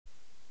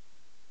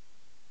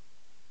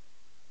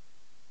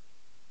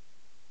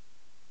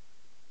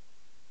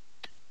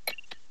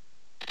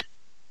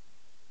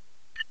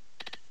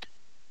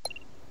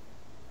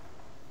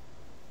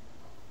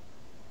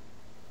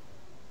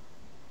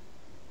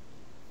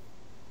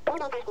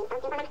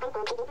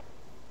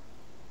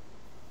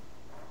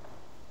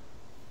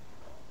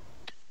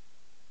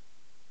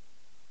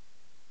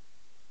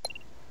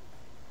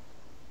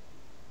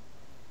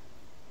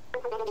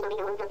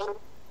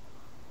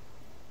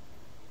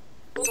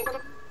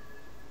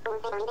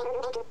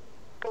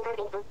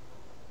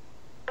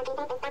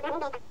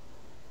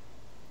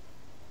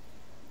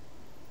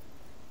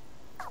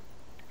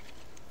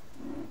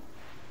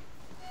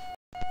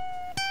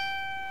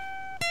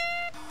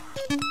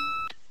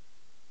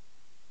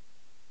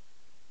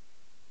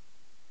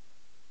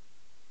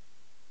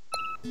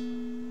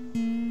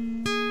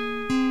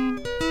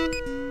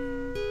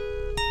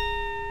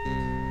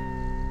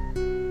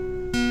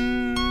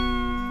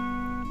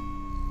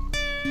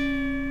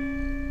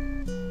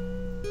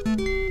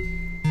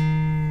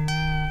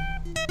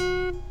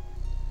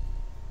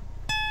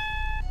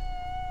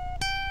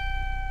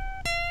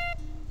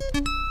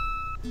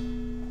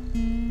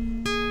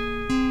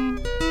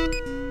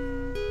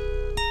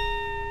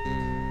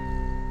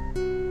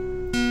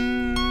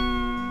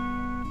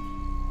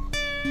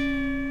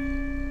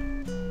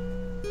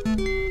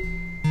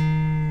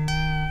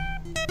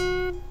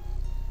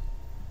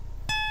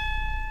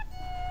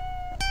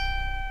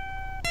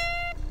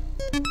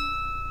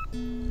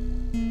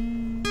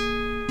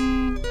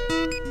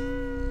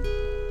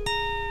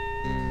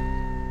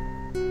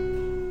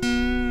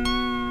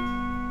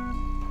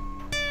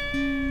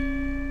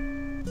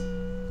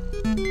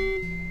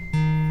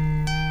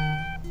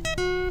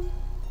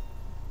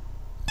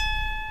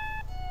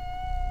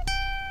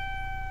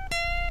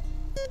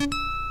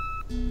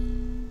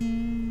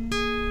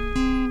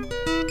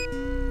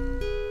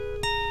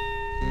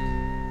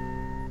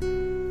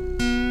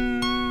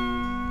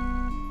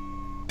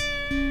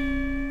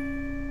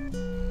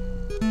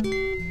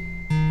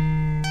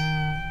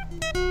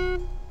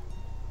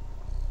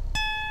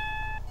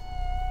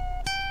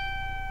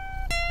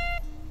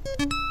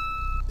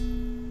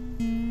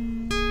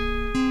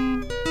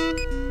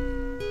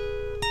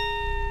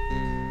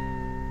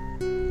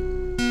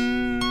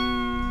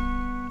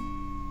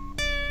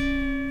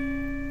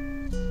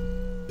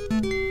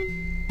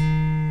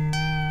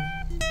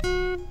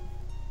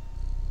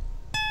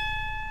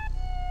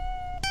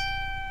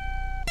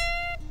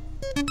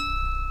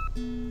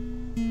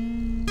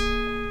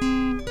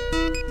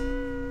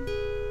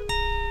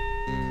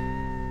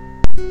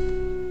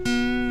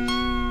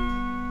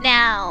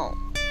Now,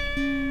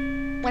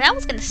 when I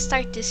was gonna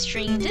start this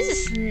stream, this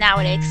is not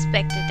what I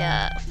expected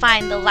to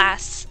find the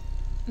last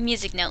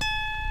music note.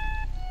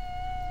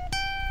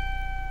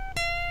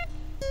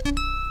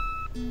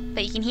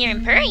 But you can hear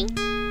him purring.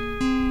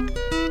 You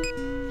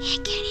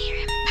can hear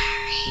him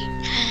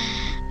purring.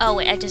 Oh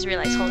wait, I just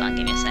realized. Hold on,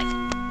 give me a sec.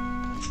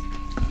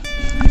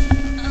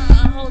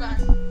 Hold on.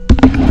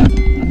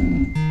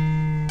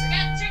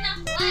 Forgot to turn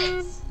off the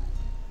lights.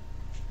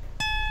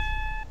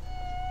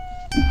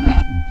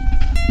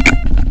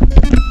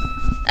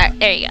 Alright,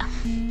 there you go.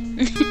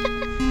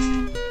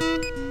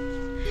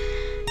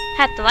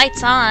 Had the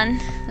lights on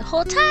the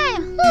whole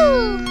time.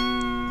 Woo!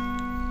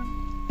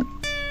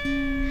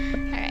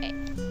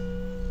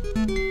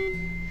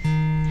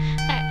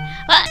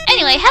 Well,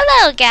 anyway,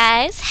 hello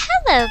guys,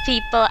 hello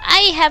people.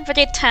 I have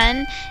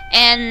returned,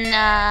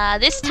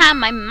 and this time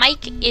my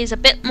mic is a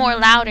bit more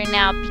louder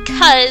now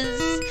because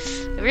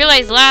I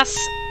realized the last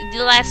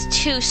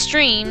two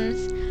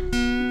streams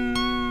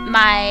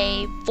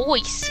my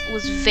voice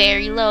was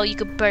very low. You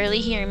could barely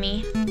hear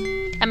me.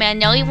 I mean, I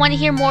know you want to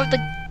hear more of the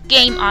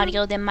game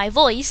audio than my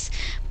voice,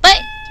 but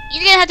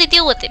you're gonna have to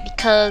deal with it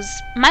because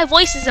my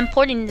voice is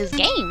important in this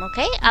game.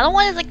 Okay, I don't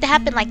want it to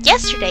happen like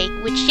yesterday,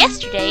 which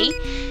yesterday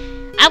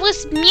I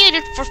was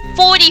muted for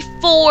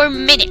 44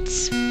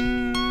 minutes.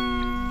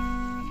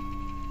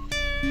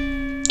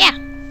 Yeah.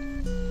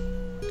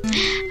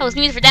 I was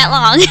muted for that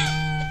long.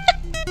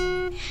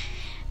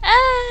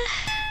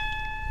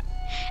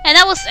 And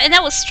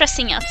I was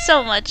stressing out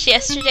so much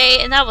yesterday,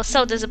 and I was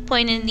so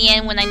disappointed in the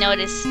end when I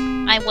noticed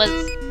I was,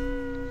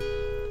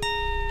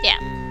 yeah.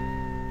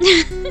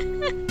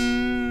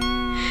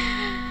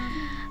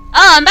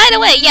 Oh, and by the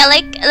way, yeah,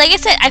 like I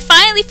said, I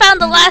finally found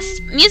the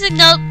last music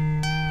note.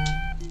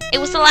 It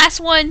was the last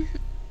one.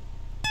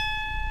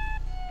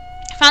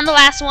 I found the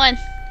last one,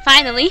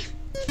 finally.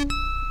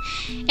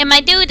 And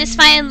my dude's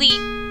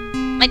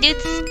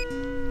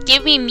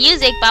give me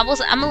music, but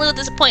I'm a little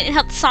disappointed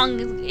how the song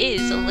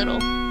is a little.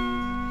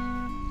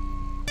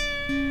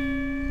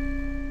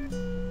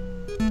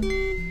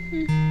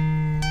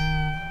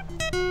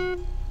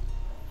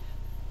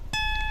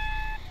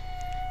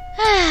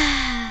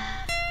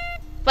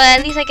 But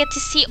at least I get to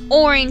see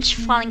Orange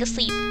falling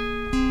asleep.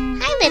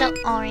 Hi, little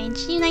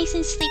Orange. You nice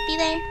and sleepy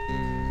there?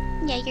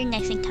 Yeah, you're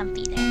nice and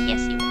comfy there.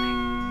 Yes, you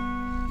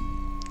are.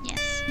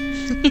 Yes.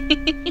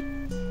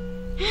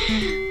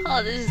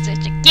 Oh, this is such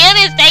the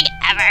cutest thing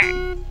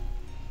ever.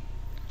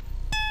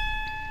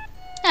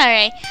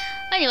 Alright.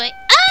 Anyway,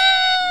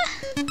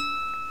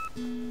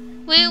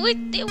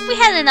 we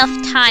had enough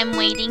time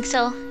waiting,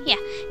 so yeah.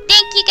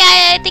 Thank you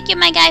guys. Thank you,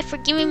 my guy, for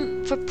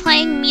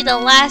playing me the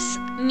last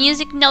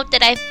music note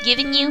that I've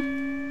given you.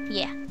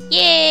 Yeah.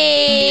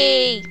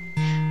 Yay!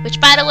 Which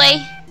by the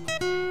way,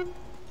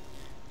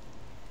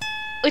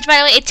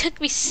 it took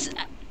me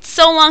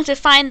so long to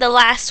find the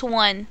last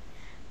one.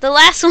 The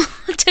last one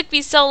took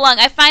me so long.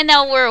 I find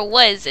out where it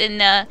was,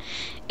 and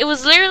it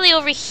was literally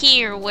over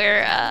here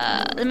where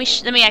let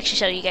me actually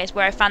show you guys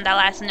where I found that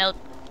last note.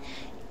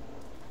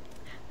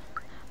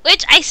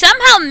 Which I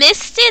somehow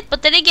missed it,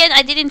 but then again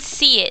I didn't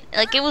see it.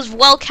 Like, it was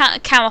well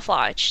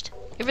camouflaged.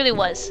 It really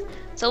was.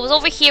 So it was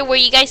over here where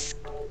you guys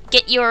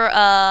get your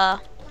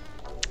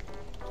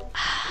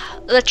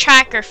the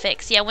tracker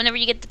fix. Yeah, whenever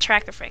you get the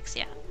tracker fix,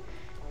 yeah.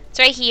 It's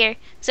right here.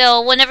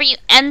 So whenever you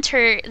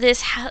enter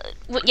this,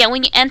 yeah,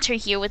 when you enter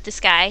here with this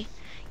guy,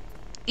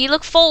 you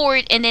look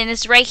forward and then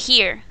it's right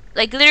here.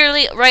 Like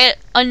literally right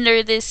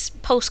under this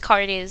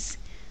postcard is.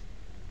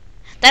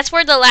 That's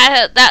where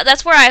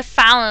that's where I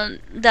found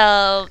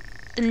the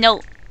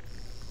note,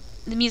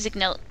 the music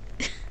note.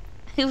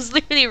 It was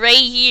literally right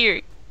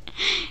here,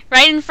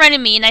 right in front of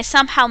me, and I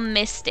somehow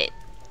missed it.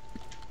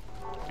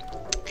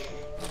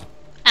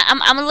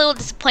 I'm a little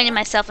disappointed in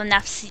myself for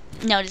not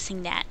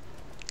noticing that.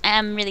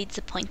 I'm really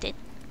disappointed.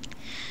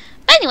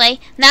 But anyway,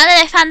 now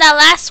that I found that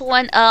last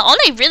one, all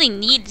I really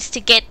need is to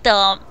get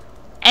the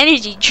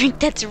energy drink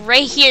that's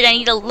right here. That I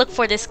need to look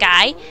for this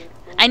guy.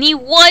 I need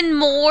one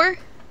more.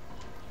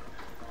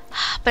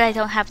 But I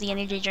don't have the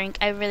energy drink.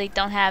 I really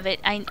don't have it.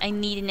 I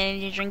need an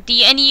energy drink. Do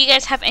any of you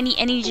guys have any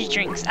energy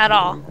drinks at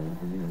all?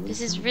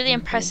 This is really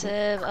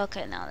impressive.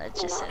 Okay, no, that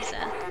just says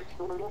that.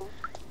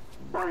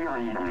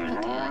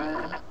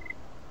 Okay.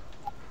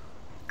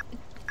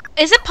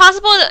 Is it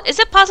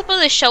possible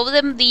to show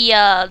them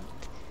the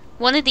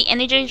one of the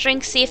energy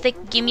drinks? See if they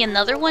can give me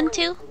another one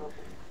too.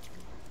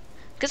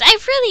 Because I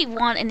really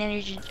want an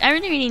energy. I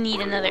really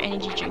need another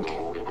energy drink.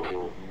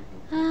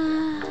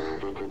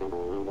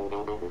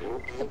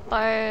 The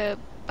bar.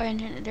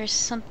 There's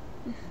some.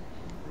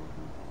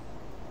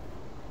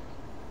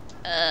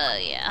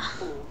 Yeah.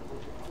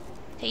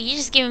 Hey, you're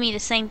just giving me the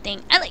same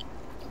thing. I like.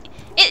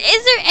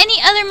 Is there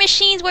any other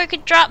machines where it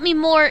could drop me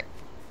more,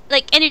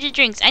 like, energy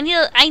drinks? I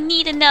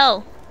need to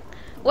know.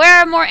 Where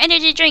are more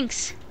energy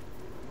drinks?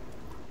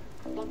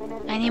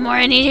 I need more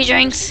energy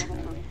drinks.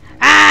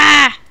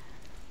 Ah!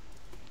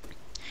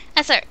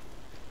 That's it.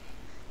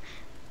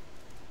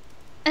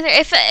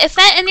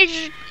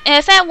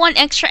 If that one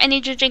extra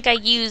energy drink I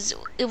used,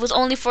 it was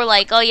only for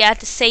like, oh yeah, I have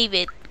to save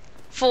it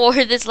for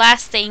this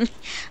last thing,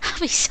 I'll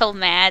be so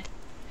mad.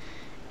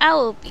 I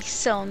will be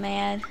so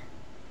mad.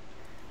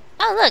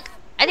 Oh look,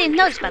 I didn't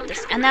notice about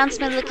this.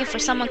 Announcement looking for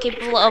someone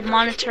capable of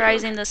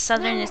monitoring the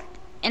southern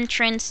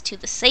entrance to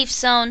the safe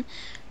zone.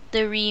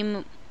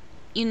 The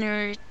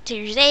is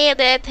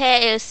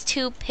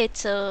 2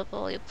 pits of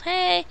oil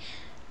play.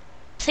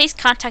 Please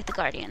contact the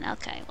Guardian.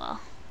 Okay,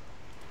 well.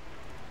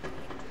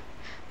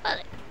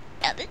 I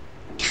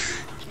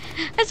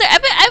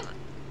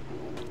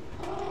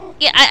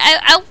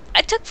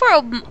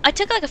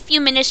took like a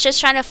few minutes just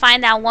trying to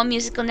find that one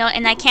musical note,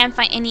 and I can't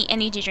find any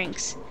energy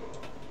drinks.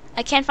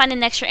 I can't find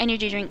an extra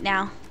energy drink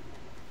now.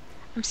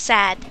 I'm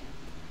sad.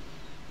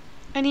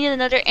 I need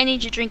another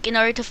energy drink in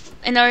order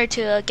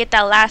to get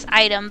that last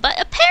item. But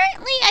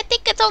apparently, I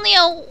think it's only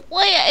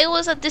it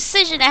was a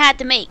decision I had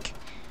to make.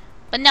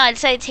 But no, I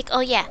decided to take. Oh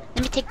yeah,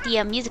 let me take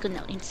the musical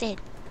note instead.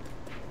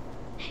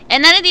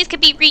 And none of these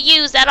could be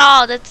reused at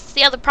all. That's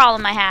the other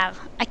problem I have.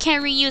 I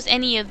can't reuse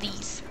any of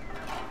these.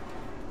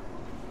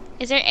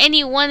 Is there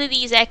any one of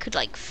these I could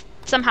like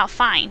somehow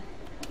find?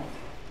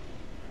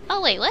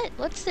 Oh wait, what?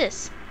 What's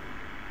this?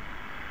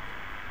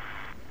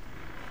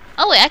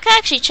 Oh wait, I can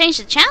actually change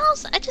the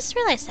channels? I just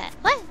realized that.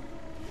 What?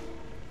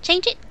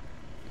 Change it?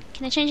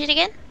 Can I change it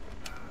again?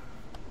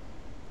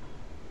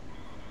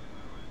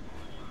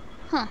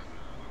 Huh.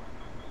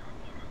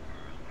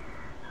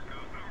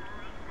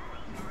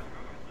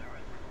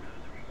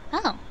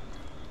 Oh.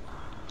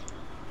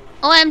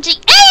 OMG.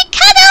 Hey,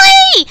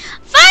 Cuddly!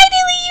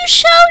 Finally you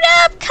showed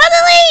up,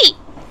 Cuddly!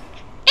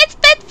 It's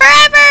been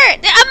forever!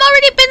 I'm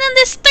already been in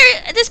this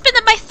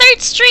been my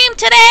third stream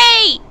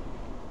today!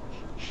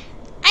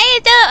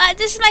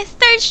 This is my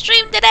third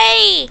stream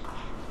today!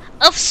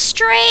 Of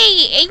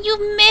Stray, and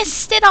you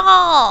missed it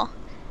all!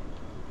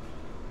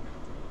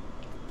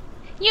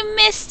 You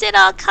missed it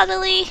all,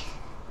 Cuddly!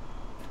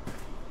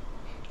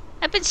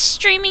 I've been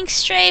streaming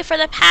Stray for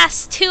the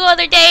past 2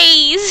 other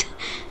days.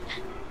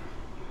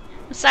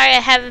 I'm sorry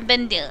I haven't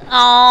been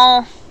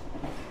well,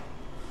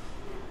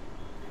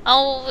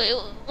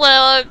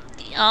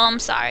 I'm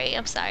sorry.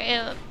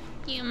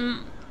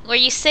 Were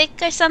you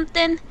sick or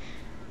something?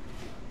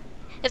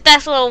 If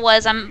that's what it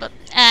was,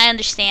 I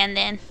understand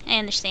then. I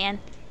understand.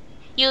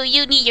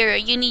 You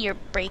need your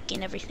break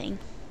and everything.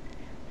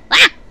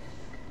 Ah!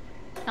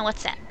 Now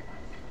what's that?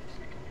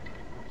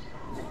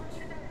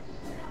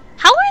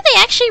 How are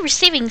they actually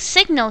receiving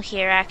signal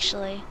here?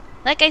 Actually,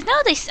 like I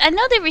know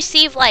they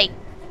receive like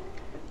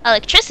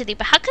electricity,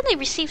 but how can they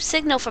receive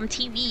signal from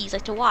TVs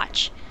like to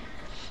watch?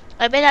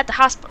 I've been at the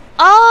hospital.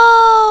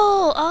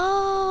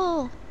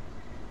 Oh,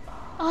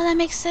 that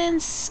makes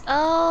sense.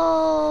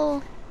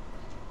 Oh,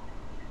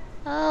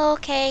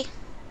 okay.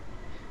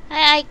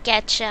 I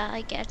getcha.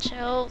 I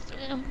getcha.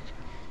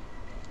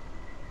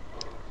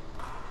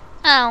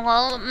 Oh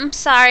well, I'm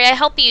sorry. I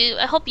hope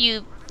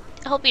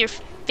you're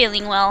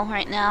feeling well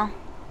right now.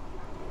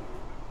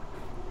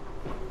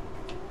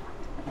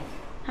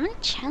 How many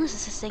channels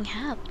does this thing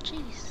have?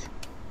 Jeez.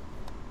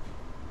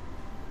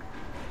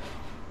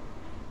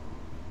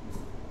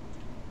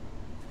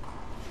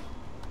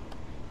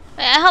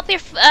 I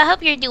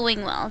hope you're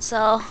doing well.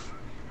 So,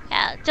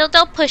 yeah,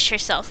 don't push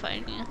yourself,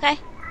 okay?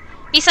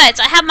 Besides,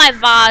 I have my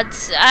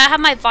VODs. I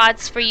have my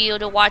VODs for you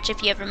to watch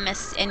if you ever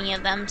miss any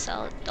of them.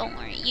 So don't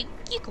worry.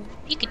 You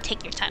can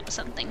take your time with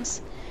some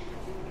things.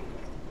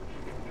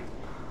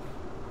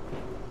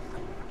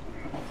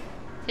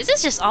 Is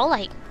this just all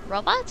like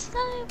robots?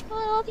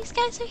 All these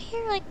guys are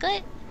here, like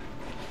good.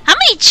 How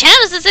many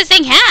channels does this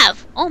thing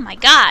have? Oh my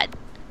god.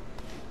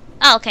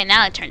 Oh, okay,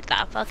 now it turned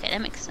off. Okay,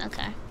 that makes sense.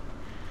 Okay.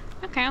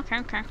 Okay.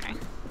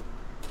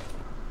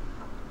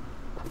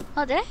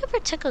 Oh, did I ever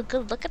take a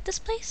good look at this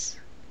place?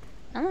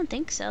 I don't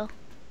think so.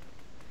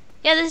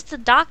 Yeah, this is the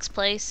docks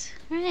place.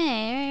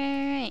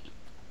 Right.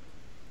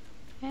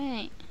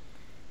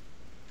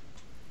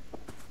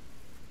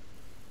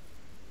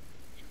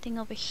 Anything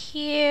over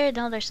here?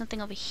 No, there's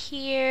nothing over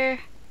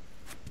here.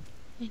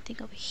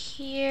 Anything over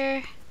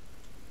here?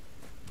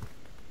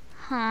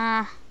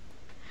 Huh.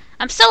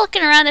 I'm still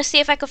looking around to see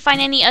if I could find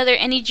any other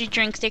energy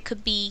drinks there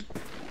could be.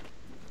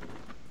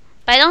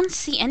 But I don't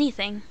see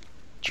anything.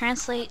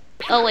 Translate.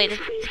 Oh, wait.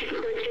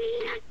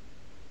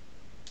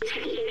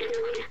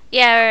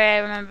 Yeah, right, I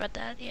remember about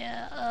that.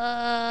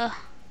 Yeah,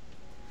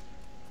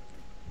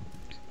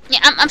 yeah,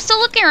 I'm still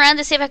looking around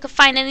to see if I could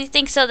find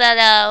anything so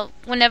that,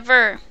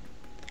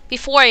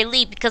 before I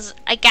leave, because,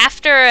 like,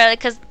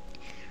 because,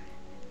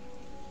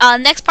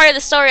 next part of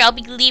the story, I'll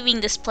be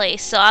leaving this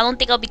place, so I don't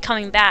think I'll be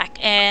coming back,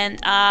 and,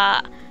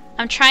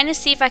 I'm trying to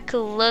see if I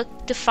could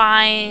look to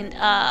find,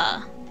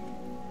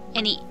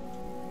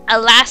 a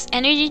last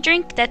energy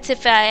drink. That's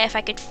if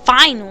I could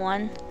find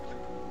one.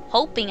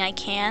 Hoping I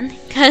can,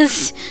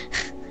 because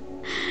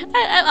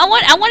I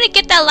want to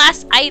get that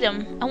last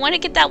item. I want to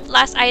get that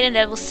last item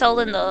that was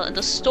sold in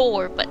the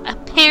store, but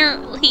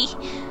apparently,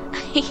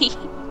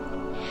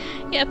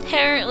 yeah,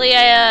 apparently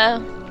I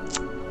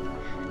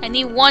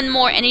need one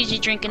more energy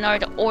drink in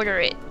order to order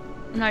it,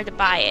 in order to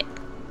buy it.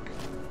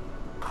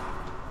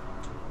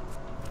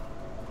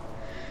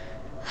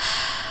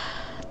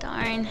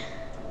 Darn.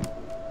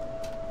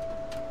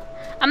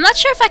 I'm not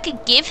sure if I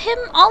could give him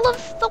all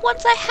of the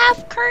ones I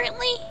have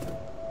currently.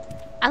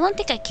 I don't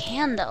think I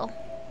can though.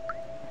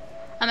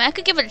 I mean, I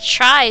could give it a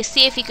try,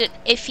 see if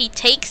he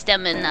takes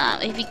them, and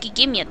if he could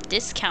give me a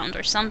discount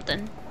or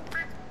something.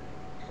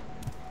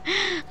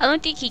 I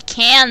don't think he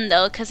can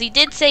though, because he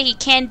did say he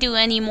can't do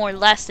any more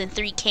less than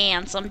 3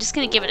 cans. So I'm just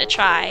gonna give it a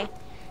try,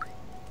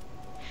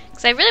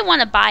 because I really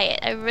want to buy it.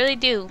 I really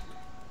do.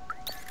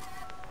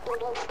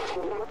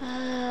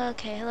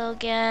 Okay, hello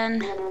again.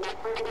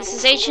 This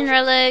is ancient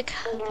relic.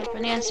 Okay, for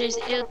the answers,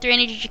 3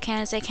 energy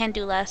cans. I can't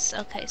do less.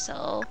 Okay,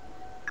 so.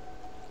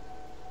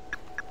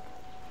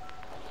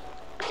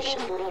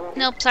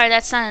 Nope, sorry,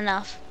 that's not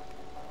enough.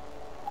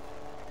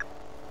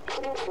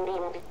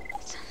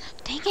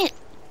 Dang it.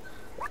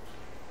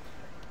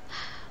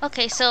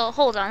 Okay, so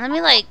hold on. Let me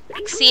like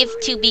see if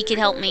 2B can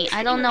help me.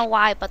 I don't know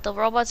why, but the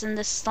robots in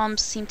the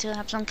slums seem to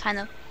have some kind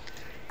of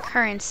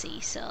currency.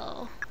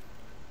 So.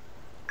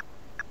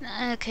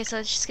 Okay, so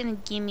it's just gonna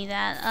give me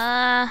that.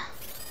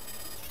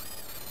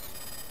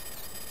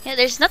 Yeah,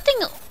 there's nothing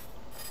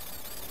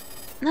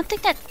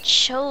that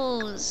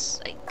shows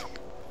like.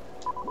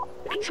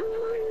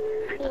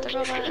 The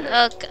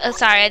robot. Oh,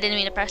 sorry, I didn't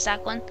mean to press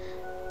that one.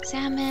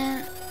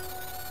 Salmon.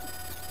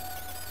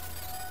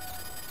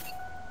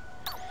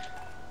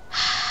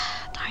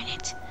 Darn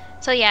it.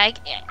 So yeah,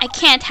 I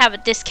can't have a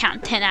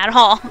discount 10 at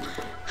all.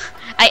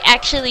 I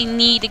actually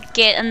need to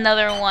get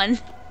another one.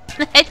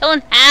 I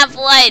don't have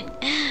one.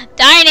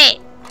 Darn it.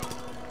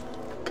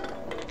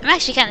 I'm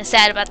actually kind of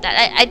sad about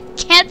that. I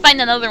can't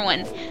find another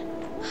one.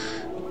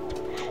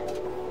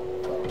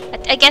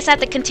 I guess I have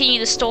to continue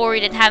the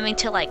story than having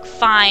to like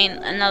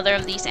find another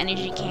of these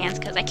energy cans,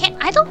 because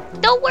I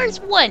don't know where's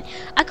one.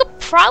 I could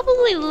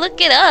probably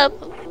look it up.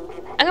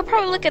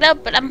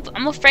 But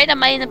I'm afraid I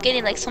might end up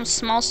getting like some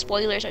small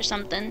spoilers or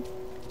something.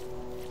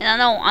 And I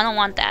don't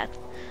want that.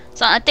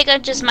 So I think I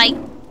just might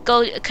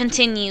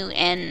continue,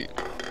 and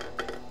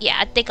yeah,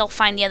 I think I'll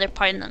find the other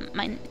part in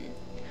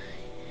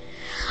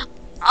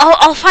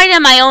I'll find it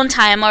in my own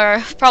time,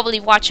 or probably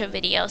watch a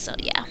video. So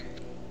yeah.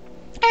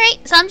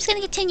 Alright, so I'm just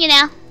gonna continue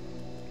now.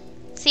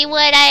 See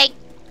what's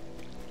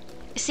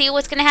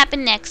gonna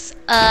happen next.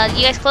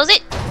 You guys close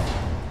it?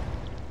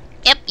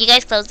 Yep, you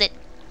guys closed it.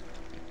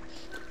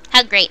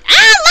 How great.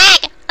 Ah,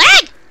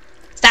 lag!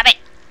 Stop it.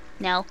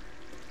 No,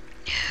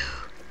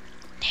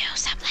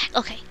 stop lag.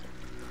 Okay.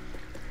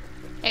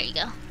 There you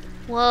go.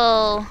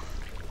 Whoa.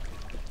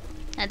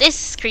 Now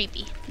this is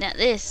creepy.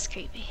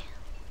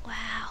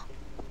 Wow.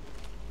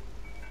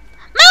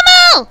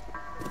 Momo!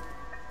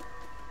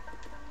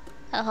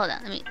 Oh, hold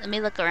on. Let me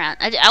look around.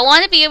 I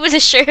want to be able to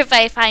sure if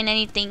I find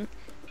anything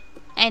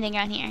anything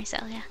around here, so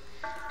yeah.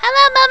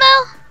 Hello,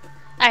 Momo!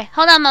 Alright,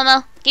 hold on,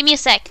 Momo. Give me a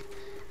sec.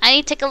 I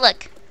need to take a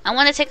look. I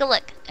want to take a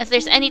look if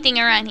there's anything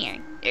around here.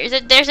 There's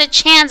a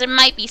chance there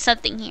might be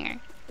something here.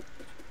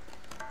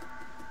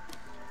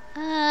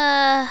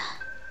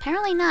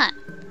 Apparently not.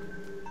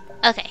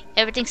 Okay,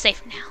 everything's safe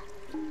for now.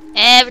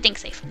 Everything's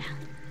safe for now.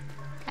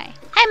 Alright.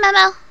 Hi,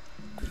 Momo!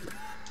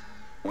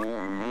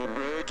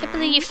 Can't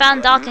believe you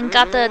found Doc and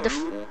got the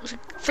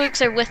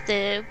fruits are with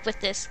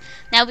this.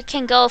 Now we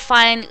can go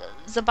find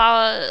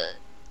Zaldabar.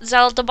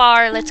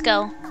 Let's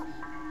go.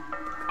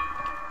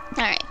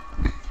 Alright.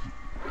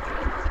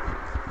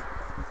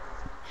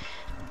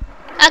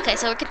 Okay,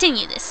 so we'll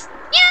continue this.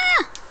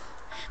 Yeah!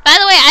 By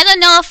the way, I don't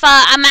know if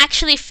I'm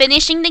actually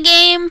finishing the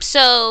game,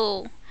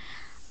 so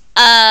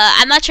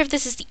I'm not sure if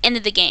this is the end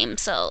of the game,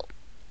 so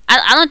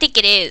I don't think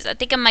it is. I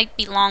think it might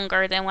be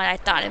longer than what I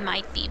thought it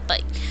might be,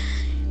 but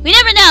we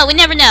never know, we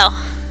never know.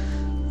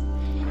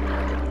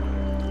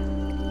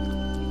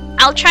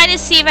 I'll try to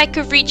see if I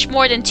could reach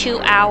more than 2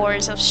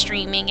 hours of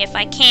streaming. If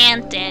I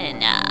can't,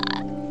 then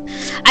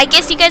I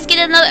guess you guys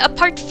get a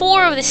part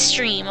 4 of this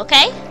stream,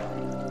 okay?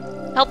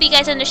 Hope you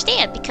guys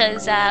understand,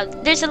 because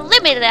there's a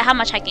limit to how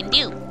much I can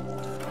do.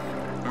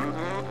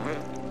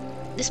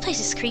 This place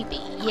is creepy.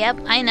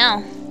 Yep, I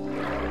know.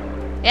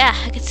 Yeah,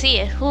 I can see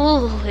it.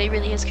 Ooh, it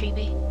really is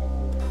creepy.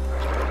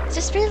 It's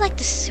just really like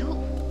the sewer.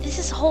 This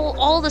is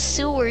all the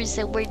sewers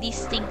that where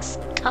these things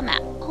come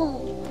out.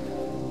 Oh,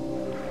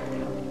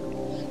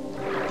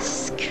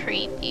 this is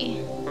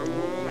creepy.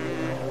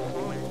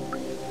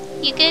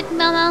 You good,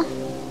 Momo?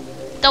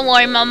 Don't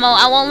worry, Momo.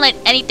 I won't let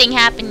anything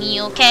happen to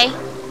you, okay?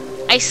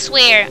 I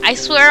swear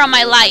on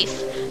my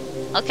life,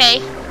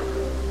 okay?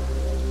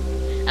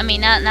 I mean,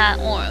 not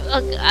orange.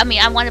 I mean,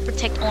 I want to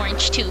protect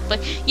Orange too,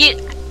 but you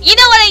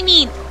know what I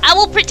mean. I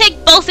will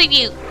protect both of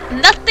you.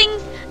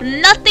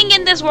 Nothing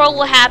in this world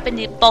will happen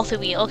to both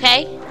of you,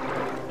 okay?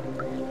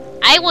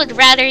 I would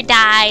rather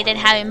die than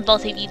having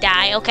both of you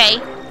die, okay?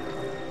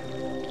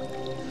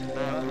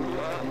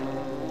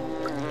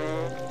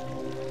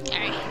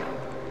 Alright.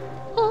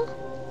 Oh.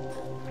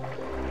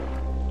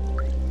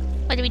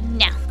 What do we do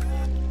now?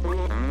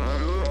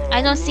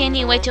 I don't see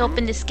any way to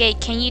open this gate.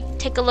 Can you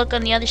take a look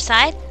on the other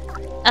side?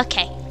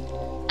 Okay.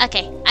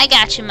 Okay. I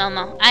got you,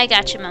 Momo. I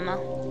got you, Momo.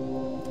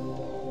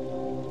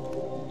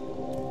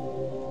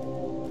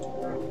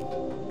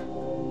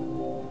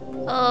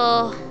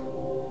 Oh.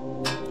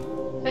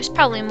 There's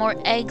probably more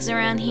eggs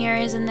around here,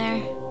 isn't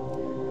there?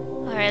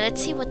 Alright,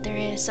 let's see what there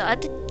is. So I have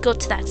to go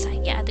to that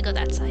side. Yeah, I have to go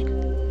that side.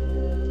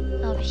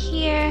 Over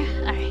here.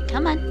 Alright,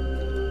 come on.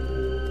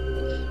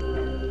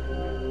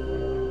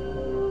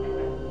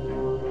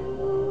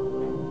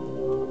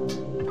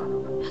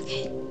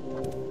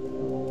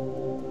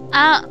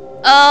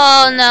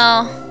 Oh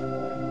no.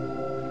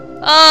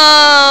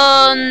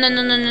 Oh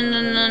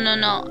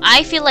no.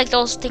 I feel like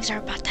those things are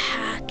about to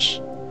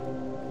hatch.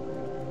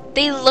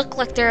 They look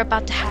like they're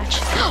about to hatch.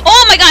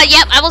 Oh my god,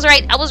 yep, I was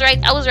right. I was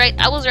right.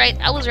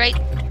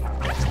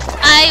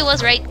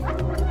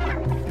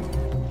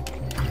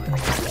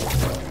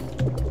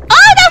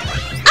 Oh no!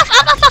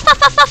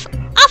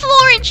 Off of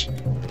Orange!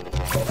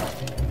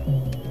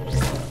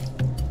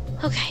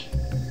 Okay.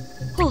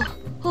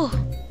 Whew.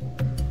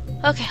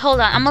 Okay, hold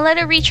on. I'm gonna let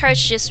it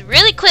recharge just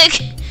really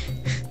quick.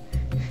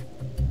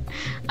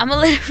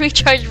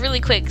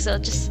 So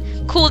just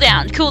cool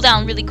down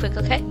really quick,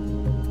 okay?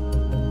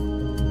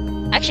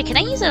 Actually, can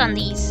I use it on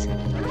these?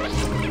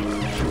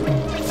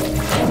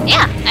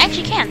 Yeah, I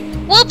actually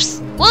can. Whoops!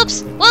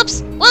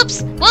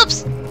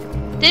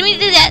 Didn't mean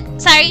to do that.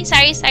 Sorry.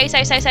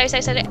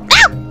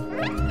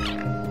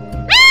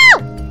 No!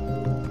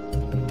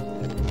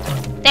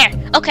 There.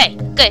 Okay,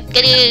 good.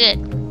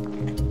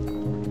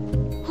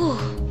 Whew.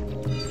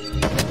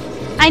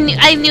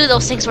 I knew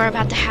those things were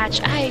about to hatch.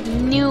 I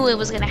knew it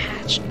was gonna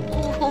hatch.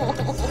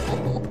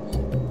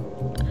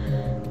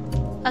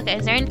 Okay,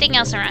 is there anything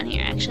else around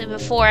here, actually,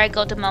 before I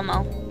go to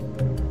Momo?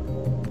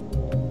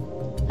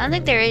 I don't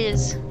think there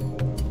is.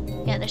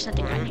 Yeah, there's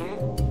nothing around here.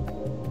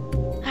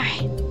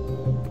 Alright.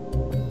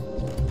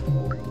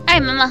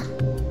 Alright, Momo.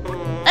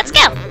 Let's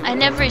go! I've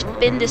never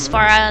been this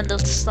far out of the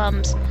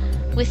slums.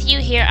 With you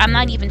here, I'm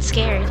not even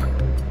scared.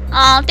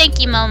 Aw, thank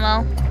you,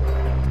 Momo.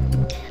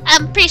 I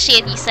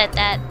appreciate you said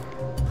that.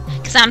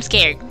 Because I'm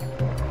scared.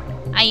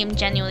 I am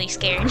genuinely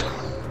scared.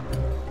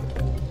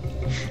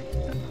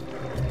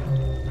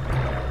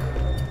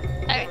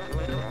 Alright.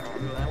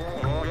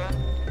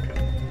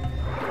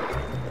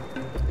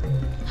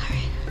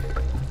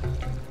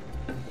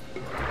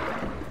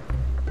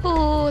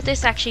 Ooh,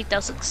 this actually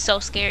does look so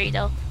scary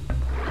though.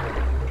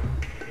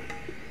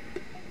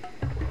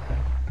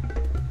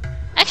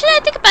 Actually, I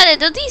think about it.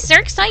 Do these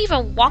Zerks not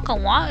even walk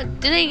on water?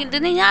 Do they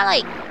not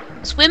like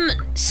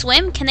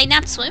swim? Can they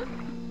not swim?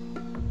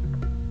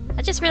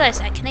 I just realized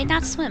that. Can they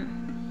not swim?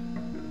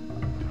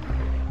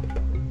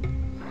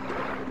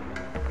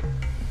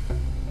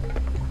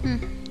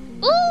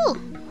 Ooh!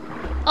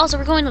 Oh, so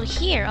we're going over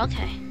here.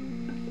 Okay.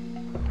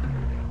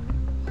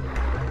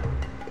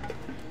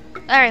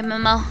 Alright,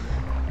 Momo.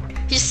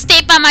 Just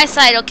stay by my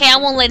side, okay? I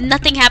won't let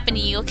nothing happen to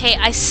you, okay?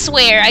 I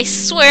swear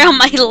on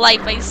my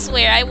life, I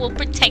swear I will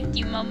protect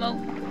you, Momo.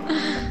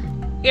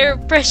 You're a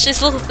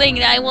precious little thing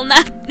that I will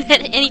not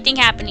let anything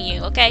happen to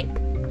you, okay?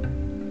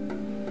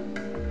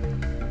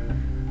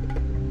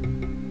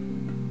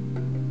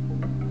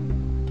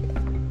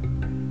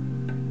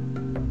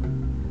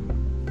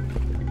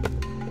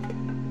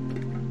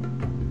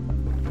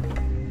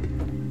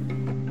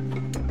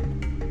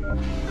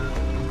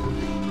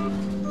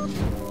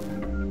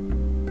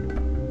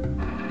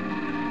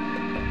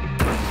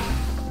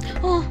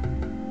 Oh,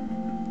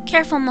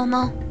 careful,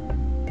 Momo.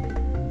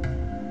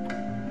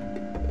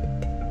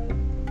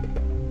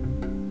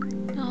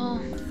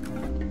 Oh,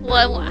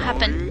 what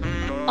happened?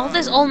 All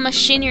this old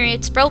machinery,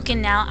 it's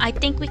broken now. I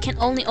think we can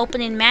only open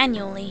it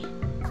manually.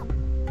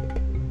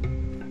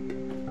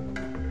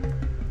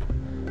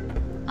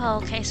 Oh,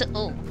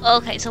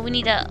 okay, so we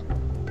need to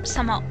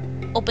somehow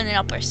open it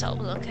up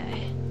ourselves, okay.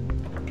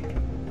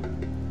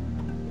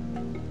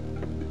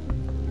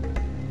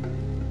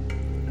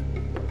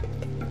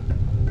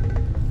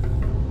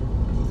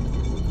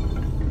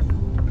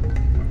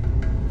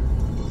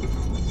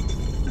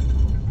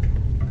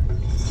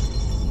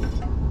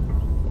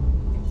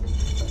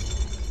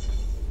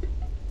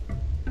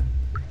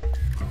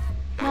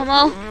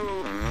 Momo,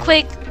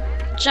 quick,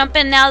 jump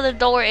in now the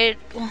door, it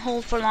won't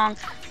hold for long.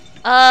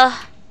 I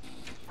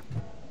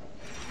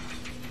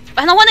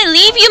don't want to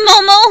leave you,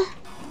 Momo!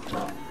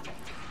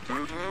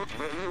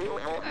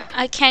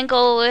 I can't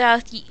go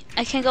without you.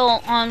 I can go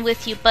on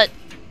with you, but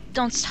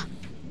don't stop.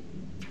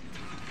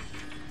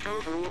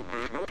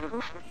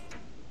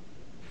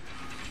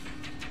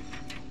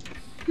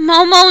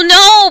 Momo,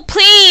 no,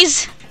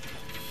 please!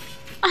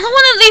 I don't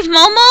want to leave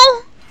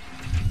Momo!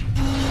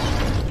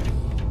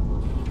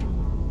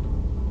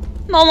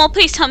 Momo,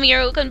 please tell me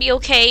you're gonna be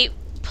okay.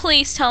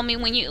 Please tell me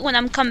when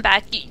I'm come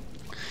back.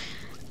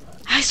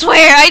 I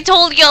swear, I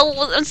told you,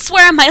 I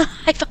swear on my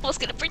life I was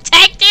gonna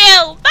protect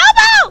you!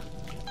 Momo!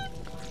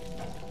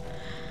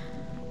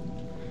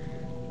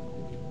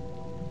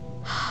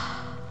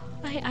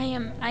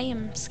 I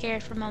am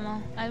scared for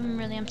Momo. I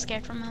really am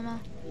scared for Momo.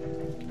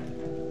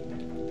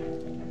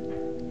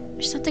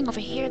 There's something over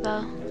here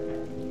though.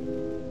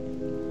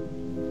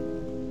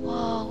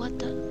 Whoa, what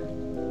the?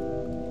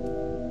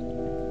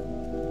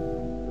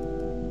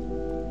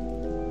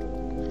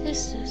 What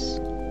is this?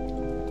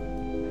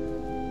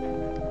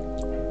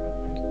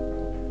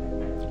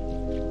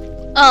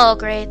 Oh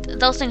great,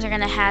 those things are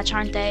gonna hatch,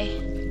 aren't they?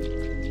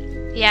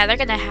 Yeah, they're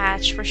gonna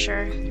hatch for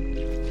sure.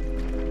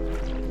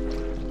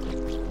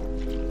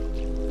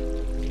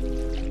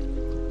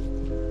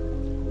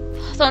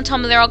 Don't tell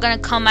me they're all gonna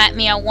come at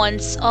me at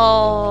once.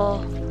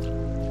 Oh.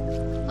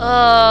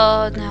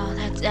 Oh no,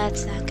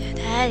 that's not good.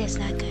 That is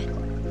not good.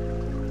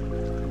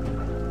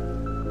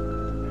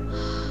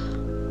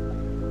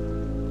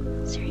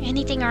 Is there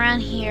anything around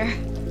here?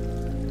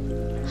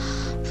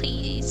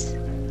 Please.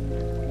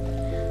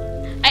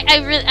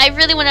 I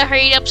really want to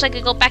hurry up so I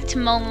can go back to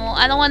Momo.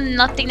 I don't want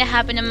nothing to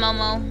happen to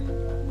Momo.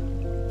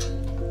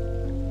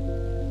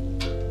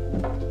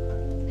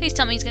 Please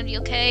tell me he's gonna be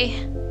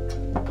okay.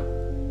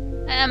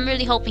 I'm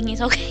really hoping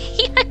he's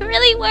okay. I'm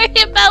really worried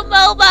about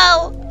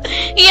Momo.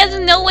 He has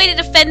no way to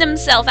defend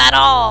himself at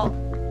all.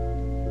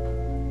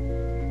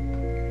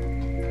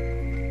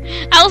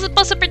 I was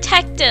supposed to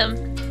protect him.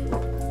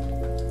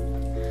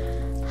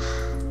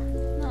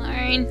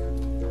 Darn.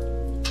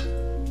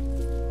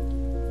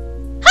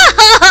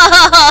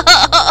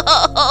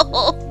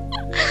 Oh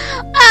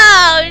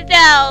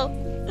no.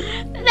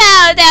 No.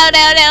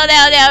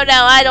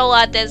 I don't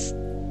want this.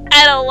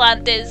 I don't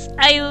want this.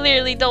 I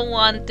literally don't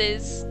want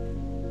this.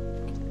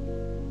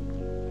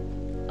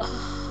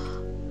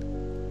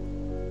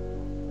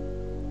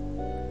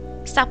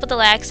 Stop with the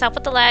lag. Stop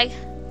with the lag.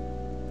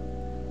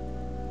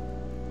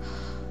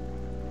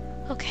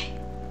 Okay.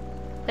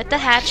 Let that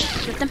hatch.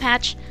 Let them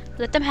hatch.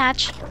 Let them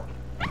hatch.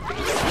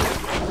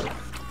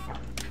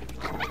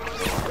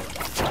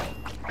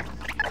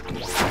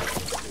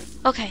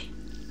 Okay.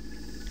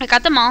 I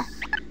got them all.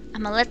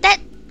 I'm gonna let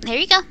that... There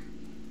you go.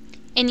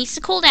 It needs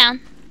to cool down.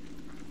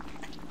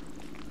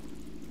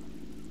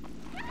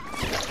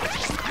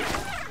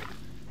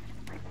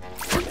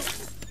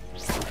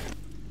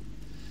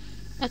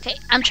 Okay,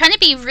 I'm trying to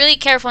be really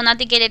careful not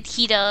to get it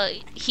heat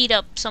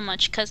up so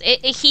much, because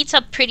it heats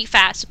up pretty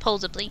fast,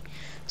 supposedly.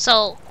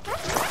 So,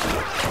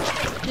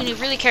 you need to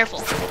be really careful.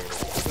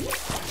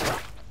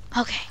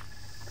 Okay.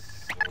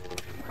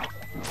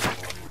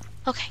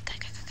 Okay,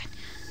 good.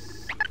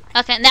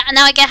 Okay,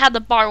 now I get how the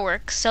bar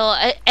works. So,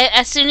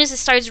 as soon as it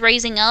starts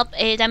raising up,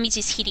 that means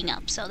it's heating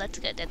up. So, that's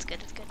good, that's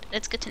good.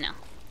 That's good to know.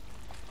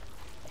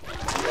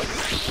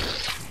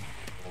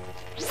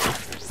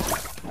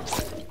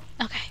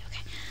 Okay.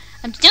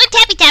 I'm doing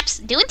tappy taps!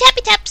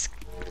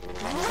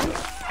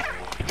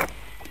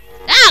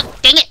 Oh,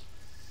 dang it!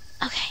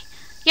 Okay.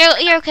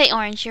 You're okay,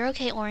 Orange. You're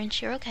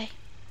okay.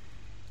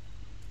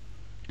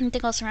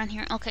 Anything else around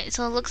here? Okay,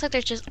 so it looks like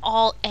there's just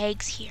all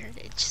eggs here.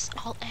 It's just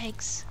all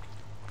eggs.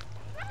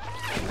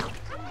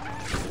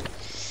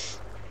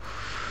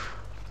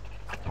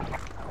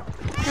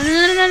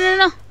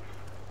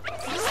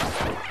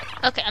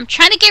 Okay, I'm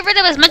trying to get rid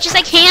of as much as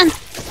I can.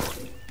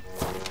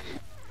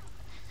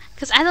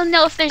 Because I don't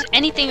know if there's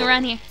anything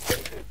around here.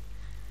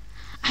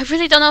 I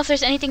really don't know if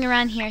there's anything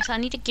around here, so I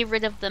need to get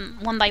rid of them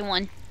one by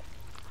one.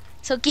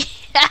 So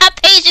have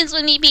patience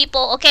with me,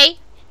 people, okay?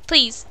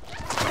 Please.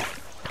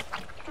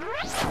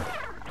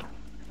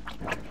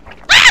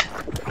 Ah!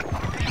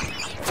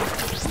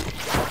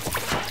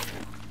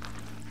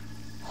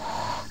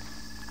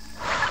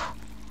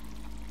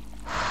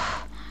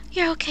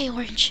 You're okay,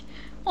 Orange.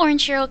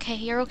 Orange, you're okay.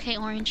 You're okay,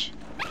 Orange.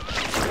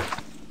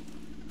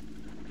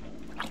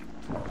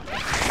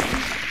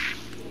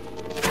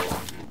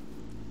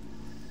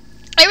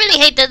 I really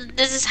hate that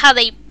this is how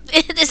they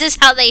this is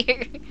how they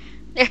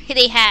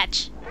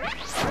hatch.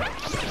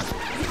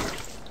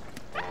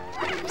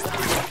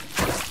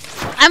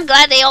 I'm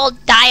glad they all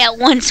die at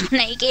once when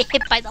they get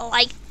hit by the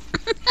light.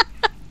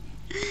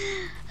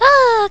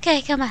 Oh,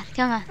 okay, come on,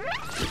 come on.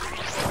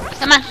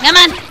 Come on, come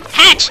on!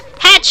 Hatch!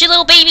 Hatch, you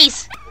little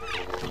babies!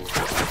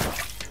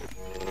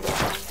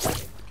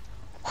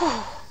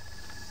 Whew.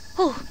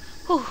 Whew.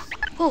 Whew.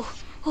 Whew.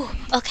 Whew.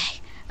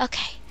 Okay,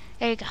 okay.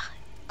 There you go.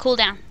 Cool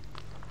down.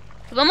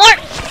 A little more!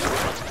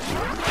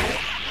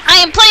 I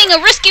am playing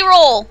a risky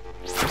role!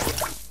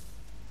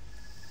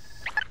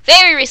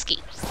 Very risky.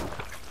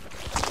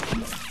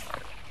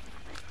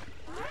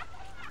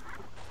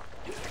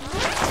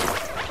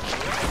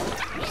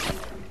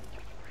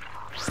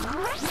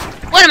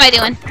 What am I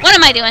doing? What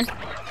am I doing?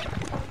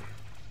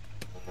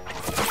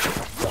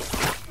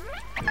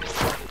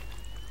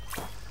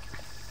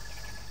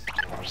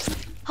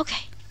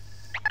 Okay.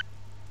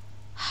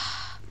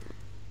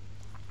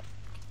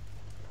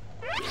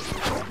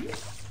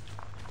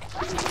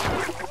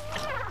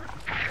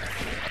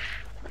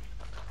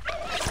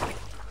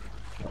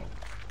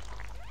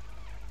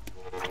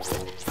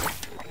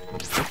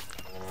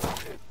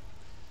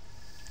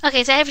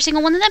 Okay, is that every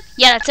single one of them?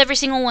 Yeah, that's every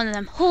single one of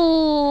them.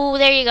 Ooh,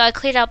 there you go. I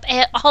cleared up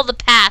all the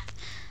path.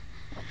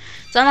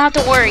 So I don't have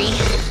to worry.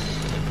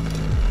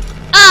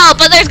 Oh,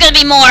 but there's gonna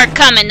be more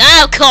coming.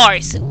 Of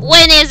course.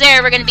 When is there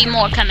ever gonna be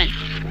more coming?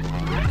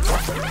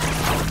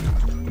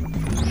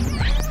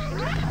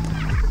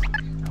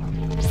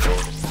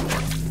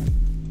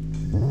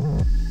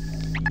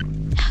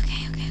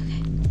 Okay, okay,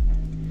 okay.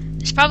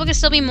 There's probably gonna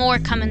still be more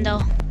coming,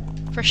 though.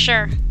 For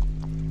sure.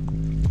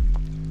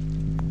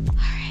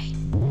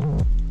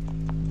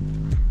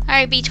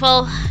 Alright,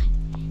 B12.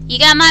 You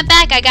got my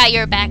back, I got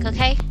your back,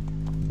 okay?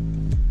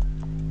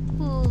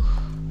 Ooh.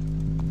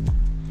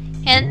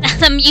 And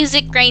the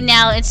music right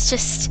now, it's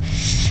just...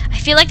 I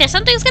feel like there's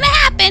something's gonna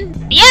happen.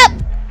 Yep!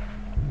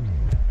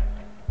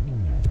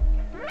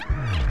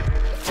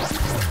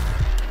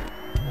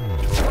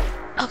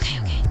 Okay,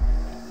 okay.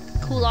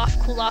 Cool off,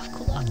 cool off,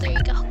 cool off. There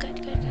you go.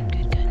 Good, good, good,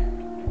 good, good.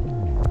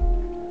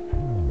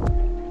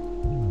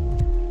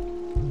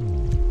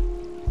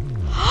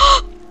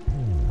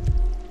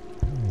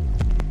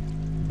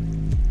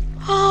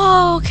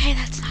 Oh, okay,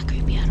 that's not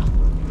creepy at all.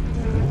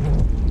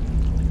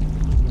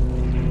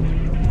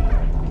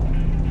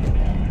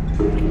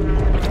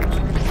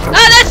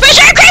 Oh, that's for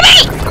sure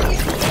creepy!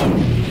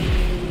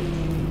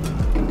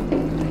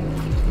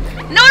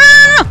 No, no,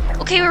 no, no!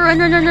 Okay, run,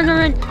 run, run, run, run,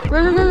 run,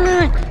 run, run, run,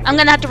 run. I'm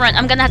gonna have to run.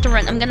 I'm gonna have to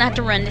run. I'm gonna have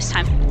to run this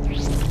time.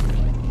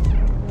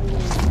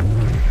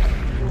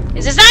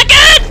 Is this not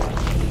good?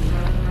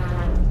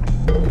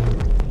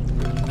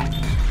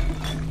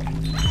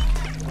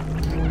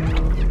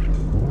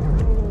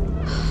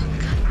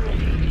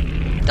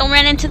 Don't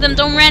run into them,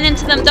 don't run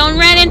into them, don't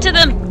run into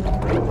them!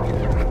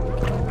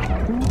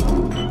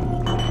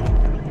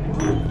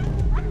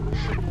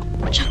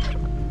 Jump.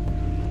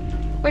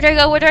 Where do I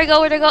go, where do I go,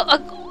 where do I go?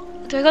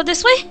 Do I go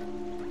this way?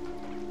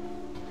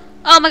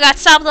 Oh my god,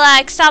 stop the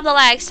lag, stop the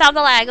lag, stop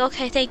the lag.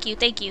 Okay, thank you,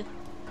 thank you.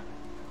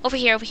 Over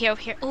here, over here,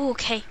 over here. Oh,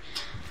 okay.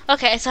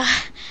 Okay, so...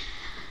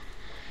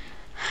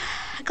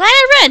 Glad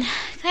I ran,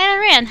 glad I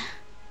ran.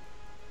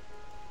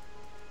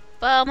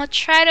 But I'm gonna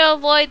try to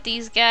avoid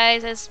these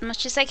guys as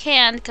much as I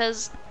can,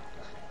 because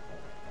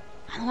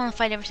I don't want to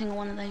fight every single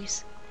one of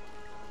these.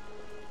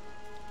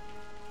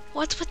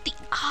 What's with the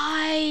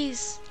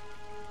eyes?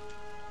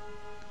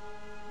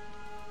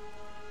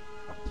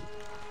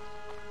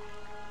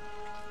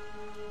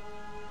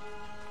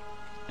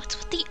 What's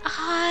with the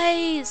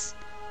eyes?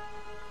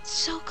 It's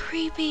so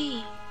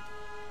creepy.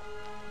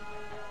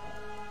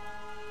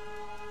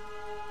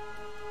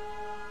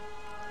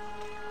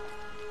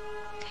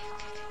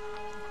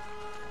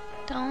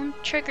 Don't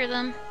trigger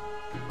them.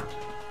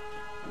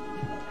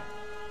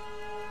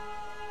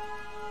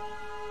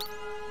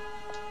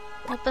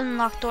 Open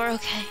locked door,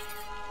 okay.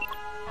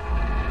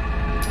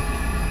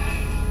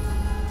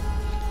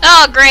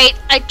 Oh great,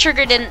 I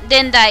triggered it,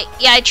 didn't I?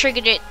 Yeah, I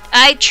triggered it.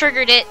 I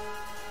triggered it.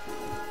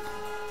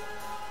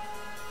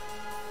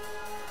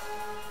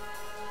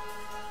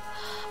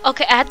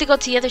 Okay, I have to go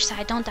to the other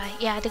side, don't I?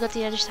 Yeah, I have to go to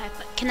the other side,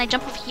 but can I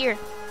jump over here?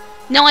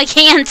 No, I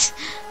can't.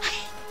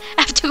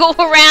 I have to go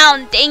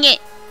around, dang it.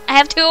 I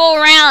have to go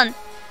around.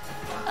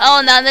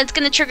 Oh no, that's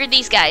gonna trigger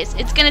these guys.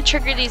 It's gonna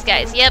trigger these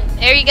guys. Yep,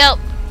 there you go.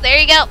 There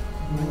you go.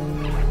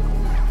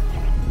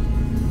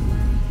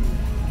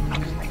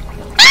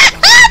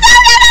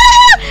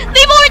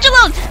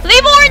 Orange alone!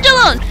 Leave Orange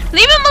alone!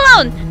 Leave him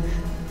alone!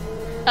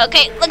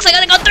 Okay, looks like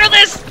I gotta go through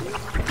this!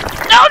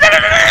 No, no, no,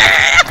 no, no,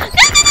 no,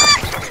 no, no, no, no,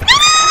 no,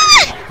 no,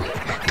 no.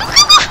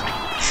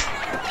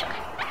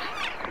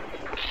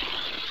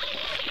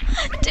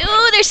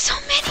 Dude, there's so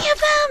many of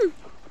them!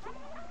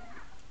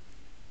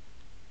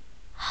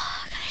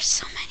 Oh, God, there's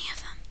so many of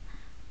them.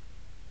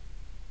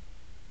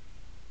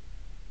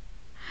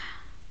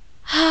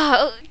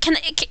 Oh,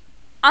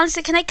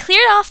 honestly, can I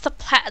clear off the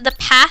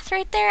path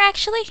right there,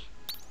 actually?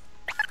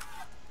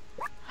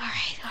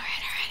 Alright,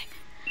 alright,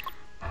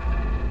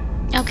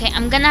 alright. Okay,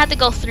 I'm gonna have to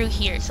go through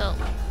here, so...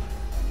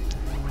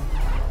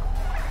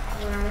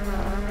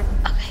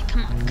 Okay,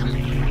 come on, come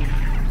on.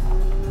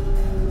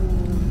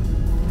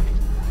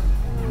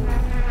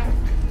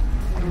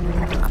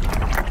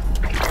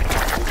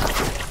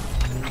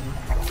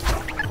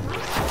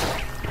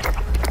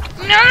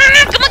 No, no,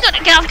 no, come on,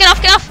 get off, get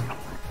off, get off!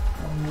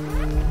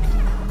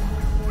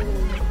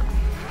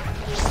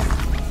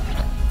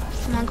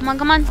 Come on, come on,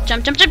 come on.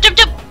 Jump, jump, jump, jump,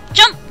 jump!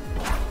 Jump!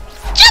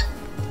 Jump!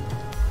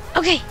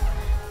 Okay.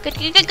 Good,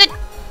 good, good, good.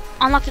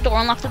 Unlock the door,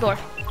 unlock the door.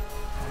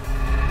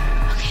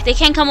 Okay, they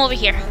can't come over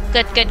here.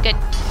 Good, good, good.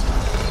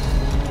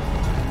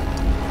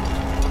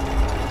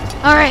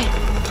 Alright.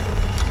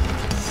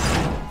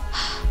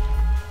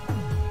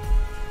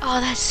 Oh,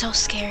 that's so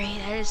scary.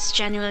 That is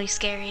genuinely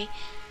scary.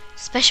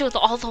 Especially with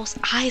all those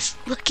eyes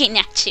looking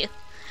at you.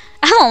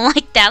 I don't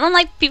like that. I don't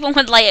like people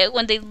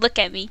when they look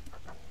at me.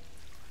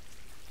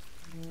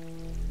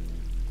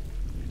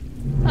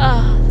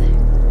 Oh,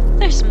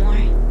 there's more.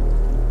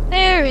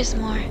 There is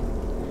more.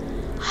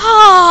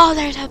 Oh,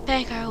 there's a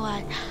bigger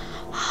one.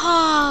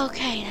 Oh,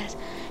 okay,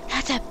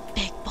 that's a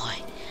big boy.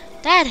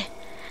 That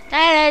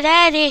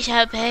is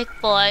a big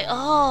boy.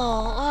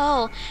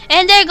 Oh,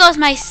 and there goes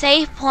my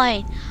save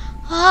point.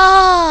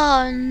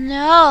 Oh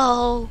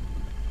no.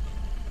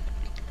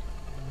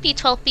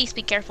 B12, please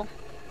be careful.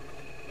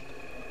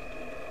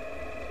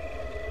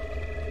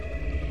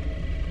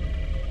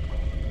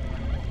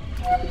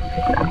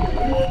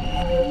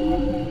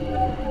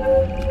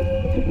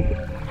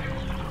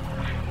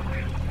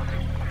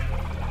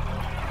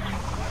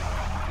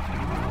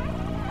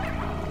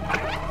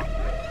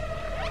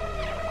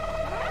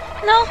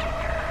 No.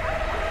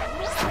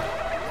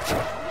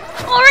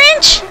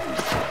 Orange!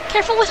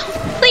 Careful with...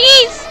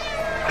 Please!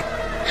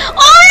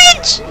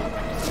 Orange!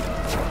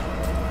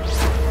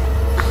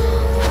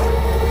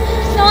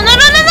 No, no,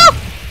 no, no, no!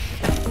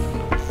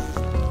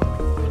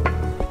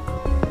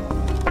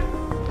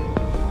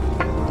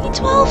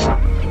 B12!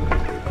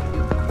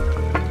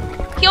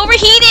 He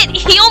overheated!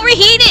 He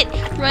overheated!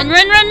 Run,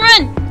 run, run,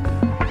 run!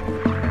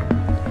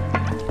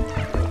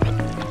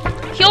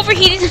 He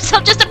overheated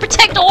himself just to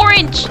protect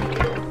Orange!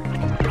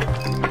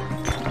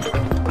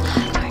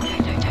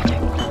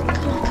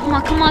 Come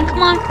on, come on,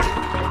 come on!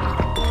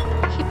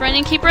 Keep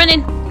running, keep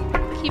running!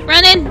 Keep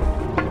running!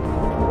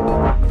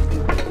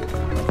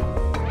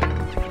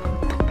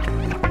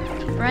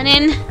 Keep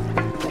running!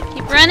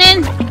 Keep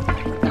running!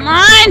 Come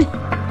on!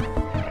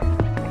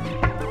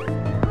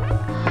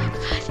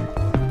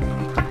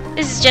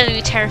 This is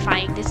genuinely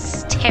terrifying. This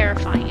is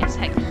terrifying as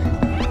heck.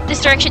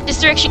 This direction,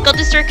 go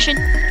this direction.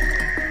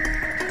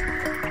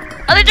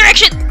 Other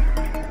direction!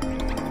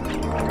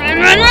 Run,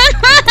 run, run,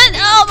 run!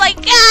 Oh my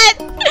god!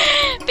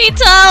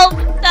 B12!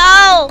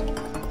 No!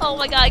 Oh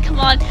my god, come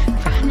on.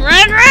 Run,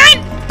 run,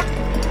 run!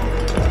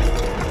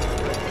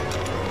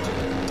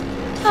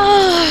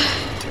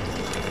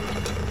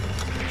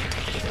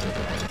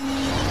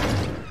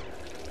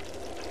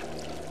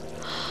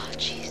 Oh,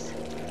 jeez.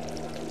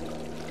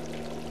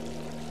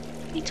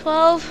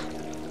 B12?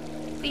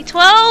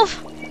 B12?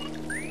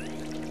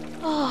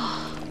 Oh.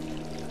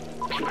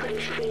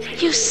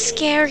 You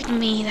scared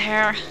me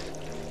there.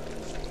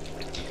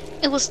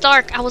 It was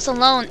dark, I was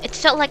alone. It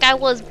felt like I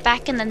was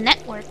back in the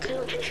network.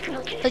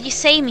 But you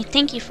saved me,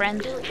 thank you,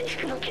 friend.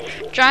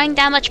 Drawing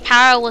that much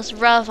power was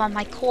rough on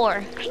my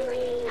core.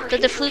 The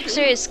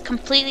defluxer is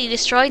completely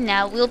destroyed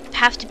now. We'll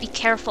have to be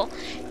careful.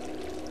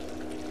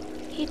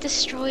 He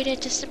destroyed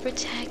it just to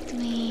protect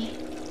me.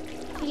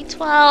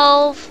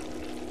 B12.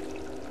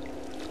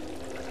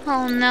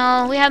 Oh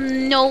no, we have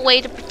no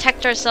way to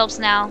protect ourselves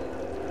now.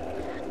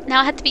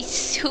 Now I have to be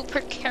super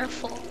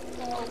careful.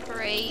 Oh,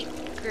 great.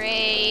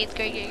 Great.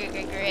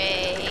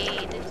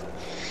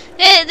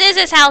 This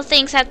is how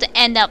things have to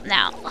end up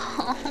now.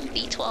 Oh,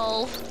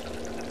 B12.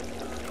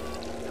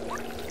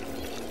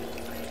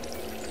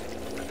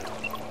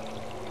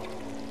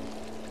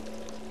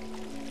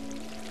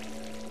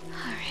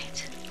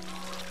 Alright.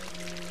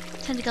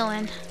 Time to go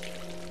in.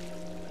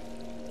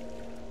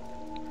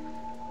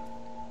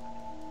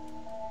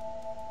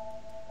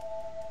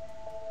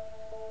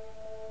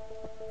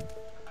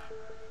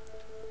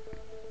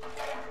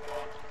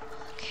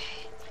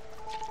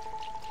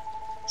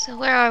 So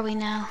where are we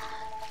now?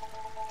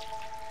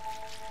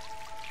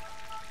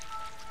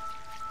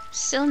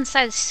 Still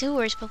inside the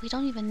sewers, but we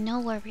don't even know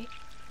where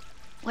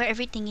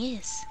everything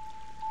is.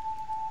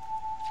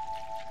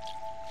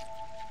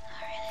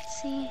 Alright,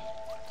 let's see.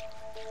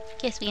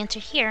 Guess we enter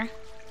here.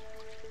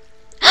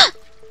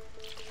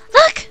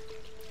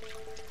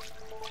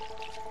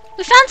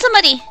 We found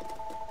somebody!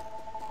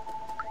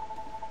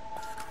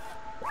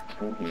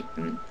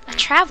 A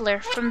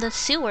traveler from the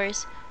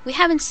sewers. We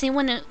haven't seen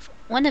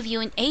one of you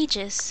in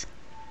ages.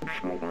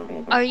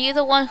 Are you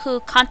the one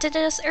who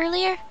contacted us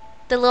earlier?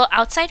 The little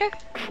outsider?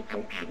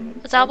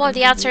 Zabo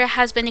the outsider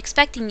has been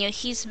expecting you.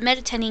 He's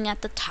meditating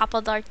at the top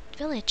of our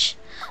village.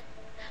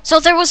 So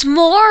there was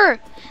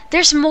more!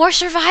 There's more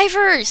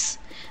survivors!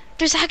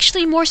 There's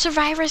actually more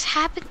survivors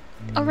happen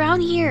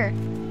around here.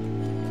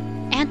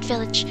 Ant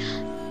village.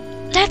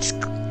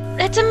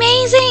 That's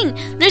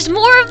amazing! There's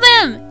more of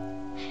them!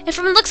 And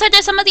from the looks like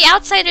there's some of the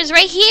outsiders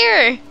right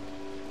here!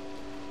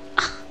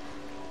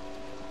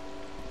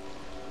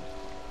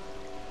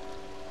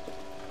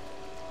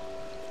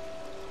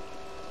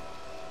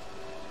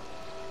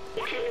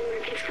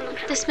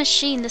 This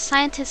machine, the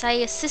scientist I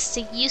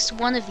assisted used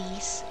one of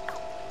these.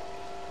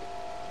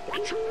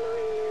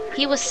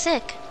 He was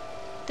sick.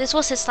 This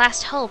was his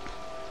last hope.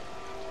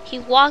 He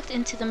walked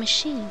into the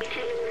machine.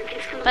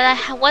 But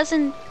I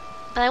wasn't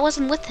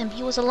with him.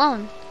 He was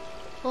alone.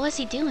 What was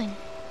he doing?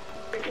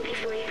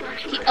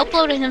 He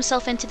uploaded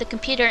himself into the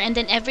computer and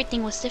then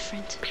everything was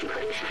different.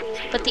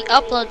 But the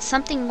upload,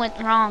 something went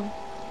wrong.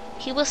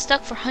 He was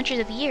stuck for hundreds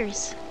of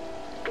years.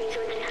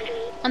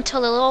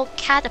 Until a little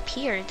cat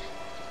appeared.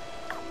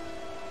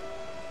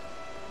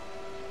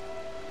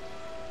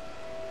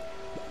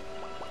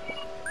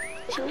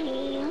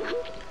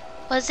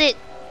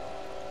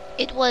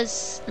 It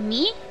was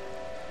me?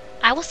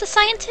 I was the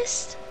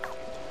scientist?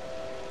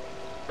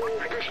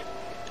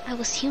 I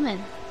was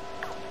human.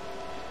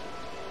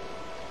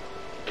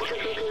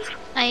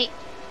 I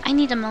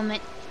need a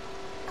moment.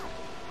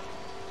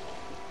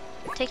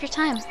 Take your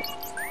time.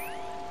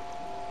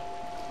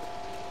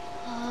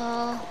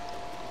 Oh.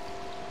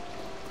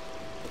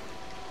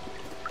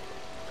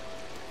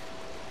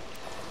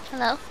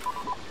 Hello?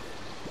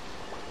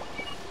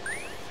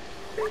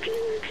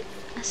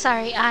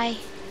 Sorry,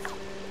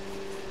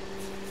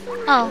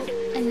 Oh,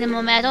 I need a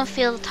moment. I don't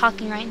feel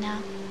talking right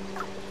now.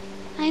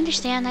 I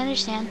understand.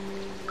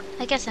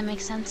 I guess that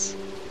makes sense.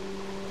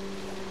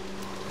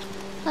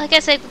 Well, I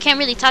guess I can't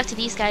really talk to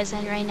these guys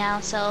then right now,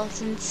 so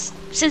since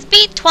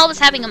B12 is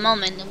having a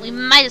moment, we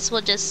might as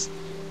well just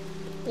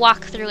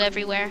walk through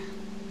everywhere.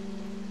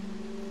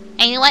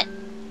 And you know what?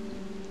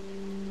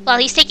 While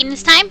he's taking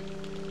his time,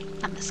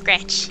 I'm gonna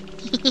scratch.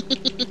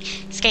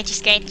 Scratchy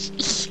scratch.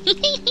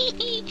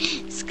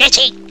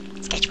 Scratchy!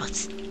 Scratch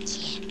boots.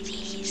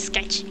 Yeah,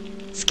 scratch.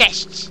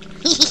 Scratch.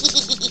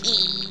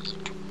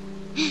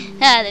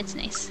 Ah, that's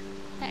nice.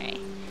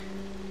 Alright.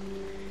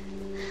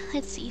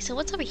 Let's see, so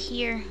what's over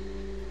here?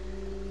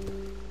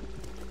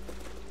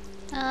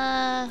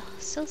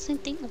 So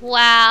something.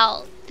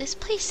 Wow, this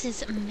place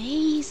is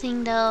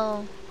amazing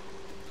though.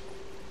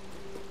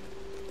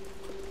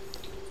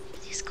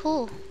 It's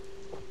cool.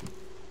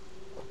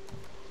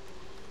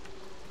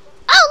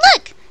 Oh,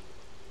 look!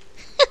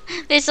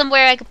 There's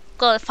somewhere I could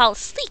go and fall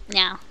asleep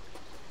now.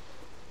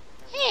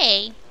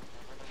 Hey!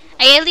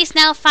 I at least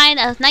now find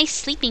a nice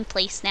sleeping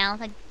place now.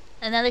 Like,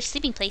 another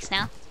sleeping place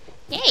now.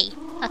 Yay!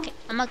 Okay,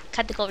 I'm gonna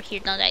cut to go over here,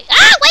 don't I?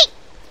 Ah, wait!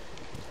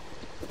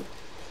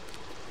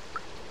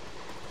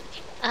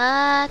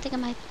 I think I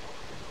might...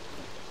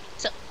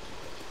 So,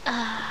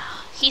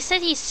 he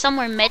said he's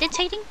somewhere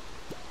meditating?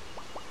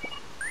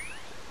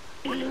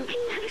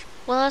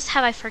 What else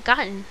have I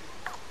forgotten?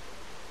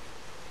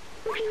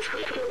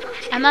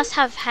 I must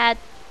have had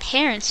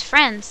parents,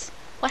 friends.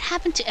 What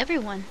happened to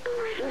everyone?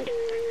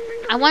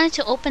 I wanted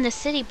to open the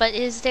city, but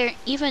is there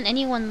even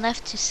anyone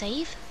left to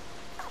save?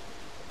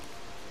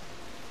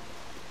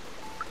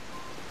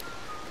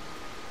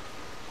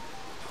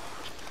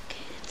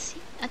 Okay, let's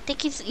see. I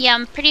think he's... Yeah,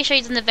 I'm pretty sure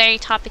he's in the very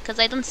top because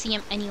I don't see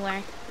him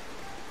anywhere.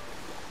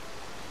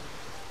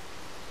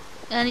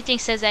 The only thing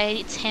says that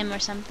it's him or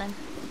something.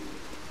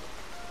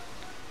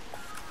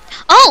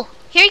 Oh!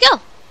 Here you go!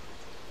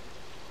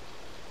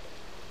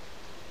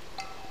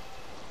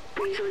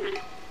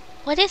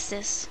 What is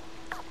this?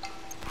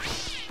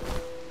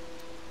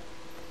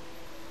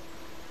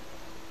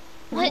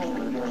 What?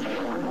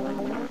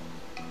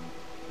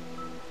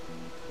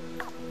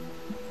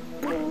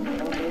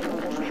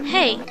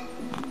 Hey,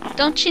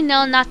 don't you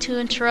know not to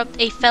interrupt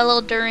a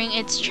fellow during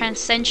its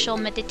transcendental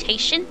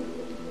meditation?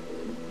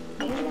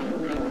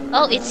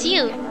 Oh, it's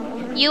you.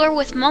 You were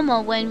with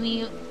Momo when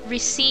we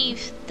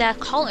received that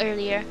call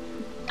earlier.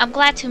 I'm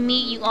glad to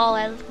meet you all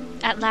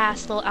at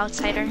last, little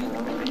outsider.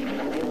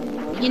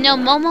 You know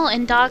Momo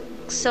and Doc,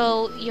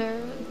 so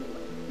you're...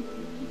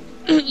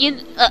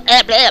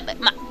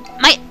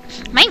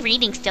 My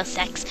reading still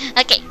sucks.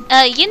 Okay,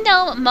 you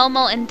know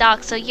Momo and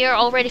Doc, so you're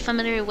already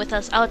familiar with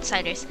us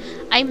outsiders.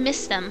 I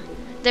miss them.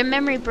 Their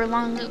memory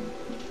brings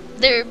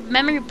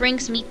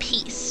me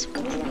peace.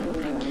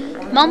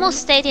 Momo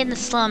stayed in the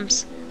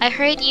slums. I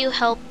heard you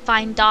helped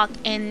find Doc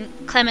and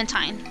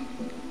Clementine.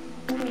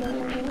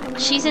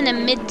 She's in the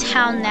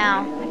midtown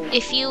now.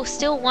 If you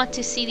still want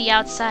to see the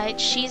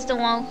outside, she's the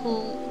one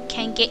who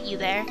can get you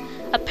there.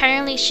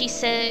 Apparently she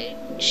said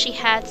she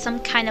had some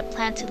kind of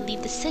plan to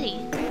leave the city.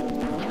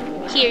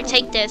 Here,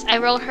 take this. I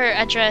wrote her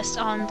address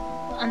on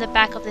on the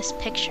back of this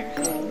picture.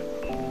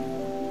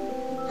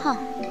 Huh.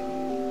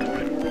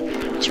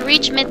 To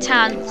reach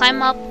Midtown,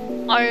 climb up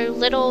our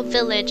little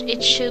village.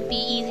 It should be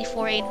easy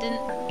for a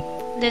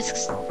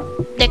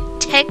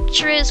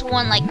dexterous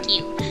one like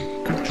you.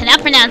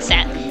 Cannot pronounce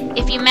that.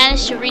 If you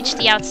manage to reach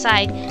the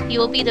outside, you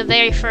will be the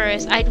very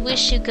first. I'd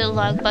wish you good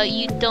luck, but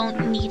you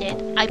don't need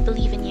it. I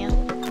believe in you.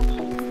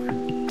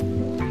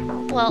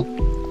 Well,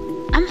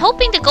 I'm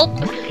hoping to go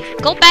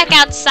back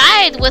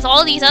outside with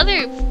all these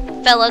other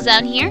fellas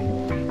out here.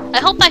 I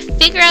hope I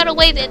figure out a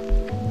way that...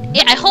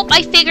 Yeah, I hope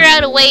I figure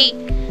out a way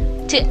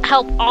to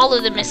help all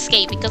of them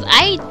escape, because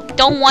I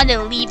don't want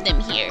to leave them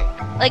here.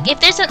 Like, if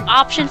there's an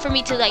option for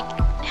me to, like,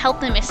 help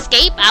them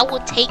escape, I will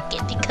take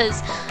it,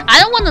 because I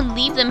don't want to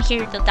leave them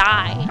here to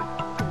die.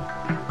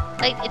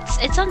 Like,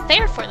 it's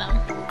unfair for them.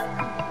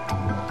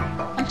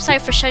 I'm sorry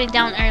for shutting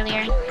down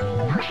earlier.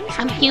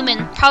 I'm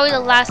human, probably the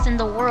last in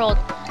the world.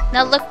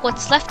 Now look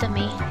what's left of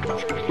me.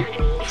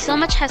 So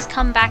much has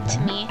come back to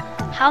me.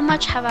 How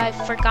much have I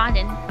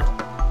forgotten?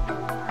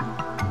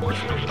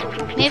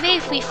 Maybe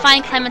if we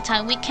find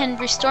Clementine, we can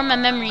restore my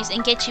memories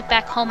and get you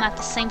back home at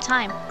the same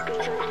time.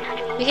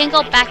 We can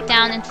go back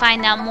down and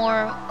find out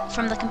more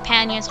from the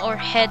companions or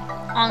head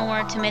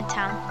onward to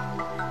Midtown.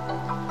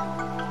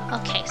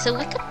 Okay, so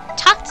we could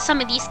talk to some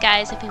of these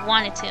guys if we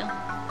wanted to.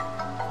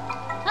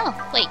 Oh,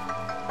 wait.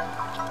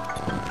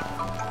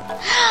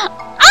 Oh,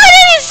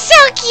 that is so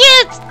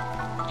cute!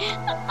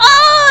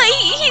 Oh,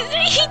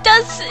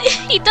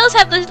 he does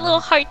have this little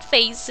heart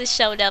face that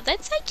showed up.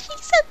 That's actually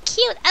so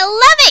cute. I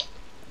love it!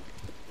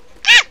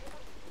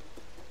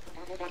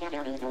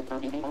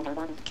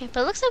 Okay,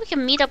 but it looks like we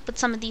can meet up with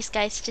some of these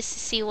guys just to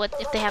see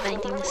if they have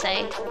anything to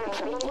say.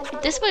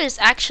 This one is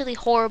actually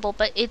horrible,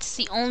 but it's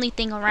the only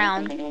thing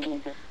around.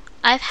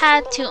 I've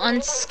had to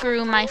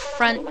unscrew my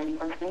front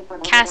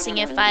casing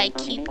if I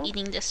keep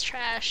eating this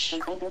trash.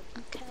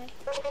 Okay.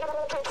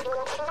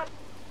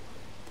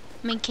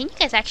 I mean, can you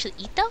guys actually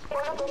eat though?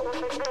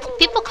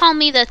 People call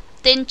me the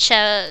thin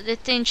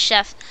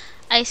chef.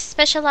 I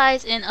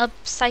specialize in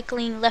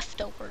upcycling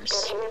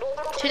leftovers.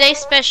 Today's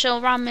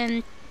special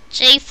ramen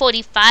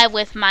J45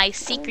 with my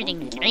secret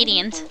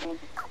ingredient.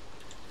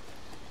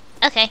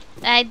 Okay,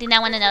 I did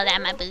not want to know that,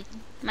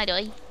 my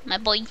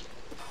boy.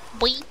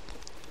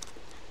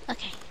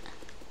 Okay.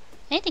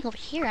 Anything over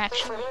here,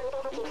 actually?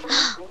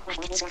 Oh, I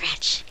can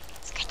scratch.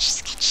 Scratch.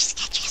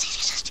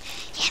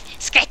 Yeah,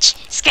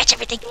 scratch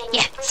everything.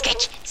 Yeah,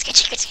 scratch.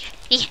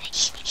 Yeah.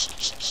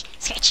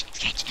 Scratch.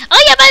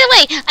 Oh yeah, by the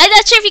way, I'm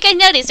not sure if you guys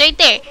noticed right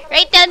there,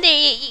 right down there.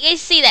 You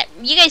guys see that?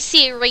 You guys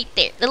see it right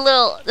there. The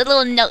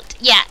little note.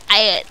 Yeah,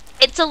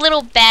 it's a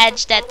little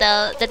badge that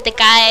the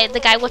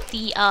guy with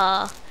the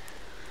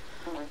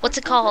what's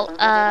it called?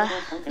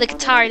 The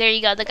guitar. There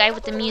you go. The guy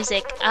with the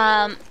music.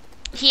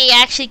 He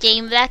actually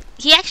gave that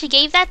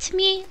to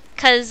me,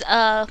 cause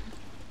well,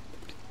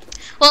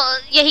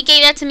 yeah, he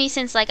gave that to me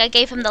since like I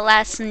gave him the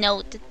last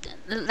note,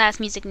 the last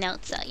music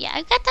note. So yeah,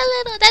 I got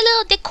that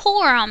little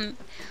decor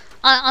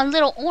on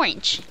little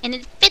orange, and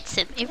it fits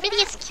him. It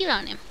really is cute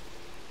on him.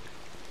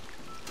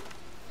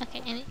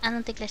 Okay, and I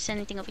don't think there's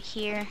anything over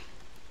here.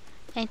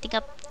 Anything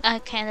up?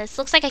 Okay, this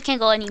looks like I can't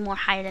go any more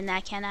higher than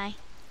that, can I?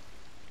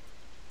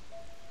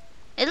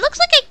 It looks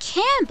like I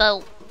can,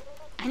 but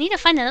I need to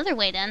find another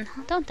way then,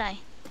 don't I?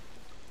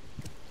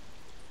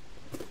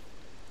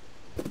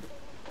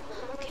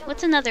 Okay,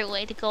 what's another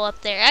way to go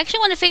up there? I actually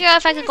want to figure out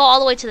if I could go all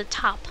the way to the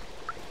top.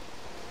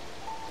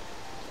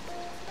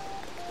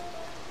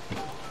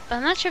 But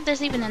I'm not sure if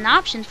there's even an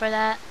option for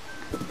that.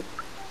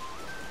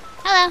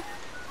 Hello!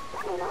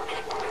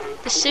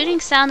 The soothing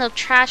sound of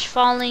trash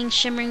falling,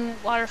 shimmering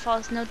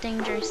waterfalls, no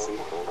dangers.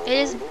 It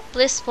is a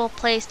blissful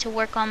place to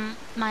work on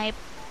my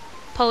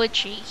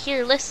poetry.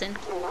 Here, listen.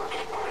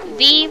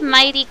 The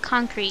mighty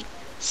concrete,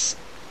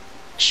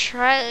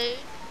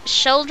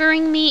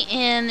 shouldering me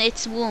in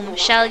its womb,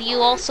 shall you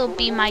also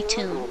be my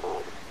tomb?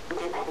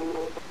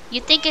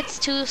 You think it's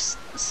too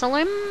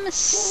solemn? I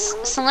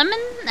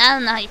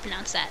don't know how you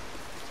pronounce that.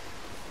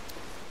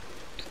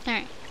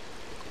 Alright.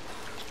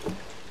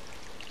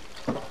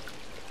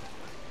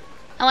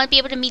 I want to be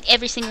able to meet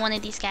every single one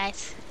of these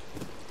guys.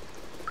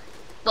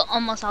 Well,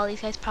 almost all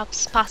these guys,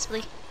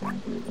 possibly.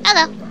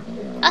 Hello.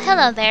 Oh,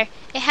 hello there.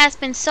 It has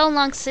been so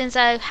long since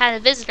I've had a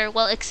visitor.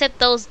 Well, except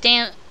those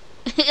damn...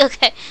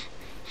 okay.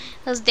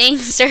 Those dang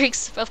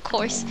Zergs, of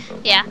course.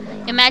 Yeah.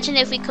 Imagine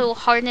if we could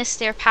harness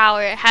their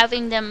power,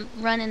 having them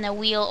run in a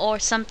wheel or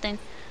something.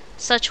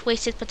 Such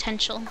wasted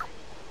potential.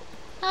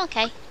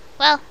 Okay.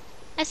 Well,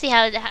 I see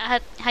how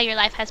your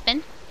life has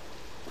been.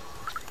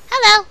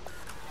 Hello.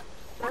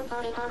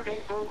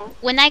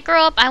 When I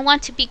grow up, I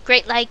want to be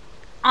great like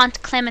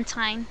Aunt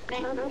Clementine.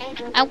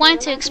 I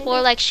wanted to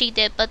explore like she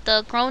did, but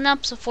the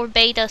grown-ups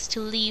forbade us to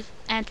leave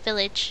Ant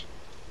Village.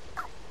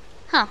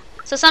 Huh.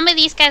 So some of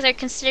these guys are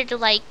considered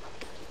like...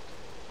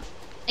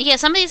 Yeah,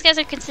 some of these guys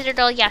are considered,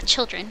 oh yeah,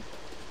 children.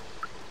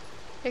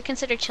 They're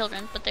considered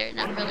children, but they're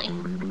not really.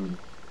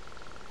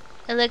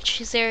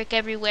 Electric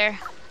everywhere.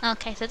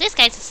 Okay, so this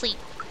guy's asleep.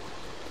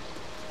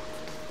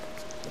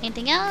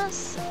 Anything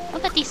else? What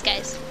about these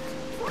guys?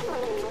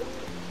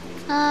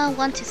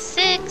 1 to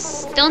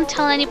 6. Don't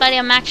tell anybody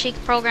I'm actually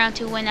programmed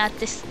to win at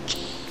this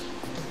game.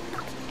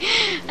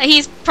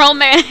 He's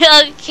programmed.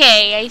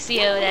 Okay, I see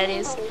how that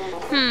is.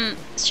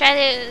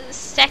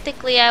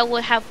 Tactically, I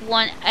would have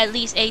won at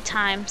least 8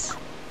 times.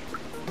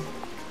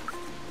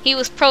 He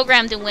was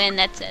programmed to win.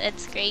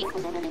 That's great.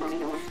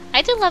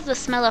 I do love the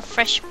smell of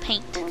fresh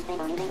paint.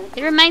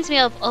 It reminds me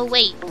of. Oh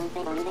wait,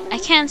 I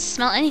can't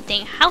smell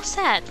anything. How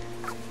sad.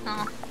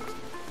 Oh.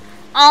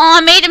 Oh,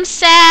 I made him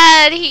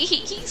sad.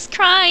 He's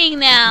crying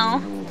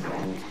now.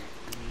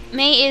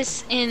 May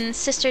is in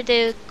Sister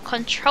de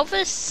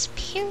Controvers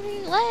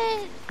period.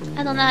 What?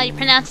 I don't know how you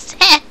pronounce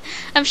it.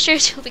 I'm sure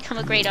she'll become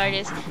a great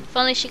artist. If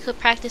only she could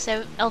practice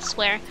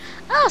elsewhere.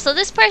 Oh, so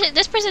this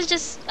person's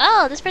just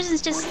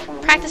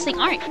practicing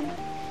art.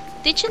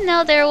 Did you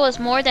know there was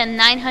more than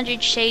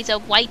 900 shades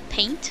of white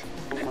paint?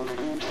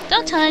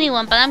 Don't tell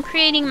anyone, but I'm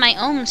creating my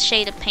own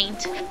shade of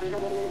paint.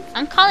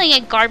 I'm calling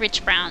it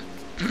garbage brown.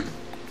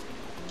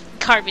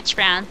 Garbage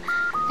brown.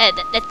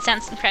 That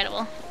sounds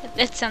incredible.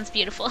 That sounds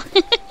beautiful.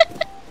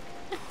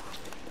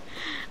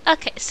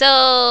 Okay,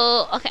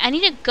 so I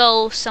need to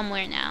go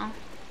somewhere now.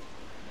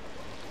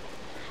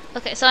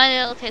 Okay, so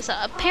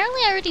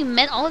apparently I already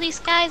met all these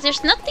guys.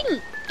 There's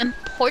nothing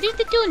important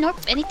to do nor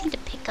anything to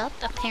pick up.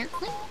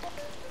 Apparently,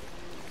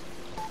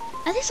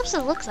 I think that's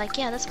what it looks like.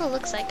 Yeah, that's what it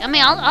looks like. I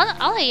mean, all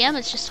I am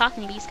is just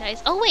talking to these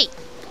guys. Oh wait,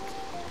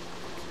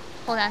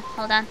 hold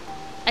on.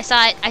 I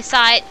saw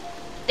it.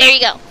 There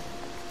you go.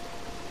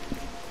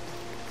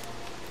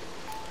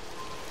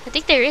 I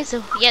think there is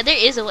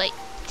a way.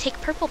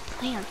 Take purple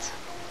plant.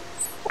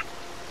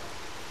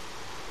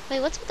 Wait,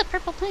 what's with the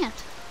purple plant?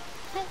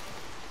 What?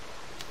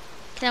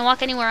 Can I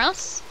walk anywhere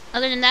else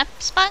other than that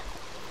spot?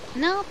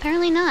 No,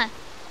 apparently not.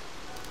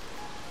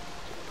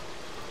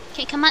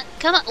 Okay, come on.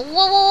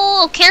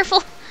 Whoa,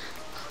 careful.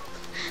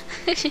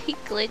 He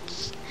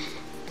glitched.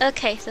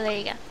 Okay, so there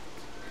you go.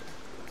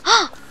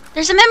 Oh,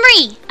 there's a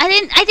memory. I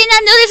did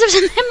not notice there's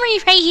a memory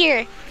right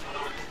here.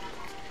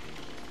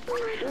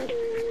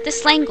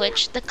 This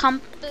language, the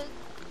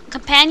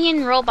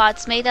companion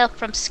robots made up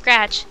from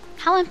scratch.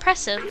 How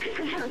impressive.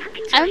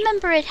 I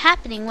remember it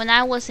happening when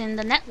I was in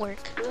the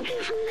network.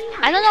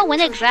 I don't know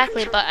when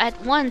exactly, but at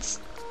one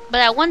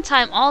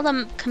time all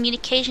the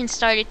communication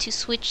started to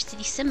switch to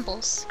these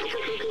symbols.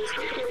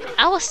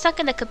 I was stuck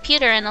in the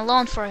computer and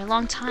alone for a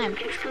long time.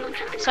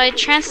 So I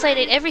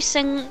translated every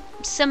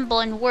symbol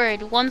and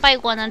word one by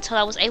one until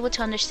I was able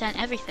to understand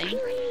everything.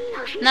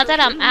 Now that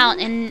I'm out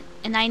and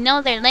I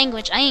know their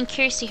language, I am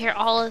curious to hear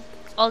all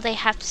they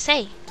have to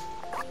say.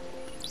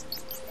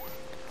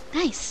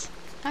 Nice.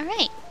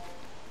 Alright.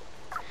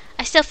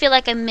 I still feel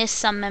like I missed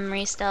some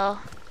memories though.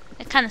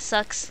 It kinda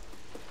sucks.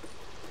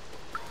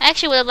 I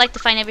actually would have liked to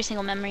find every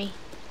single memory.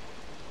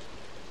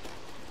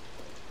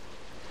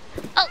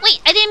 Oh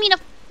wait, I didn't mean to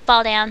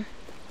fall down.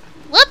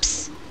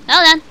 Whoops!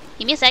 Hold on.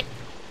 Give me a sec.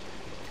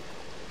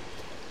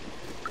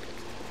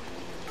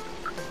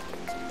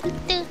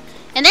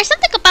 And there's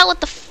something about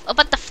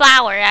the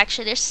flower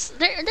actually. There's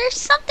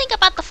something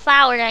about the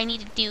flower that I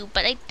need to do,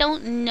 but I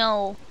don't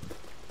know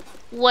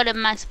what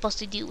am I supposed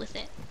to do with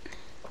it.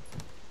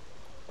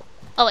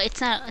 Oh,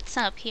 it's not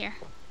up here.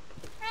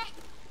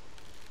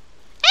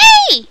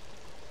 Hey!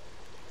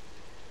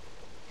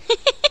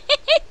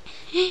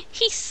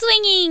 He's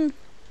swinging.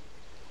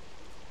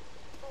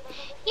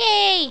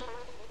 Yay!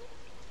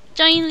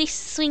 Jointly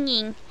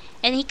swinging,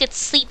 and he could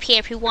sleep here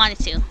if he wanted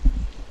to,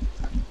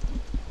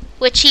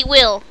 which he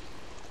will.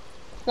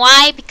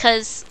 Why?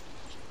 Because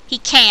he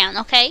can.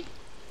 Okay.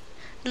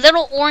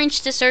 Little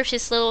Orange deserves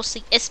his little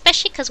sleep,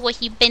 especially because what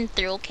he's been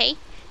through. Okay.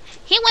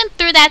 He went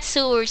through that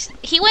sewers.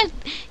 He went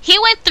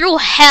through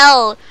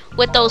hell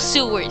with those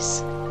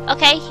sewers.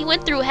 Okay, he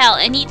went through hell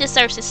and he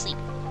deserves to sleep.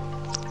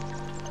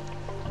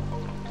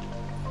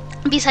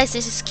 Besides,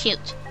 this is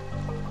cute.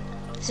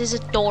 This is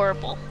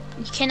adorable.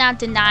 You cannot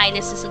deny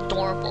this is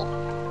adorable.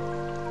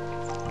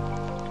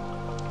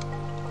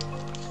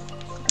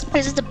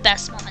 This is the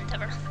best moment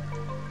ever.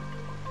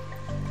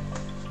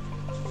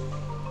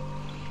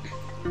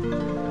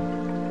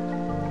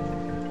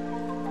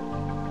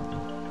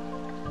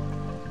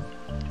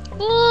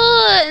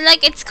 Ooh,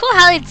 like it's cool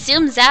how it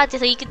zooms out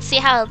so you can see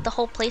how the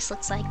whole place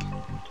looks like.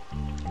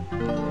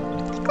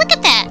 Look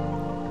at that!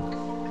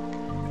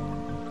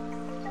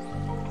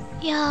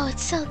 Yo,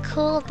 it's so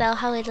cool though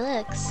how it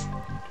looks.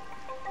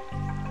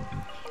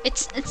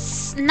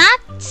 It's not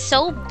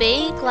so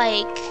big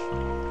like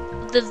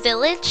the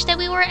village that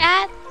we were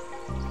at,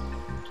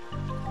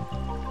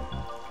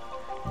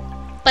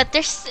 but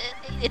it's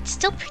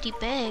still pretty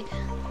big.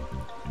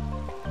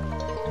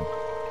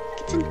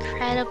 It's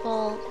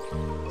incredible.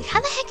 How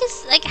the heck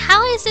is, like,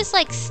 how is this,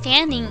 like,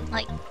 standing,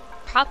 like,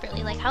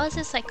 properly? Like, how is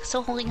this, like,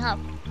 so holding up?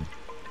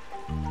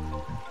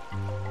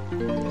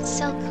 It's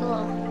so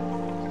cool.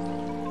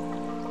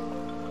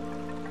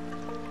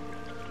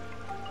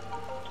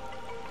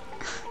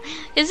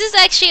 This is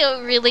actually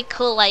a really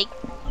cool, like,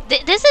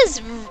 this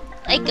is,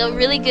 like, a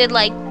really good,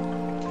 like,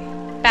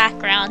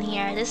 background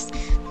here. This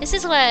This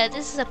is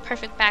a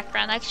perfect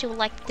background. I actually would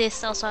like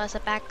this also as a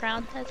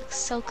background. That looks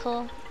so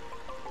cool.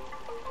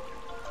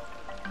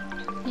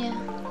 Yeah.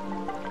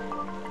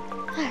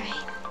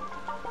 Alright.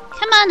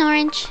 Come on,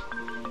 Orange.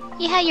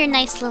 You had your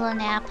nice little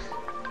nap.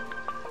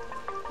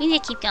 We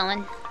need to keep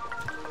going.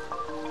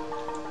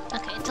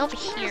 Okay, it's over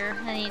here.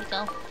 I need to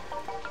go.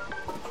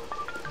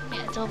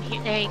 Yeah, it's over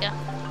here. There you go.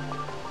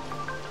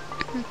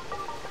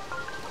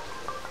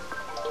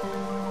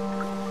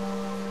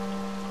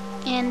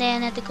 And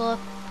then I have to go up,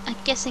 I'm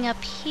guessing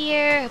up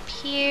here, up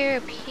here,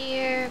 up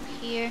here, up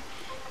here.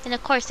 And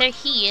of course, there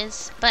he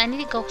is. But I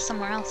need to go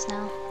somewhere else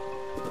now.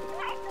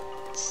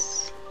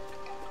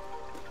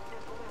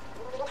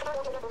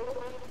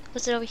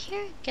 Was it over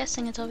here?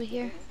 Guessing it's over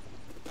here.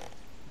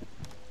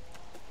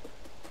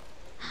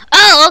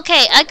 Oh,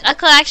 okay. I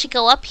could actually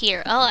go up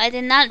here. Oh, I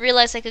did not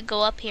realize I could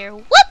go up here.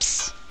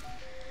 Whoops!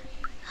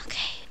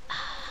 Okay.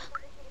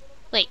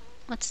 Wait,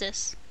 what's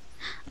this?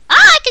 Ah,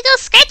 I could go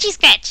scratchy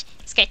scratch!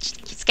 Scratch,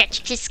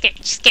 scratch,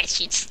 scratch, scratch,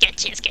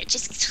 scratch,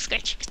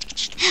 scratch,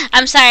 scratch.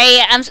 I'm sorry.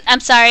 I'm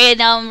sorry. I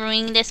know I'm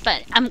ruining this,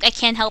 but I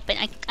can't help it.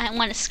 I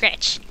want to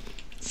scratch,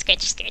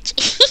 scratch, scratch.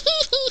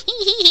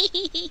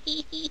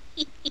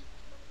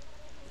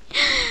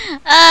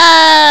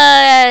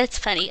 It's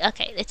funny.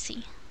 Okay, let's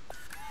see.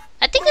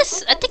 I think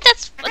this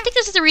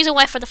is the reason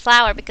why for the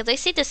flower, because I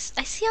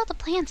see all the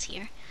plants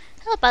here.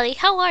 Hello, buddy.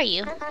 How are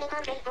you?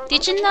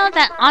 Did you know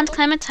that Aunt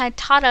Clementine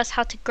taught us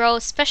how to grow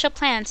special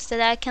plants so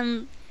that I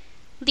can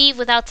live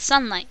without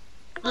sunlight?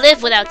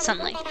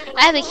 I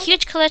have a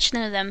huge collection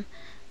of them.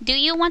 Do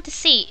you want to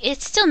see?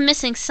 It's still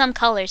missing some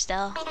colors,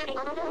 though.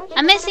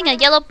 I'm missing a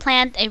yellow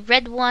plant, a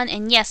red one,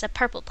 and yes, a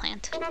purple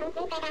plant.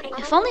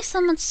 If only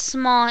someone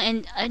small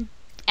and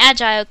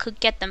agile could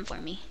get them for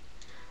me.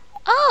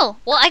 Oh,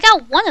 well, I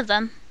got one of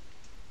them.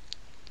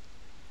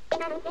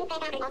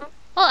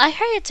 Oh, I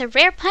heard it's a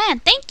rare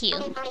plant. Thank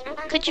you.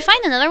 Could you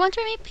find another one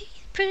for me,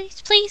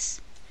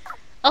 please?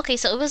 Okay,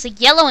 so it was a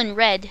yellow and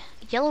red.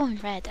 Yellow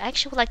and red. I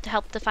actually would like to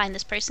help to find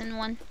this person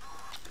one.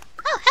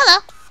 Oh,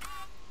 hello.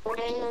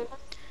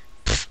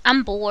 Pff,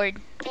 I'm bored.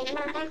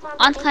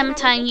 Aunt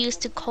Clementine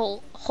used to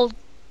hold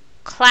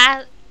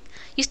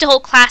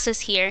classes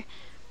here.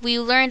 We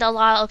learned a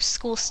lot of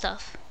school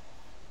stuff.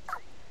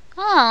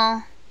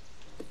 Oh,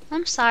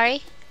 I'm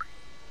sorry.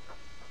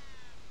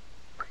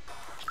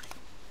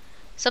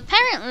 So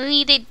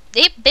apparently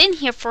they've been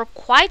here for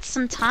quite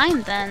some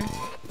time then.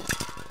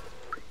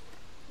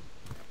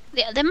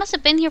 They must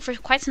have been here for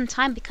quite some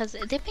time, because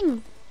they've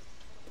been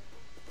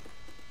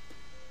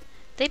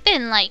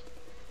like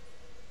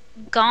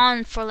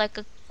gone for like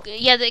a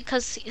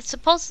because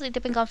supposedly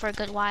they've been gone for a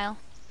good while.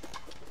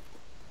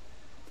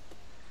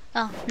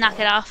 Oh, knock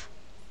it off.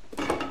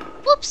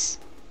 Whoops.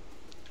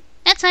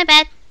 That's my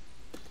bad.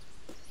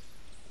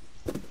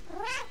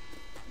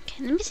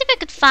 Okay, let me see if I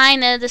could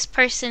find this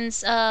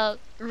person's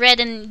red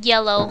and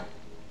yellow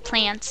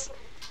plants.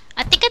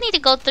 I think I need to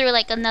go through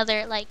like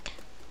another like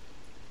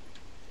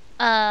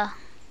yeah,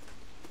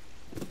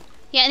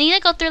 I need to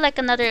go through like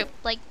another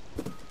like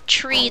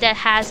tree that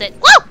has it.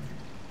 Whoa!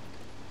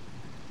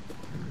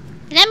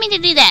 Did I mean to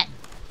do that?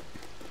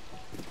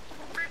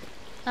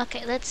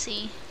 Okay, let's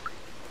see.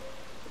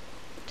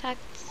 Okay,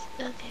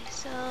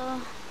 so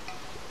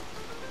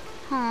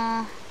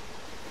I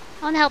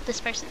want to help this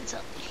person, so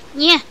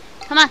yeah,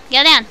 come on,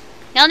 go down.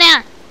 Go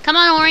down. Come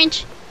on,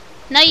 Orange.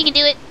 No, you can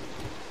do it.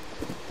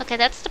 Okay,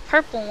 that's the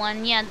purple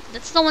one. Yeah,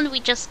 that's the one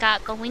we just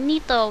got, but we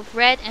need the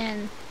red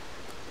and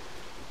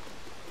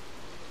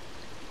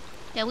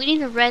yeah, we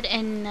need a red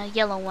and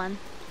yellow one.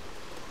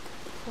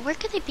 But where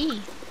could they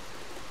be?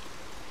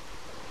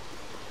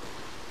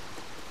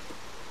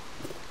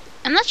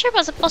 I'm not sure if I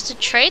was supposed to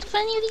trade with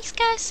any of these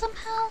guys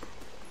somehow.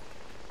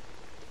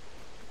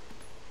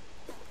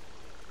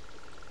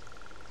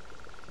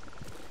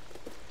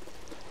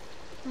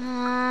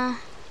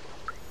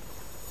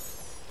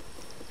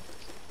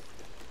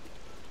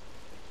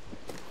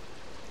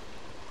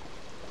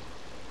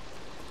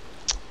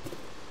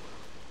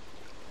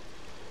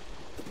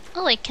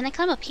 Oh wait, can I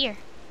climb up here?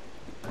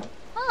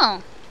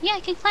 Oh, yeah,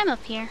 I can climb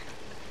up here.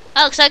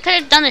 Oh, so I could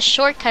have done a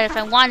shortcut if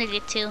I wanted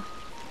it to.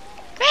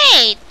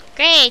 Great!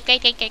 Great,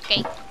 great, great, great,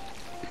 great.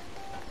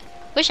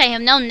 Wish I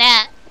had known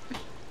that.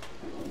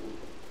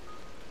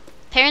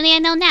 Apparently I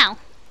know now.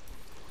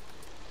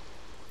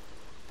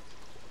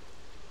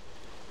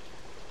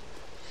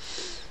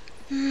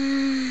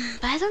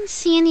 But I don't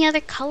see any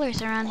other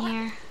colors around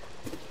here.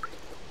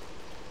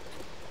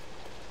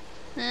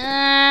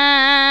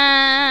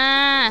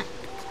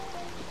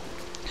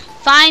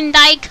 Find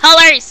thy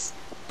colors!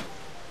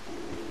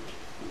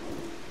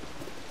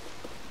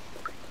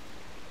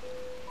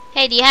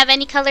 Hey, do you have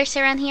any colors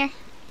around here?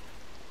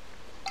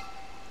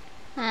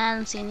 I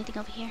don't see anything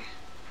over here.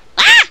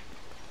 Ah!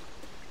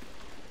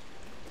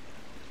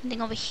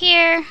 Anything over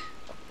here?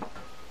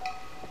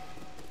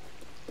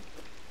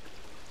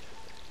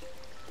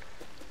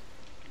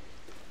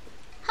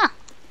 Huh.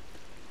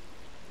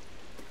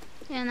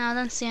 Yeah, no, I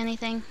don't see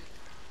anything.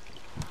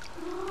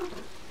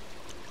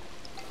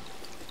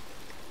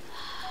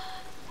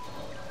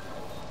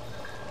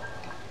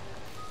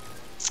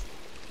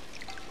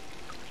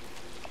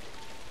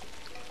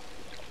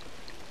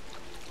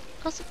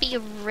 supposed to be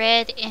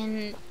red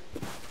and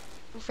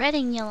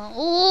yellow.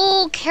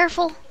 Oh,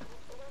 careful!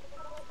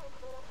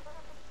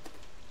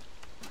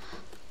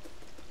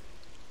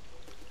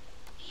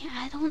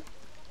 Yeah,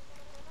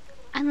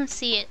 I don't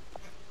see it.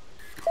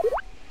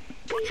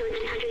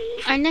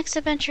 Our next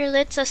adventure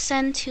lets us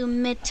send to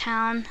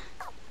Midtown.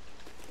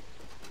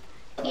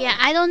 Yeah,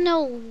 I don't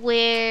know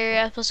where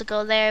I'm supposed to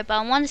go there, but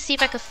I want to see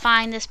if I could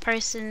find this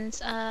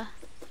person's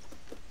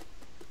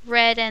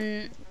red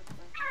and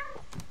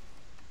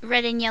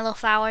yellow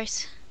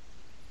flowers.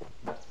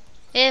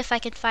 If I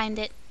could find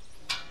it.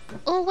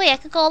 Oh wait, I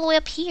could go all the way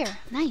up here.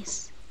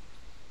 Nice.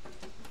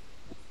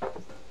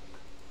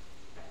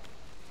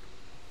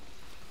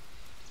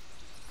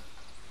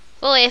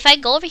 Oh wait, if I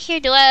go over here,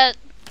 do I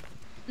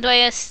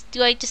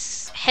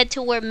just head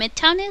to where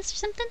Midtown is or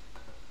something?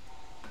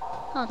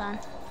 Hold on.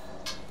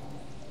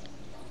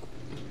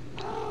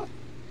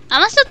 I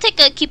must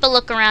still keep a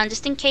look around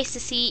just in case to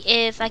see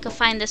if I could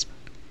find this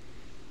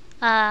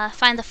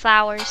find the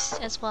flowers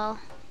as well.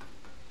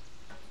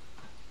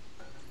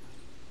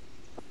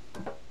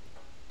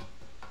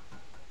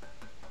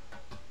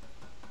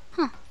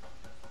 Huh.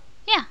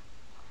 Yeah.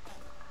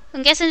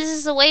 I'm guessing this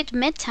is the way to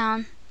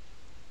Midtown.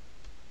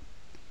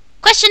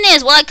 Question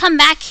is, will I come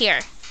back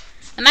here?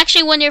 I'm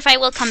actually wondering if I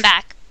will come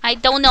back. I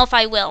don't know if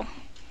I will.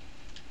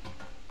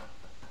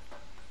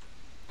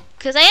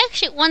 Because I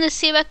actually want to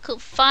see if I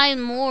could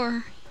find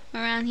more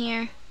around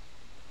here.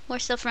 More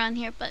stuff around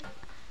here, but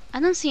I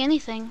don't see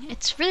anything.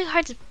 It's really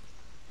hard to...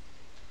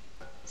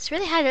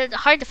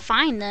 hard to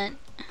find that.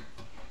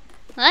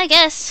 Well, I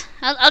guess.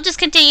 I'll just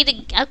continue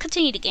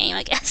the game,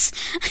 I guess.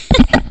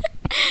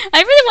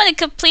 I really want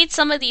to complete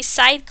some of these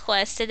side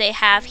quests that they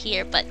have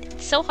here, but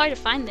it's so hard to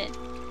find it.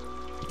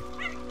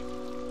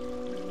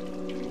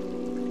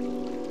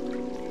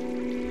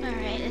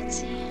 Alright, let's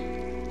see.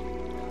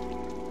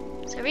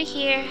 It's over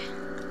here.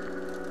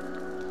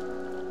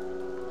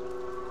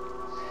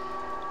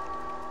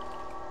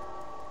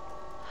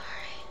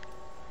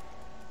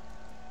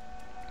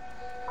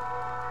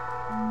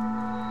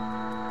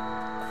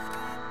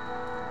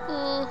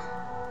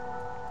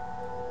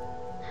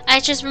 I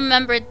just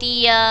remembered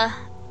the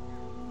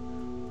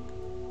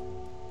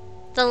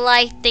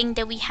light thing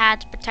that we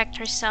had to protect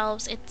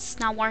ourselves. It's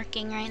not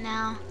working right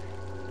now.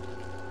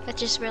 I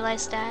just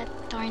realized that.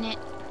 Darn it.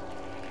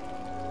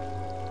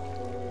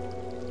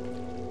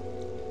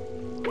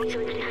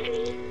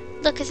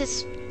 Look,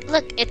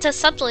 it's a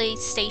subway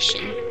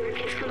station.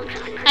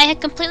 I had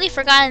completely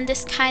forgotten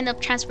this kind of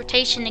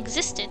transportation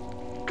existed.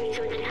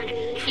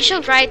 You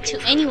should ride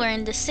to anywhere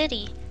in the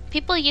city.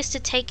 People used to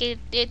take it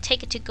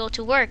to go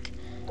to work.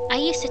 I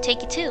used to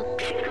take it too.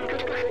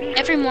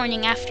 Every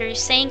morning after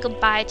saying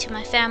goodbye to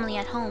my family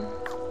at home.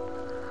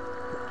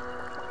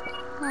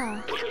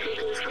 Oh.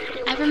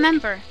 I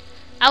remember.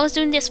 I was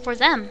doing this for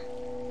them,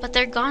 but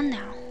they're gone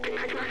now.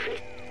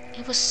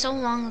 It was so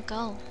long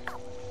ago.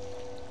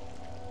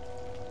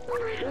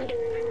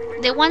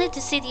 They wanted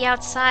to see the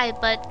outside,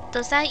 but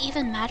does that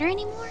even matter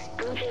anymore?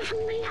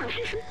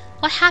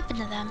 What happened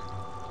to them?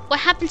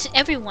 What happened to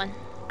everyone?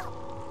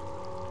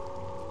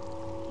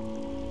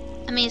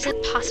 I mean, is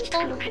it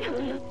possible?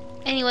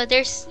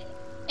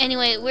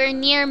 Anyway, we're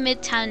near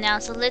Midtown now,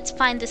 so let's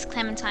find this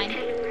Clementine.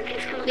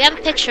 We have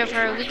a picture of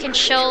her. We can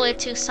show it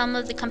to some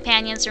of the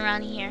companions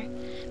around here.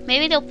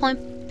 Maybe they'll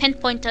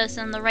pinpoint us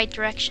in the right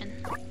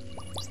direction.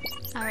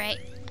 Alright,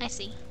 I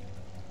see.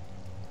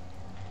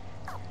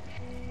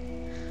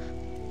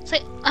 So,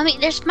 I mean,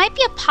 there might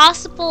be a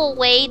possible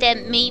way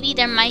that maybe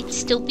there might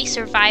still be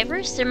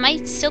survivors. There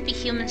might still be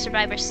human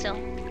survivors still.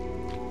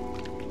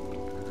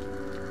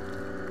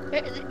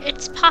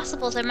 It's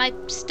possible they might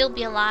still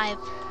be alive.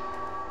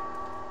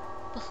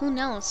 But who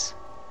knows?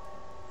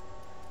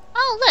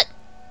 Oh, look!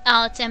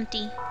 Oh, it's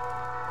empty.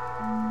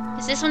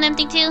 Is this one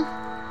empty too?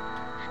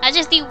 I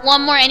just need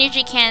one more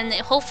energy can.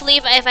 Hopefully,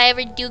 if I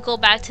ever do go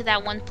back to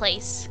that one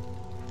place.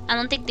 I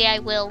don't think I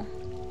will.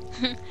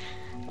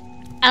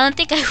 I don't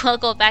think I will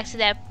go back to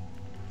that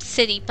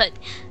city, but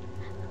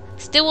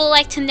still would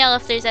like to know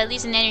if there's at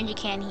least an energy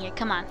can here.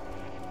 Come on.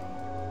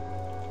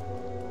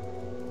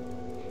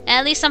 And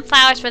at least some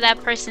flowers for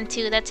that person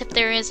too. That's if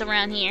there is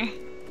around here.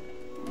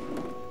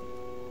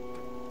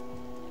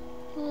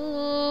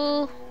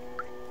 Ooh.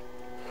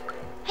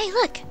 Hey,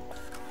 look!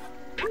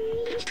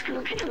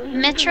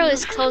 Metro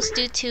is closed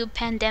due to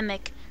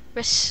pandemic.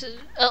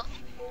 Oh.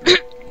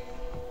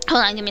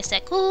 Hold on, give me a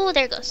sec. Ooh,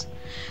 there it goes.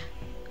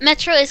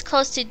 Metro is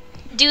closed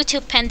due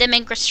to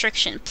pandemic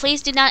restriction.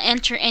 Please do not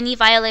enter any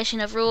violation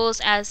of rules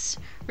as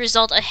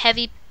result a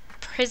heavy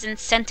prison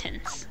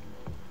sentence.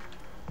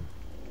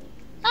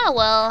 Oh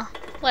well,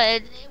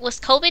 what was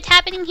COVID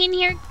happening in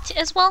here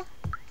as well?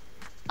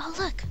 Oh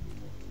look.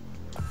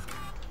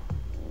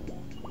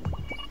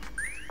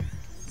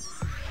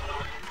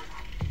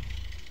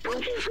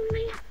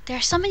 There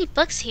are so many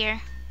books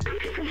here.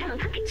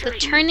 The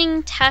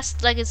Turing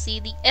Test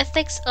Legacy, The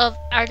Ethics of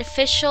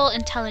Artificial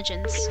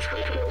Intelligence.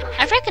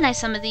 I recognize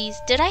some of these.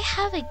 Did I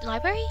have a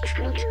library?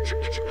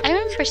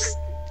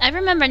 I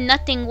remember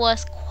nothing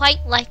was quite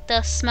like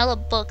the smell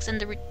of books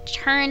and the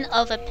return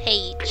of a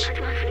page.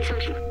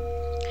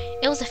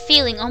 It was a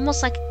feeling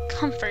almost like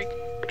comfort.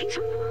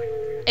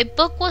 A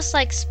book was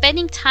like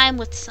spending time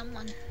with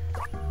someone.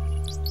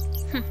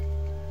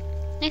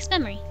 Nice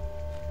memory.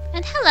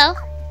 And hello.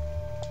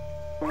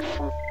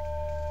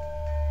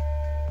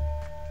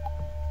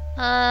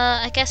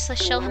 I guess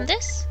let's show him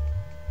this.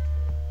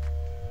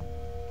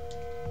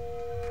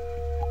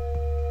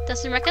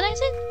 Doesn't recognize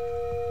it?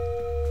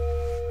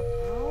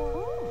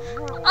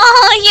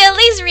 Oh, he at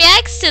least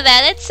reacts to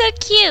that. That's so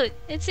cute.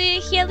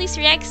 He at least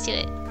reacts to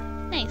it.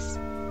 Nice.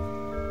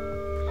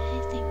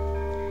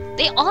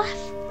 They all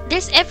have...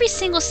 There's every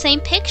single same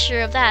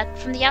picture of that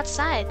from the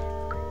outside.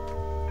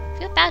 I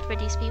feel bad for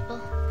these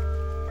people.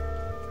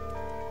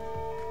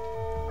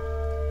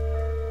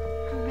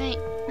 Alright,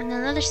 and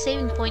another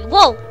saving point.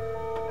 Whoa!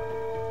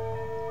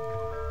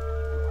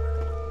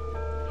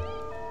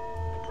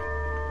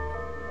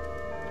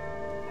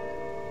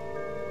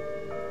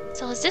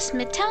 So is this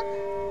Midtown?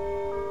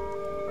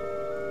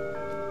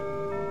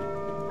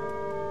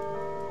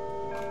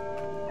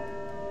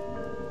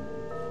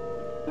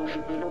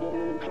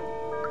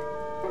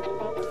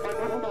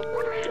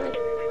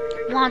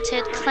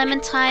 Wanted,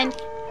 Clementine,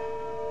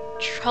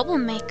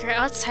 troublemaker,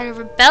 outsider,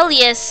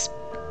 rebellious.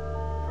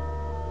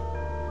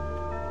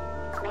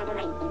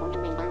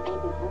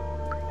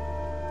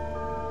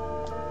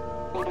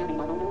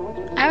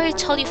 I already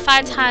told you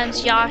 5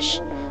 times,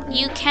 Josh.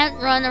 You can't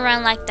run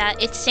around like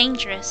that. It's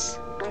dangerous.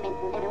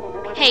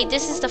 Hey,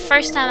 this is the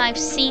first time I've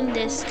seen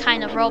this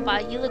kind of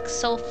robot. You look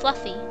so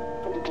fluffy.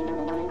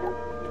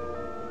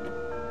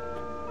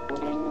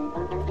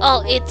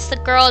 Oh, it's the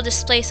girl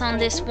displaced on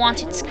this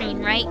wanted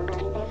screen, right?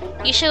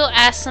 You should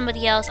ask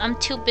somebody else. I'm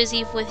too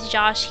busy with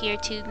Josh here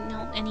to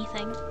know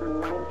anything.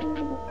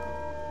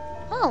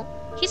 Oh,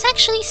 he's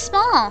actually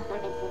small.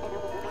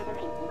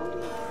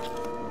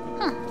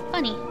 Huh,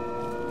 funny.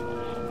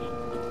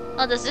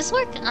 Oh, does this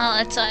work? Oh,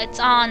 it's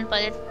on,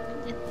 but it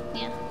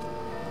yeah.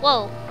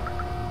 Whoa.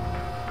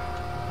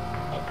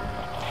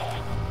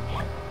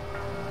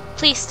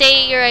 Please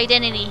state your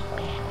identity.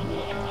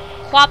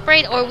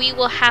 Cooperate or we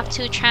will have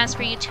to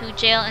transfer you to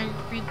jail and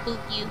reboot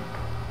you.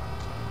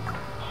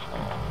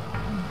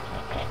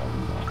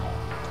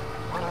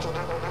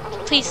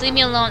 Please leave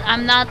me alone.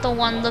 I'm not the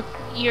one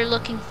you're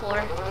looking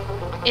for.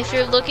 If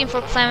you're looking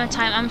for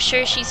Clementine, I'm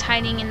sure she's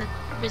hiding in the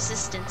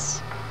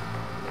residence,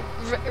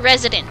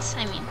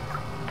 I mean.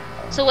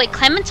 So wait,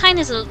 Clementine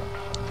is a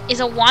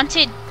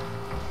wanted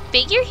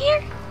figure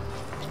here?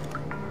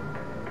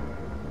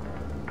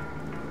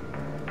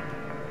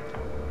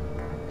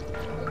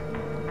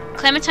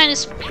 Clementine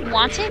is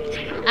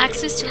wanted?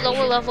 Access to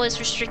lower level is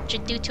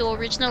restricted due to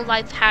original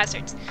life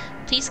hazards.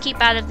 Please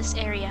keep out of this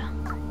area.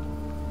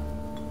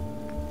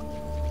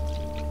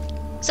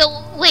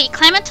 So, wait,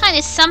 Clementine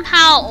is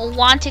somehow a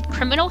wanted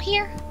criminal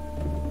here?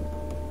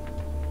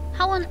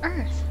 How on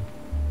earth?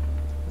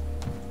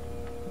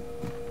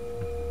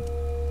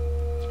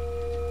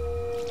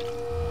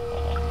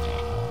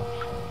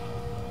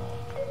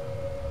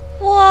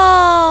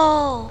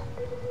 Whoa!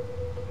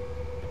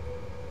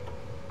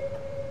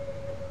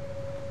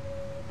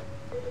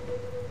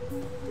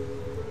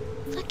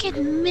 Look at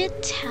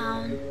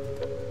Midtown.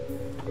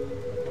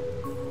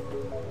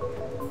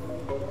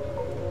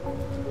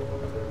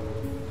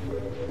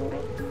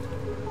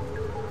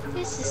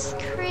 This is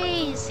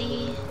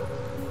crazy.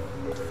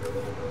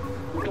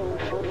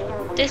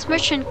 This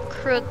merchant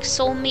crook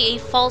sold me a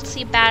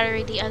faulty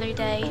battery the other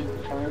day.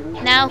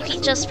 Now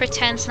he just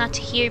pretends not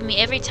to hear me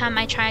every time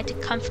I try to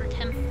comfort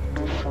him.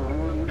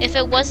 If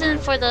it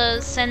wasn't for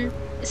the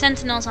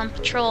sentinels on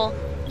patrol,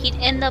 he'd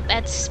end up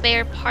at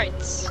spare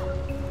parts.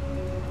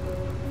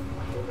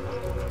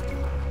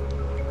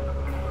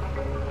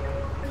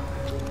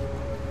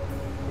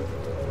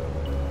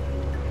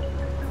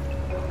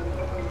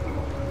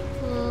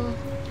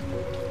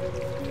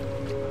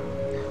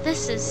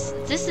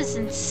 This is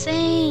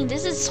insane.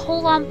 This is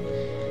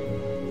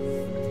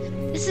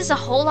a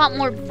whole lot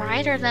more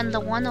brighter than the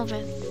one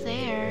over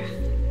there.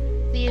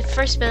 The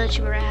first village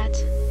we were at.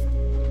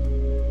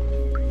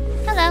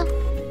 Hello.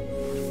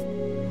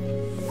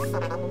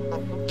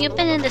 You've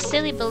been in the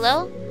city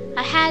below?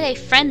 I had a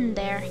friend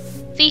there.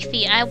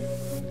 Fifi, I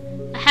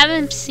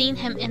haven't seen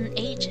him in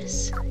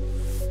ages.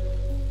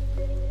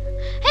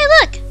 Hey,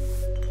 look!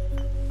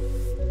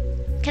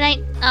 Can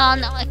I? Oh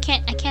no, I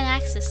can't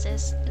access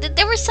this.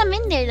 There was some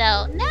in there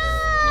though.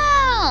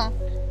 No!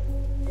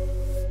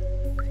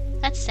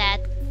 That's sad.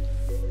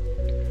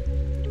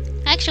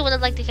 I actually would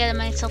have liked to get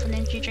myself an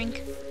energy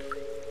drink.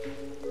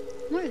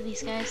 More of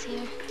these guys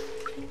here.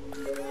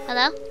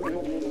 Hello?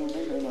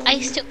 I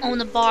used to own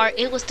a bar.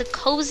 It was the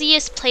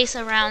coziest place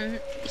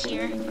around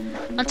here.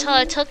 Until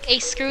I took a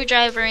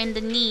screwdriver in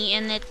the knee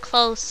and it's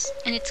closed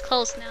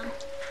now.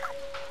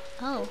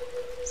 Oh.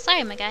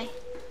 Sorry, my guy.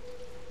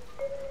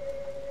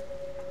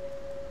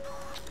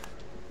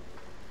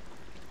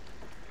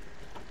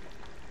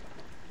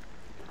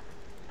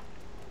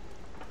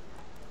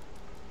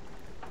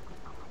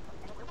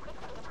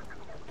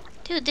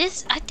 Dude,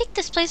 I think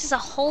this place is a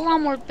whole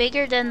lot more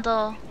bigger than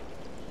the...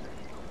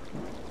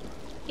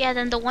 Yeah,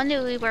 than the one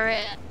that we were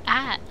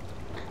at.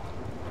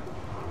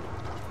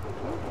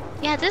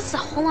 Yeah, this is a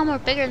whole lot more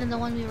bigger than the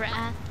one we were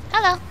at.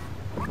 Hello.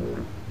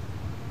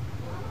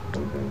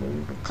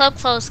 Club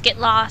closed, get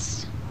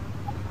lost.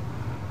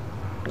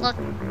 Look.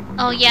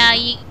 Oh yeah,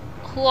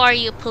 who are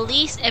you?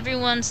 Police?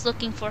 Everyone's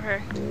looking for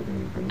her.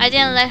 I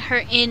didn't let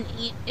her in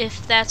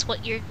if that's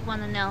what you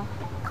want to know.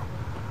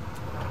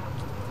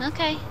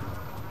 Okay.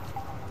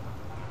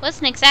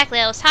 Wasn't exactly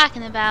what I was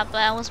talking about, but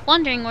I was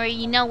wondering where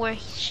where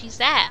she's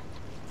at.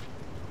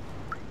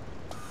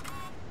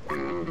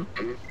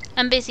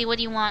 I'm busy, what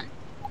do you want?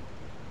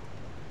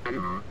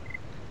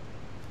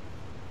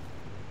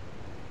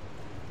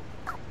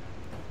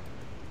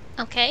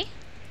 Okay.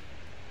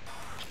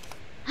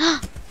 Oh!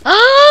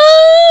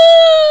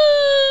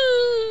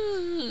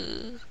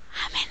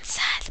 I'm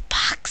inside the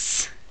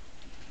box.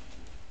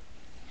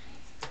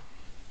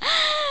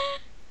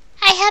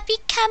 I have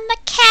become a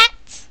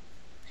cat.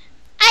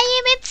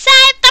 I am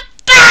inside the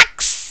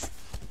box.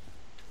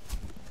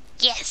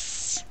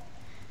 Yes.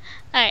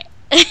 Alright.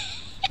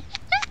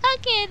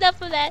 Okay,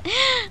 enough of that.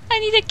 I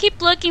need to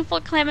keep looking for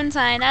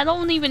Clementine. I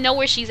don't even know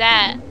where she's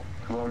at.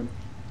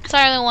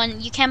 Sorry everyone,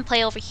 you can't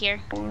play over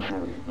here.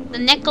 The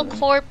Nickel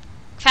Corp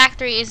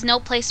factory is no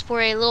place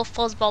for a little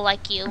fuzzball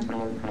like you.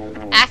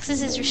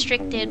 Access is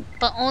restricted,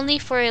 but only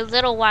for a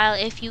little while.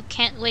 If you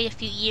can't wait a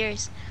few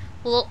years,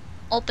 we'll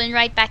open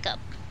right back up.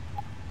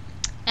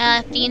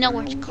 Do you know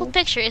where? Cool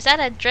picture. Is that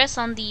a dress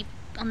on the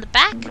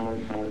back?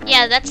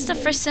 Yeah, that's the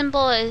first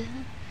symbol.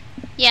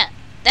 Yeah,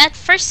 that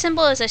first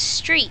symbol is a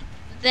street.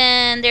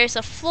 Then there's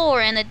a floor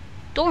and a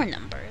door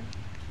number.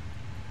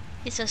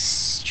 It's a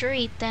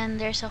street, then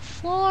there's a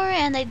floor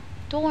and a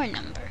door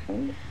number.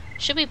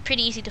 Should be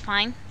pretty easy to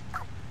find.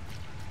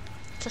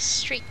 It's a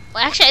street.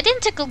 Well, actually, I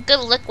didn't take a good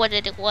look what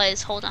it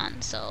was. Hold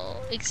on. So,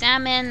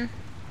 examine.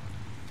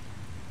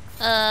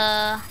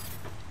 Huh.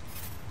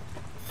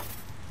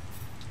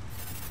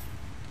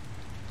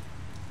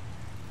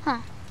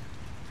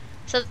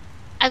 So,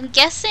 I'm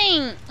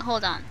guessing.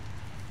 Hold on.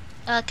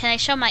 Can I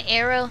show my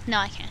arrow? No,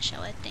 I can't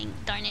show it.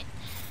 Darn it.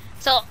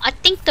 So, I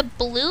think the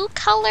blue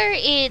color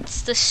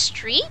is the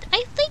street?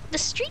 I think the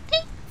street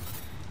thing?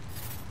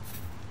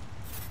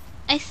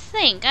 I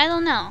think. I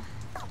don't know.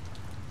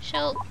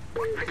 Show.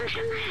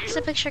 It's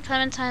a picture of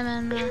Clementine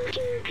and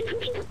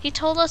he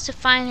told us to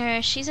find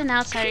her. She's an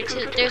outsider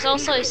too. There's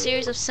also a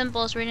series of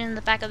symbols written in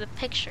the back of the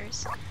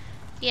pictures.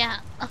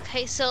 Yeah,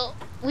 okay, so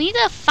we need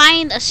to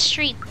find a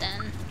street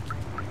then.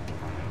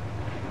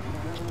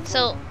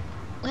 So,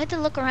 we have to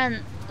look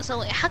around.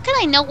 So, how can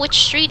I know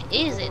which street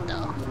is it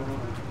though?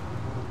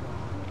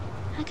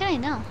 How can I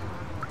know?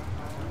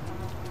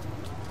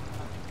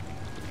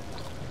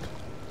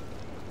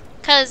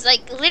 Cause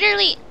like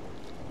literally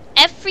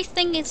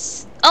everything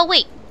is. Oh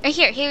wait, right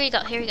here. Here we go.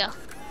 Here we go.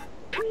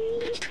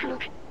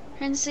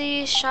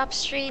 Renzi, Shop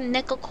Street,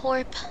 Nickel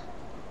Corp.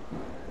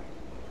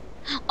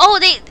 Oh,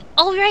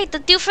 Oh right, the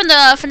dude from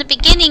the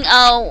beginning.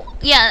 Oh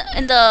yeah,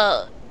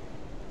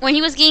 when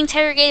he was getting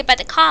interrogated by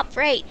the cop,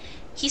 right?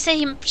 He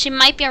said she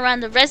might be around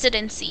the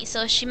residency,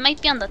 so she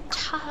might be on the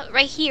top,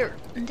 right here,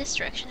 in this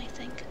direction, I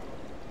think.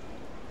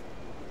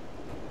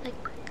 Like,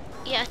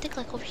 yeah, I think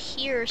like over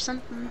here or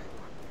something.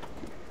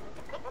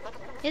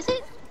 Is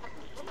it?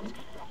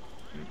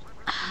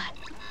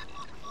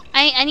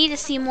 I need to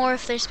see more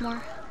if there's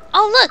more.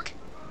 Oh look!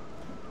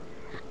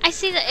 I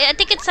see that. I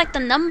think it's like the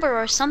number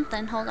or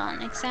something. Hold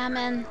on,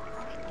 examine.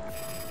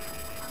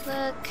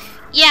 Look.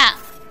 Yeah,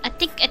 I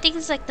think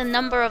it's like the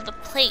number of the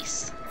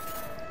place.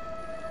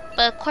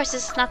 But of course,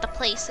 this is not the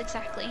place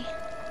exactly.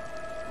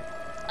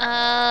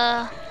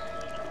 Oh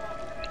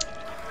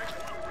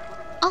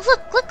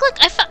look!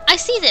 I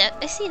see that.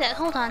 I see that.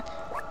 Hold on.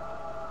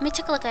 Let me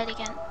take a look at it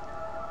again.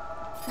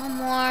 One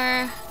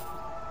more.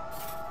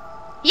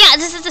 Yeah,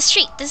 this is the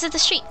street. This is the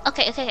street.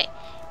 Okay.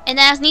 And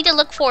then I need to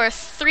look for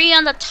 3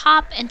 on the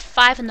top and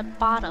 5 on the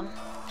bottom.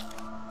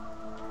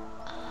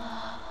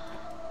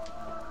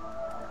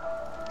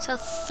 So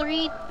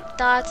 3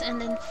 dots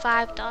and then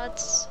 5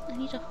 dots. I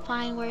need to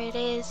find where it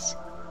is.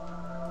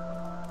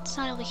 It's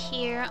not over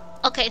here.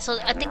 Okay, so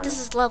I think this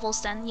is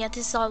levels then. Yeah,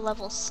 this is all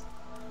levels.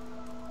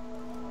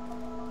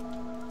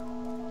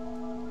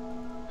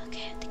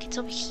 Okay, I think it's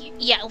over here.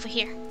 Yeah, over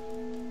here.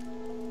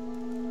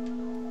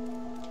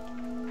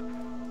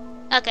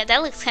 Okay,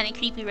 that looks kind of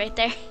creepy right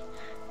there.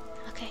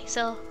 Okay,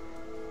 so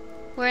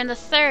we're in the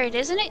 3rd,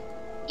 isn't it?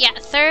 Yeah,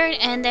 3rd,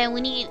 and then we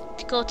need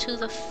to go to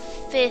the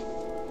 5th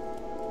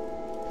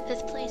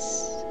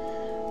place.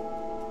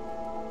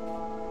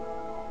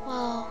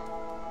 Whoa.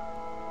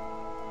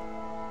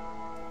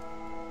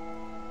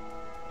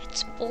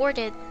 It's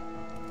boarded.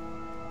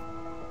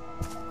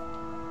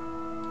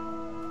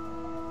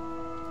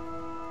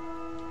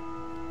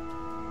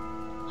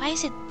 Why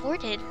is it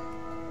boarded?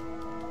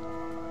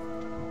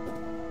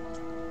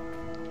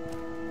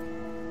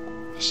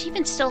 Is she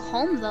even still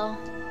home though?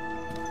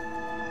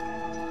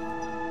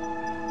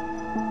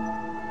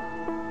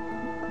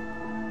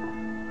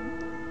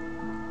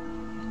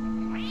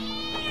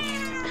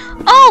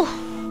 Oh!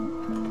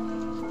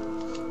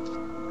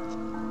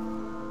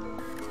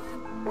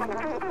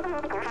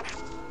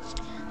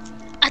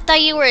 I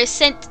thought you were a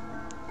sent...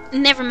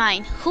 Never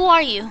mind. Who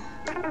are you?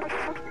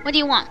 What do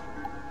you want?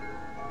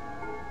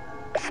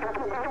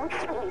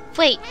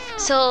 Wait,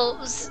 so...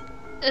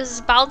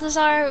 Is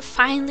Balthazar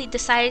finally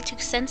decided to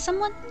send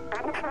someone?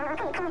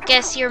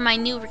 Guess you're my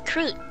new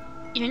recruit.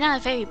 You're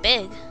not very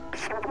big.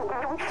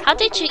 How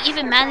did you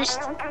even manage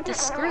the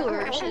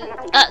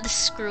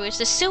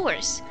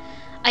sewers?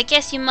 I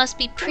guess you must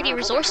be pretty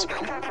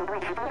resourceful.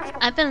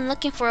 I've been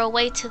looking for a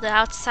way to the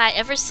outside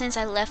ever since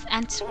I left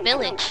Ant's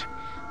village,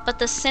 but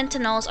the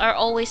sentinels are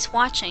always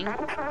watching.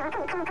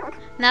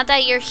 Now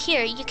that you're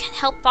here, you can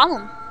help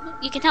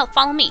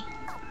follow me.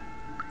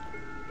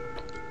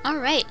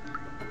 Alright.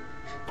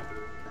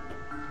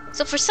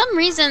 So for some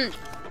reason,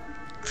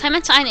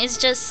 Clementine is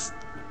just...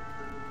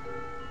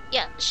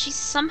 Yeah, she's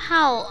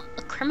somehow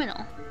a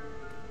criminal.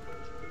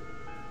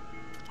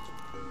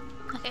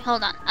 Okay,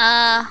 hold on.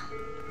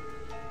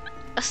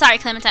 Sorry,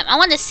 Clementine. I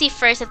want to see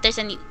first if there's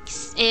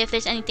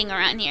anything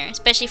around here,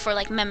 especially for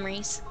like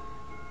memories.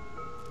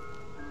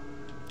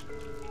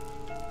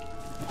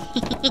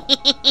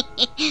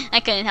 I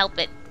couldn't help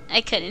it.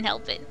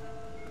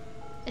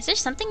 Is there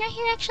something right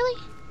here actually?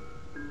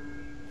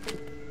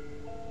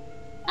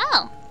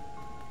 Oh.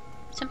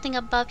 Something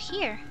above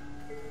here.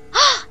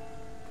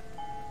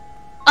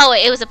 Oh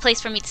wait, it was a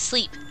place for me to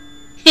sleep.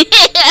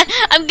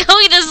 I'm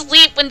going to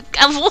sleep when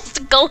I'm supposed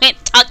to go and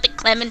talk to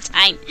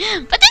Clementine.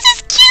 But this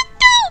is cute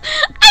though!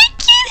 I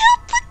can't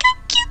help look how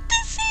cute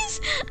this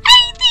is!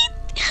 I need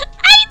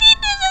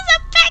this as a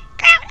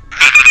background!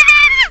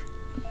 Ah!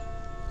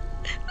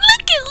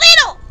 Look at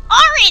little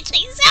orange!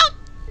 He's so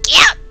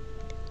cute!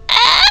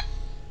 Ah!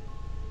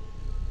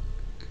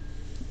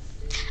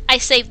 I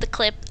saved the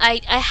clip.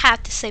 I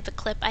had to save a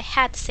clip. I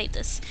had to save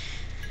this.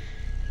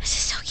 This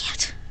is so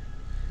cute.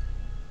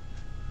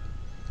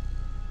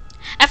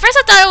 At first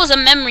I thought it was a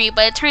memory,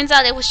 but it turns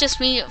out it was just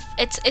me.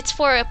 It's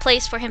for a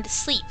place for him to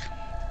sleep.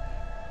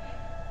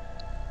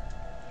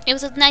 It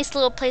was a nice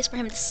little place for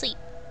him to sleep.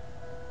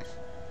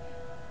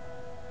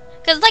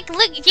 Cause like,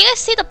 look, you guys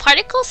see the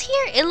particles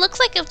here? It looks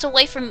like it's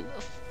away from.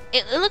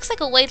 It looks like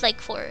a way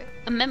like for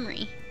a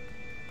memory.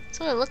 That's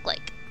what it looked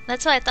like.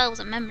 That's why I thought it was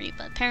a memory,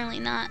 but apparently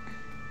not.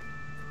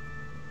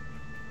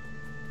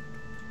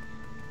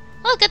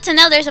 Well, good to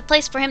know there's a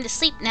place for him to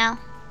sleep now.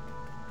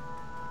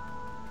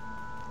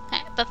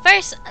 Alright, but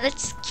first,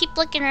 let's keep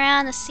looking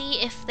around to see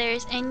if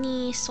there's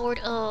any sort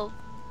of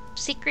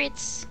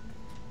secrets.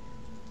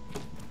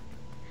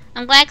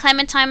 I'm glad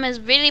Clementine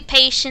is really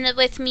patient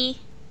with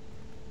me.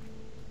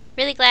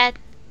 Really glad.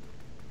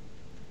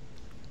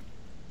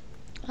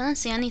 I don't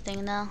see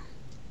anything though.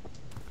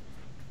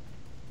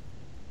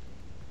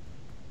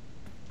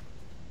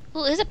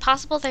 Ooh, is it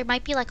possible there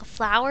might be like a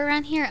flower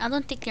around here? I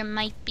don't think there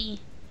might be.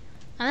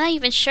 I'm not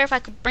even sure if I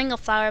could bring a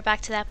flower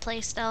back to that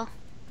place though.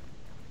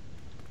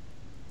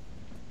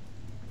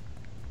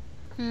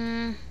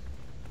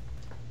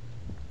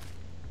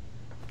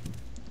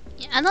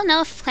 Yeah, I don't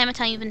know if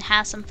Clementine even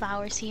has some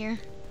flowers here.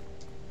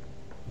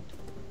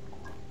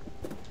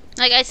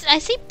 Like I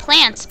see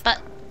plants,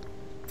 but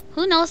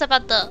who knows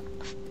about the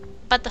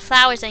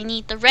flowers I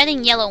need? The red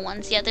and yellow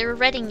ones. Yeah, they were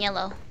red and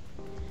yellow.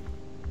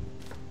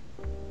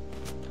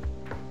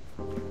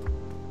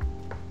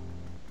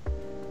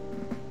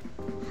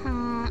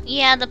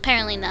 Yeah,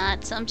 apparently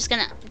not. So I'm just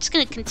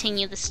gonna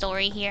continue the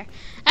story here.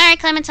 All right,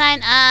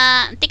 Clementine.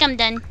 I think I'm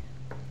done.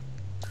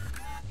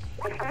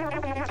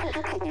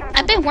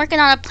 I've been working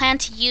on a plan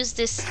to use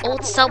this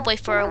old subway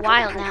for a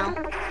while now.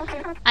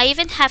 I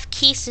even have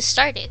keys to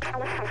start it.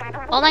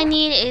 All I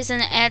need is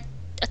an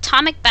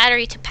atomic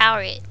battery to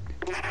power it.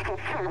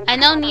 I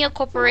know Neo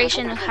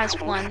Corporation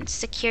has one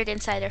secured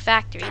inside their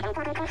factory.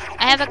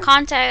 I have a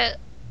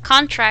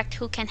contact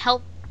who could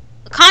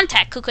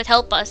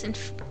help us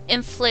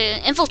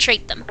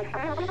infiltrate them.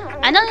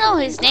 I don't know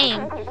his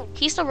name.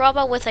 He's the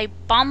robot with a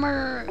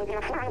bomber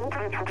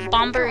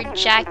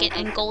jacket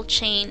and gold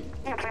chain.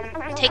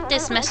 Take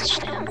this message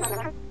to him.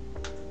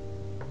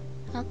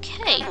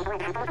 Okay.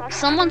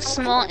 Someone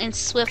small and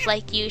swift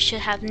like you should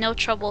have no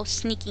trouble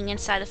sneaking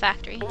inside the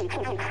factory.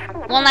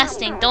 One last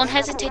thing, don't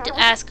hesitate to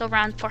ask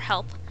around for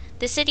help.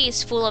 The city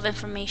is full of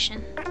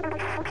information.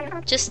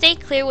 Just stay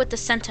clear with the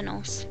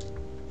sentinels.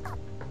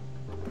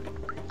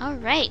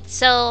 Alright,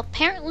 so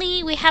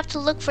apparently we have to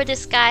look for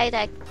this guy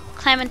that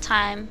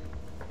Clementine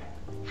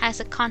has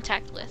a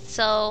contact with.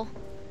 So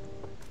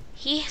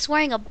he's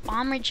wearing a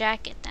bomber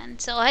jacket then.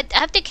 So I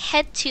have to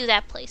head to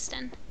that place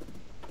then.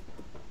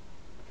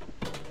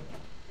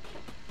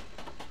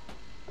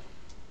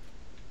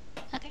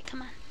 Okay,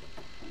 come on.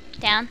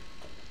 Down.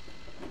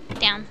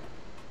 Down.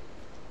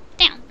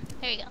 Down.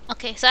 There you go.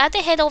 Okay, so I have to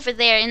head over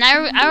there, and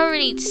I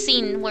already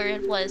seen where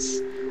it was.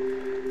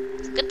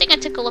 It's a good thing I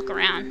took a look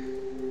around.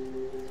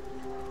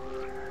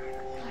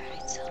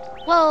 Alright, so...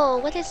 Whoa,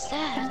 what is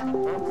that?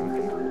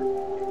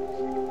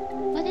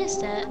 What is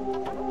that?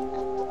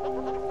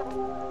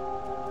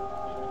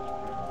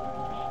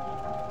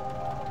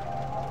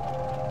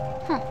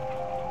 Huh.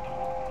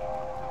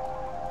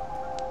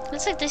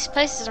 Looks like these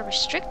places are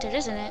restricted,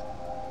 isn't it?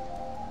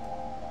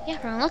 Yeah,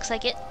 everyone looks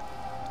like it.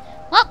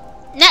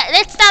 Well,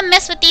 let's not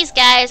mess with these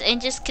guys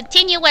and just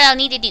continue what I'll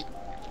need to do.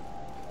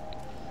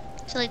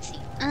 So let's see.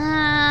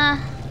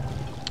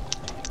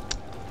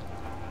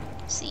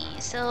 Let's see.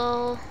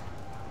 So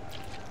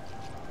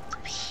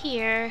up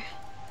here,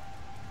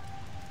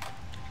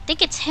 I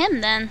think it's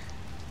him then.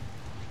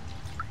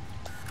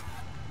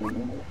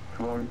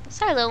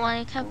 Sorry, little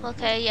one.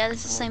 Okay, yeah, this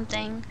is the same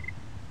thing.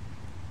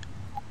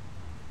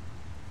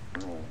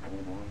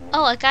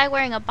 Oh, a guy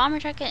wearing a bomber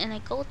jacket and a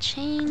gold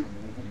chain.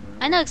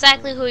 I know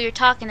exactly who you're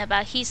talking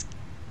about. He's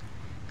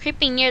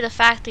creeping near the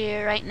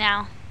factory right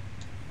now.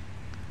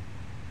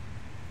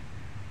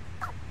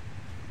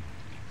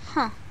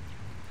 Huh.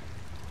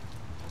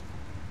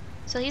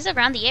 So he's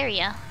around the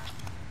area.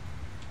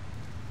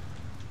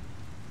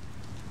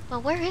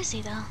 Well, where is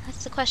he though?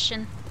 That's the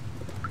question.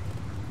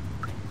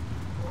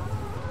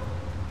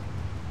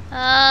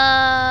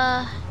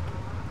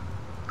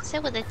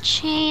 Sit with a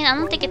chain. I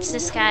don't think it's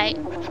this guy.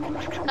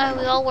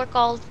 We all work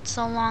all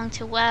so long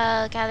to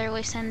gather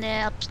waste and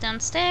up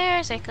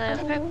downstairs. Circular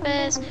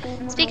purpose.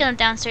 Speaking of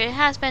downstairs, it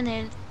has been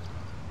a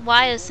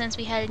while since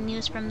we had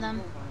news from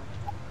them.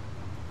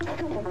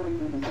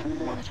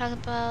 We're talking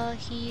about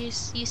he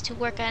used to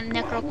work at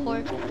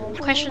Necrocorp.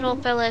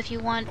 Questionable fella if you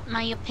want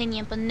my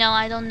opinion, but no,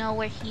 I don't know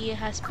where he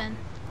has been.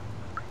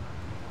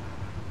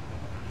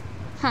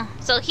 Huh,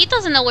 so he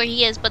doesn't know where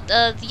he is, but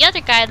the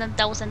other guy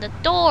that was in the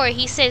door,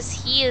 he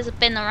says he has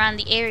been around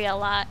the area a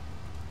lot.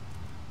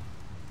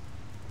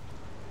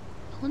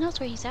 Who knows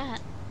where he's at?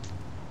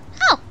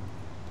 Oh!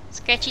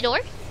 Scratchy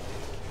door?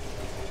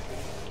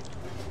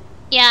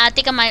 Yeah, I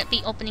think I might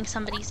be opening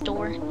somebody's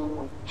door.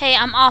 Hey,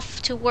 I'm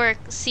off to work.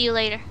 See you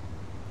later.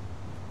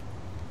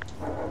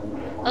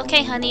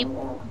 Okay, honey.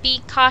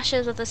 Be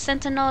cautious of the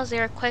sentinels. They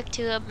are quick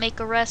to make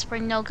arrests for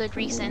no good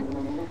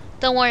reason.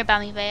 Don't worry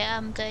about me, babe.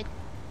 I'm good.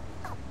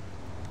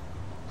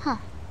 Huh.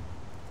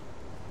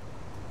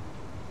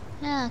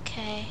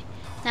 Okay.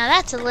 Now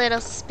that's a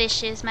little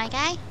suspicious, my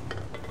guy.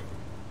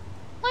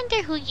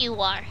 Wonder who you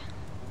are.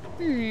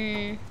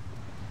 Wonder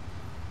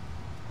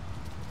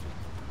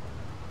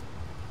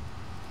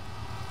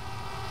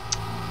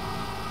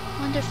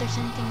if there's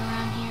anything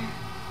around here.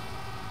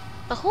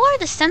 But who are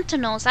the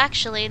sentinels,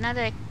 actually? Now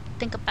that I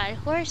think about it,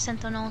 who are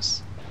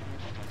sentinels?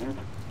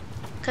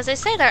 Because they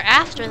say they're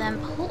after them,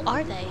 but who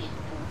are they?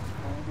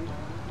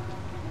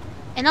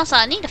 And also,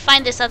 I need to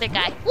find this other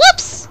guy.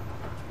 Whoops!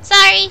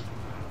 Sorry!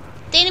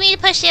 Didn't mean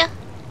to push you.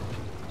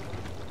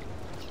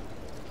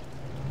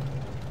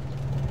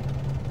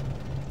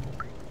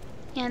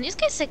 Yeah, these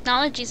guys'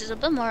 technologies is a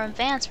bit more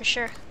advanced for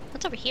sure.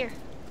 What's over here?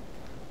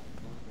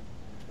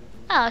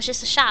 Oh, it's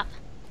just a shop.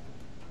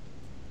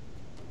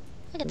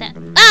 Look at that.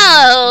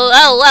 Oh!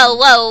 Oh, whoa,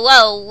 whoa,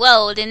 whoa,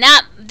 whoa.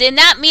 Did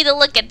not mean to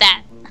look at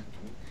that.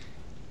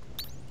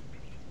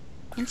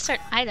 Insert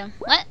item.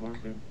 What?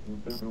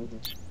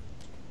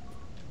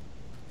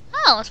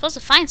 Oh, I'm supposed to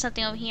find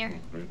something over here.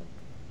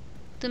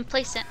 Didn't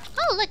place it.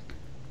 Oh, look.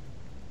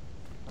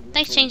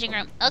 Nice changing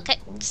room. Okay,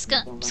 just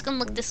gonna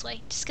look this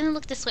way. Just gonna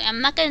look this way.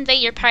 I'm not gonna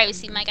invade your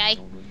privacy, my guy.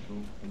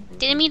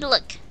 Didn't mean to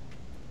look.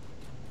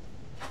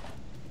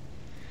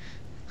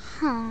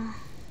 Huh.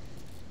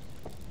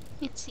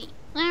 Let's see.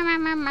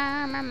 I'm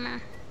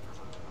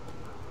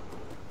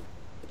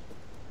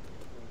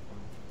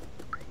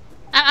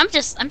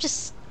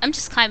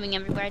just climbing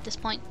everywhere at this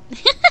point.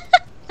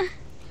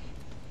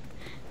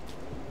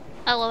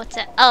 Oh, well, what's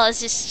that? Oh, it's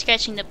just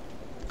scratching the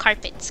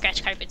carpet.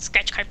 Scratch carpet.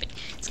 Scratch carpet.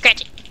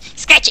 Scratch it.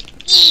 Scratch it.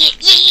 Yeah,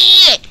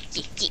 yeah,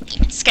 yeah,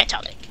 yeah. Scratch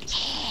all of it.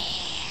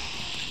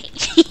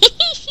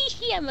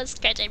 Yeah. I must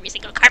scratch every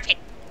single carpet.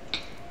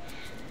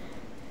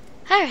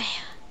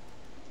 Alright.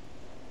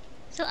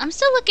 So I'm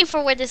still looking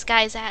for where this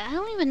guy's at. I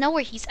don't even know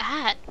where he's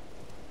at.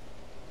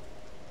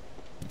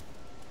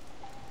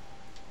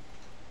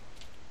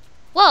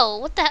 Whoa,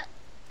 what the?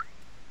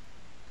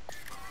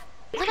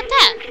 Look at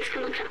that.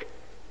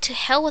 To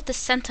hell with the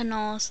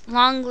sentinels.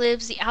 Long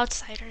lives the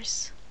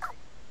outsiders.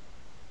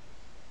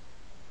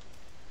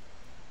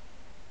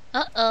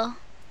 Uh-oh.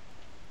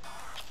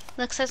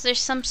 Looks as there's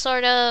some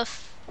sort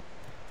of...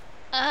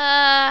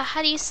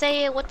 how do you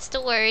say it? What's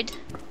the word?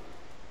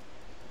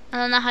 I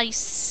don't know how you...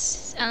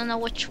 I don't know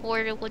which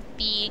word it would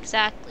be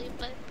exactly,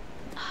 but...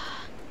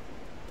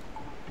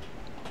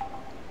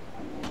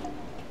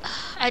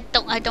 I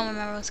don't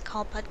remember what it's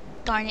called, but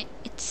darn it,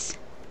 it's...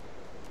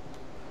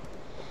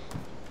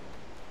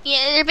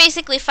 Yeah, they're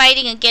basically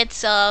fighting against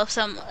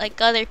some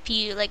like other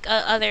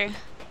other.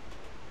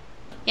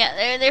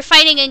 Yeah, they're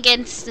fighting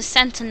against the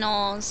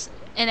sentinels,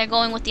 and they're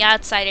going with the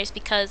outsiders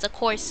because, of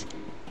course,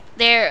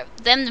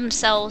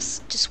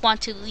 themselves just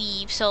want to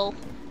leave. So,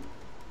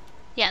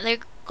 yeah, they're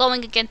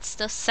going against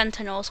the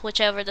sentinels,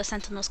 whichever the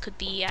sentinels could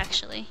be,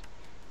 actually.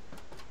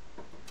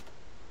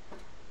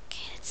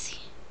 Okay, let's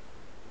see.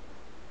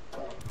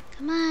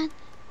 Come on.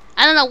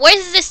 I don't know. Where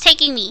is this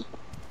taking me?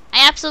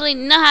 I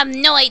absolutely have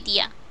no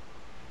idea.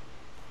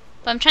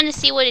 But I'm trying to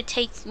see what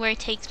where it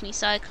takes me,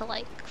 so I could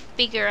like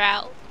figure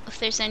out if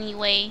there's any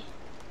way.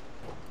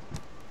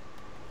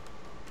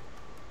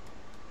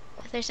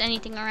 If there's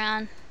anything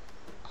around.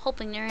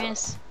 Hoping there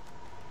is.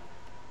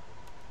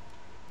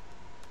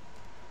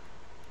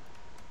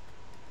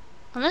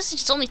 Unless it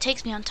just only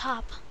takes me on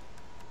top.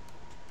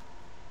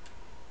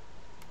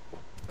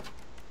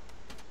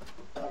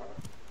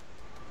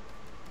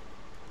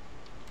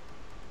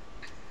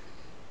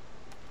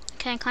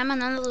 Can I climb on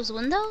none of those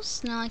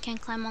windows? No, I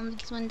can't climb on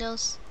these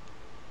windows.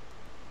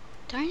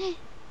 Darn it.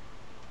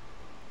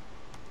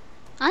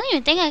 I don't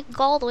even think I can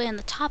go all the way on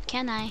the top,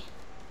 can I?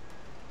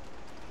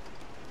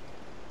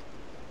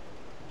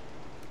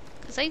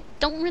 Because I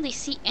don't really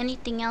see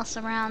anything else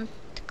around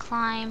to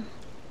climb.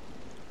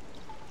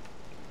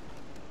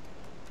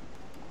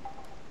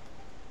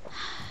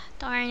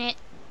 Darn it.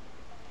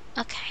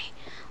 Okay.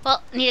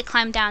 Well, need to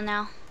climb down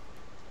now.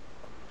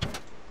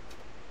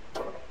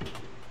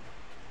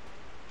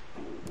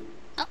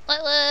 Oh,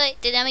 wait.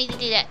 Did I mean to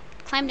do that?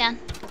 Climb down.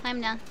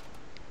 Climb down.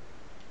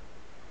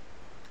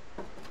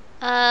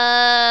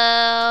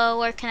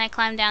 Where can I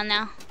climb down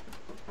now?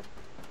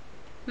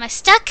 Am I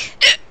stuck?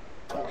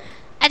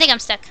 I think I'm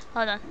stuck.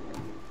 Hold on.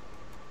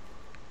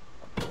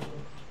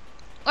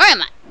 Where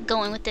am I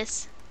going with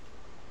this?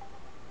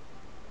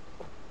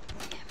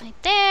 Right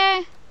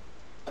there.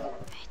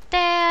 Right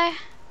there.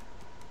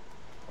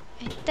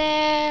 Right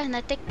there. And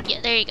I think, yeah,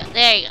 there you go.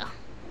 There you go.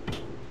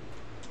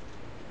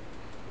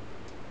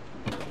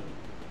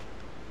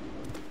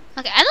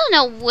 Okay, I don't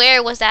know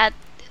where was that,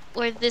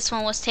 where this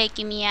one was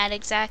taking me at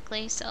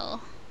exactly,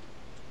 so.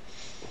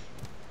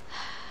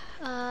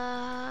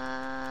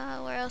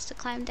 Where else to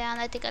climb down?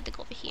 I think I have to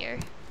go over here.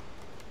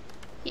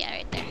 Yeah,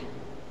 right there.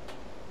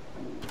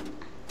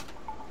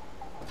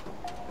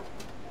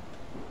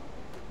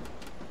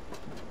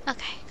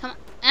 Okay, come on.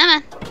 Come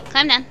on.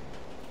 Climb down.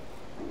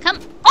 Come.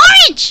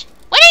 Orange!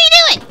 What are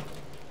you doing?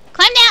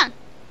 Climb down.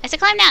 I said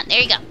climb down.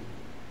 There you go.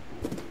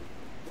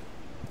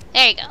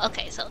 There you go.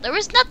 Okay, so there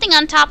was nothing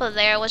on top of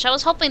there, which I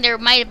was hoping there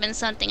might have been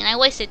something, and I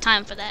wasted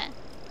time for that.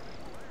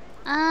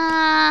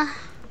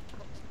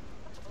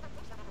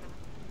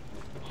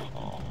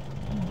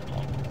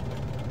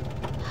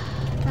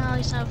 No,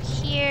 he's not over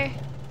here.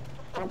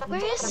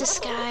 Where is this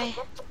guy?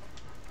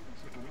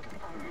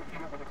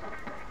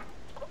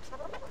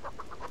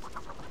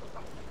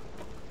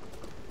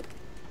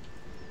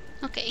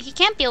 Okay, he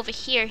can't be over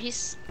here.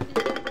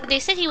 They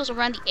said he was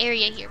around the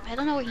area here, but I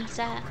don't know where he's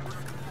at.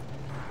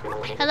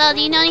 Hello,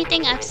 do you know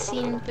anything?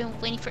 Been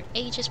waiting for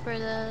ages for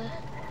the...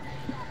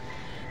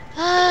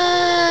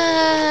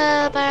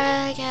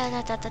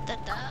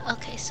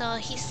 Okay, so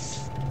he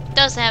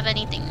doesn't have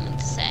anything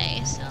to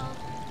say, so...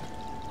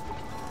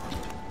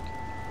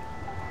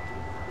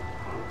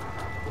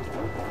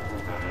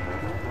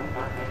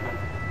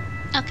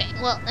 Okay,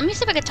 well, let me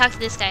see if I can talk to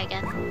this guy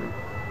again.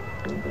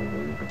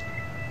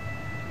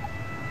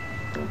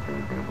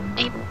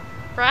 A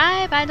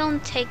bribe? I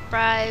don't take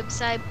bribes.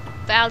 I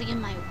value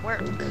my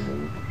work.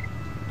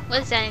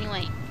 What is that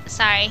anyway?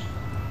 Sorry.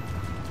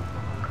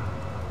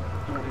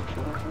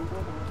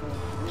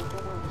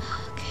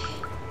 Okay.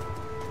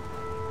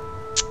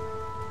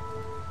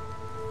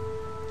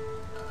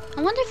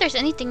 I wonder if there's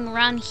anything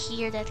around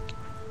here that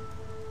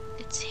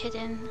it's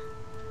hidden.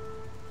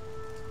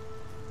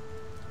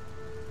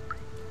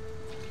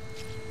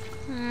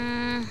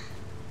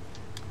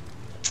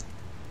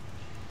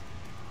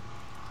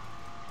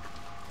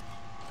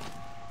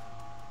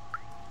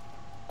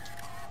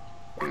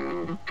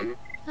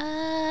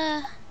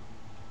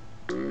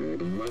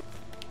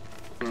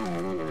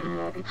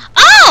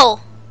 Oh!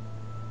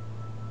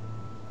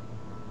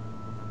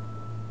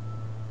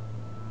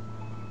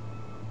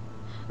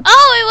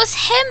 Oh, it was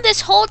him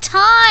this whole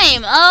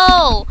time.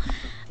 Oh,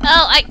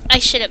 I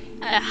should have.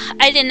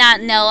 I did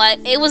not know.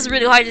 It was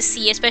really hard to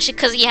see, especially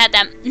because he had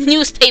that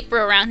newspaper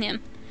around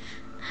him.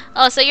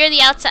 Oh, so you're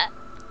the outside,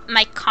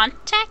 my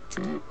contact?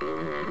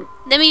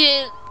 Let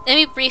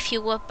me brief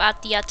you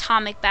about the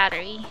atomic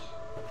battery.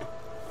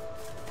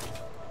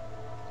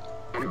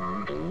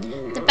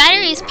 The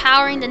battery is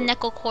powering the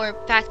nickel core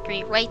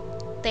factory right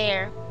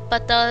there,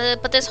 but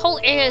this whole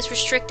area is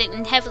restricted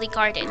and heavily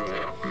guarded.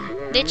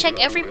 They check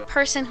every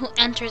person who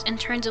enters and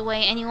turns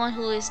away anyone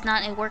who is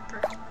not a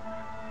worker.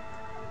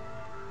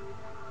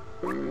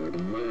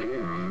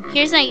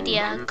 Here's an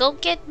idea. Go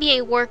get me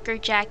a worker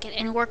jacket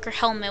and worker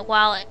helmet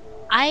while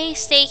I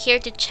stay here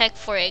to check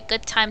for a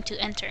good time to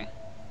enter.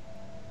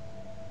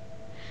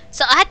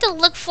 So I had to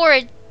look for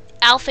an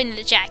outfit in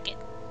the jacket.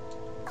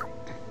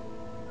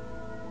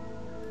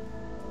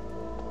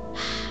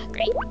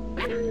 Great.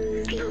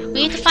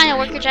 We need to find a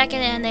worker jacket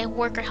and a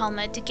worker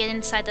helmet to get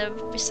inside the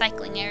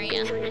recycling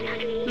area.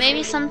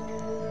 Maybe some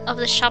of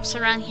the shops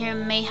around here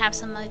may have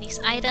some of these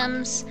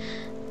items.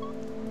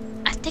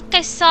 I think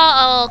I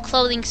saw a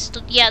clothing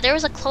store. Yeah, there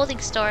was a clothing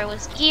store. It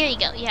was here you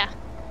go. Yeah.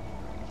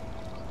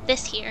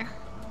 This here.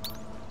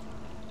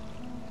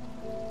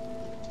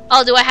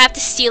 Oh, do I have to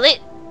steal it?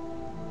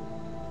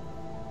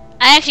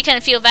 I actually kind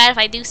of feel bad if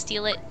I do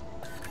steal it.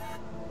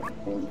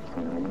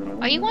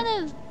 Are you one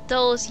of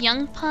those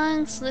young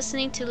punks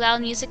listening to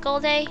loud music all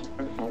day?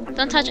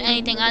 Don't touch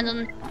anything. I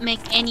don't make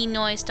any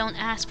noise. Don't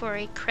ask for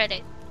a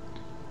credit.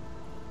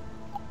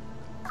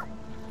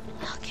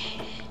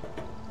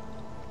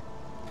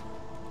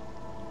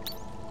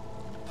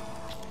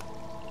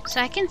 So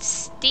I can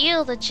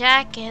steal the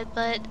jacket,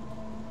 but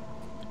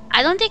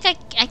I don't think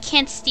I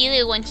can't steal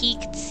it when he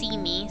could see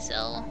me,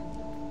 so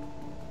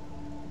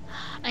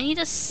I need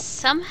to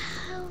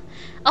somehow...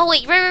 Oh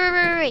wait,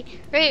 right.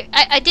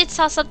 I did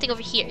saw something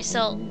over here,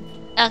 so...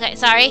 Okay,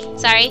 sorry.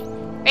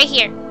 Right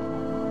here.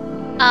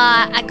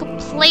 I could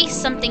place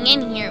something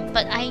in here,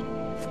 but I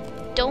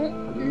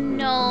don't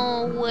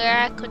know where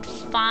I could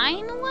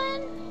find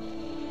one.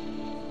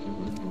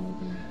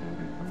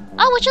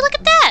 Oh, would you look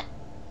at that?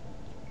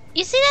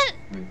 You see that?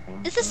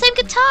 It's the same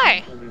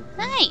guitar.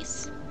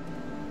 Nice.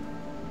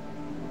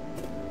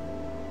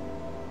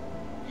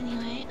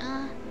 Anyway,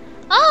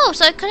 oh,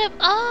 so I could have...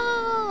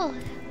 Oh,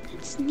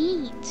 that's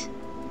neat.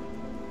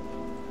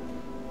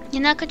 You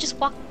know, I could just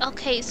walk...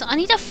 Okay, so I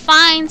need to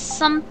find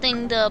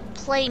something to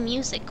play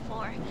music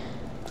for.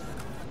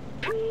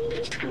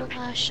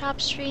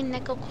 Shop Street,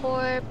 Nickel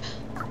Corp.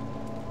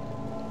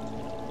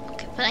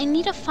 Okay, but I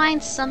need to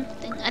find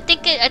something. I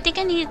think I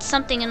needed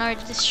something in order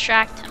to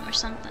distract him or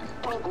something.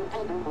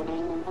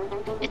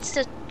 It's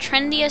the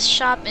trendiest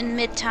shop in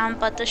Midtown,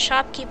 but the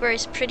shopkeeper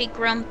is pretty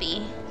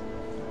grumpy.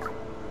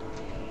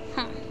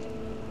 Huh.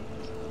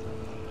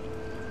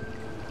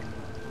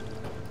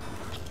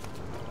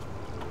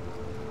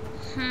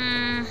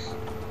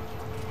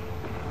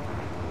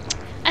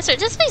 I swear,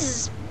 this place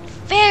is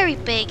very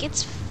big.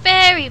 It's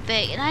very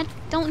big, and I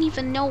don't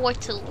even know where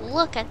to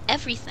look at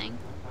everything.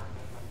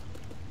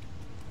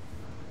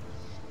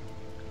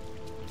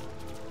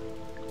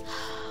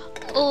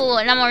 Oh,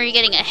 and I'm already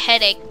getting a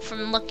headache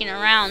from looking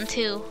around,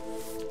 too.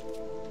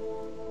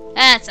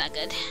 That's not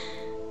good.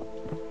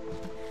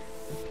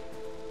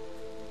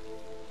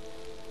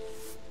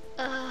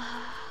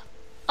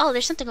 Oh,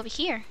 there's something over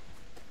here.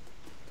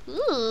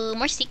 Ooh,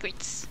 more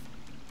secrets.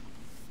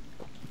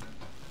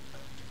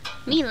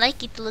 Me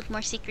like it to look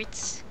more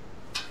secrets.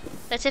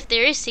 That's if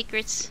there is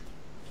secrets.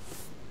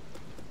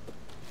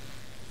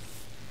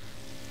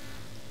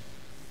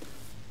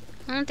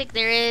 I don't think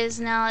there is.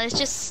 No, it's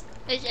just...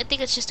 I think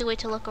it's just a way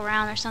to look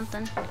around or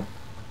something.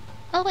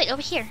 Oh wait,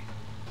 over here.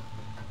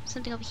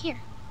 Something over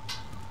here.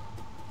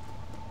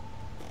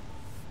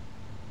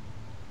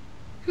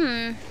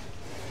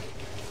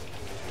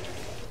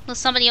 Will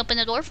somebody open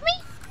the door for me?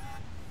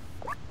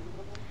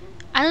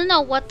 I don't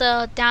know what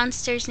the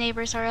downstairs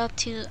neighbors are up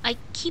to. I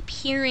keep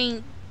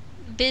hearing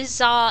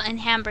bizarre and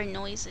hammer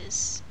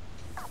noises.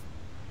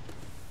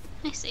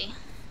 I see.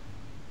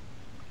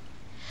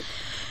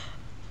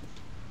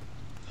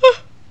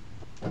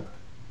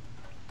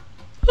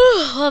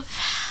 Well,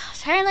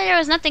 apparently there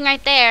was nothing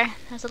right there.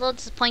 I was a little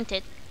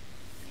disappointed.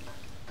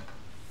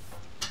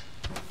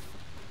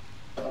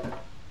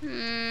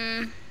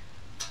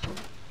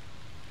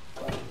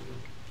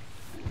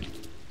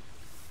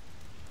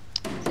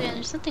 So yeah,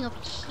 there's something over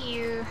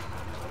here.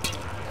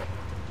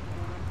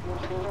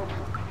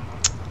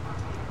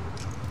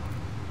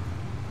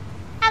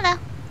 Hello.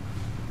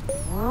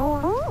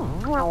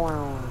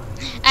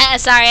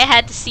 Sorry, I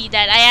had to see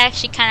that. I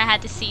actually kind of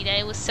had to see that.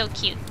 It was so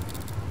cute.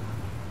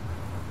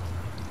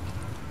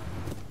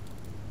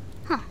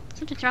 Huh.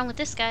 Something's wrong with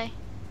this guy.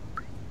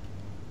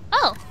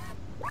 Oh.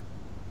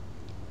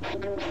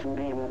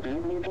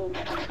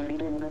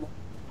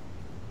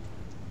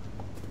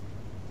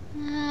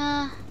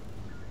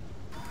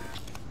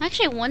 I'm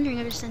actually wondering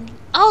if there's anything.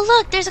 Oh,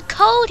 look! There's a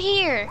code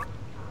here!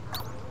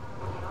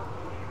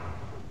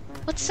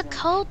 What's the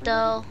code,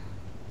 though?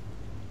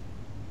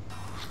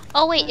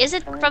 Oh, wait. Is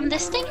it from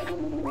this thing?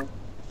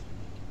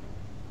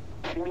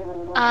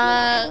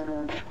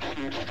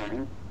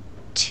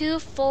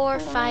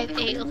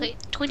 2458. Okay,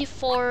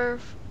 24...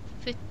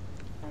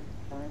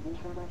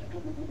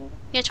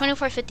 Yeah,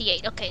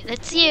 2458. Okay,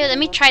 let's see. Let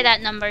me try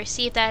that number.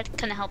 See if that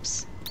kind of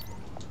helps.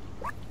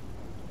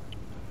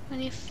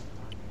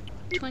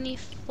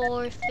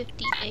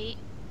 2458.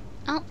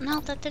 Oh,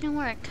 no, that didn't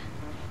work.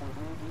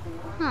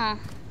 Huh.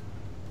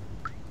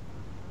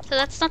 So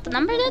that's not the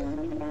number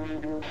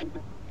then?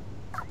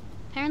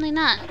 Apparently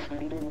not.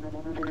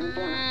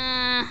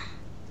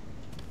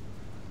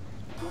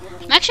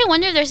 I'm actually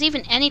wondering if there's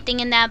even anything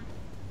in that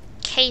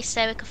case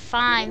that we could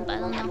find, but I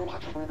don't know.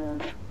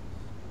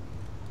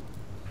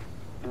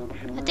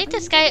 I think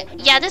this guy...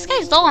 Yeah, this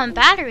guy's low on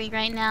battery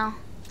right now.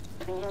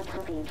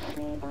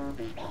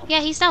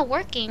 Yeah, he's not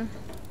working.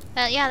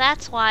 Yeah,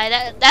 that's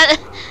why.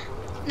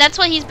 That's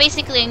why he's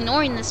basically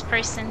ignoring this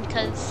person,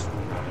 because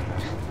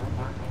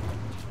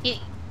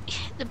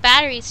the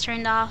battery's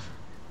turned off.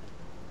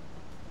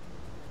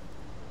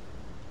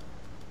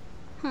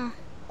 I'm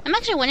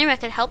actually wondering if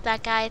I could help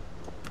that guy.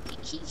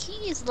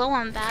 He is low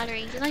on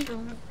battery. He's not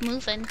even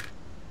moving.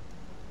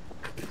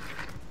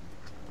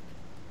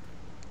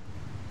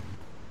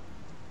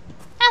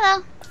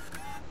 Hello.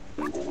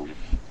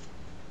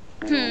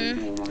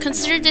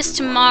 Consider this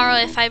tomorrow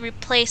if I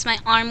replace my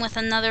arm with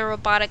another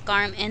robotic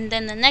arm, and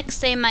then the next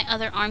day my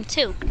other arm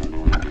too.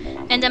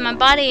 And then my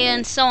body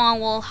and so on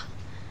will...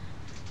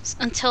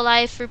 Until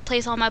I've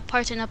replaced all my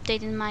parts and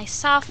updated my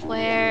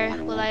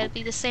software. Will I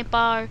be the same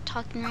bar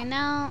talking right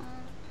now?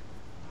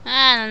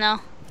 I don't know.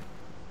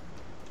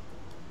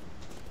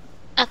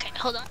 Okay,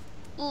 hold on.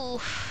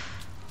 Ooh.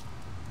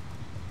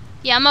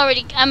 Yeah,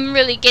 I'm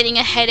really getting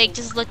a headache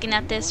just looking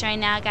at this right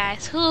now,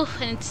 guys. Whew,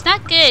 and it's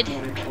not good.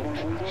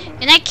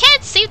 And I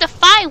can't seem to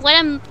find what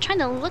I'm trying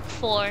to look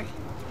for.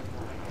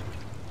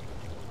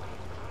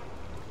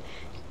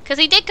 Because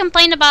he did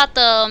complain about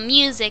the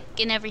music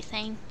and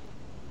everything.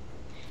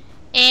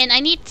 And I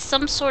need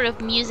some sort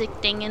of music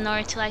thing in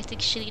order to like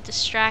actually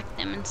distract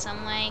them in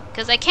some way.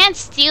 Because I can't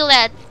steal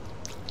that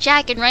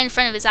jacket right in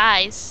front of his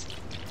eyes.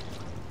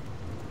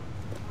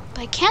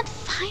 But I can't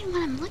find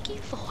what I'm looking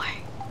for.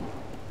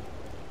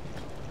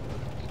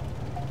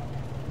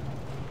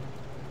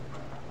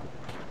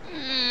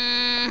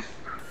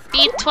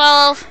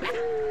 B12.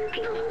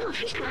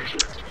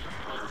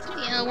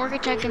 Yeah, worker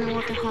check and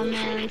worker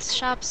homelands.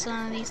 Shop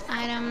some of these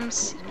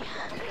items.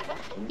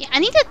 Yeah, I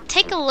need to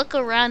take a look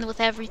around with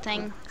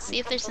everything. See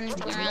if there's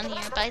anything around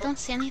here, but I don't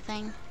see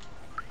anything.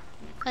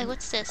 Like,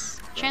 what's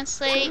this?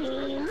 Translate.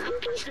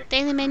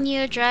 Daily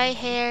menu, dry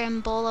hair,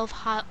 and bowl of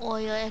hot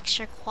oil,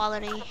 extra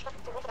quality.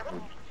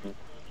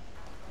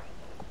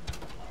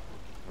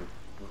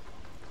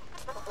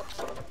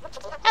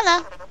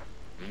 Hello.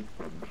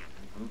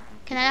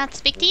 Can I not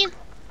speak to you?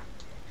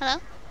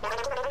 Hello?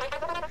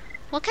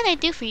 What can I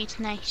do for you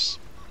tonight?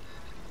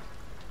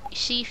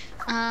 Chief,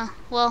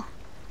 well,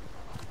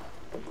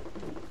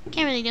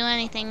 can't really do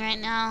anything right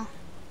now.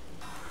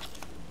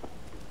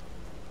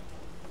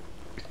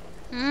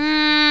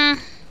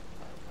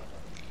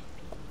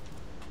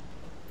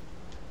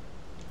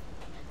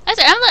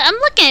 I'm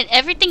looking at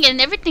everything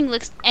and everything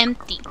looks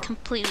empty,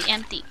 completely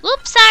empty.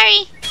 Oops,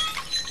 sorry.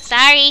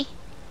 Sorry.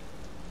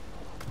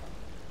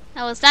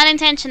 That was not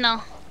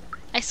intentional.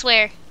 I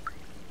swear.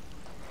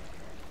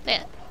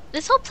 But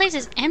this whole place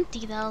is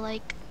empty though,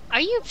 like, are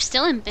you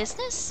still in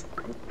business?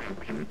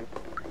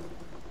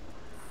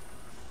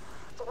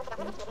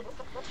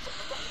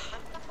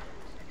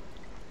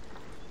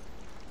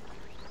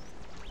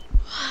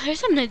 There's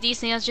something of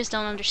these things I just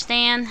don't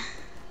understand.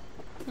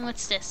 And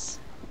what's this?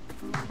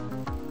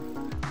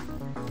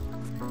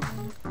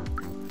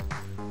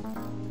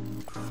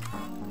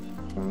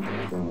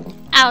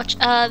 Ouch,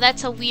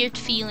 that's a weird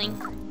feeling.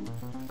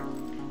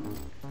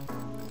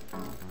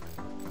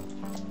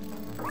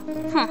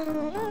 Huh.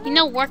 You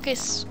know, work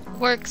is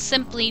work,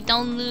 simply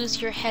don't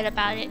lose your head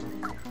about it.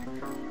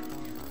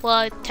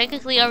 Well,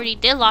 technically already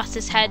did lost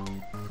his head.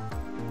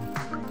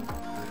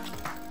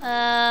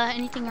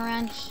 Anything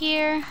around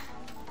here?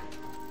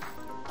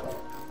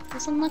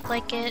 Doesn't look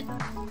like it.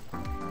 Can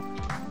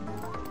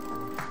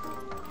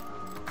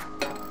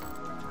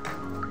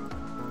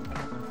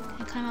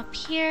I climb up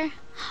here?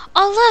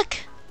 Oh look!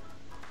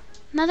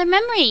 Another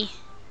memory!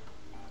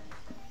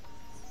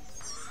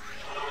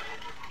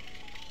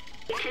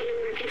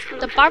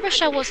 The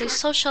barbershop was a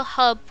social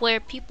hub where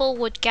people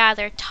would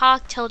gather,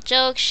 talk, tell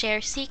jokes, share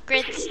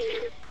secrets.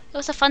 It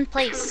was a fun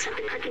place.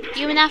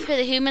 Even after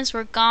the humans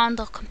were gone,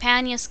 the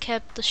companions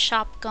kept the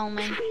shop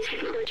going.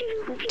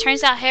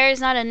 Turns out hair is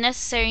not a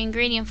necessary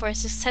ingredient for a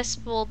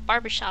successful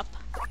barbershop.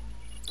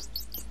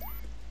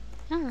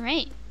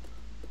 Alright.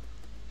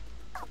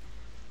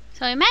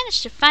 So I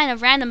managed to find a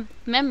random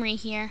memory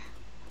here.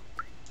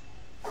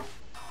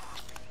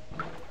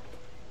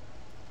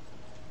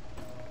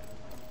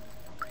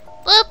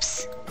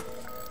 Oops!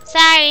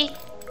 Sorry.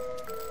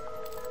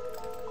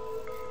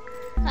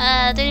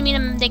 Didn't mean to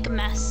make a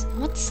mess.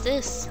 What's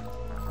this?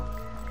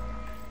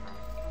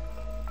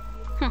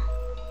 Huh.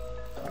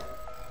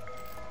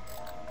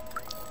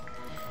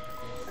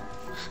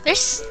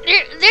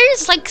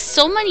 There's like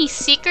so many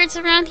secrets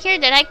around here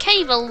that I can't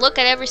even look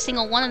at every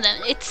single one of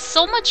them. It's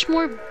so much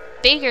more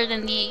bigger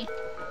than the...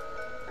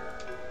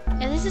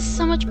 Yeah, this is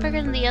so much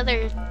bigger than the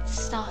other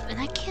stuff, and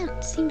I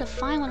can't seem to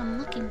find what I'm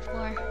looking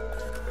for.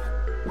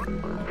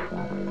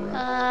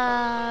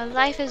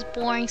 Life is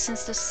boring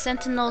since the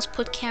sentinels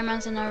put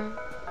cameras in our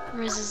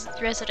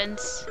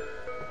residence.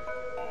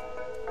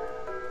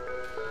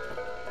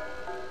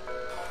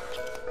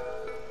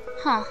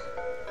 Huh.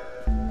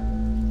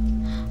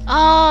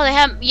 Oh,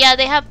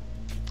 they have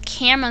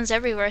cameras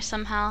everywhere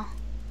somehow.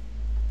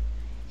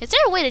 Is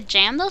there a way to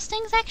jam those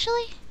things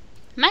actually?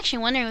 I'm actually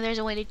wondering if there's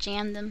a way to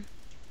jam them.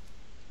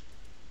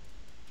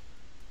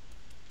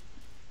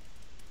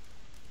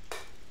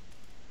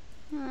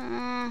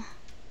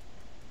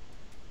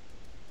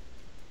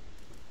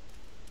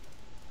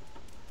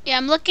 Yeah,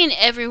 I'm looking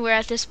everywhere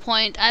at this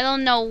point. I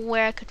don't know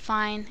where I could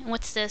find.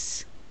 What's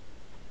this?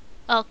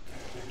 Oh.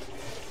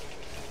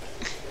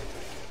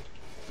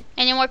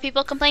 Any more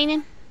people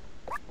complaining?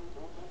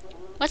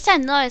 What's that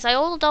noise? I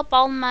oiled up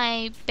all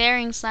my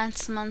bearings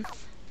last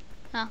month.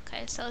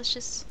 Okay, so it's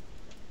just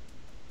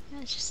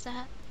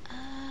that.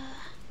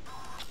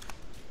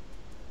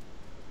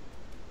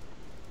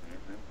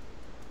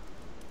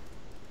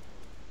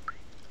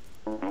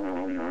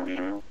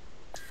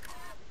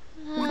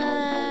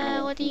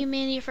 What do you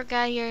mean you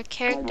forgot your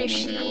character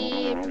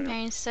sheet,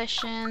 preparing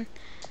session?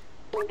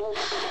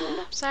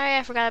 Sorry,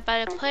 I forgot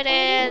about to put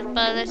it,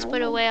 but let's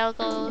put it away. I'll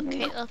go.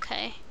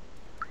 Okay.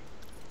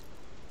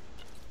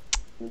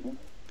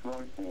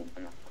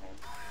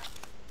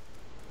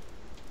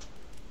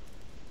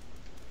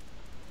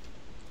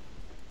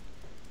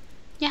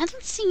 Yeah, I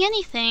don't see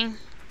anything.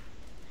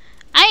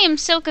 I am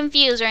so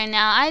confused right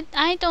now.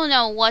 I don't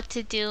know what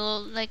to do.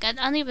 Like, I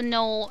don't even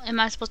know, am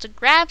I supposed to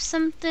grab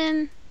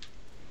something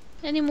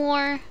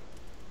anymore?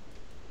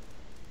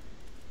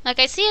 Like,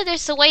 I see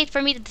there's a way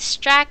for me to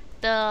distract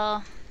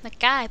the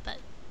guy, but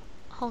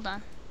hold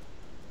on.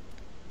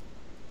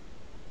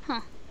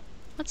 Huh.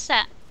 What's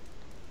that?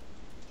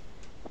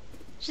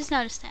 Just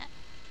noticed that.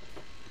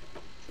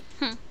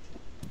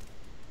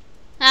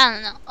 I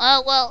don't know.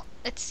 Oh, well,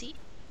 let's see.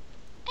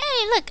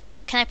 Hey, look!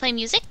 Can I play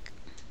music?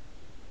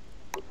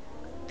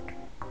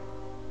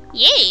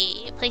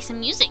 Yay! Play some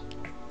music.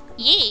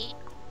 Yay!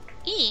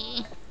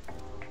 Yay!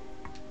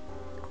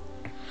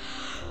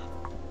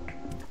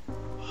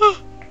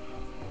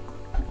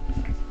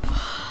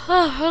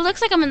 Oh, it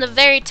looks like I'm in the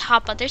very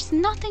top, but there's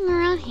nothing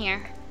around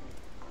here.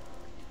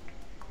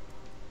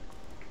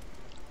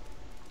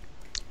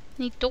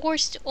 Any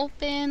doors to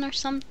open or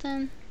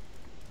something?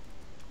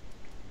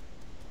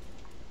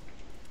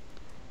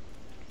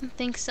 I don't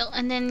think so.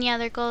 And then yeah,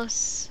 there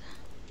goes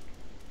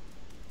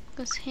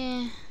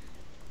here.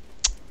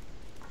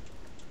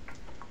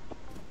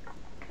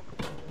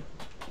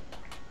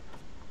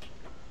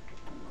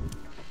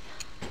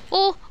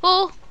 Oh,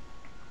 oh.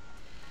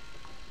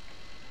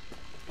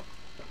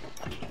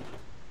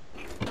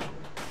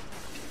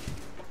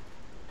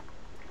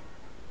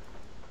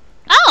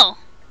 Oh.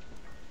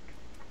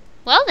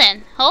 Well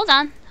then, hold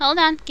on.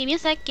 Give me a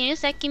sec.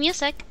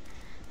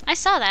 I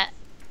saw that.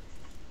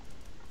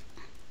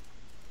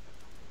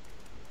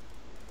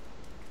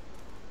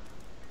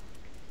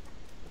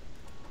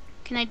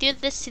 Can I do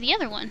this to the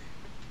other one?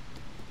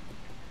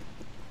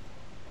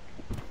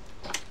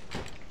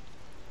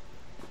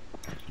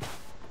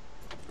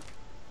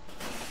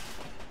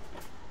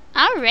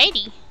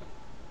 Alrighty.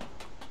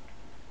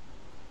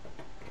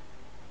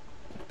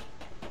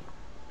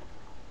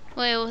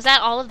 Wait, was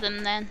that all of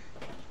them then?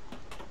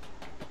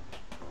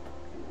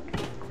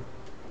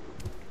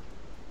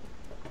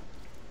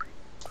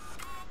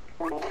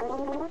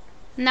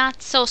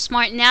 Not so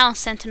smart now,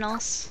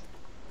 sentinels.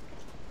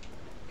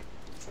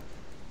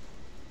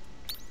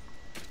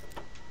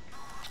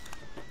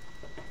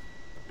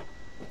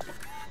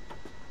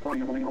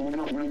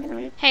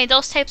 Hey,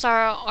 those tapes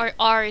are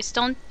ours.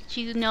 Don't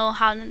you know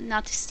how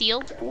not to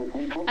steal?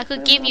 I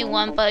could give you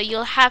one, but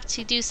you'll have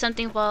to do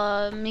something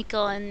for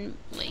Miko and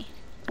Wei.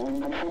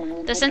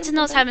 The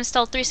sentinels have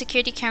installed 3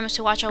 security cameras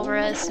to watch over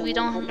us. We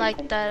don't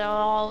like that at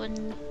all.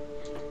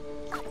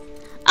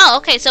 Oh,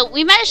 okay, so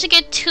we managed to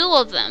get 2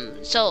 of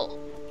them. So,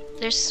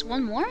 there's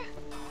one more?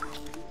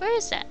 Where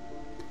is that?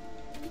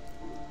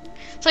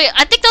 So yeah,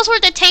 I think those were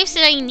the tapes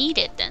that I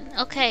needed then.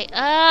 Okay,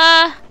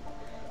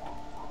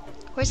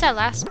 where's that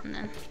last one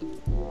then?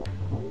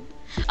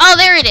 Oh,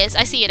 there it is.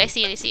 I see it.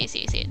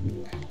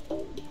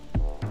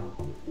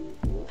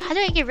 How do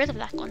I get rid of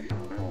that one?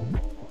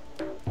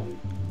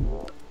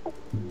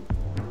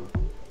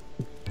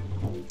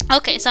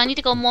 Okay, so I need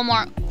to go one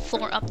more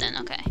floor up then.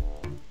 Okay.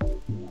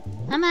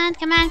 Come on.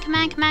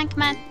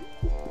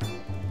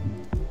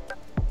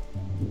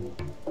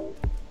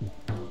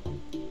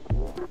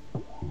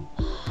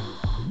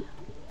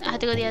 I have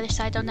to go the other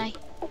side, don't I?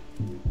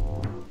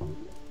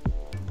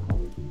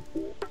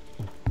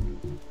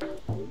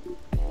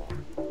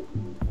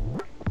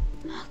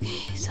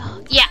 Okay, so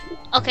yeah.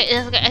 Okay,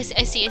 I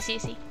see.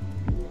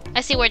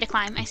 I see where to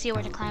climb.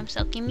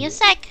 So give me a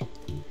sec.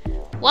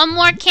 One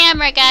more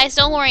camera, guys.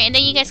 Don't worry, and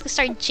then you guys can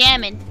start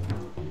jamming.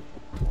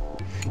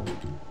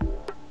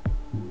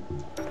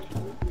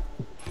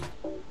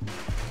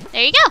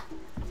 There you go.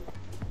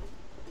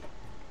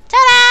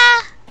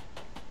 Ta-da!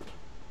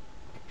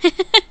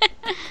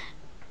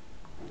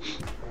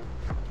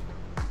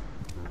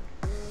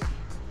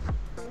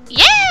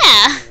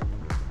 Yeah!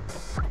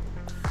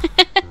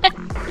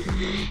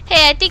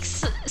 Hey, I think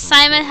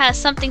Simon has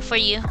something for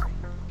you.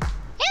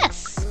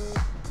 Yes!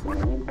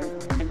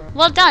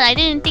 Well done, I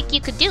didn't think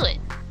you could do it.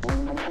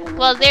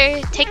 Well,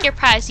 there, take your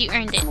prize, you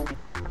earned it.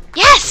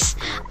 Yes!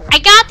 I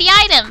got the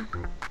item!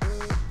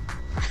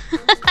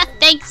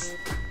 Thanks.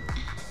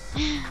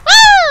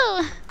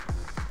 Woo!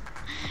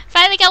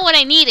 Finally got what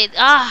I needed.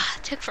 Ah,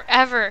 took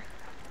forever.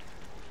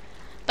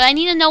 But I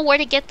need to know where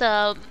to get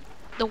the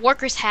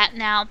worker's hat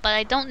now, but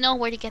I don't know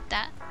where to get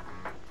that.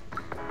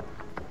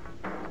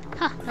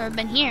 Huh, never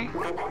been here.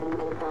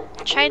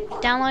 I tried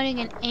downloading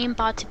an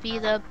aimbot to be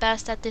the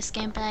best at this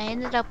game, but I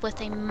ended up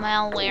with a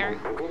malware.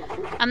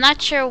 I'm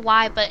not sure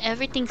why, but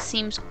everything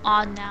seems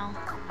odd now.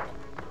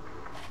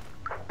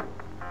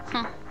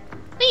 Huh.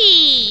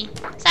 Whee!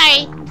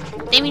 Sorry,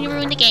 didn't mean to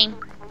ruin the game.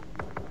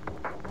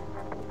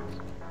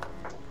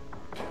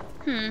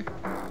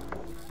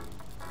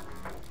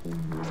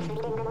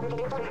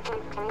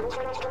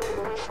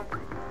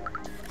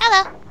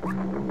 Hello.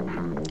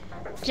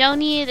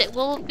 Joni, it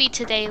will be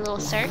today, little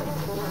sir.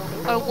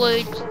 Or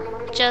would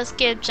just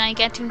get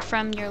gigantic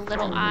from your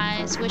little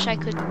eyes. Wish I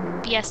could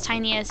be as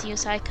tiny as you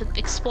so I could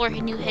explore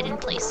new hidden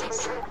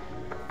places.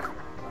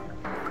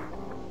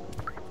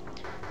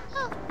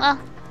 Oh, well.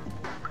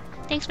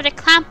 Thanks for the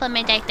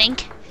compliment, I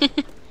think.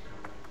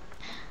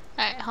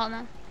 Alright, hold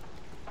on.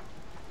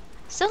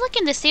 Still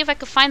looking to see if I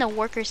could find a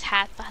worker's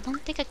hat, but I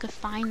don't think I could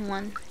find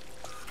one.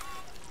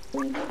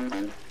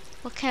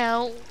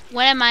 Okay,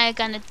 what am I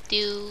gonna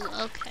do?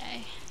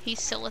 Okay, he's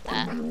still with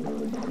that.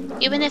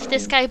 Even if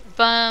this guy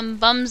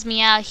bums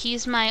me out,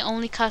 he's my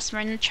only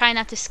customer, and try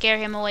not to scare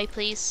him away,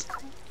 please.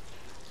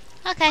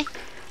 Okay.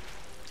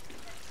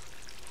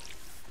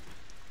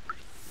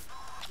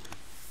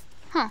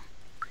 Huh.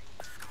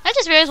 I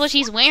just realized what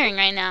he's wearing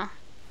right now.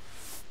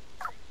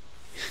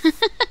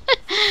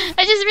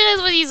 I just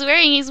realized what he's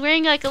wearing. He's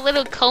wearing like a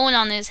little cone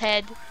on his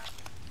head.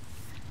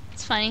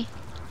 It's funny.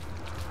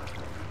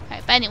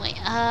 Alright, but anyway,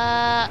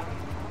 alright,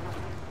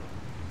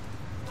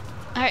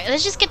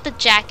 let's just get the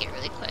jacket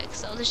really quick.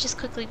 So let's just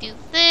quickly do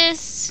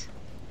this.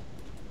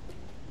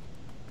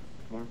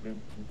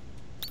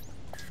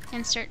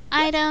 Insert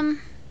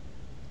item.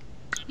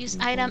 Use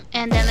item,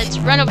 and then let's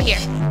run over here.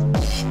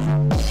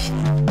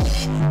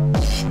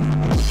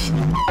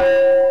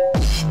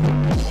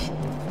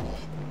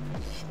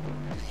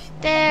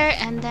 There,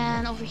 and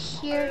then over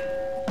here.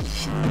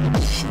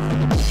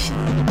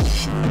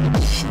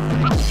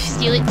 Right,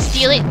 steal it,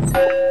 steal it.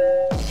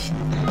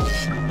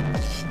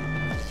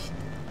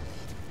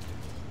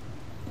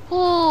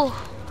 Ooh.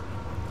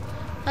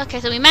 Okay,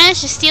 so we managed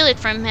to steal it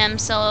from him,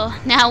 so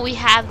now we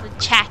have the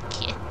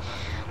jacket.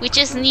 We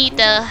just need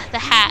the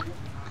hat.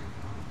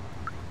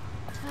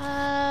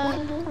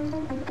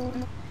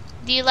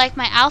 Do you like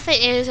my outfit?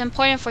 It is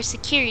important for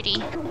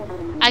security.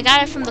 I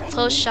got it from the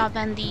clothes shop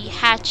and the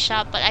hat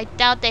shop, but I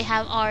doubt they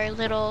have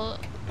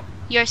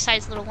your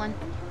size little one.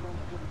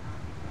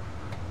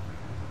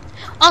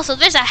 Also,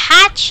 there's a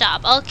hat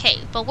shop.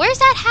 Okay, but where's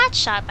that hat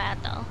shop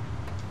at though?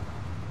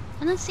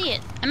 I don't see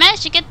it. I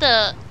managed to get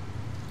the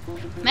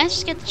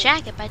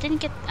jacket, but I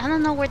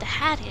don't know where the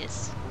hat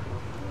is.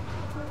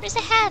 Where's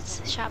the hat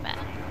shop at?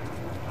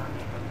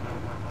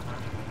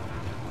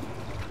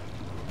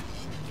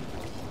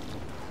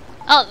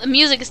 Oh, the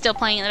music is still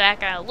playing in the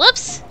background.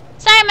 Whoops!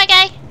 Sorry, my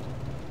guy.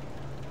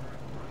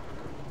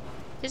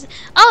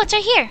 Oh, it's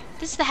right here.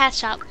 This is the hat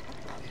shop.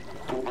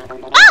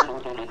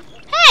 Oh!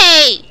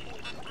 Hey!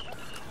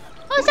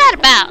 What was that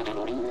about?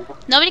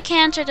 Nobody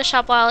can enter the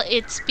shop while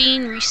it's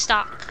being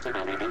restocked.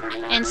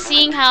 And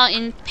seeing how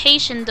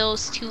impatient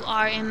those two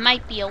are, it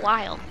might be a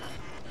while.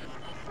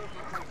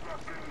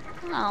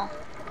 Oh.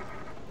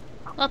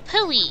 Well,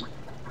 pooey.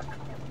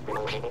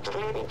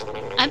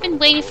 I've been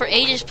waiting for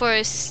ages for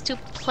us to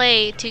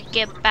play to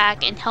get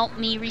back and help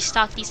me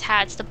restock these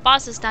hats. The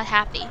boss is not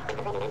happy.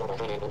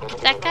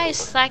 That guy is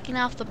slacking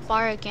off the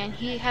bar again.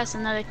 He has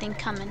another thing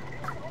coming.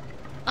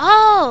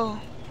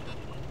 Oh!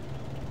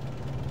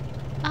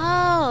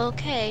 Oh,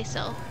 okay,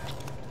 so...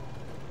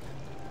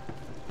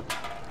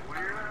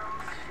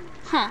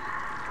 Huh.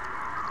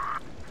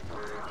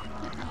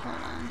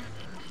 Hold on.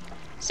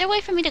 Is there a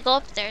way for me to go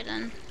up there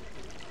then?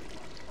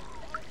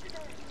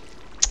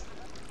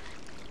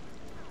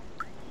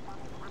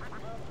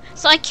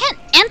 So I can't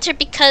enter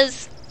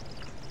because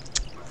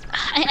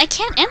I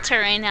can't enter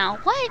right now.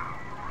 What?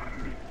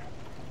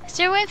 Is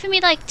there a way for me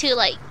to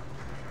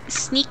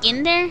sneak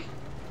in there? I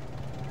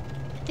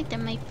think there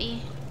might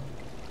be.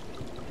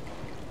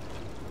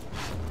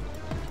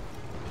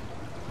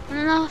 I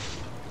don't know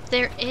if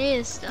there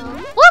is though.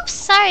 Whoops!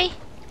 Sorry.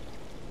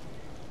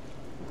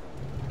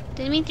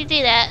 Didn't mean to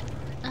do that.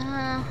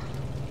 I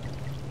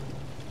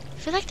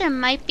feel like there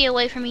might be a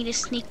way for me to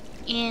sneak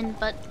in,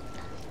 but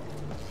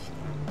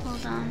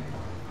hold on.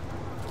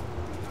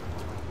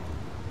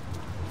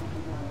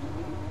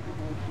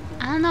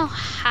 I don't know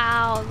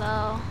how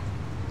though.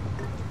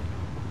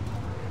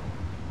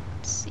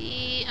 Let's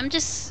see. I'm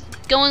just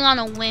going on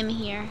a whim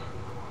here.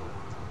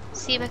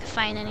 See if I can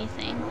find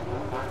anything.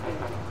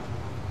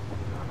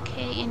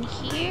 Okay, in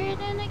here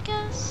then I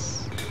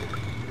guess.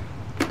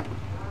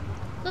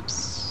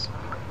 Oops.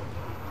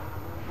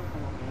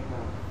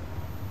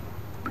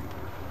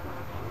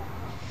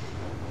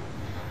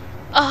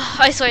 Oh,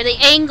 I swear the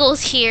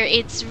angles here,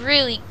 it's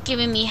really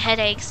giving me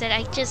headaches that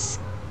I just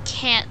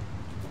can't.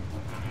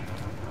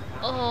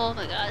 Oh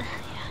my god.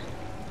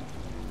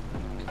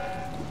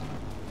 Yeah.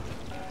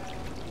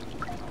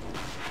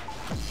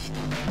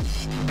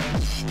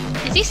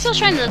 Is he still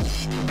trying to...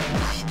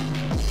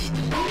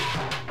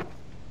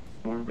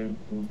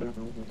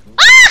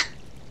 Ah!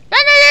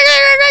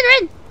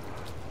 Run!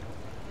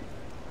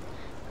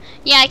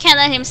 Yeah, I can't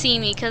let him see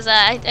me because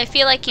I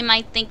feel like he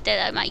might think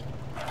that I might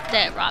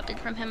robbed it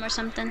from him or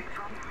something.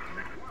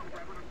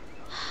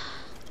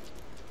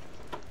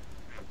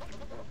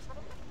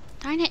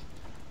 Darn it.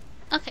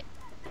 Okay.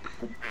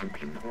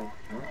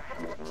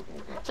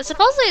 But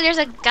supposedly there's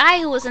a guy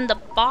who was in the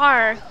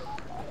bar.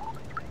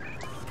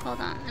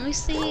 Hold on, let me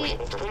see.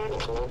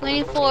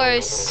 Waiting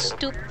for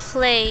Stu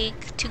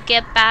Plague to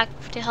get back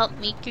to help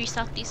me grease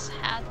off these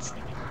hats.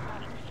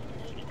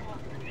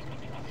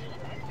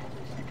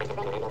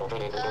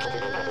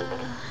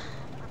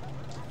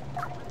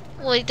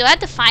 Wait, do I have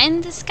to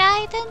find this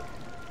guy then?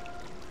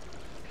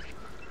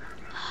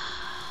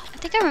 I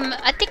think I remember.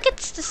 I think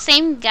it's the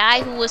same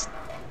guy who was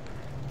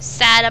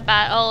sad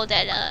about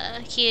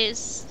that he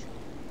is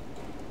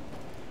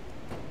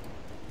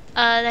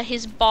that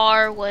his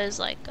bar was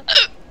like,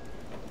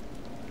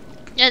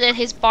 yeah, that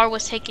his bar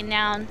was taken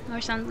down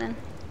or something.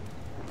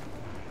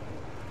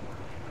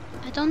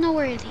 I don't know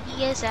where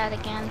he is at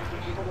again.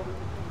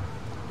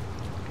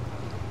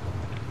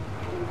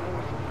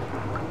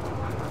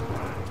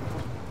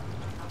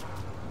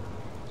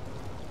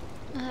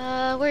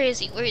 Where is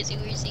he? Where is he?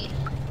 Where is he?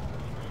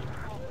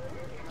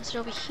 Is it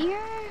over here?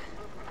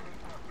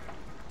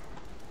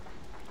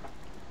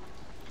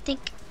 I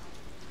think...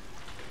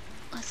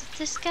 Was it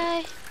this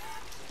guy?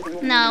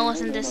 No, it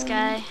wasn't this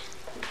guy.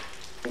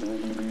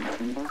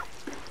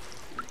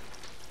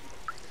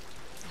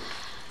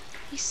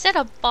 He said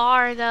a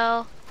bar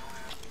though.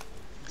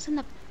 It's in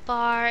the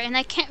bar and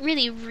I can't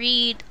really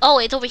read. Oh,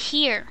 it's over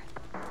here.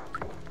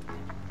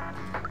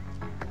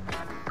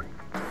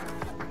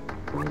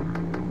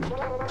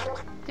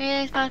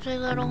 There's probably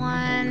little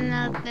one.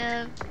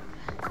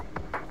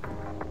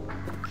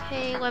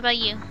 Okay, what about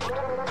you?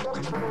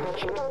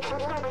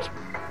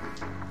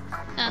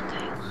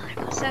 Okay, well there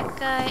goes that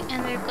guy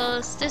and there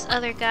goes this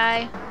other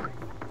guy.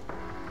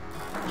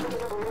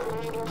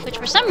 Which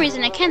for some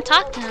reason I can't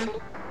talk to him.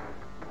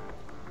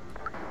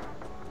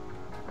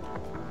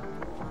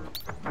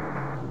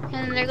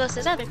 And there goes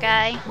this other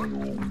guy.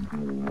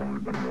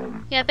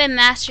 Yeah, I've been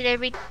mastered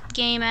every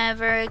game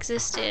ever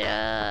existed.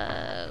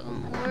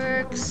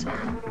 Works.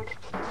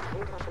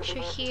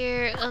 Sure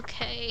here.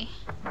 Okay.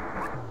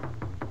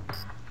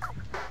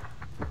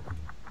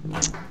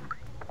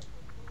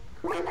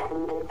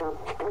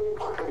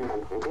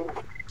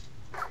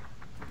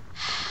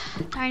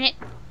 Darn it.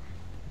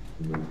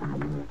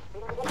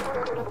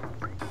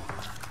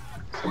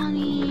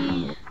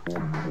 Tony.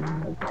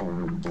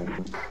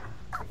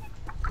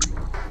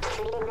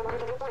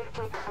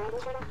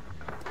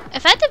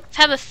 If I had to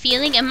have a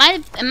feeling, it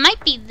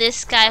might be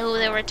this guy who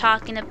they were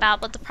talking about,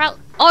 but the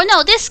problem... Oh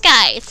no, this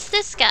guy! It's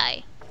this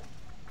guy!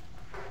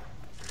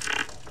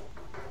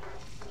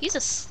 He's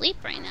asleep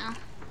right now.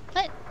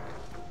 What?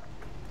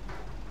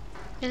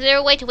 Is there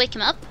a way to wake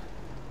him up?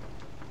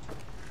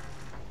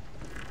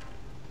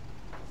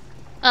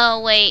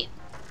 Oh wait.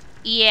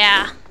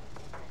 Yeah.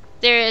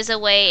 There is a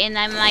way, and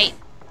I might...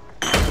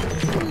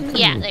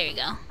 Yeah, there you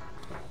go.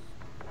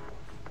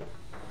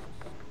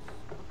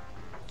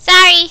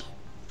 Sorry!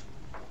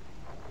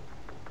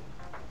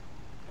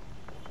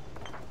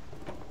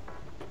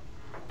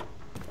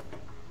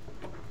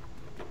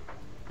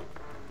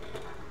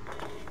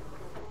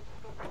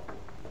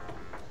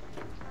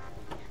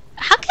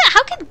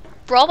 How can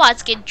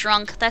robots get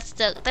drunk? That's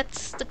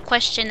the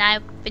question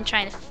I've been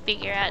trying to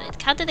figure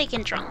out. How do they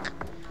get drunk?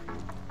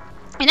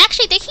 And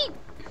actually,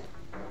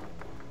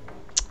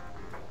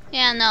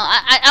 yeah, no,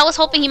 I was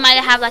hoping he might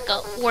have like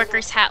a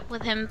worker's hat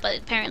with him, but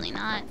apparently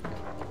not.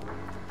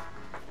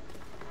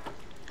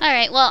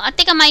 Alright, well, I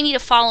think I might need to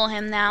follow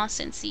him now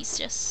since he's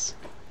just...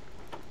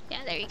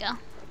 Yeah, there you go.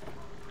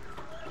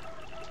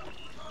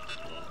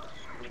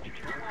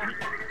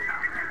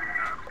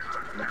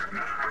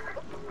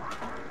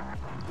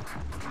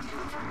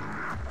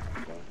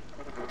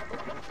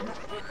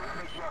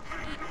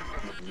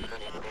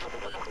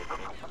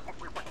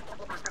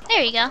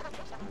 There you go.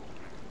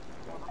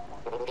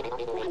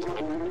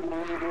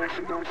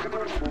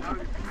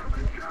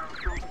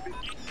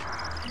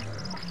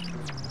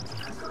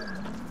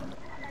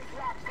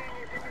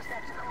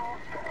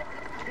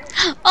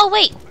 Oh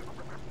wait!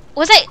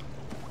 Was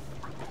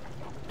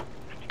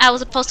I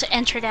was supposed to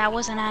enter that,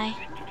 wasn't I?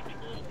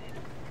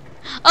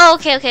 Oh,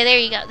 okay, okay, there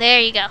you go,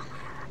 there you go.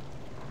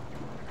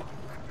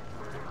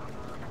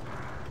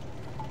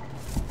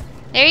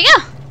 There you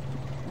go!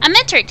 I'm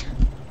entered!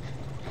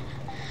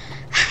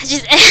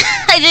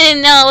 I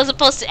didn't know I was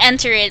supposed to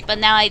enter it, but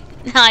now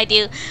I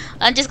do.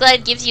 I'm just glad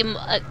it gives you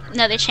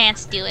another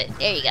chance to do it.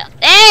 There you go.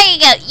 There you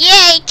go!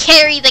 Yay!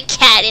 Carry the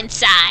cat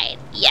inside!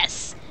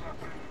 Yes.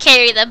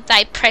 Carry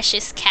thy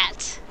precious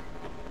cat.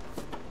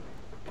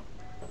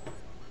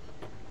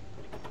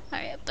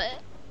 Alright,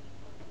 but...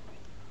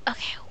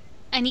 Okay.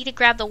 I need to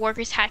grab the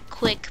worker's hat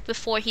quick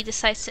before he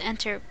decides to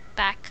enter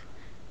back.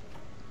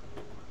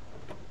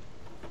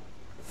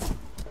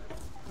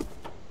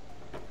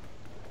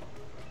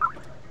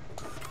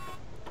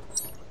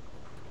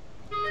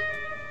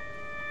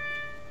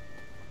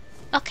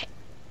 Okay.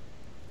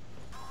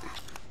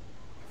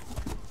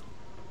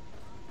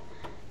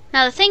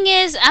 Now the thing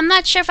is, I'm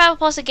not sure if I'm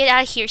supposed to get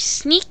out of here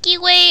sneaky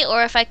way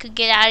or if I could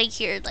get out of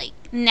here like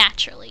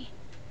naturally.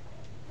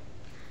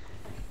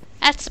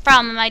 That's the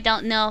problem. I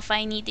don't know if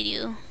I need to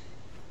do.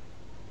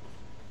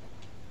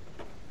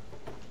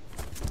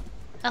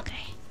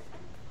 Okay.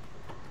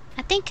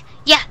 I think,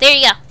 yeah, there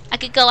you go. I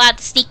could go out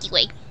the sneaky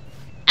way.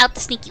 Out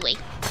the sneaky way.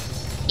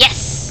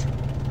 Yes!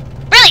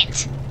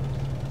 Brilliant!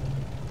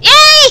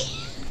 Yay!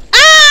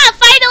 Ah!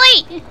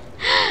 Finally!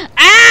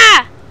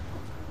 Ah!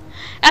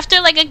 After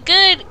like a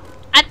good,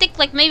 I think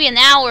like maybe an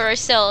hour or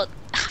so,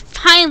 I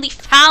finally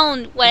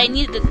found what I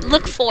needed to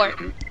look for.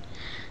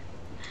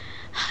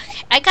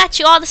 I got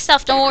you all the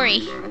stuff, don't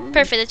worry.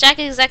 Perfect, the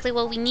jacket is exactly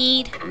what we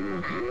need.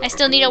 I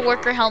still need a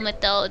worker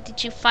helmet though.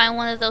 Did you find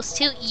one of those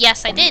too?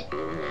 Yes, I did.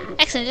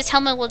 Excellent, this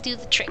helmet will do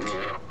the trick.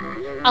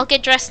 I'll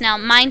get dressed now.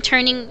 Mind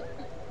turning...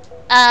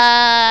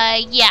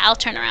 yeah, I'll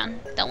turn around.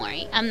 Don't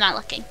worry, I'm not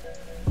looking.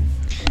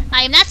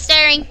 I am not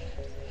staring.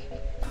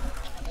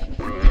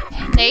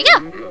 There you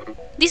go.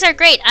 These are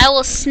great.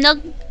 I'll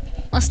snug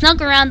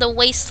around the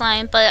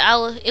waistline, but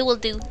it will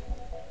do.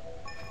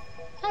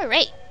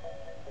 Alright.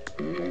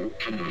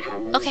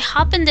 Okay,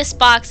 hop in this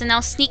box and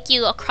I'll sneak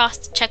you across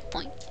the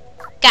checkpoint.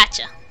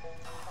 Gotcha.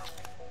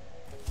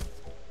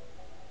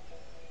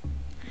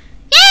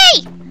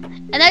 Yay!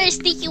 Another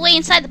sneaky way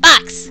inside the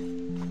box.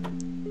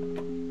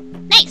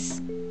 Nice.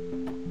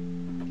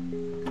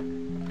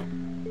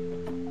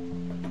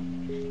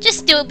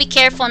 Just do it, be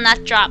careful and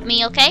not drop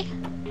me, okay?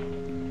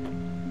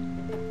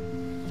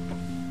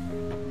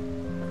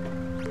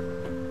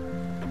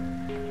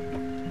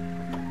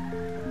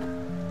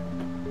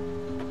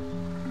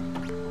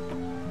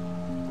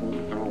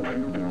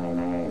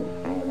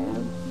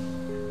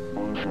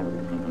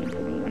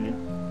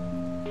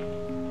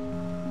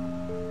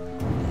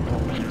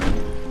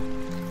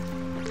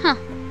 Huh.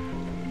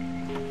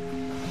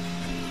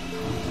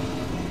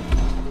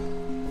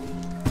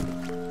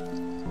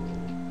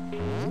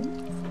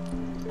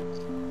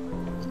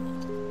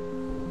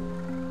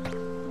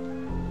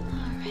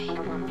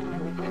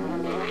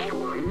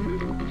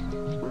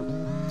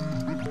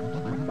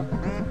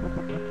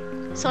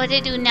 So what do I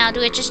do now?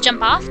 Do I just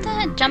jump off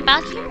that? Jump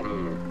out here?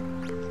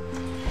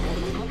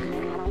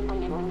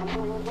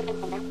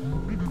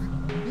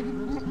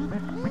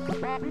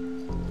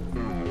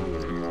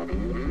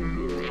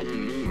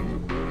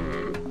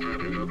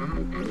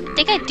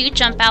 I think I do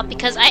jump out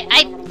because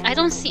I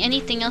don't see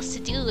anything else to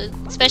do,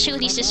 especially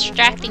when he's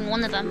distracting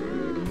one of them.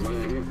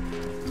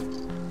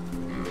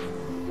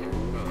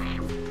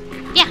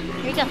 Yeah,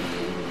 here we go.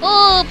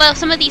 Oh, but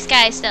some of these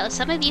guys though,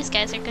 some of these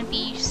guys are gonna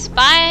be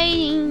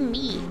spying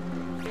me.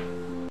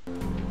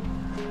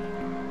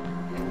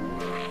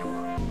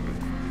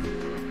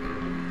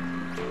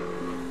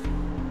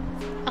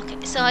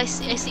 Okay, so I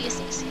see.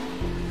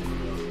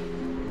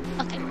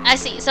 Okay, I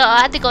see. So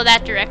I have to go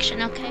that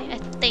direction. Okay, I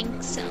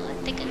think so.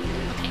 Okay.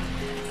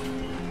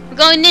 We're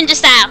going ninja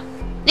style.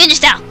 Ninja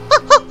style.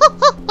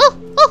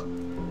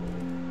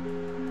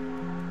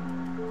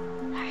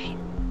 Alright.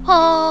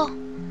 Oh,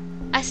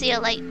 I see a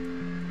light.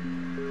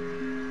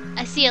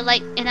 I see a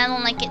light and I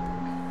don't like it.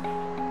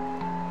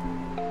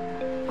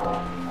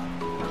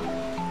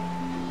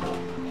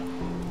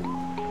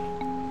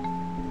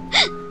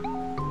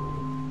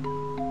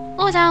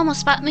 Oh, that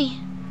almost spot me.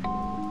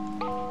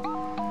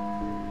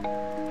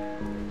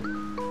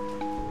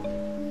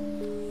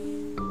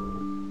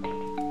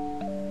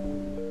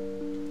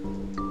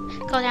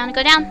 Go down,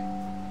 go down.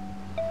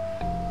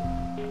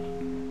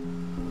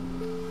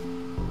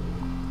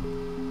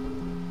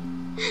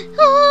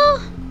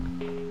 Oh.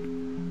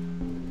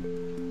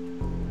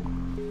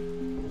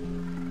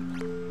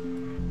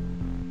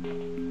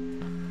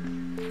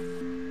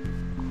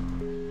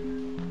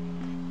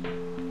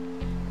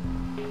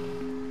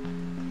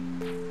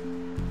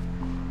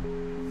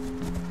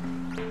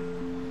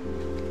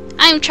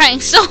 I'm trying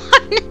so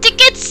hard not to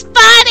get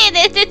spotted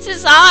and this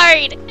is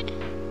hard.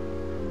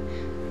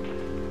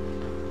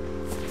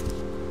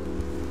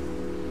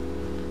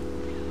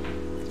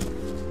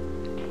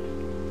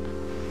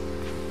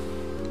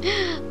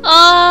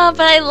 Oh,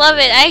 but I love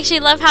it. I actually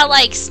love how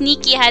like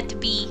sneaky I had to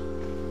be.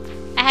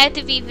 I had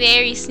to be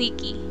very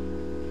sneaky.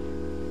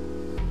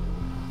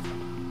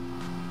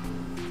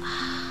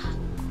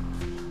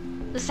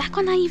 Does that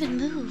one not even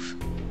move?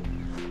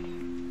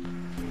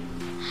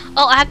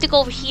 Oh, I have to go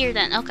over here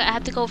then. Okay, I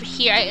have to go over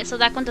here. So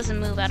that one doesn't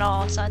move at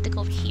all. So I have to go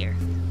over here.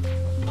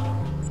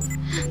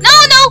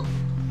 No, no!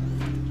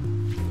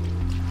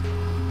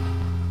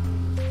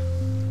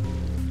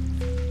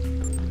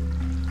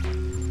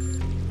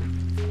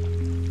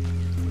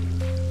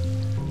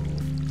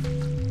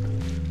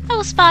 I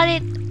was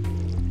spotted.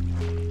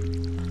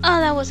 Oh,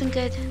 that wasn't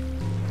good.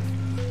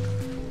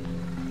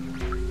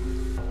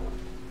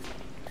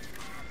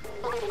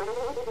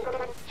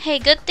 Hey,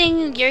 good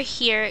thing you're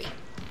here.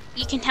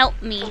 You can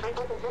help me.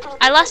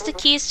 I lost the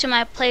keys to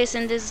my place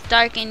in this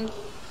dark and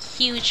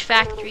huge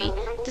factory.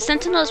 The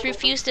sentinels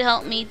refused to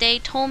help me. They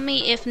told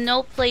me if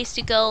no place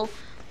to go,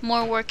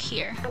 more work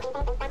here.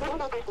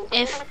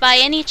 If by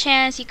any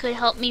chance you could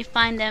help me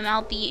find them,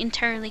 I'll be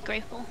entirely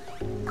grateful.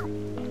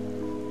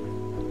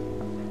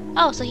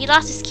 Oh, so he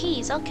lost his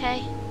keys.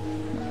 Okay.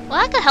 Well,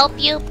 I could help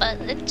you, but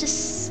let's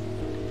just...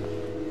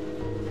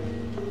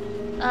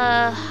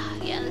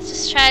 yeah, let's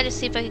just try to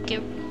see if I can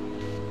get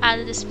out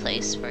of this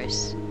place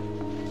first.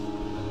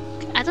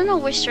 I don't know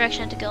which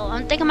direction to go.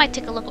 I think I might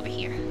take a look over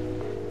here.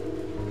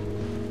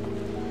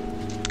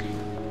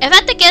 If I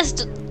had to guess,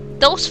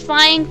 those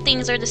flying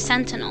things are the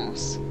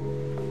sentinels.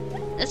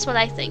 That's what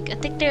I think. I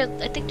think they're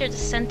the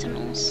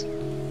sentinels.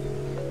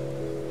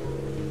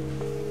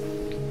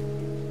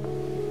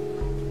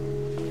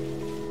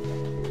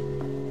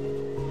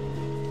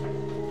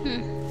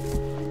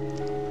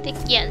 I think,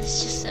 yeah,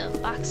 it's just a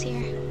box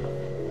here.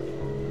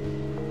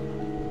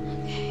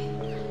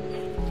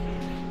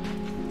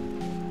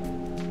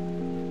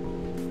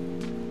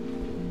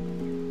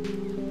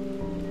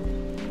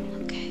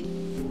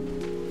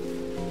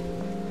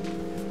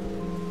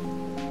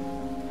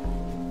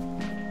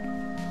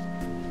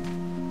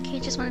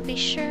 just want to be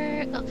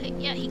sure. Okay,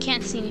 yeah, he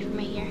can't see me from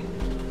right here.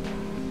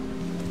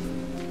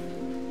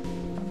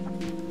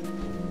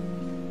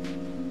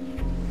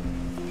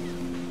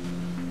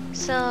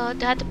 So,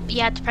 do I have to, you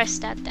have to press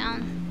that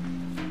down.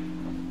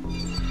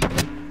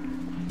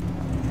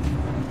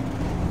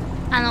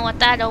 I don't know what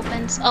that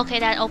opens. Okay,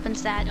 that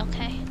opens that,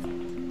 okay.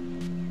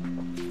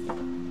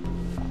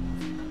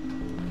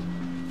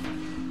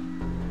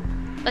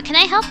 But can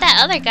I help that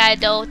other guy,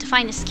 though, to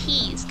find his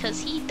keys? Because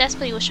he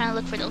desperately was trying to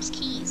look for those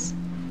keys.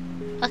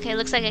 Okay,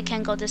 looks like I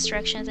can go this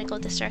direction as I go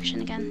this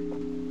direction again.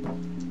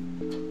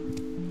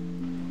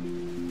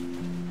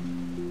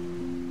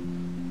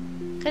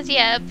 Because,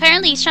 yeah,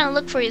 apparently he's trying to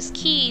look for his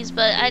keys,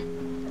 but I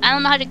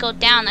don't know how to go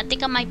down. I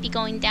think I might be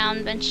going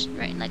down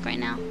right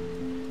now.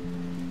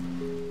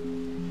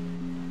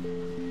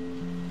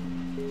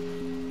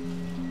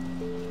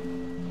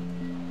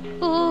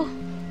 Ooh.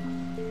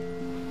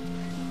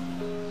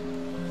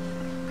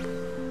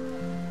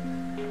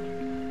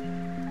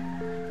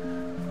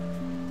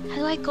 How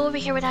do I go over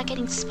here without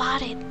getting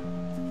spotted?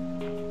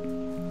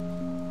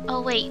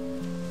 Oh, wait.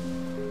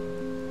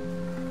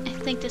 I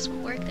think this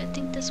would work. I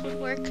think this would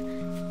work.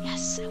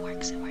 Yes, it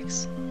works. It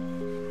works.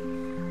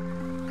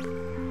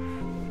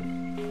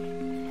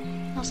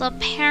 Also,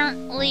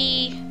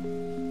 apparently...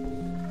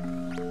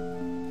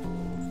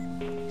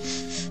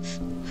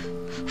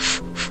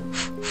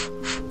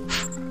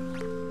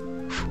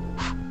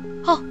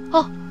 Oh,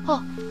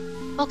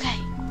 okay.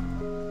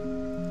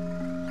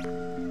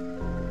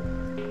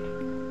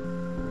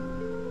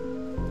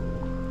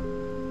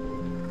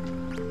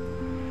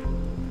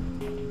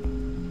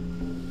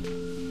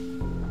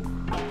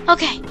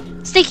 Okay,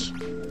 sneaky.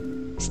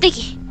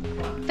 Sneaky.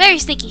 Very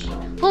sneaky.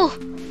 Ooh,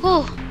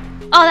 ooh.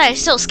 Oh, that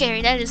is so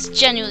scary. That is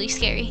genuinely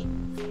scary.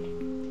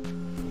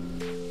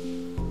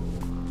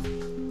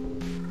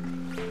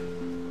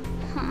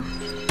 Huh.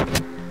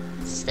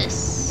 What's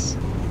this?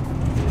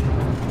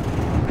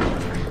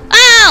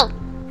 Oh!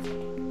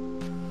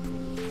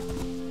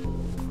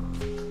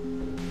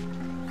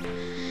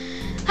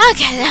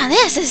 Okay, now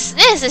this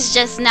is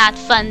just not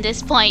fun,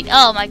 this point.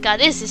 Oh my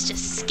god, this is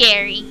just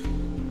scary.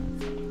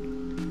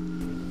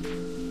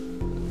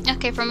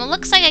 Okay, from it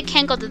looks like I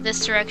can't go to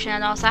this direction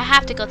at all, so I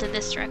have to go to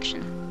this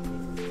direction.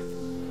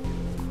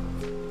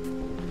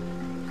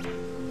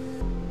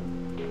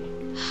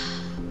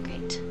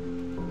 Great.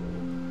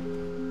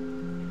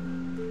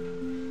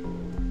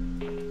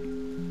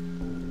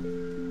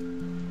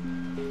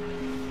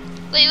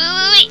 Wait.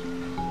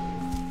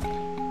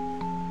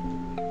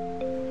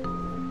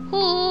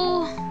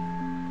 Ooh.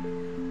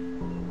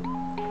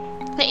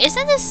 Wait,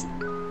 isn't this...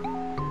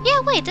 Yeah,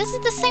 wait, this is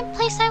the same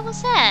place I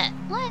was at.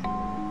 What?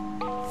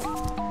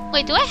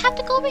 Wait, do I have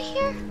to go over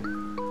here?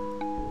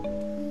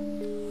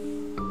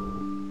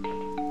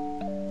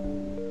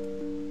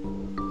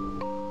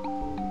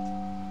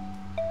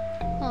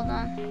 Hold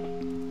on.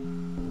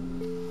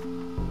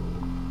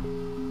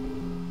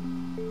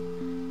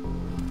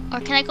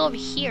 Or can I go over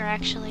here,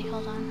 actually?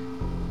 Hold on.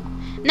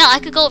 No, I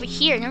could go over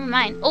here. Never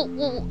mind. Oh,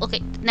 whoa, okay.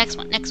 Next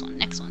one.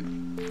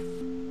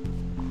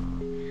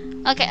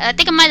 Okay, I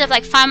think I might have,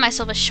 like, found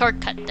myself a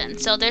shortcut then.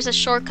 So there's a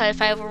shortcut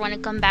if I ever want to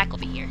come back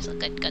over here. So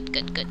good.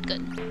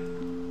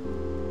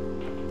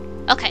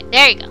 Okay,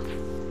 there you go.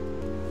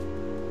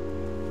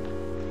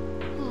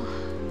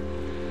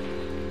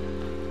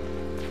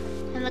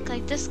 And look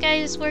like this guy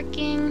is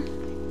working.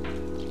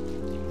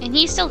 And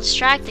he's still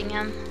distracting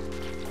him.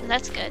 So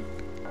that's good.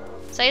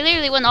 So I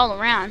literally went all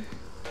around.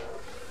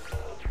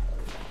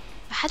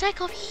 But how do I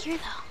go over here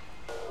though?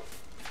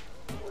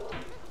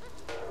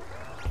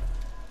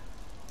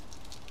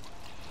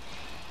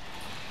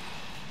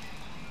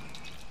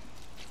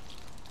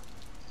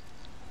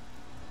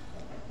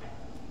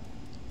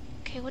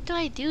 Okay, what do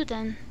I do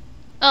then?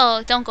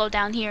 Oh, don't go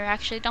down here,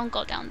 actually. Don't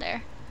go down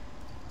there.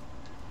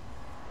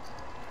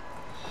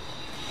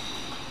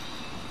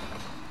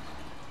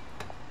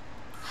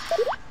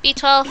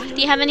 B12,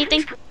 do you have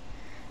anything?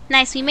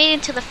 Nice, we made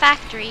it to the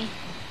factory.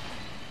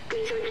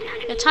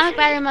 The atomic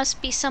battery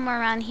must be somewhere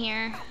around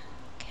here.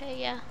 Okay,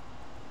 yeah.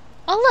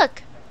 Oh,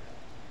 look!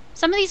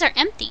 Some of these are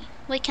empty.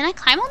 Wait, can I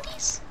climb on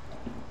these?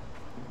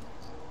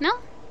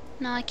 No?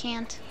 No, I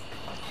can't.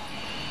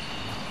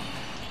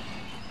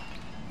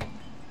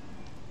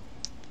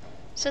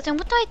 So then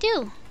what do I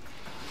do?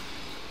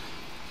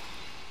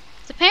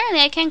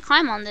 Apparently I can't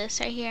climb on this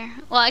right here.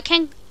 Well, I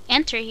can't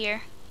enter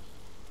here.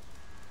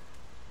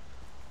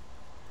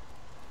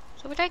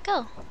 So where do I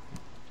go?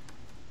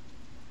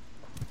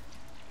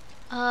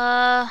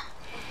 I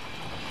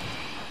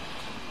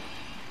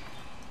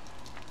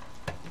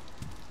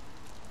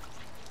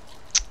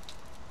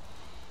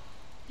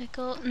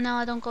go... No,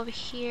 I don't go over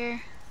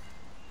here.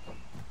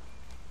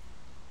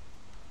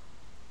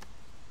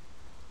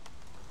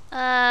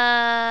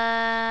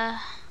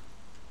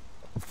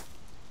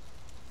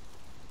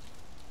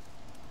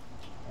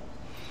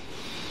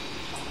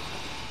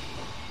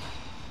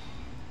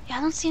 Yeah,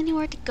 I don't see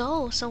anywhere to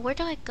go, so where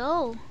do I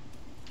go?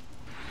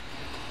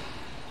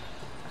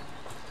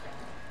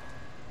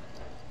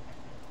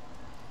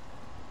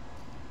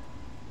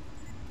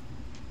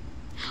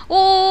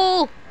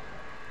 Oh!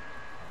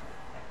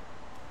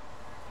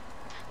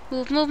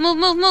 Move, move, move,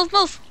 move, move,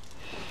 move!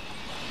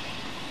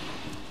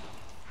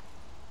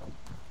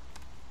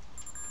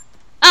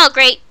 Oh,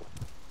 great.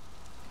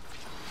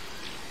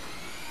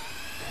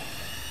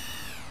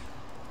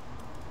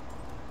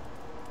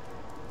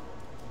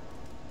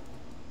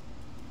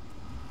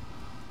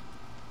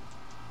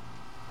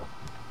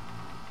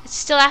 It's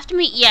still after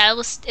me? Yeah,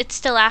 it's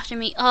still after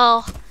me.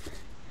 Oh.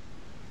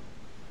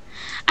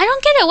 I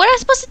don't get it. What am I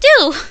supposed to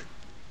do?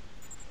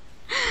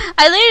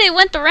 I literally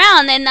went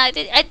around and I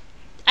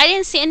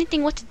didn't see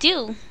anything what to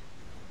do.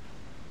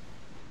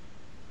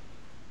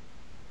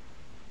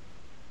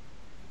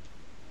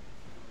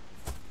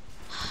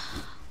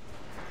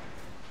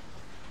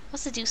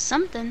 Supposed to do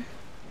something.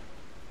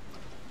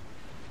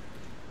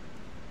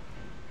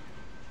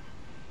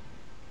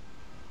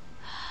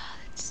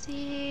 Let's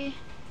see.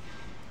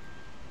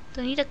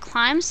 Do I need to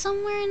climb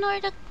somewhere in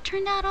order to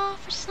turn that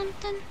off or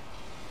something?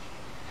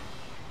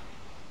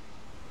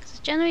 Because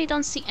I generally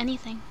don't see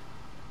anything.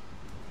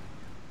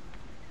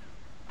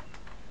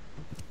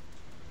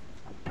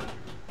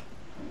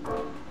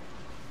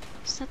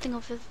 There's nothing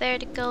over there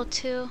to go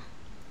to.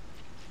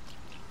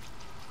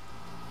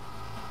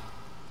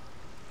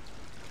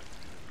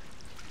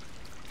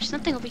 There's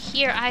nothing over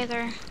here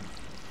either.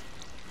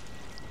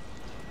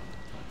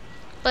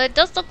 But it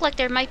does look like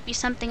there might be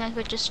something I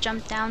could just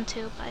jump down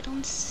to, but I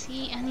don't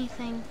see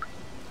anything.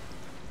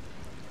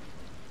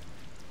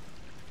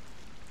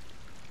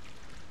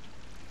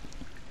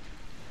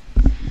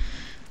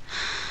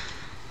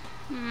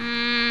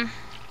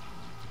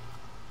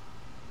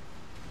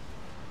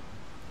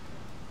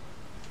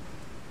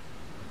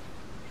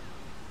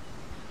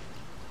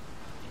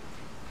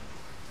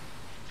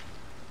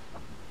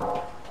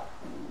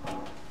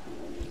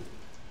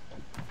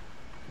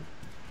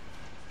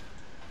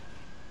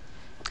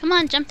 Come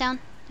on, jump down.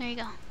 There you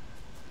go.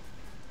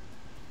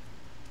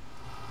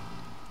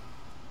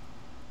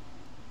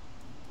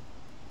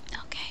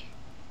 Okay.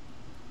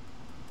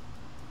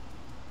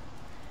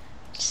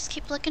 Just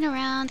keep looking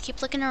around,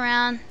 keep looking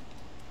around.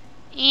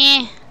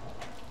 Eh.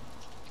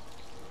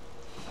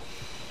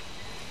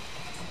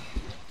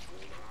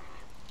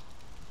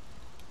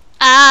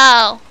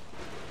 Oh.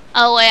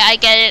 Oh wait, I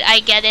get it,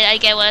 I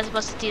get what I'm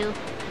supposed to do.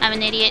 I'm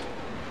an idiot.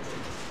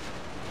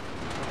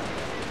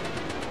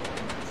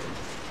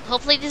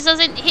 Hopefully this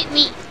doesn't hit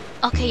me.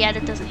 Okay, yeah,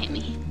 that doesn't hit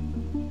me.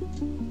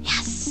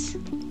 Yes.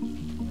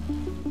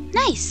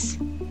 Nice.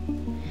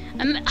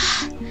 How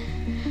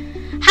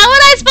was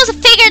I supposed to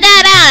figure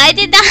that out? I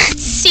did not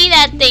see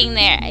that thing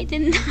there. I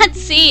did not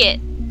see it.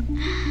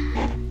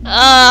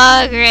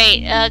 Oh,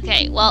 great.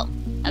 Okay, well,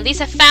 at least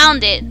I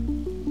found it.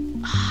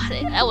 Oh,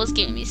 that was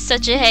giving me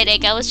such a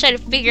headache. I was trying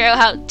to figure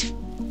out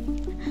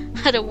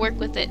how to work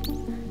with it.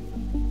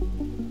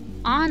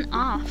 On,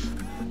 off.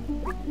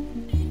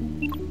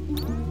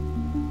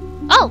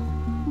 Oh!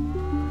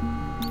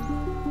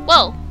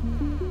 Whoa!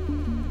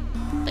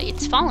 But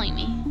it's following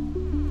me.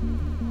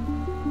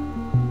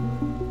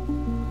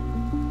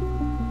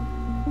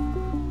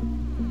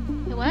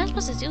 Wait, what am I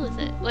supposed to do with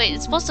it? Wait,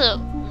 it's supposed to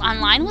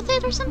online with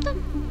it or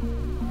something?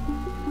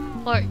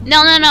 Or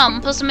no, I'm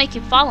supposed to make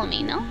it follow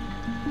me, no?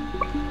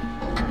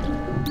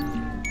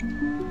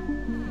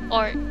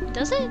 Or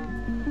does it?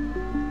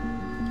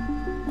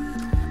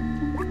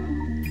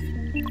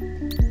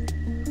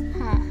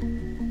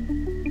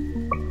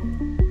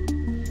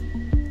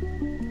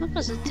 What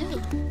does it do?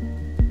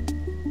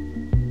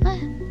 What?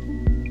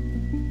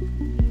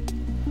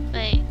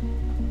 Wait.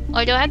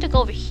 Or do I have to go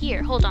over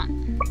here? Hold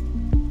on.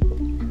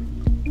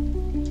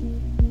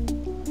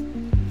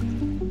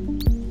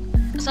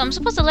 So I'm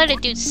supposed to let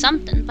it do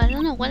something, but I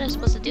don't know what I'm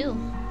supposed to do.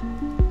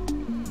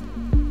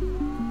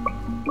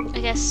 I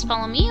guess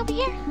follow me over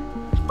here?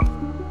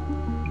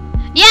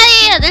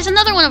 Yeah, there's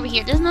another one over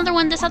here. There's another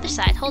one this other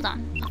side. Hold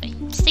on. Okay,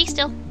 stay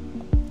still.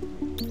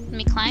 Let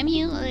me climb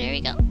you. Oh, there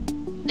you go.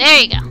 There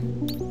you go.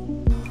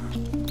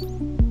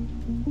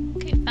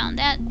 Found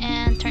that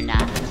and turn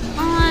that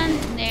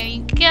on. There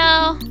you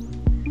go.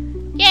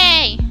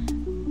 Yay!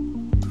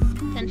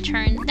 Then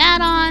turn that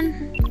on.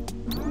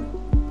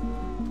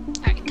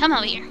 Alright, come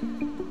over here.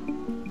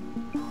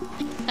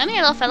 Come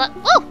here, little fella.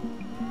 Woo!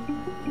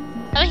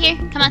 Over here,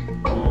 come on.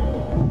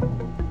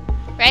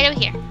 Right over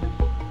here.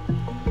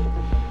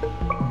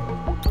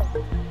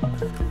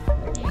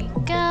 There you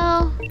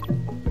go.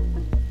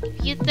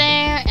 You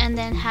there, and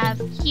then have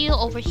you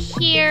over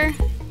here.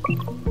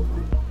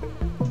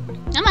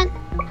 Come on.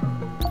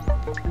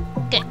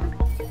 Good.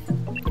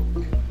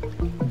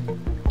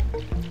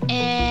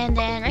 And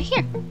then right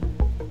here.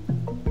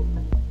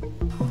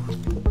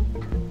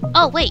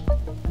 Oh, wait.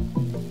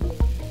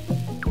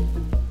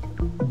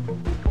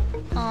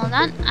 Hold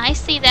on. I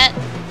see that.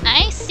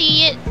 I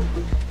see it.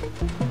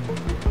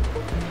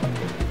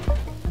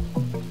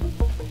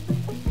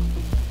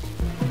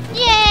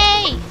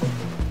 Yay!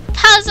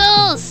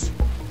 Puzzles!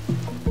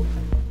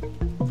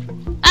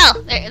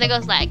 Oh, there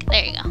goes lag.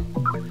 There you go.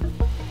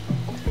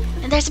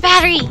 And there's a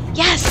battery!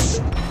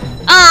 Yes!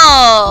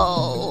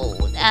 Oh!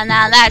 And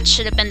now that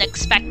should have been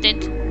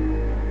expected.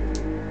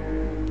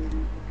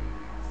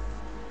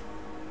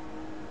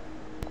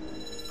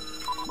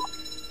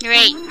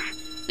 Great.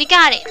 We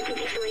got it.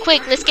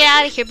 Quick, let's get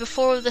out of here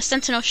before the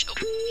sentinels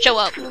show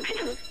up.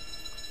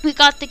 We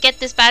got to get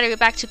this battery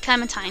back to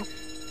Clementine.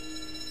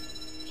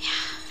 Yeah,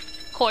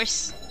 of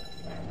course.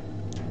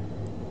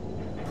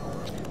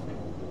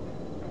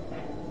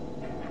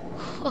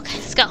 Okay,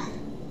 let's go.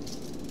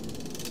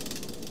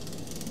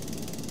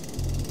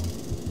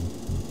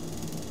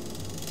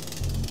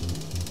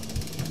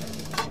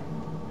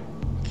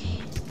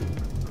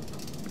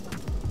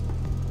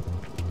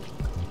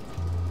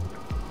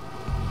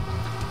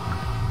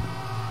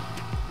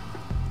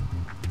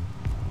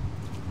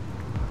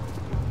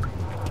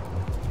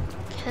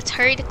 Let's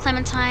hurry to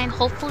Clementine.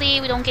 Hopefully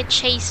we don't get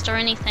chased or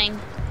anything.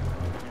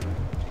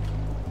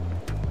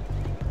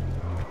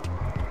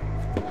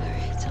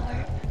 Alright, so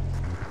we're...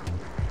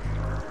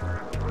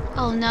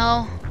 Oh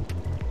no.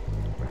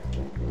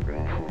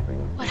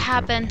 What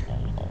happened?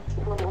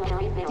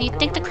 Do you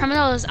think the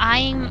criminal is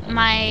eyeing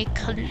my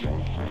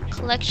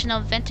collection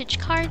of vintage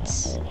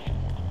cards?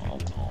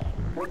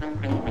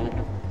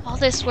 All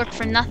this work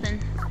for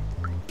nothing.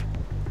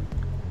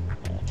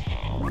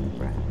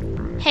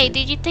 Hey,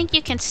 did you think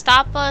you can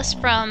stop us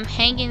from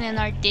hanging in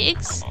our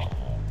digs?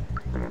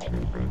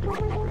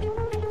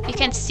 You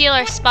can steal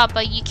our spot,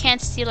 but you can't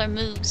steal our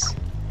moves.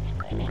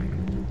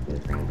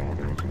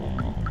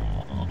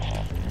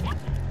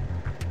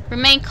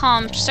 Remain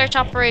calm. Search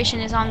operation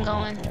is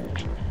ongoing.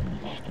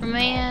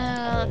 Remain...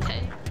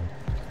 okay.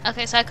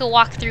 Okay, so I could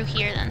walk through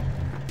here then.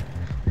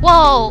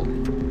 Whoa!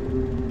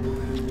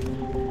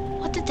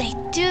 What did they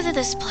do to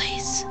this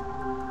place?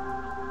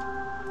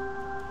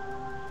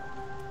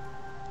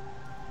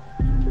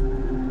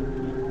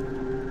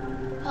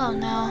 Oh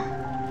no.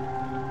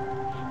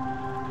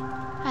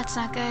 That's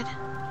not good.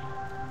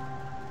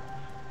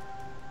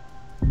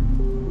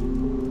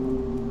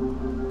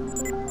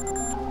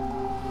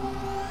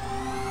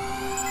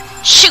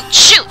 Shoot!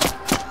 Shoot!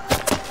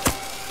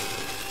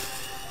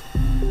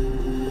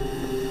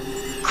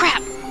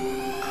 Crap!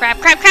 Crap,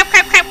 crap, crap,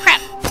 crap, crap,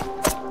 crap!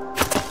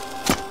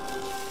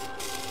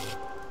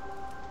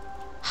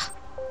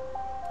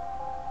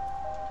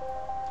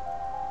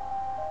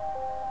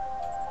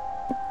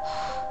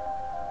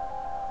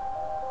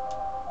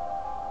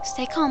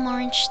 Stay calm,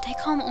 Orange. Stay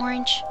calm,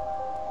 Orange.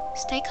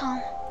 Stay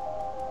calm.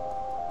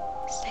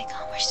 Stay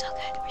calm. We're so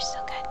good. We're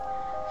so good.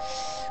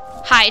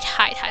 Hide,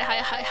 hide, hide,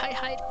 hide, hide, hide,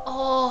 hide.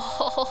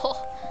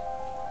 Oh,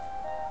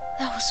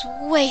 that was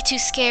way too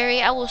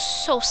scary. I was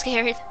so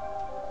scared.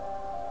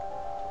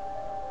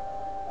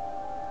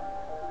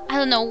 I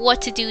don't know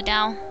what to do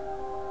now.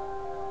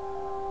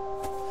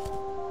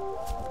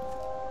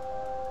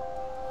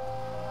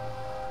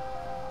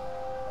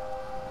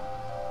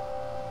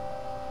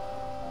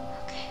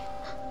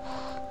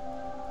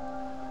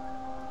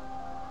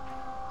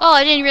 Oh,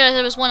 I didn't realize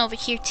there was one over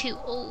here too.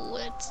 Oh,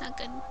 that's not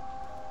good.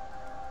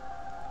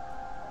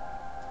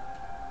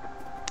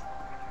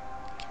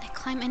 Can I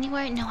climb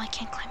anywhere? No, I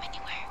can't climb anywhere.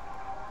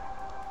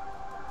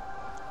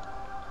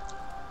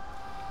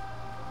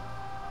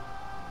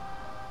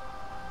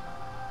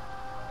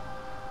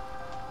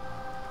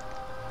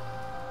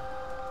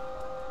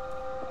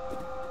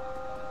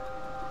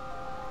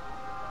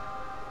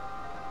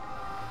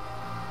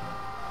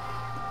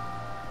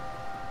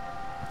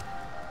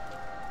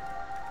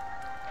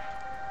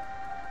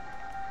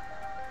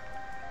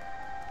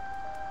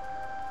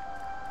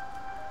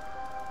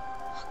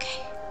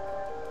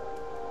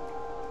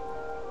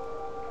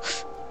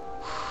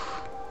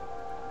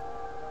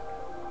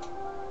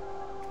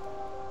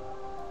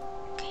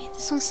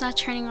 This one's not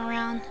turning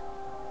around.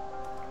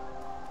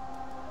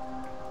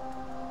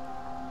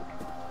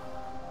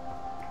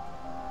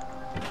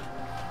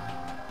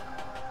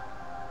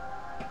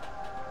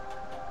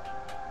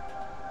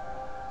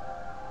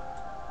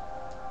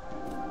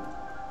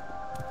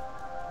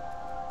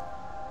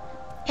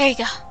 There you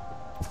go.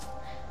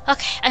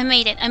 Okay, I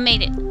made it. I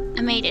made it.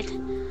 I made it.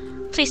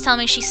 Please tell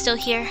me she's still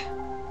here.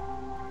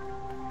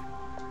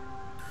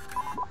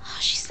 Oh,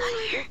 she's not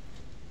here.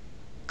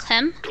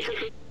 Clem?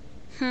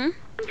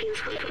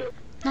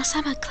 No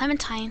sign of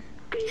Clementine.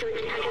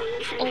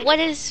 Oh,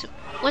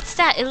 what's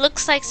that? It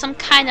looks like some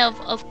kind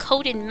of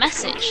coded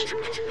message.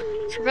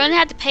 We're gonna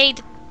have to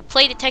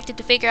play detective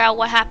to figure out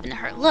what happened to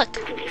her. Look,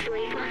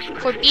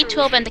 for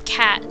B12 and the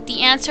cat,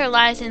 the answer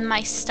lies in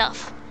my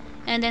stuff.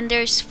 And then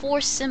there's 4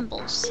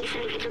 symbols.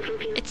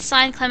 It's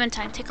signed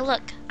Clementine. Take a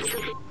look.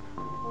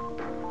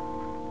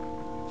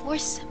 4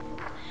 symbols.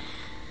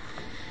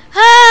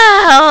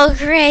 Oh,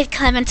 great,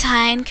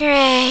 Clementine,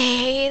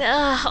 great.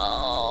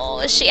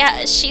 Oh,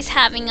 she's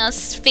having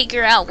us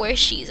figure out where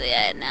she's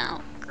at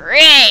now.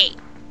 Great.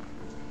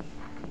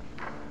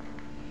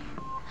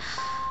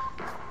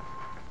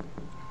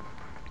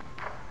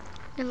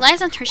 It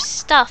lies on her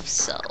stuff,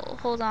 so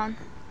hold on.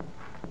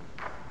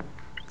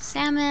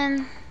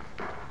 Salmon.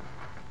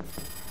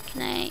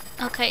 Can I?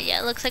 Okay,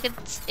 yeah, it looks like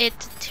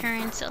it's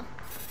turned, so.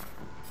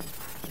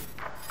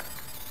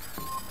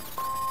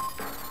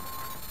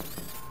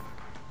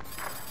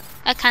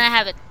 I kind of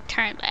have it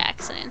turned by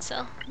accident,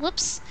 so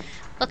whoops.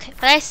 Okay,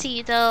 but I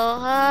see though.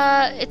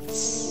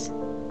 It's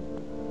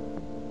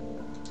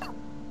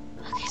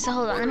so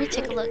hold on, let me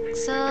take a look.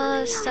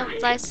 So, stuff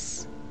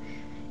lies.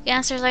 The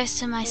answer lies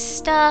to my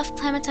stuff,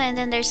 Clementine, and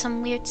then there's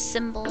some weird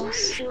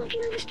symbols.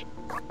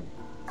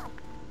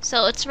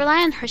 So it's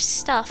relying on her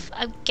stuff.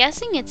 I'm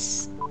guessing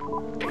it's...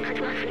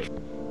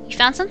 You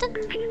found something?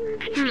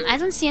 I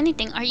don't see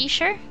anything. Are you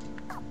sure?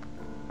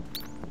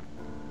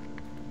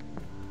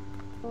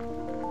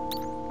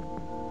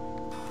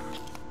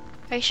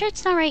 Are you sure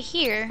it's not right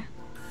here?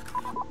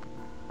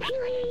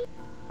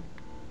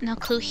 No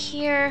clue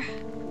here.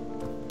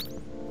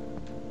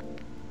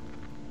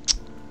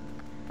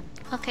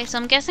 Okay, so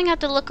I'm guessing I have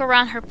to look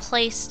around her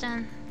place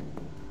then.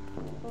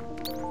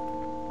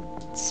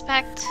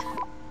 Inspect.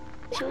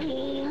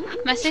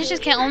 Messages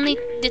can only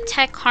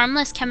detect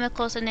harmless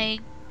chemicals in a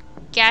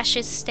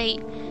gaseous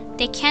state.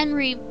 They can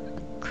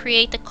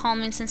recreate the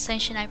calming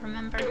sensation I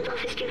remember.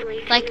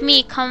 Like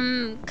me,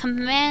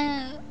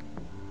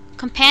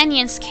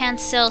 companions can't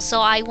sell, so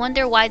I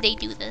wonder why they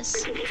do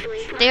this.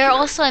 There are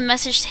also a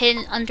message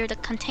hidden under the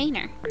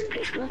container.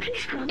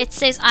 It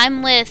says,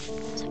 I'm with...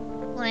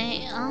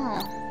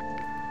 Oh.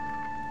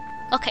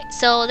 Okay,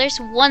 so there's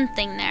one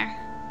thing there.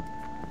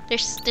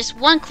 There's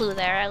one clue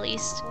there, at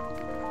least.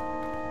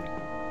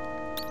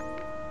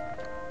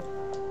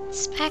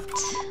 Inspect.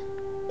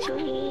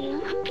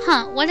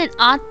 Huh, what an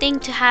odd thing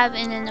to have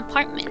in an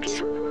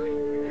apartment.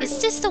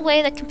 Is this the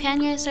way the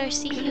companions are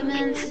see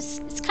humans?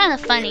 It's kind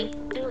of funny.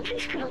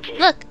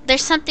 Look,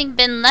 there's something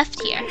been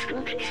left here.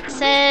 It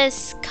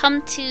says,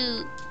 come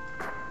to...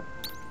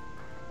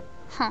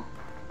 Huh.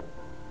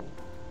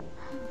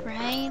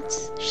 Right,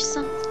 there's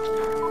something.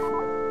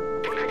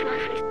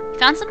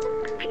 Found something?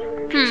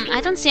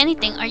 I don't see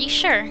anything. Are you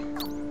sure? I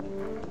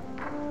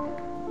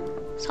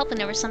was hoping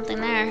there was something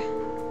there.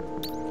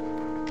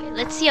 Okay,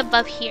 let's see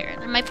above here.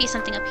 There might be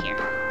something up here.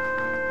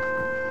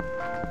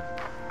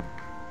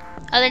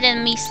 Other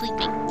than me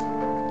sleeping.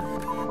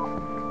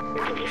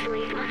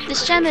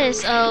 This gem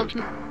is of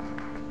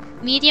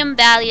medium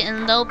value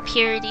and low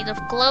purity. The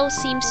glow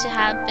seems to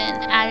have been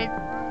added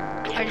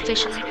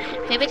artificially.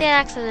 Maybe they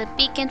acts as a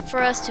beacon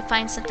for us to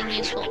find something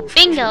useful.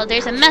 Bingo!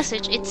 There's a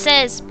message. It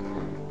says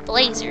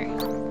Blazer.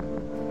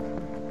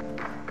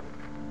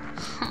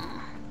 Huh.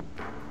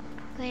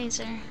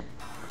 Blazer.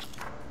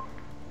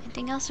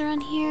 Anything else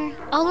around here?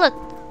 Oh look!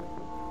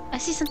 I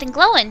see something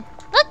glowing!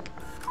 Look!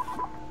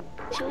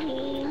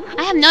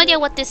 I have no idea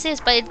what this is,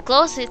 but it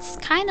glows. It's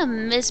kind of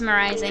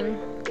mesmerizing.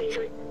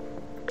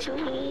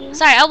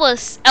 Sorry, I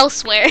was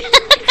elsewhere.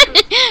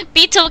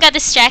 Beetle got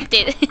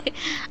distracted.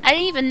 I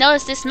didn't even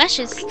notice this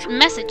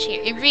message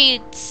here. It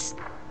reads...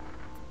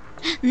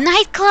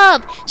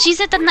 Nightclub!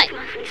 She's at the night...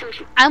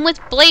 I'm with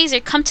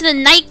Blazer. Come to the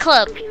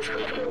nightclub.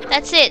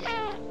 That's it.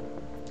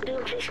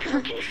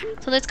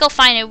 So let's go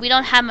find her. We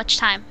don't have much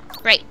time.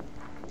 Right.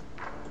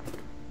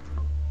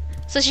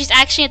 So she's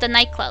actually at the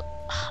nightclub.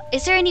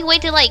 Is there any way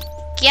to, like,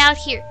 get out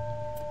here?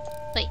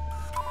 Wait.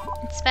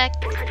 Inspect.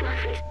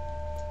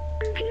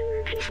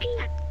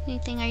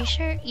 Anything? Are you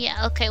sure?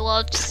 Yeah, okay, well,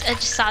 I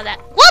just saw that.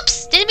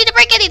 Whoops! Didn't mean to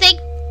break anything!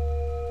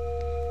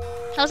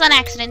 That was an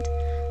accident.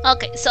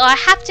 Okay, so I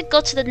have to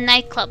go to the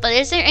nightclub, but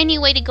is there any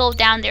way to go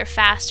down there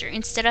faster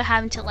instead of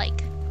having to,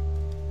 like,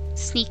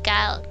 sneak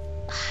out?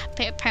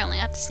 Apparently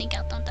I have to sneak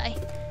out, don't I?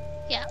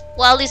 Yeah,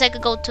 well, at least I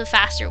could go to a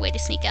faster way to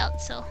sneak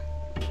out, so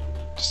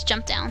just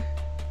jump down.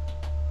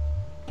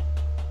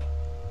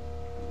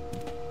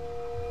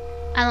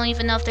 I don't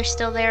even know if they're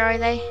still there, are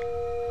they?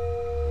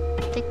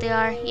 I think they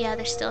are. Yeah,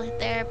 they're still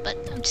there, but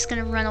I'm just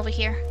gonna run over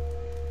here.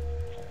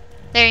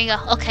 There you go.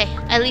 Okay,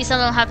 at least I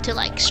don't have to,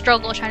 like,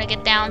 struggle trying to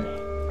get down.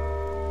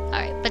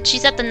 Alright, but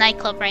she's at the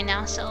nightclub right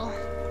now, so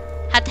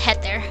have to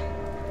head there.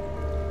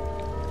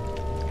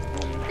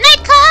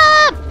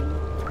 Nightclub!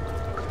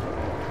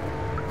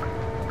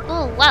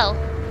 Oh, wow.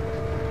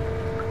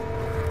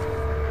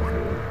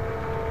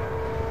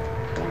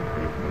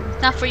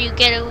 Not for you,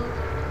 ghetto.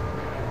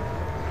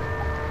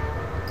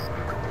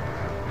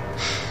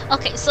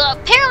 Okay, so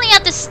apparently I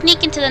have to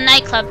sneak into the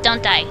nightclub,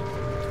 don't I?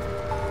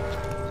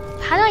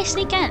 How do I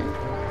sneak in?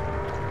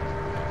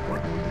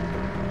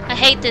 I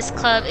hate this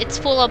club. It's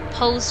full of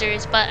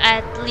posers, but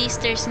at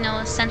least there's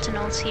no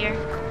sentinels here.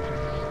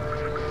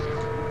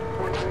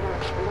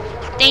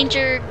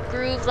 Danger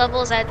groove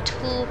levels at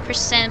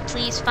 2%.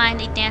 Please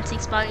find a dancing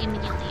spot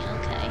immediately.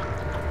 Okay.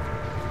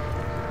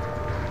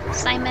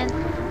 Simon,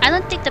 I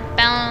don't think the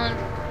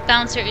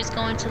bouncer is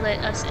going to let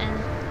us in.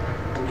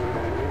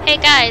 Hey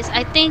guys,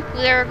 I think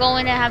we're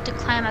going to have to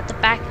climb at the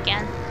back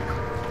again.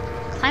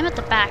 Climb at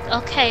the back.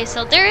 Okay,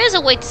 so there is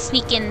a way to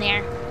sneak in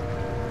there.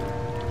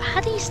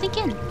 How do you sneak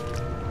in?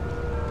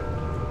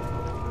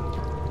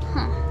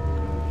 Huh.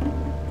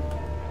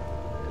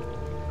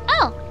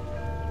 Oh!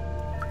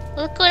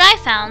 Look what I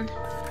found.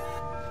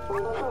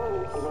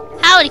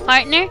 Howdy,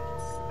 partner.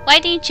 Why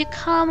didn't you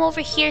come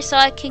over here so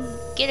I can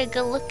get a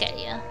good look at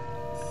you?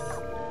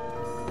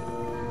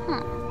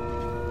 Huh.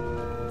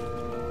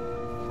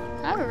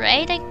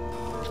 Alright, I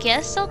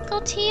guess I'll go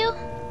to you.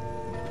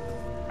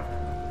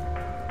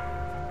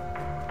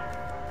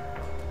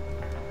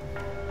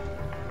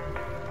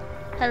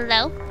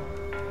 Hello?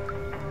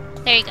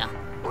 There you go.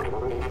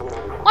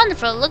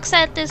 Wonderful. Look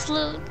at this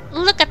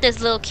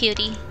little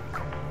cutie.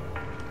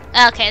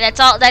 Okay,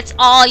 that's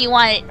all you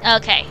wanted.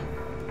 Okay.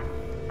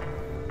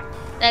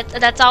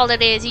 That's all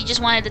it is. You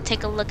just wanted to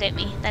take a look at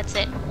me. That's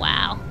it.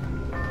 Wow.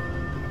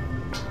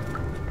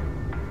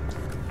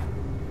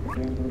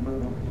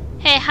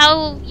 Hey,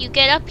 how you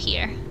get up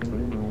here?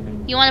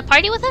 You want to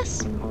party with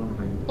us?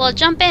 Well,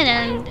 jump in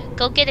and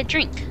go get a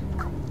drink.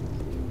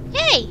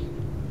 Hey!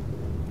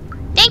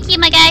 Thank you,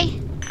 my guy.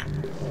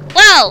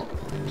 Whoa!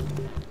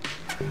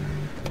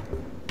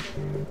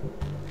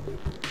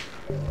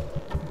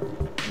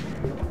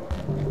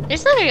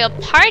 There's literally a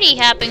party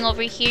happening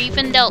over here,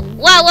 even though...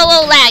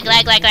 Whoa, lag.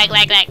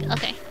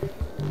 Okay.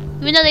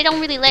 Even though they don't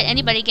really let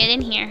anybody get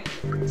in here.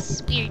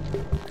 It's weird.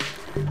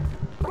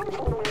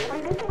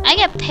 I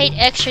get paid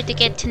extra to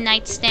get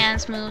tonight's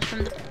dance moves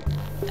from the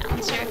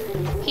bouncer.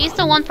 He's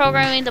the one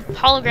programming the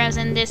holograms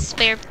in this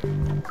spare...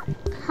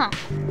 Huh.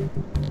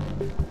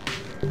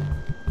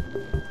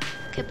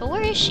 Okay, but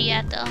where is she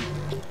at, though?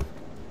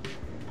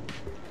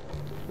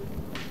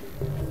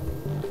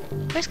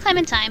 Where's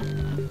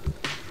Clementine?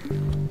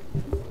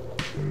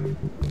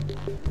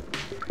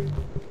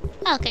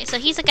 Okay, so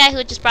he's the guy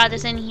who just brought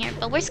us in here.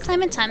 But where's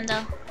Clementine,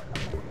 though?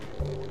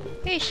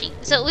 Where is she?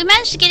 So we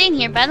managed to get in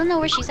here, but I don't know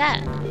where she's at.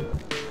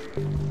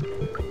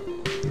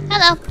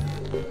 Hello.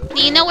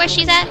 Do you know where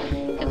she's at?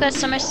 Your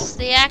customers,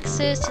 the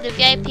access to the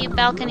VIP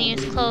balcony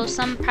is closed.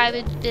 Some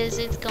private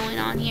visits going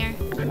on here.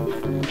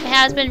 It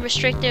has been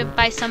restricted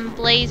by some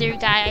blazer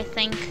guy, I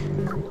think.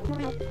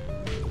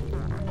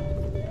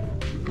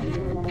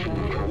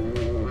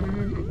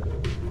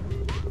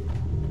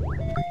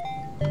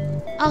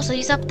 Oh, so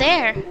he's up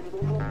there.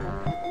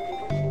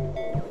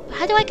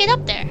 How do I get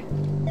up there?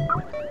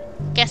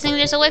 Guessing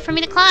there's a way for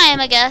me to climb,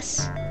 I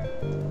guess.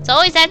 It's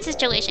always that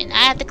situation.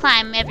 I have to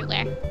climb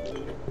everywhere.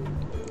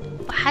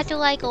 But how do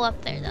I go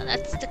up there, though?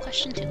 That's the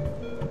question, too.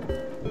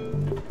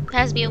 There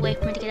has to be a way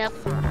for me to get up.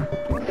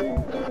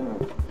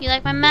 You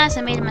like my mess?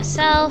 I made it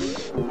myself.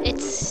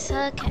 It's...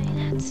 okay,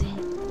 that's it.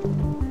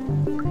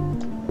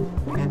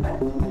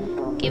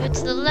 Give it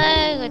to the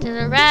left, go to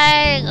the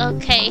right.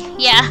 Okay,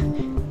 yeah.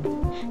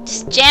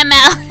 Just jam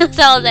out with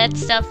all that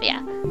stuff,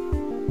 yeah.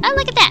 Oh,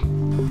 look at that.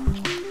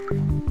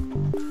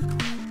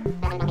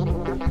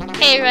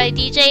 Hey, right,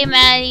 DJ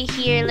Maddie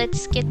here.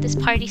 Let's get this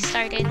party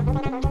started.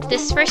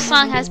 This first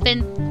song has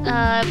been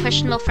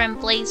pushed my friend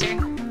Blazer.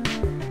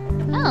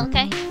 Oh,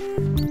 okay.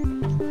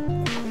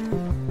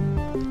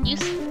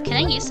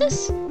 Can I use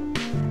this?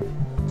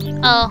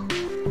 Oh,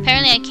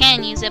 apparently I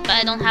can use it, but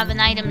I don't have an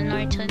item in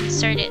order to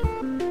insert it.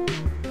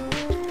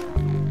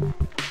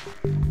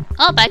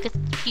 Oh, but I could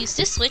use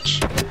this switch.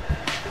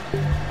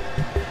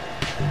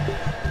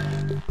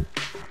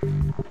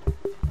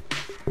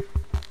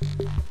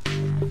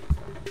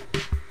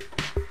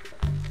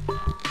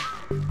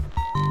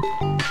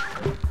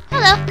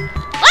 Hello.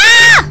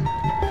 Ah!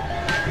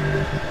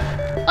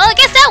 Well, I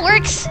guess that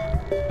works.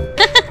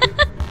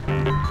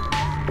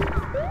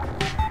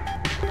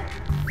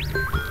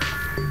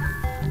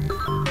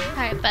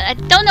 Alright, but I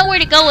don't know where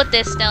to go with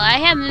this, though. I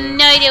have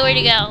no idea where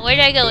to go. Where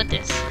do I go with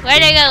this? Where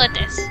do I go with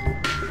this?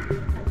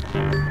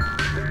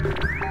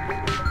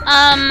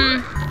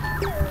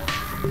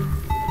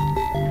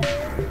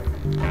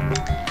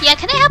 Yeah,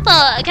 can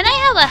I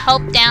have a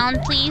help down,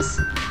 please?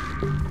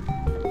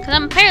 Cause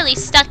I'm apparently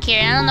stuck here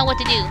and I don't know what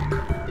to do.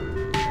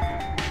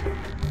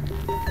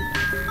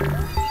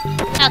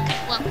 Okay,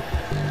 well.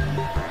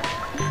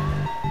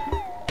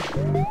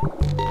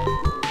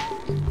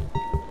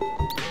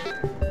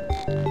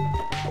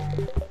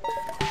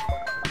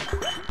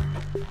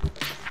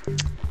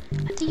 I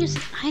have to use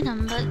an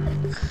item, but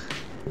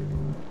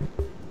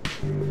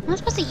what am I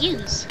supposed to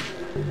use?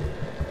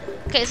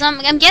 Okay, so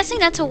I'm guessing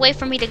that's a way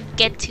for me to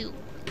get to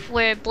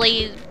where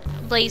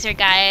Blazer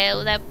guy,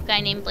 that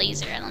guy named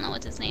Blazer, I don't know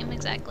what's his name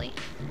exactly.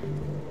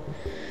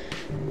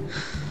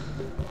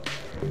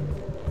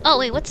 Oh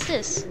wait, what's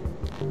this?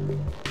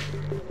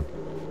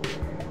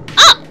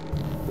 Oh!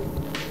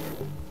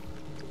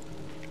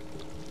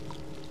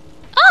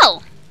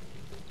 Oh!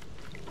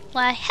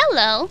 Why,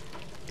 hello.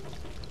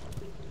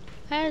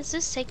 Where is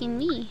this taking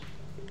me?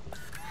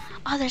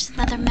 Oh, there's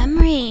another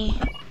memory.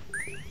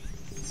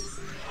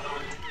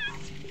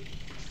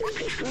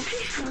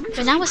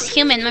 When I was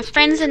human, my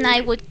friends and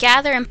I would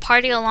gather and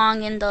party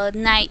along in the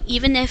night,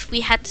 even if we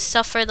had to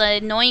suffer the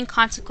annoying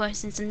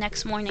consequences the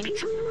next morning.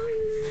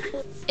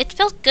 It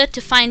felt good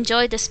to find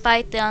joy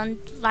despite the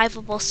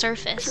unlivable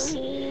surface,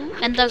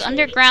 and the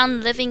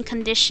underground living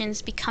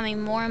conditions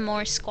becoming more and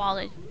more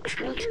squalid.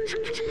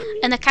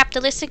 And the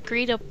capitalistic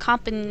greed of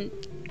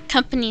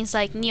companies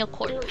like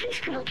Neocorp,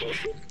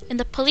 and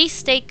the police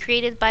state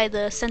created by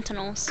the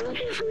sentinels.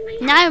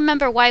 Now I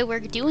remember why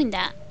we're doing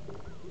that.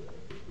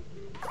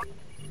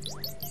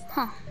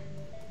 Huh.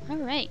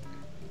 Alright.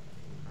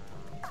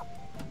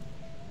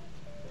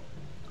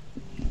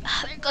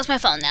 There goes my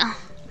phone now.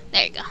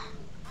 There you go.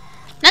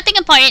 Nothing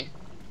important.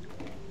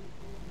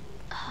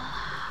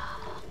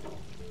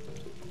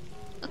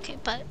 Okay,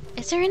 but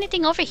is there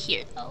anything over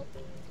here? Oh.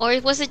 Or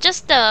was it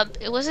just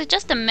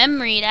the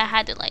memory that I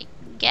had to like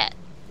get?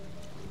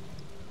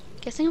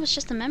 Guessing it was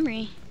just a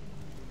memory.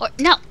 Or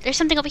no, there's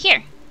something over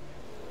here.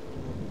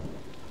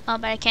 Oh,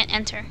 but I can't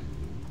enter.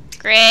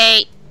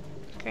 Great.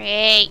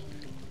 Great.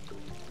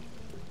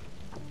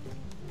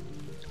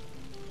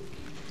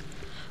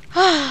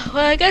 Well,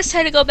 I guess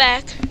time to go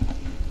back.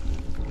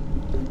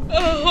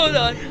 Oh, hold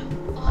on.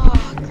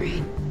 Oh,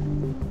 great.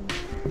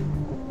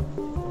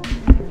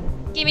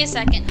 Give me a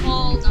second.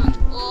 Hold on.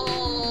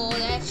 Oh,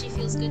 that actually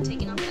feels good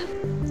taking off that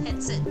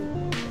headset.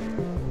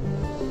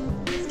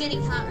 It's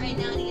getting hot right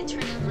now. I need to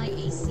turn on my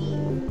AC.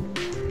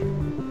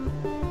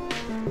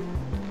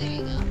 There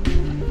you go.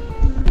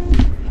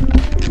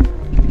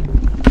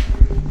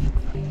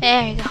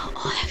 There you go.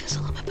 Oh, that feels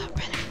a little bit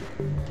better.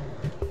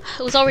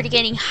 It was already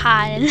getting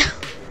hot and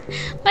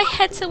my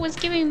headset was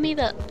giving me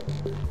the...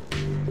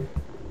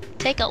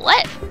 Take a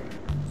what?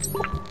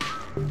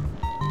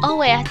 Oh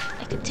wait,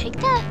 I could take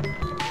that?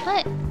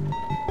 What?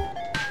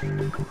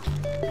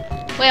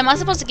 Wait, am I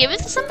supposed to give it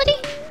to somebody?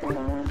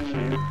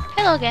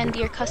 Hello again,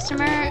 dear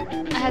customer.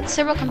 I had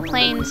several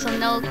complaints, so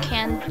no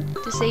can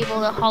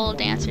disable the hollow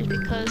dancers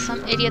because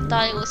some idiot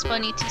thought it was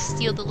funny to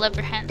steal the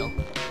lever handle.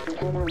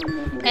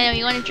 Anyway,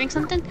 you want to drink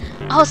something?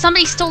 Oh,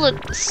 somebody stole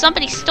it.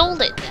 Somebody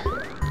stole it.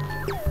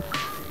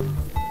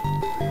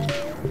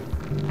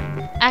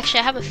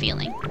 Actually, I have a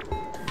feeling.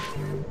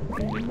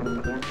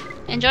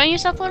 Enjoying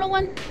yourself, little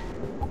one?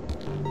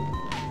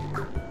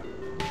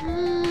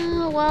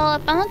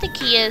 Well, I don't think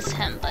he is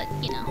him, but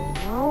you know.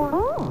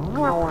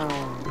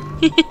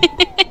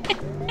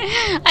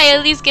 I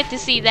at least get to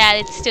see that.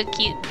 It's still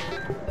cute.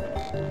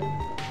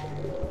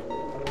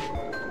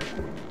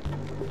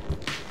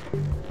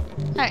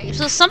 Alright,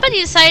 so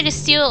somebody decided to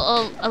steal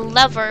a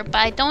lever, but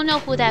I don't know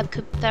who that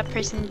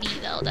person be,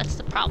 though. That's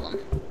the problem.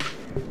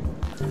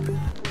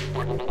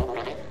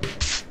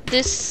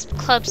 This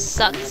club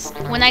sucks.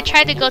 When I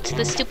tried to go to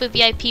the stupid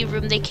VIP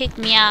room, they kicked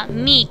me out.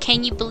 Me,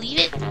 can you believe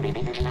it?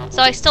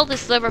 So I stole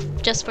this lever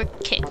just for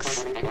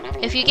kicks.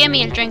 If you give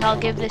me a drink, I'll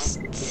give this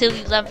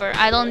silly lever.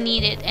 I don't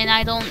need it, and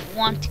I don't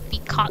want to be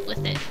caught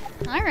with it.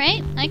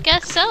 Alright, I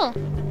guess so.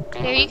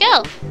 Here you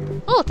go.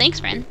 Oh, thanks,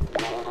 friend.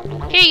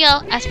 Here you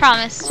go, as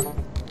promised.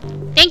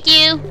 Thank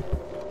you!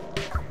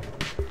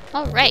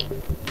 Alright.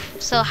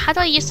 So how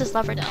do I use this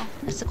lever, though?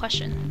 That's the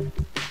question.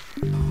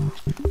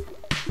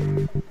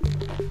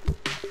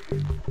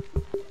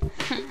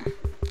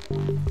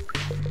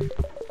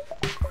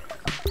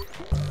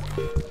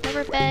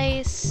 Lever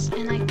base,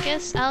 and I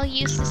guess I'll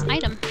use this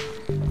item.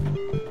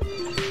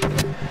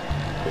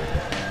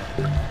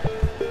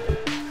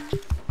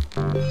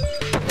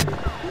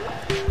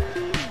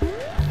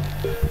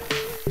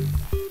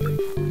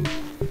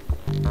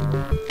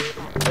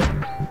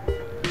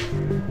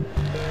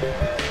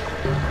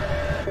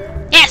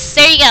 Yes,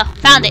 there you go.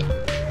 Found it.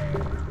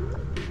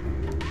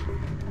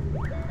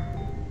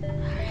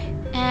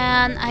 Alright,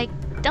 and I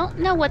don't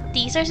know what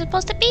these are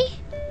supposed to be.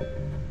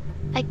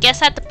 I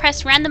guess I have to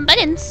press random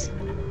buttons.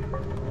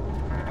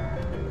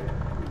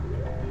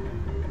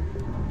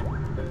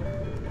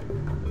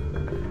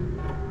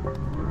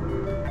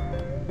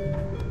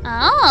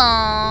 Oh,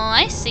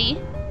 I see.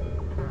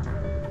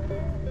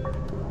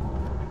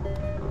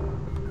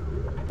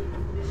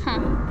 Huh.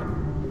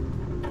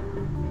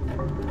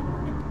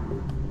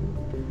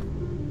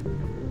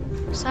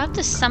 So I have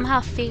to somehow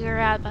figure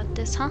out about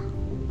this, huh?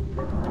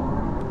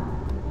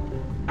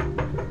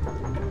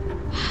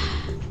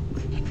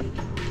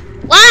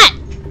 What?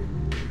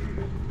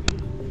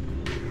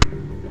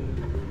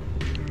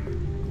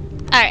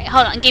 Alright,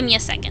 hold on, give me a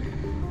second.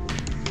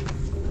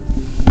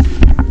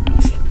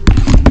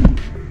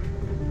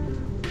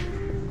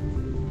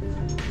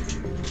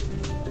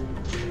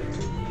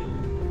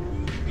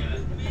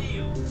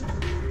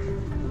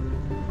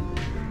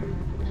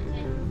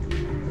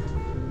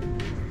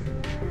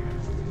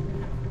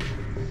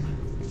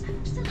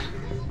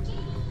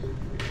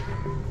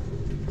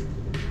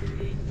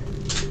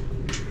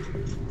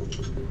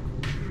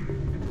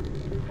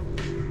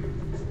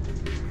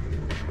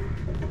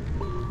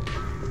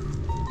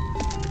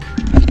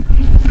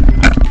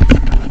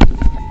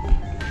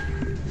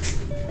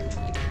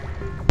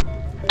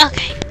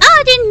 Okay. Oh,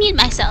 I didn't mute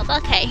myself.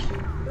 Okay.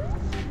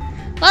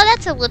 Well,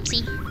 that's a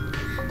whoopsie.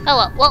 Oh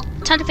well. Well,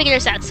 time to figure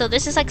this out. So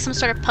this is like some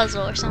sort of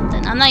puzzle or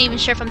something. I'm not even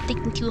sure if I'm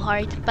thinking too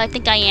hard, but I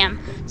think I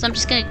am. So I'm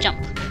just gonna jump.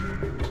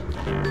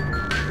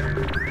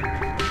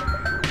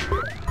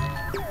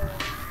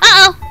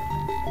 Uh-oh!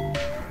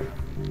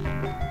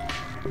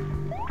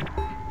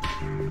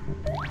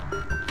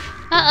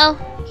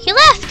 Uh-oh. He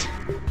left!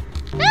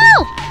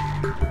 No!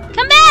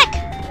 Come back!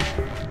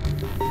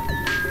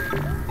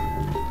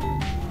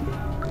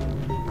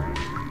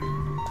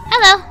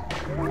 Hello.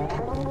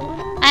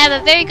 I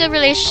have a very good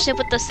relationship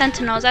with the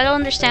sentinels. I don't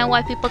understand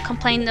why people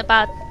complain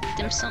about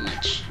them so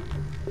much.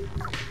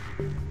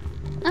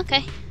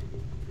 Okay.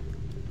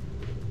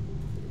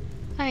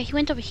 Alright, he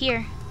went over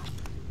here.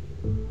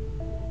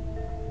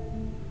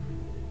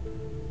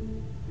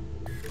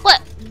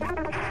 What?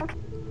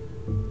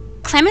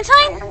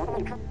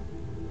 Clementine?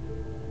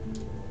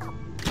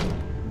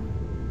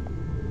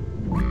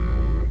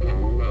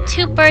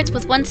 Two birds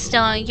with one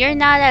stone. You're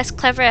not as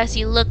clever as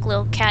you look,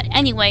 little cat.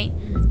 Anyway,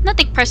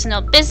 nothing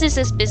personal. Business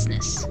is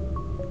business.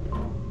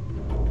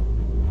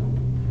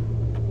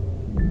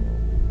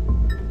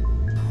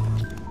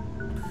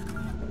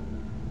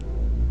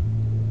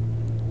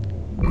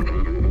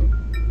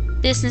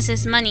 Business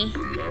is money.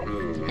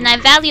 And I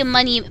value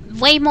money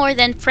way more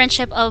than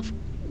friendship of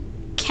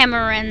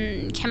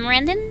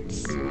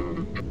Camerandans?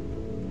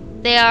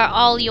 They are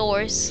all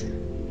yours.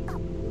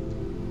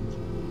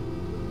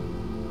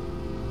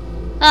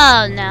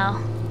 Oh no.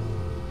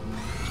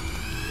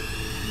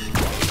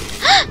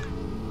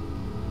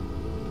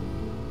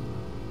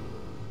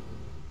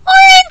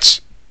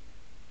 Orange!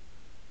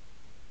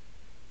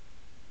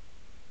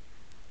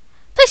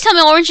 Please tell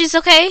me Orange is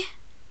okay.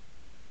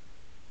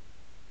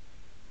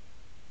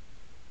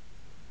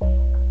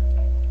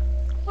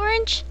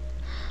 Orange?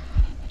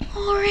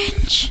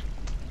 Orange.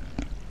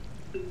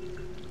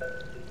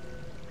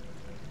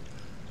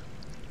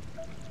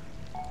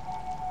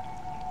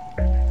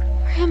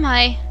 Where am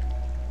I?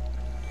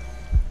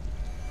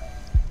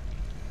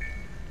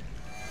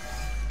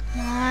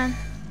 Come on.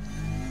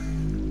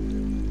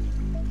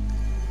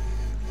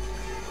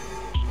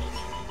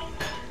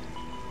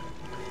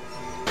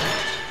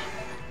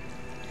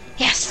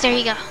 Yes, there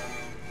you go.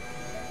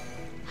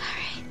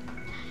 Alright.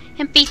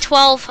 And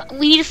B12.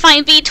 We need to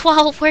find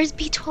B12. Where's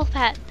B12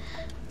 at?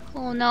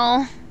 Oh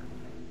no.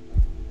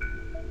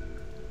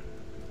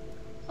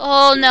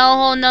 Oh no,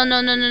 oh no,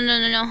 no, no, no, no,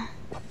 no, no.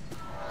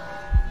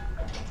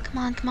 Come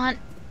on, come on.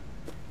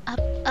 Up,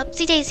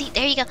 upsy daisy.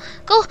 There you go.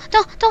 Go!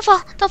 No, don't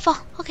fall, don't fall.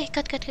 Okay,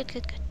 good, good, good,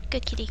 good, good.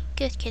 Good kitty,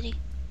 good kitty.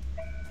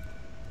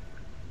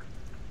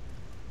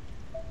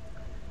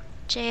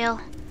 Jail.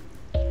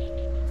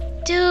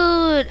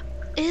 Dude,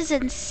 this is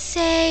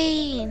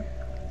insane.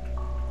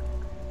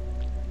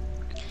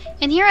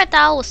 And here I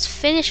thought I was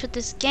finished with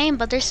this game,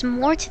 but there's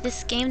more to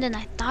this game than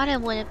I thought it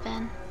would have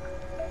been.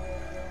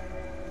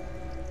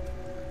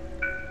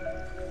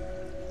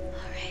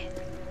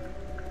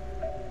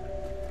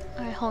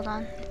 Alright, hold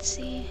on. Let's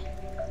see.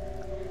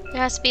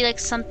 There has to be like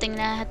something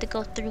that I had to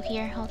go through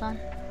here. Hold on.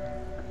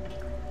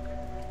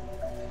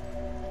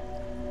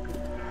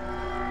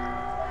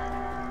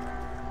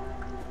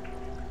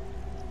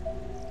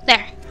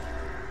 There.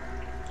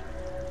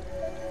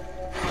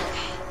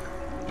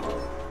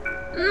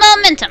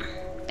 Momentum.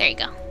 There you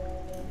go.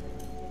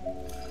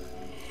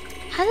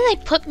 How did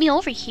they put me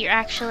over here,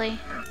 actually?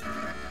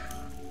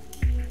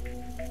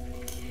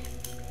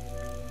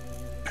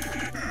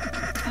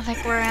 Or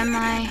like, where am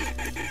I?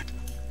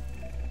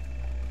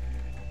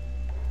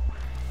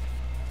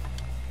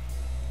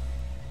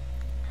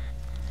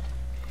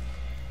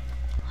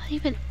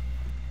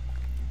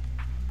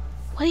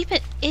 What even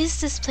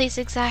is this place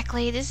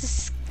exactly? This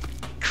is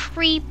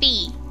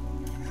creepy.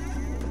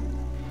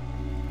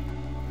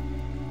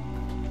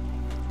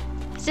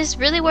 Is this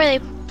really where they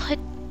put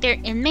their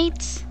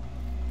inmates?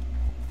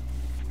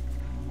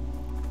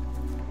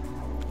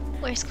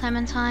 Where's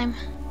Clementine?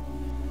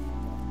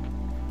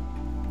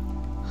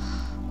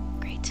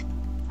 Great.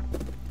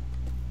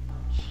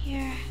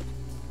 Here.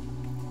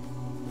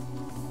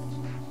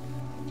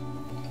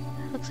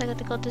 Looks like I have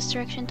to go this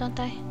direction, don't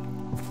I?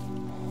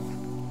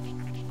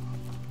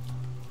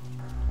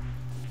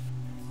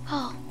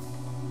 Oh.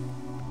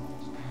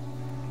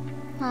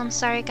 Oh, I'm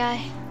sorry,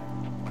 guy.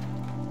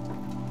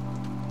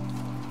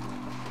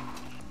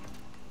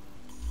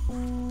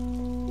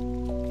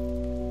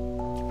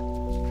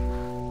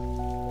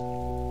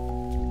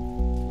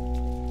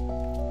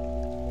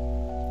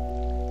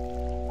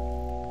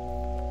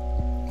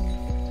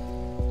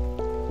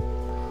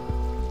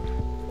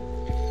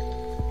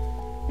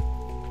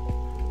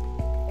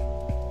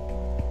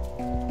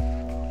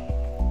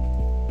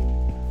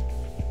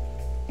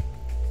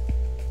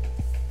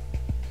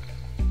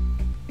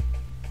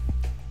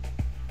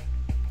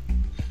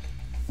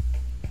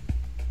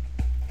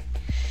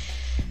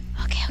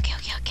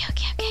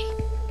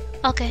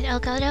 Oh good, oh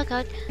good, oh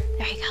good.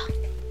 There you go.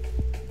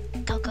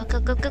 Go, go, go,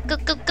 go, go, go,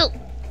 go, go.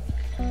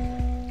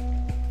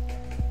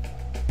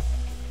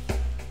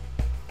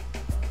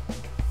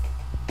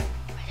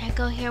 Where did I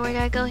go here? Where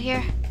did I go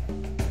here?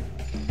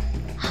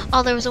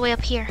 Oh, there was a way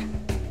up here.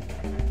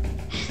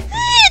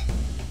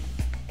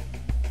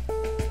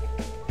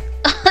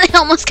 They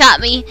almost got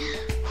me.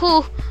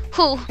 Whoo,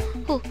 whoo,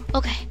 whoo.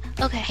 Okay,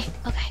 okay,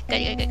 okay.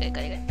 Good, good, good, good,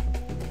 good, good.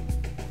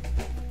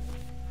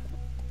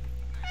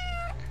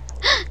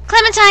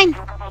 Clementine!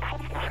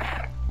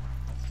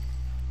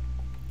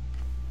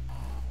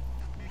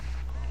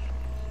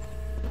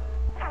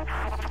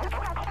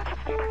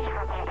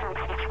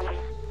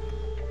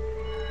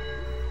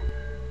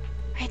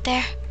 Right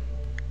there.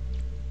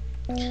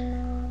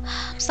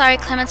 I'm sorry,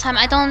 Clementine.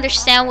 I don't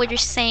understand what you're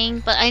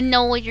saying, but I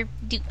know what you're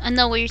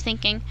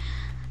thinking.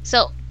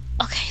 So,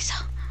 okay, so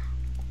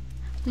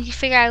we can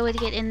figure out a way to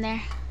get in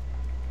there.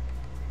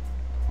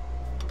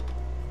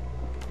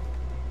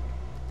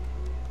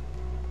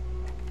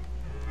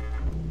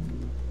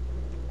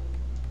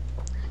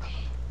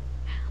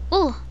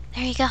 Ooh,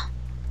 there you go.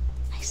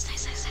 Nice,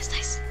 nice, nice, nice,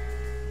 nice.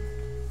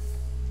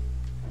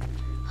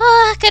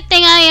 Good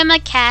thing I am a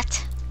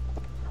cat.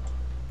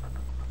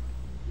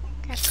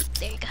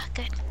 There you go,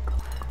 good.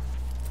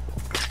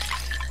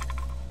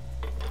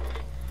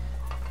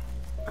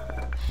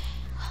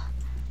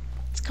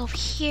 Let's go over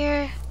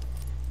here.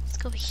 Let's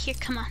go over here,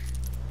 come on.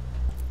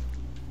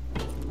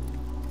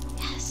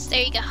 Yes,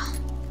 there you go.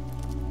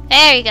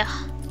 There you go.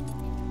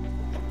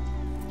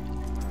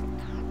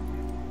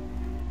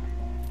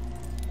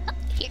 Oh,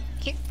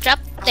 here, drop.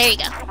 There you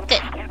go,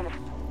 good.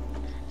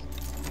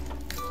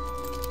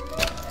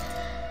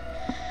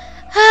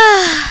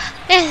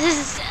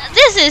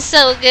 This is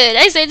so good.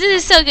 I say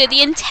this is so good.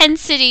 The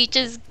intensity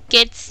just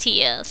gets to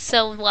you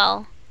so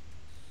well.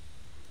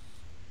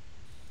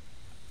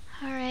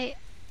 Alright.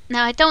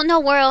 Now I don't know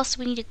where else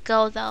we need to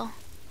go though.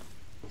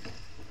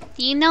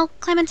 Do you know,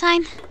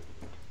 Clementine?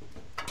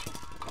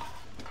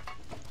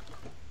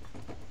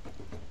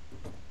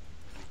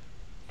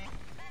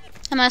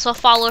 I might as well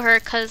follow her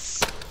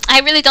because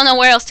I really don't know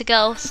where else to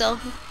go, so.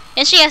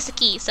 And she has the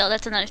key, so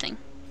that's another thing.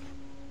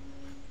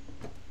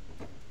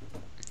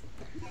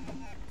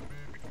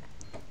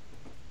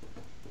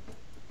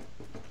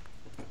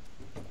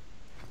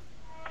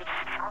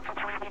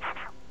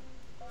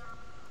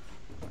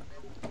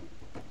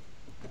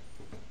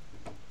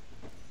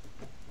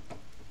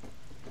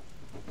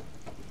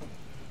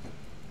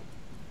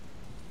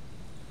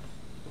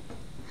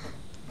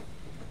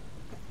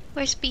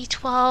 Where's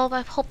B12?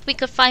 I hope we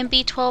could find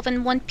B12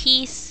 in one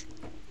piece.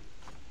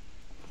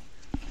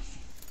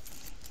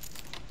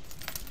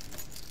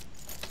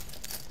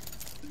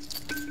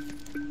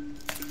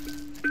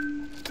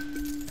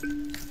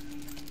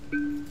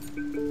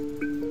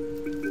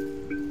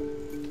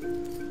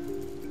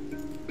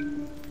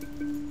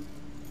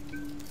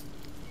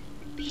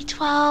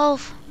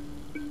 B12.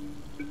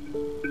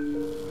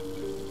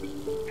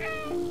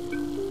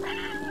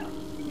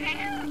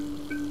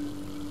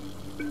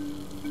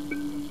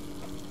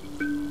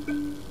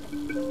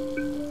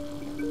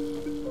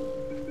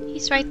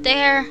 He's right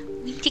there.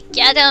 We need to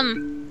get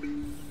him.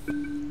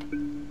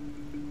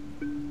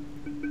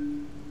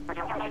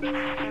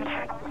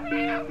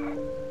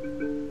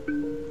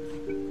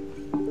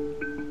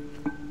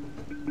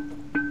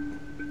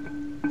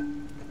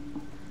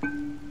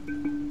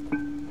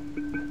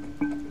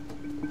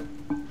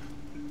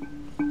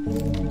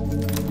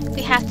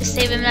 We have to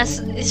save him,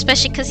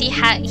 especially because he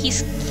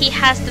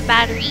has the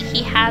battery.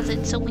 He has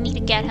it, so we need to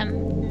get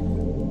him.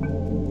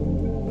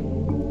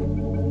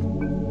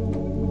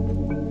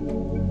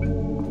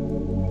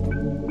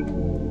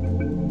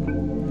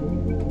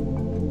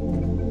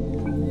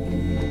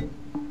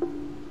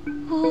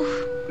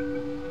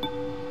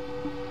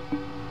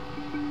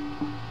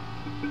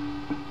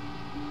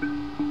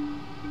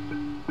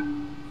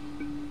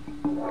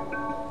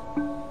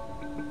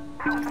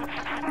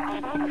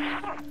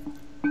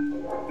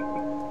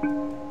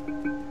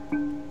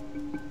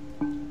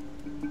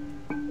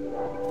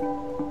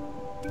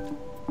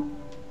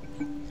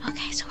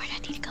 Okay, so where do I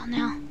need to go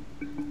now?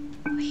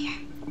 Over here.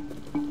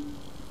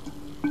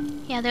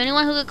 Yeah, the only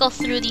one who could go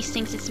through these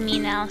things is me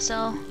now,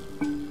 so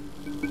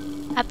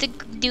I have to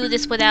do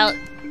this without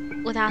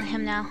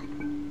him now.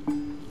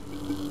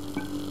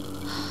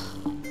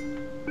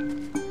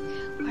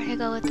 Where to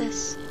go with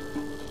this?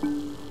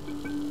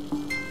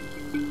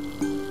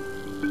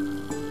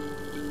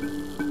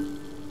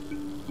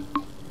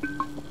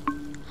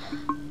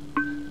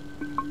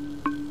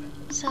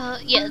 So,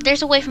 yeah,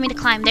 there's a way for me to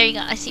climb. There you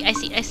go. I see.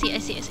 Okay,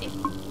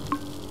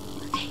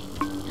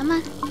 come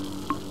on.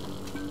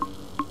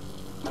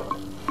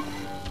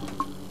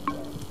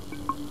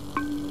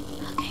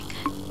 Okay,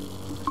 good.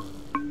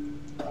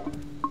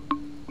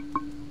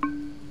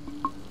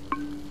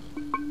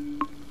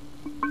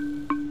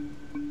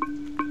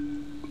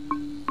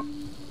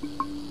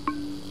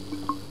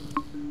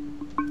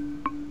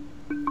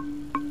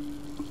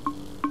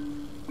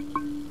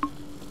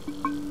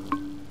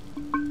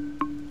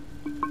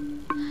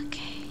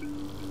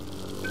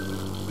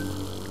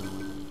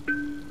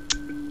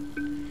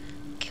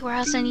 Where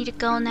else I need to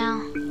go now?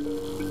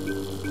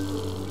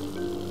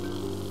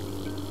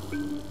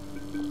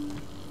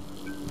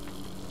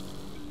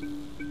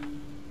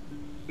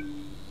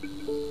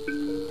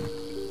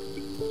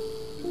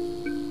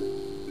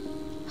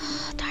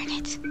 Darn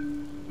it.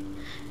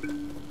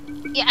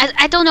 Yeah,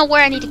 I don't know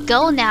where I need to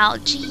go now.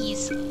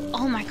 Jeez.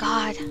 Oh my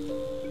god.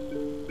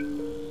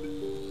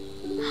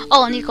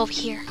 Oh, I need to go over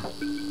here.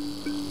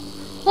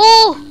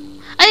 Oh!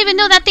 I didn't even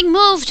know that thing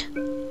moved!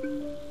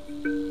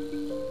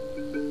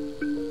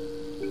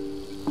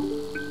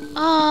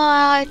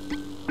 Oh,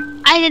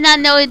 I did not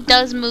know it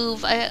does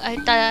move. I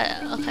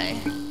thought, okay.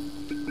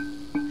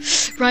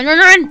 Run, run,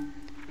 run!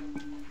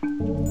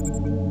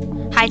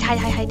 Hide, hide,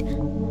 hide, hide.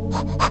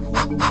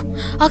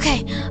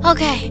 Okay.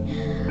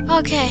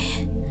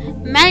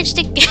 Managed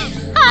to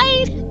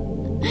hide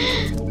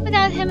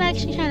without him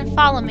actually trying to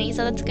follow me,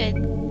 so that's good.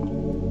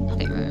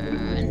 Okay, run.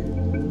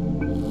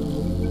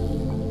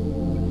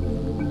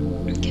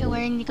 Okay, where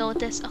do I need to go with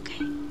this? Okay.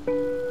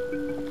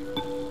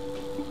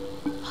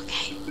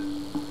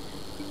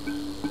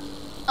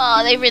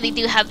 Oh, they really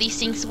do have these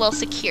things well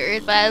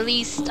secured, but at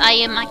least I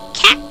am a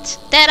cat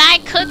that I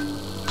could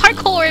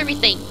parkour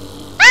everything.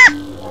 Ah!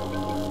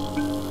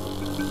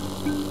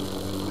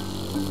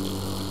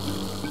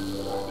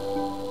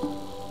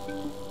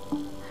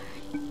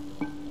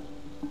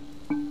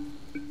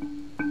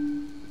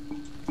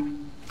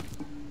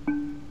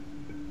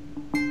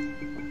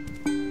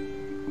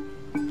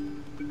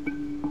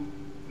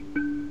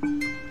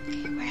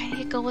 Okay, where do I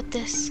need to go with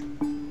this?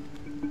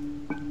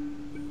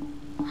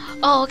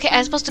 Oh, okay,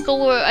 I'm supposed to go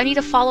where I need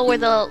to follow where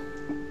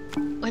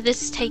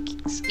this is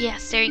taking.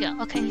 Yes, there you go.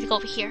 Okay, I need to go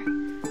over here.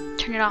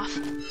 Turn it off.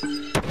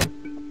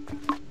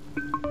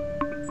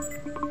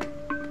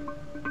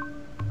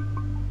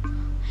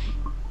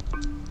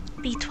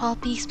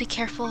 B12, please be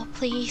careful,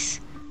 please.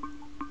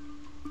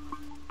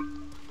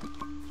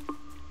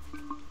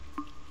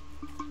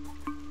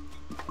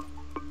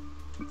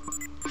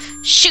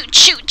 Shoot,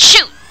 shoot,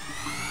 shoot!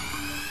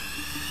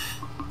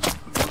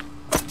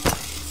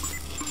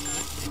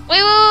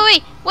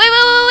 Wait!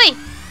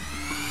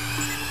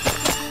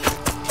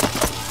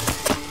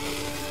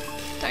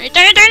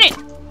 Darn it!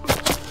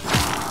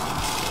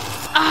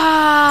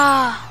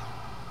 Ah!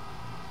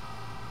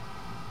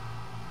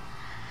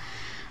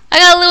 I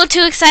got a little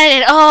too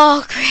excited.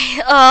 Oh,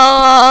 great.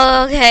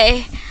 Oh,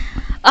 okay.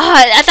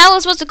 I thought I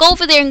was supposed to go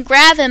over there and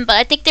grab him, but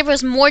I think there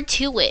was more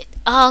to it.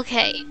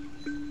 Okay.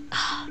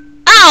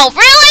 Oh,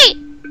 really?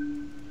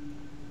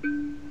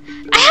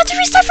 I have to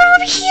restart from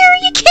over here?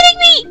 Are you kidding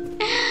me?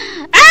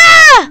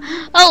 Ah!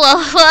 Oh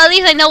well, at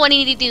least I know what I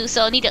need to do.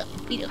 So I need to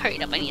hurry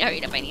it up. I need to hurry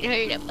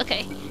it up.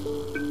 Okay.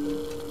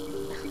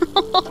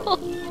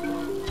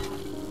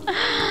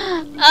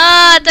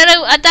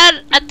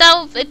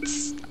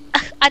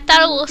 I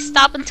thought it will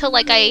stop until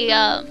like I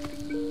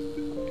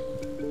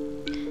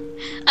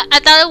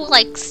thought it would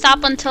like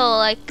stop until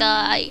like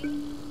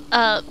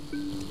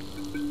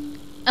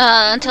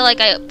until like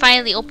I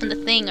finally opened the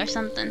thing or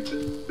something.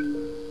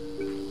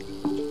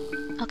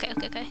 Okay.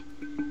 Okay.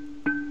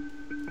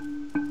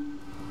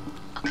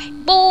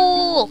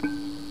 Bull!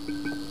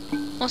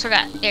 Almost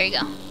forgot. There you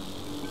go.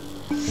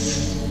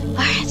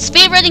 Alright,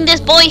 speedrunning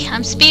this, boy!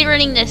 I'm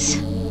speedrunning this.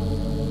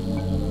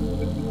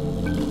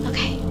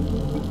 Okay.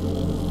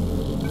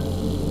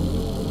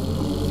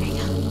 There you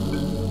go.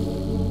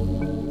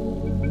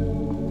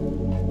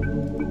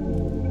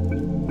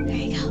 There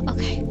you go.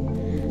 Okay.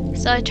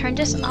 So I turned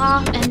this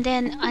off, and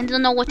then I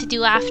don't know what to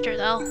do after,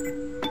 though.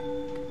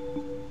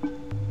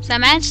 So I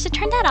managed to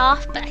turn that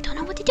off, but I don't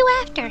know what to do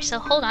after, so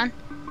hold on.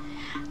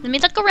 Let me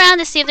look around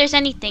to see if there's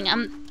anything.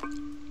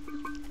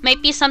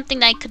 Might be something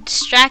that I could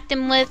distract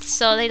them with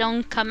so they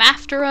don't come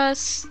after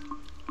us.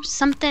 Or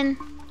something.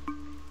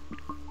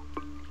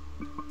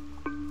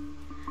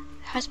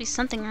 There has to be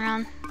something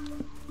around.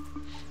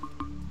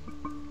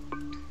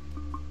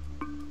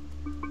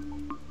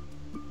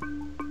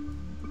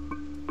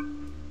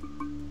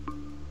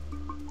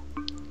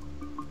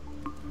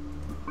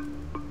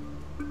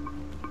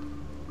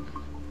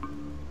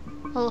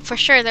 Well, for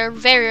sure, they're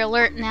very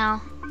alert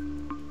now.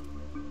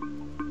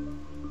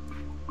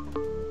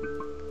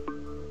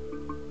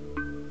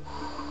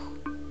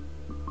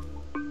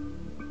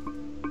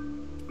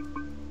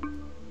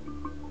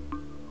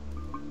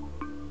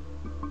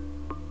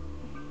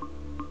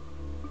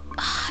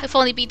 If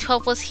only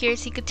B12 was here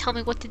so he could tell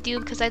me what to do,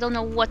 because I don't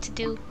know what to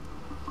do.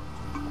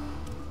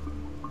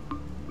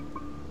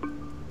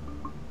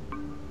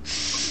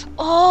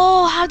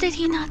 Oh, how did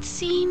he not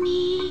see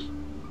me?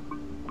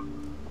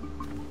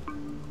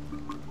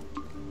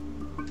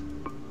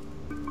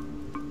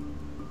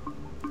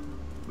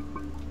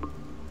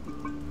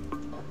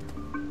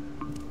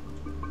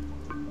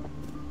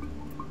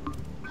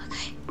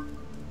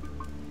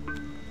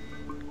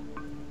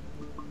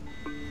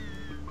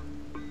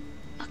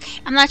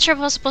 I'm not sure if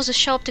I was supposed to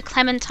show up to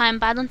Clementine,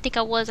 but I don't think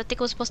I was. I think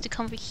I was supposed to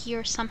come over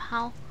here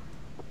somehow.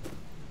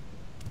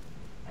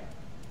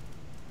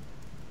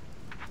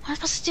 What am I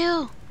supposed to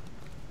do?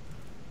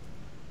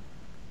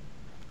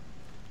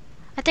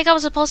 I think I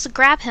was supposed to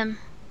grab him.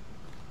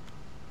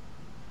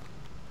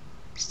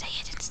 Stay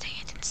hidden, stay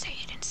hidden, stay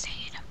hidden, stay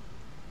hidden.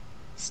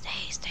 Stay.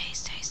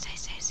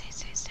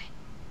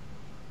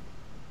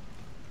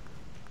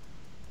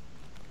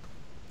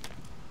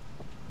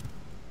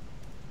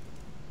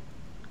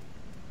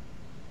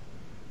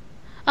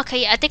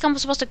 Okay, yeah, I think I'm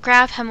supposed to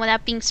grab him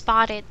without being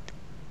spotted.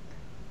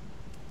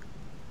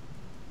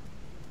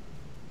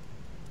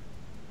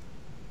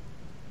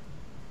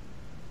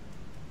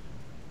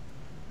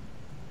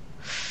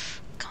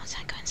 Go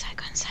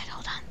inside,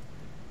 hold on.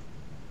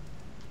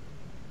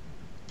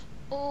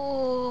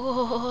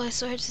 Oh, I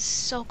swear this is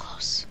so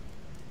close.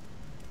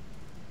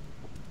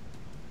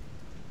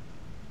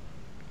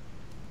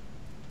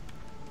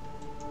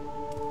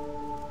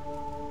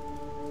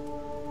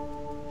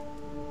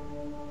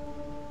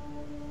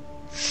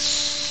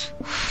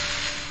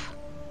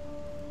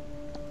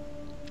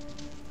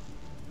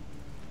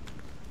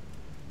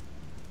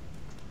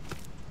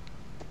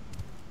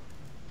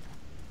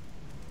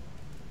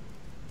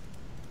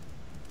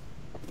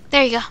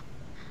 There you go.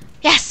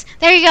 Yes,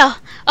 there you go.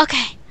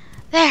 Okay,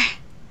 there.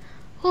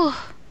 Whew.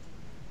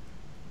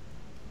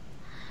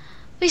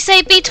 We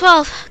say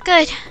B12.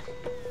 Good.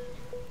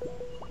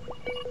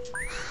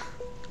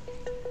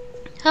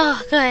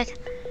 Oh, good.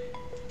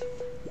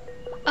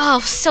 Oh,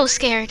 so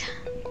scared.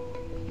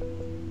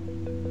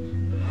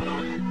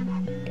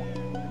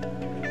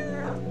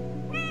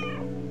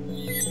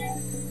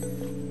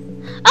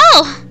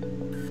 Oh!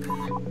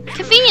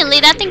 Conveniently,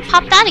 that thing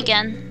popped out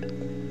again.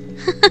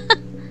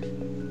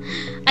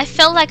 I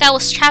felt like I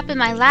was trapped in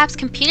my lab's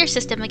computer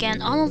system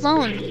again, all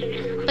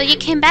alone. But you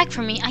came back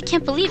for me. I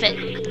can't believe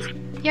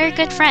it. You're a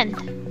good friend.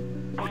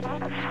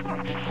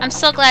 I'm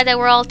so glad that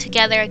we're all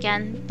together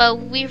again, but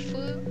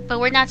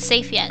we're not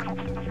safe yet.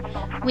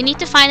 We need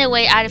to find a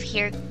way out of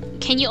here.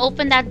 Can you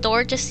open that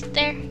door just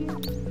there?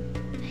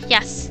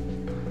 Yes.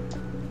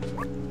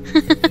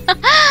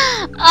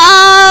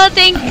 Oh,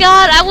 thank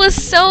God. I was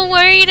so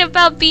worried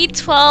about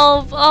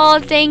B12. Oh,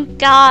 thank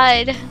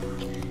God.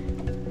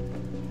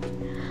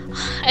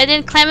 And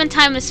then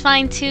Clementine was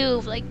fine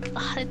too. Like,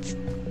 oh, it's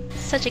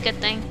such a good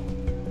thing.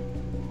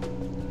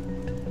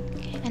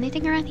 Okay,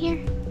 anything around here?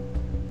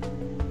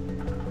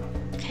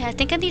 Okay, I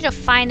think I need to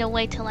find a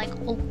way to like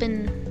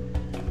open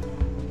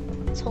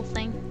this whole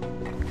thing.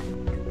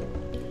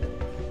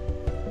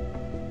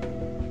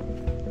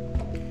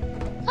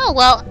 Oh,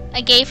 well,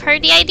 I gave her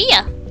the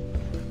idea.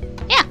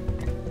 Yeah,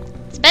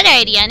 it's a better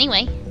idea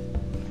anyway.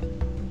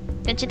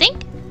 Don't you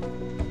think?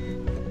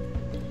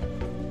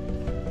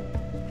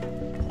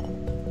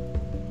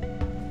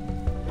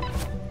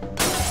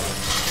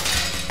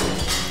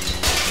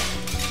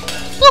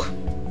 Woo!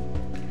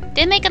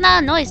 Didn't make a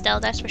lot of noise though,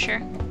 that's for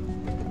sure.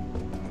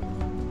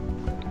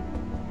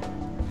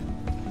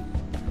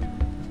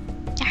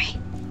 Alright.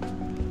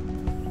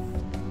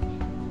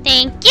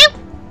 Thank you!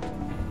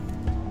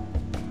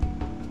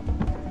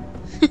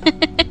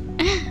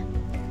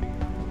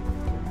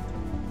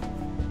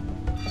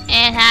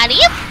 And howdy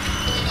you.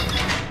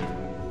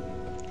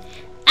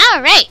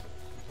 Alright.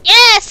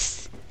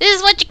 Yes! This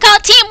is what you call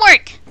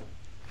teamwork!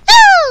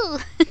 Woo!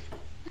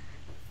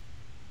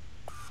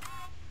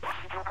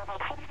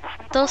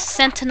 Those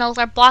sentinels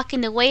are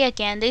blocking the way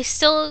again. They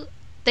still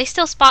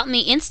spot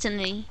me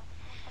instantly.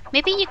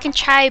 Maybe you can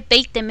try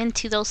bait them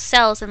into those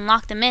cells and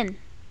lock them in.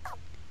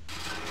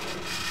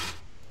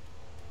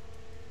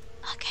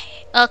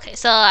 Okay,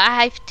 so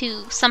I have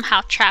to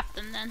somehow trap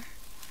them then.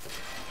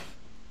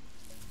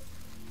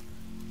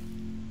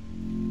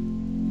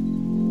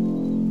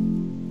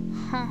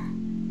 Huh.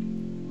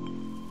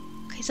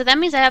 Okay, so that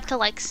means I have to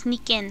like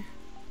sneak in.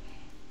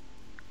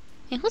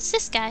 And who's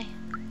this guy?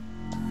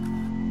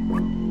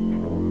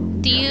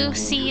 Do you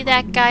see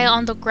that guy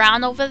on the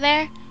ground over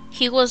there?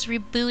 He was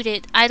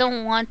rebooted. I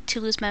don't want to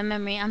lose my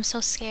memory. I'm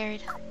so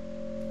scared.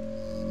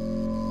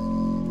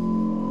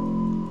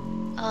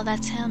 Oh,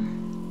 that's him.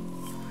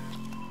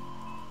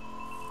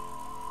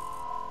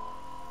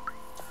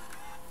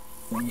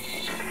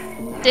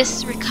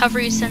 This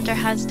recovery center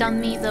has done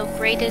me the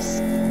greatest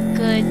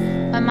good.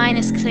 My mind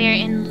is clear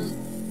and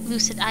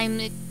lucid. I'm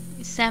an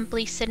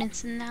exemplary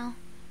citizen now.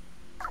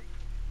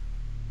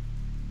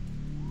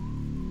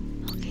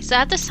 Okay, so I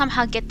have to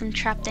somehow get them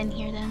trapped in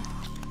here then.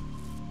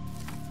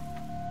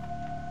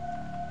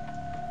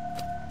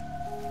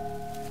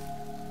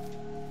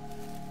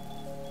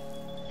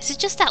 Is it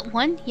just that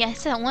one? Yeah,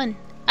 it's that one.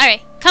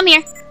 Alright, come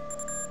here.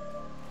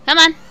 Come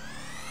on.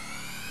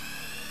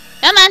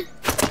 Come on.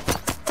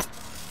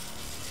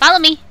 Follow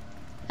me.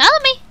 Follow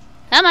me.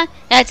 Come on.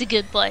 That's a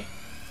good boy.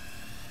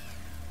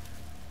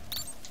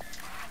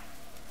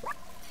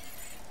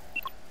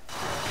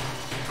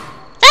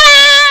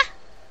 Ah!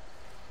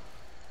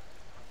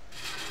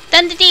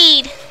 Done the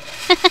deed.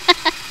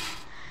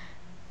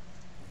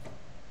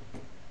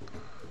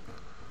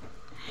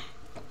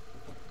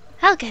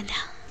 I'll go now.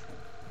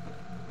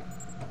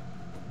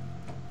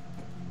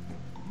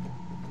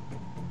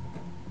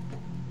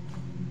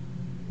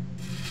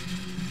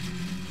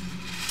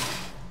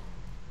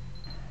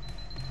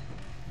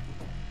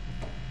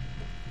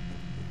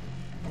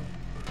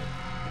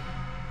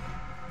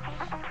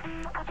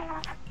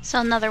 So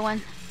another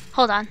one.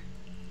 Hold on.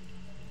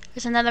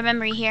 There's another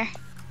memory here.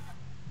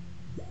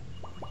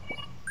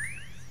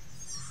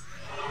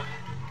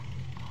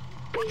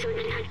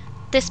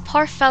 This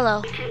poor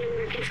fellow.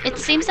 It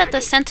seems that the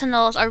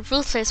sentinels are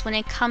ruthless when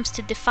it comes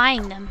to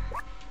defying them.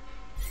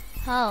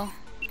 Oh.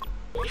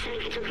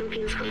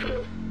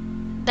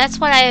 That's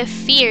what I have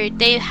feared.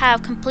 They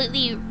have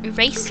completely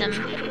erased them.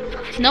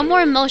 No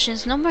more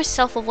emotions, no more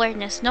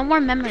self-awareness, no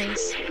more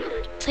memories.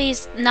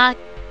 Please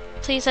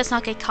let's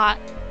not get caught.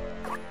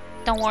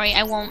 Don't worry,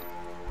 I won't.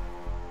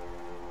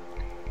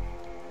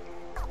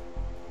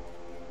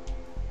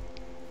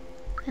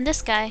 And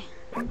this guy.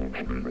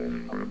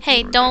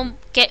 Hey, don't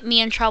get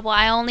me in trouble.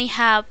 I only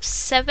have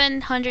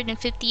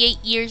 758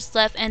 years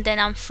left and then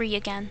I'm free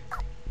again.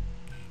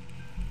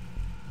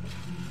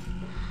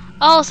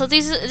 Oh, so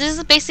this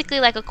is basically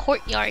like a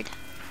courtyard.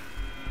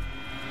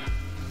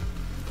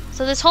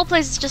 So this whole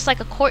place is just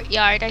like a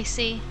courtyard, I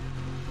see.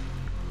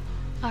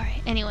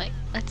 Alright, anyway,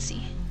 let's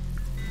see.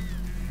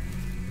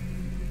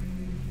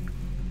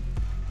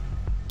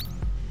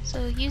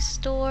 So use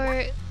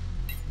door.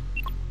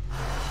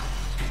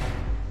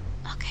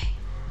 Okay.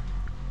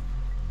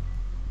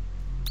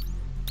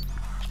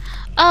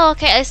 Oh,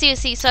 okay, I see, I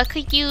see. So I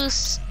could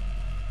use...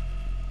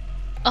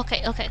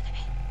 Okay.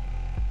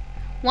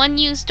 One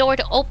use door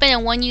to open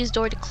and one use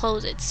door to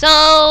close it.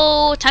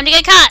 So, time to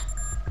get caught!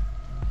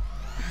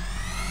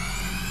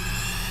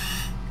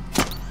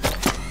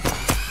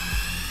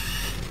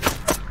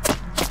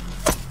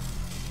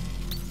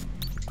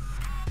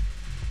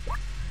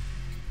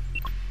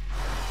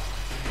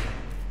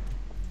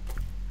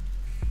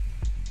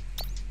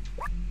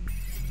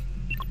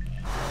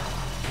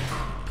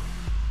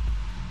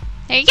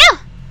 There you go!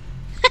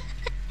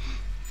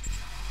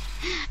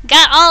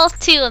 Got all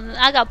two of them.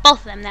 I got both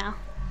of them now.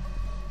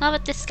 How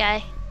about this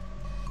guy?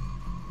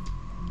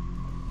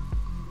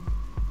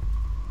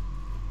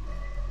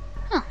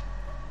 Huh.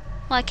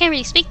 Well, I can't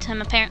really speak to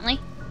him apparently.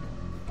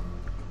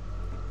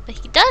 But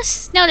he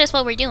does notice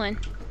what we're doing.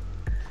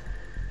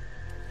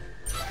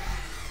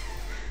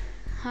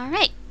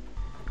 Alright.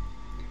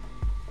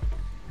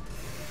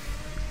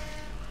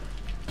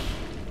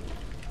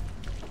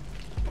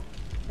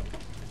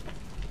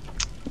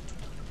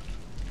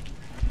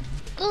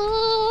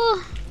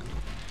 Ooh.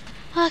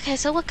 Okay,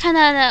 so what kind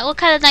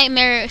of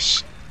nightmare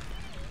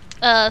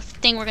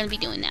thing we're gonna be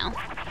doing now?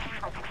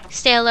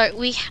 Stay alert.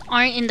 We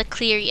aren't in the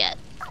clear yet.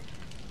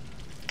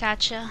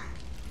 Gotcha.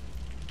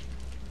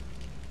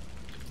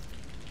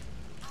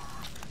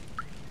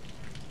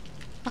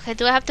 Okay,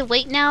 do I have to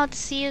wait now to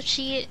see if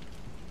she...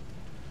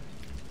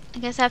 I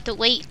guess I have to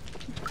wait.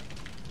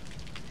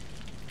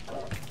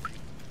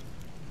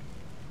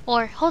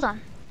 Or, hold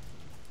on.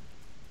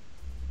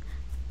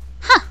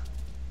 Huh!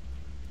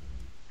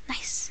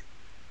 Nice.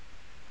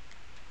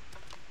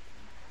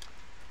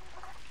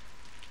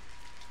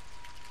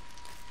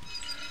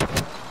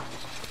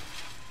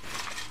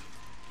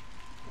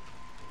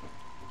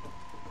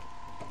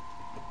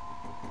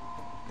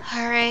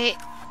 Alright.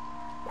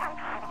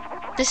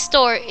 This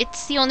door,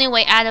 it's the only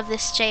way out of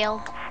this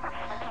jail.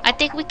 I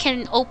think we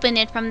can open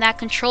it from that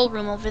control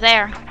room over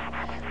there.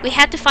 We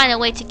had to find a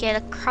way to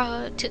get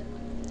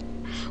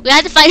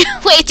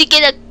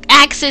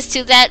access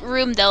to that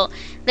room though.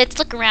 Let's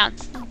look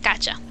around.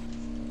 Gotcha.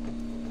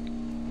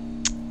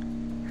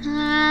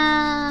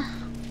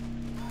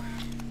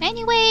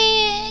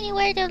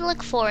 Anywhere to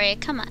look for it.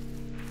 Come on.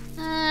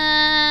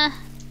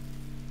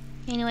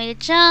 Any way to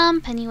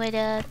jump? Any way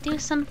to do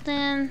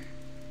something?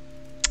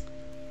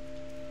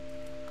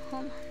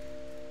 Hold on.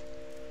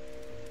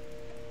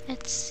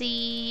 Let's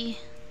see.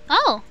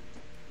 Oh!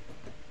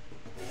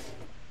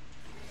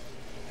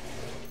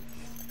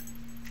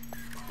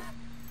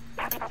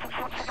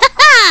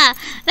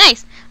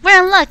 Nice!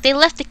 We're in luck. They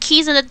left the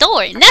keys on the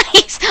door.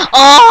 Nice!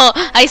 Oh!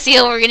 I see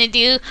what we're gonna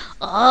do.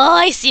 Oh,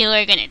 I see what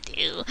we're gonna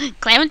do.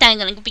 Clementine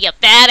gonna be a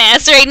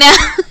badass right now.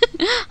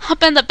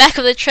 Hop in the back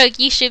of the truck.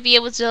 You should be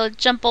able to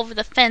jump over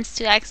the fence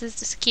to access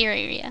the secure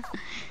area.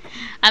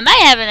 I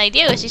might have an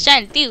idea what she's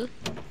trying to do.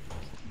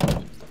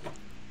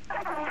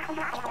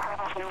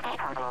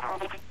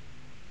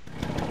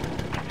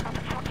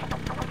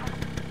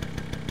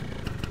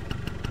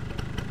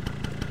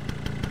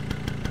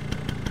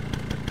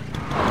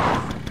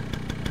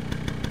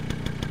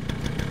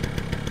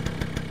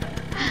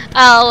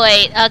 Oh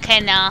wait,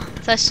 okay, no.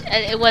 So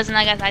it wasn't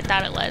like I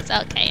thought it was.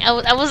 Okay,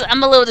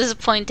 I'm a little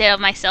disappointed of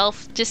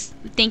myself just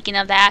thinking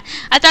of that.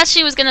 I thought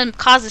she was gonna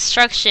cause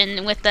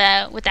destruction with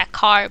that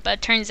car, but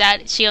it turns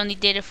out she only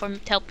did it to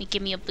help me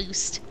give me a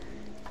boost.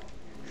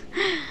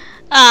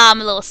 I'm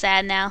a little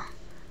sad now.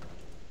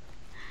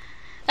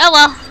 Oh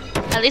well,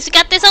 at least we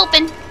got this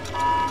open.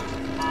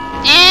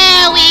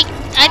 And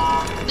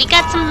we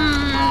got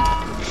some.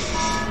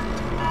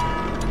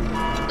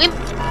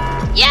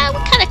 Yeah, we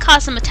kind of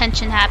caused some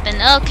attention to happen.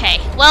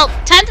 Okay, well,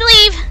 time to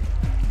leave.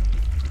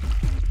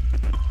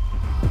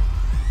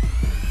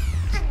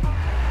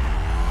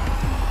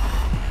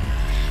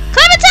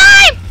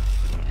 Clementine!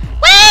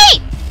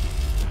 Wait!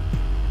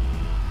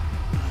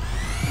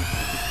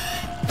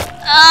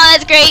 Oh,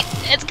 that's great.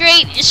 That's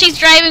great. She's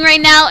driving right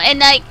now,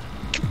 and I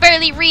can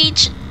barely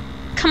reach.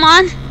 Come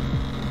on.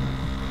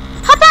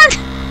 Hop on!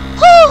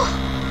 Whew!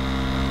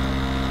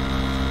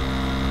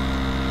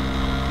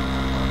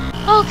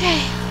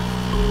 Okay.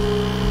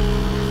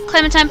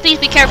 Clementine, please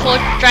be careful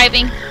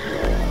driving.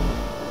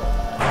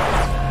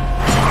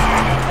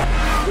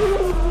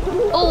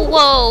 Oh,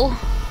 whoa.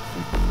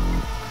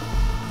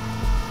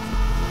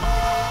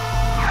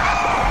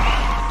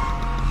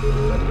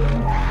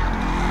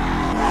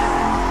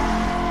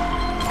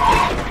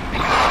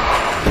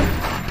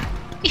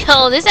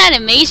 Yo, this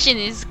animation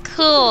is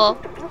cool.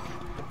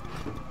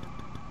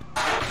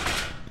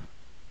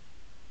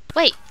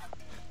 Wait.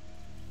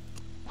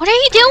 What are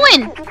you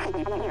doing?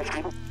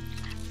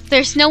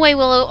 There's no way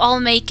we'll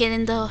all make it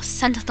in the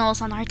sentinels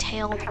on our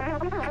tail.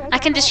 I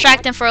can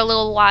distract them for a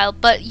little while,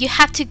 but you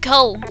have to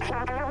go.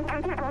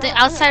 The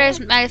Outsider's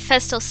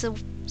Manifesto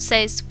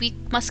says we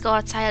must go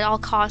outside at all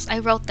costs. I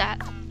wrote that.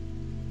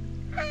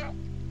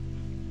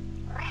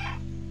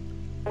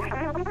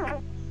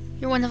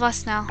 You're one of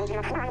us now.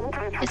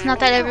 It's not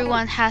that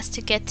everyone has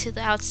to get to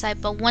the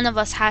outside, but one of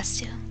us has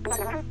to.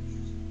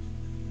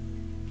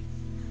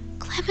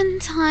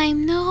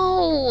 Clementine,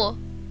 no!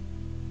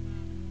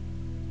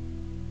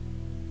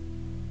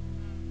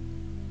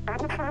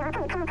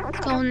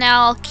 Go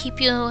now, I'll keep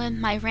you in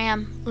my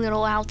ram,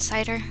 little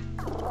outsider.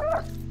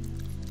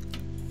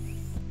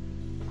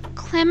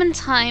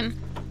 Clementine.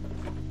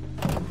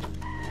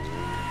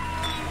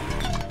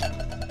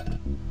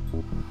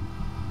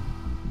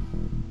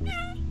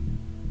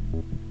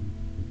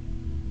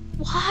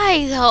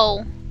 Why,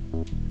 though?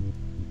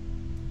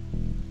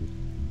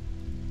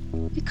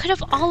 We could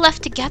have all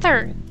left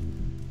together.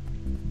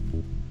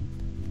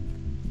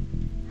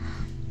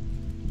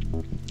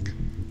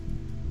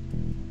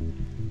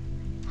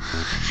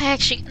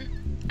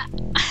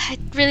 I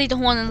really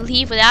don't want to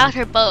leave without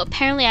her, but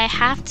apparently I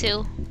have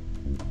to.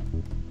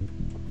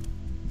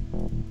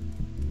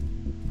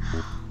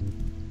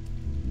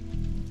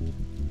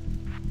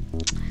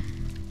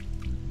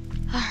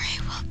 Alright,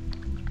 well,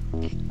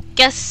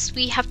 guess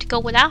we have to go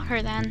without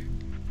her then.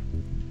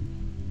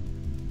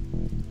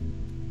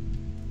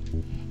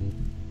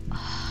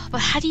 But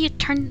how do you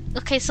turn...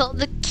 Okay, so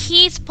the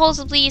key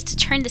supposedly is to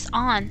turn this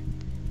on.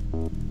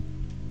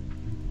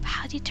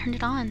 How do you turn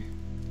it on?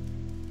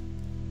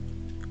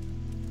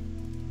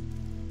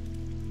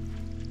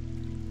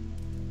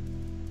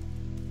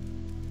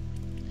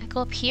 I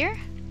go up here?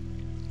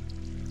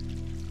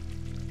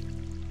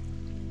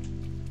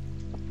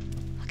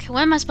 Okay,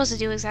 what am I supposed to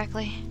do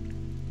exactly?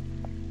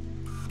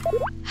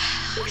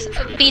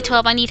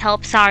 B12, I need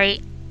help,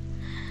 sorry.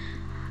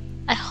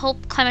 I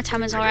hope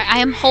Clementine is alright. I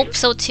hope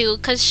so too,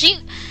 cause she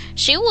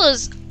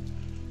was,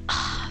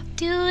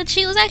 dude,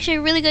 she was actually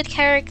a really good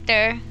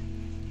character.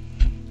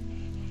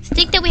 To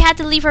think that we had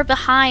to leave her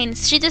behind.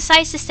 She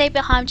decides to stay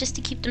behind just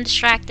to keep them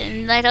distracted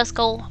and let us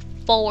go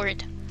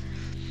forward.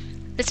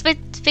 Let's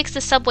fix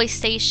the subway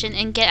station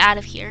and get out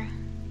of here.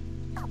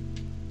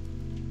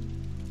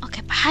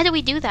 Okay, but how do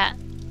we do that?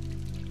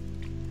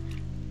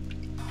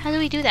 How do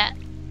we do that?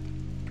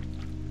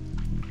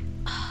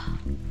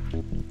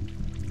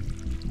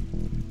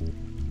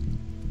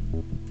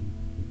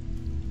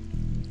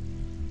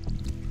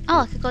 Oh,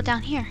 I could go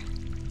down here.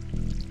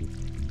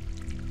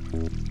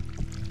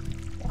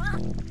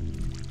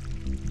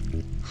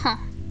 Huh.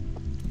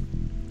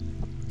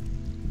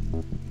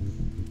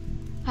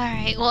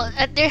 Alright, well,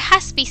 there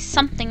has to be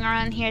something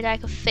around here that I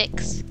could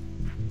fix.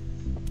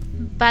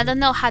 But I don't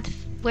know how to...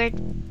 where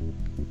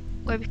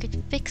we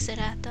could fix it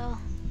at, though.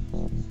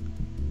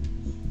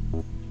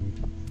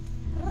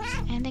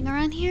 Anything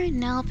around here?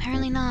 No,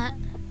 apparently not.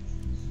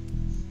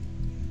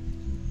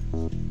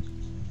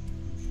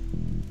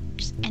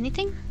 Just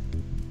anything?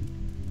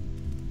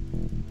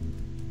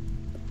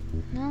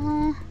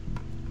 No.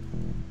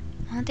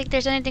 I don't think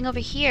there's anything over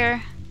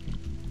here.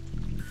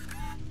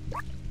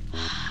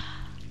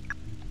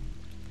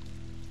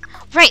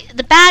 Right,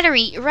 the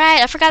battery!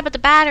 Right, I forgot about the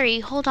battery.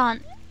 Hold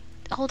on.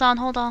 Hold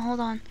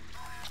on.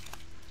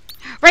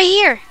 Right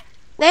here!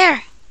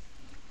 There!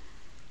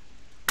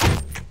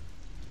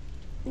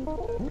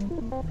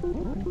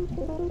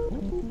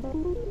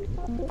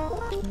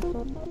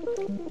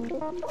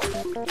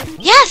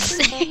 Yes!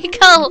 There you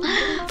go!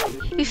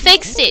 We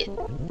fixed it!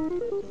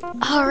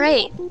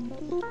 Alright.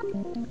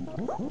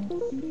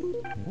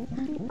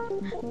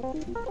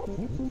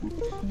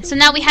 So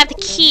now we have the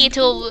key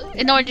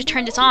in order to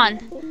turn this on.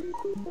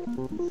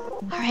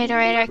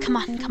 Alright, come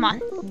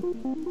on.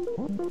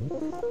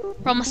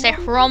 We're almost there.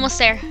 We're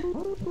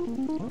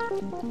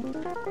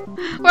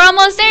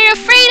almost there,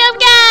 freedom,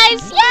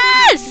 guys!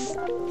 Yes!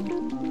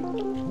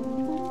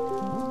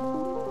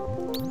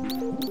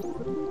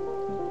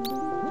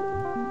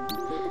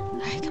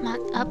 Alright, come on,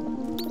 up.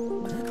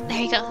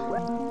 There you go.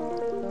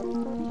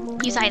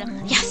 Use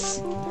item. Yes!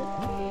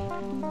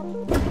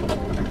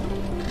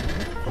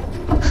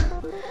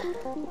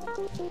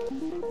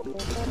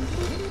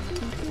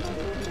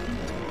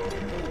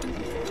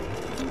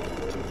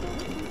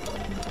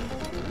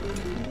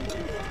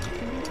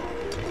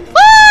 Woo!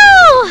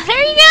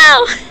 There you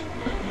go!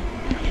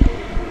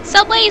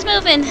 Subway is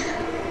moving.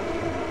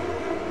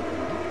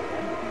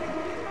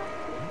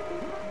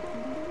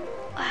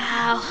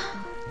 Wow.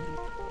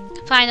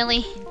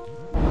 Finally.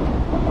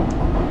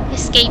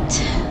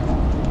 Escaped.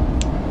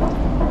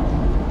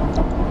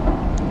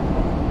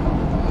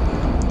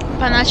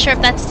 But I'm not sure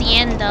if that's the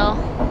end, though.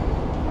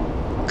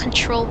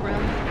 Control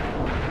room.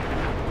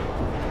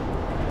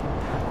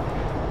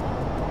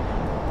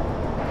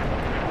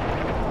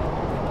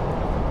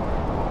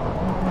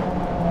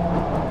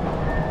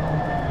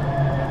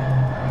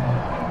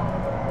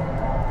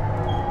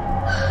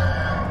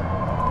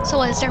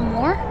 So is there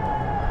more?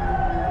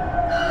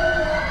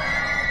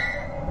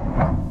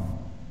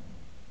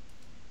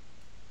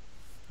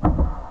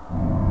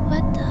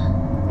 What the?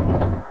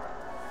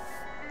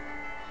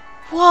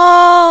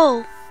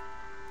 Whoa!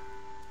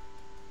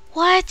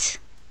 What?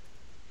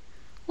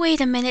 Wait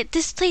a minute,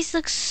 this place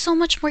looks so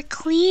much more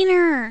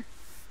cleaner.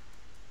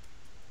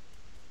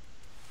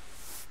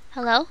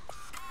 Hello?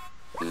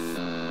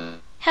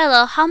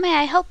 Hello, how may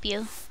I help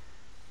you?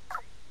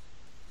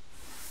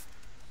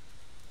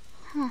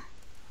 Huh.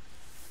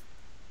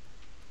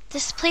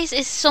 This place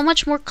is so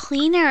much more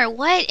cleaner.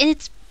 What? And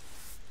it's...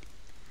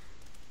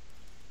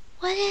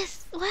 What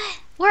is... What?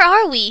 Where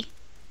are we?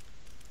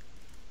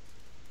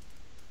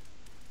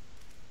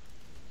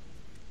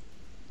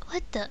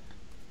 What the...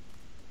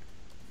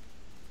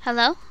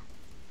 Hello?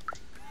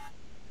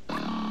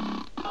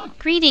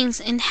 Greetings,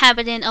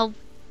 inhabitant of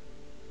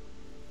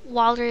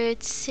Walter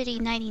City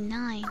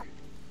 99.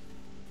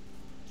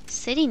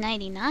 City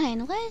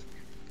 99? What?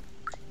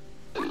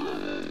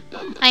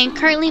 I am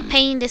currently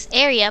painting this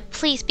area.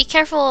 Please be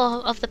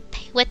careful of the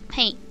wet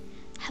paint.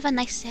 Have a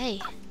nice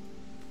day.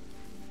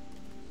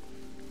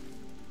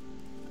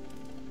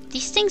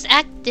 These things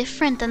act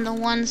different than the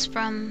ones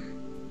from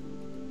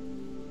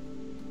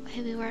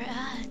where we were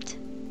at.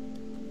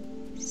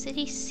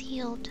 City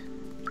sealed.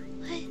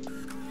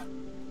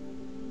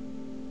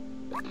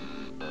 What?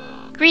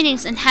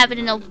 Greetings,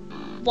 inhabitant of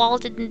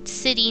Walden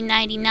City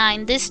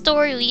 99. This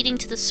door leading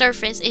to the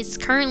surface is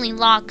currently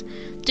locked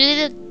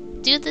due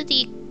to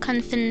the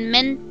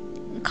confinement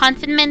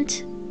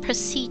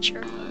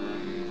procedure.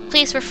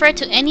 Please refer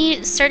to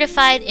any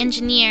certified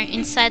engineer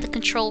inside the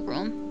control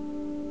room.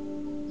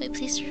 Wait,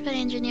 please certified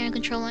engineer in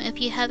control room. If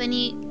you have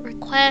any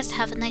requests,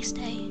 have a nice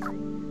day.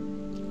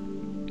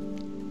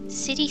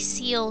 City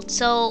sealed.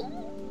 So,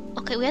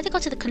 okay, we have to go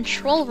to the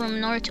control room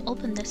in order to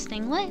open this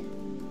thing. What?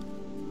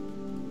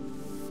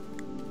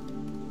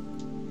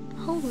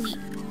 Holy.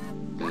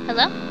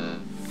 Hello?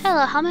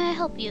 Hello, how may I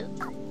help you?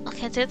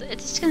 Okay,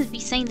 it's just gonna be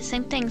saying the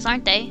same things,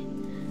 aren't they?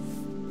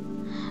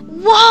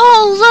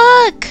 Whoa,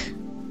 look!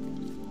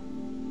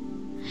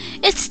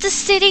 It's the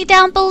city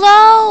down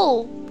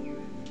below!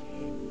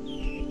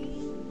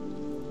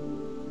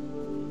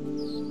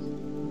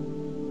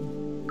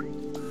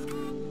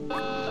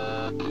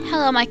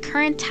 Hello, my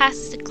current task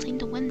is to clean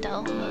the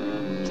window.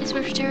 Please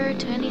refer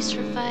to any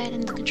certified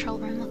in the control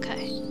room.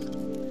 Okay.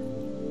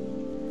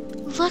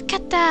 Look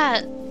at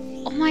that!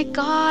 Oh my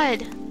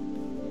god!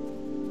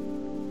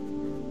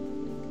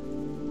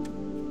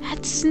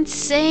 That's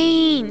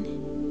insane!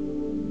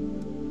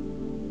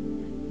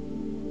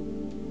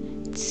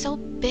 It's so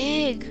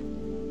big.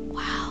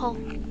 Wow.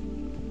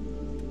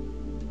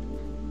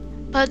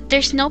 But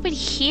there's nobody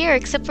here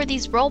except for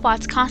these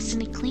robots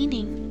constantly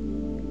cleaning.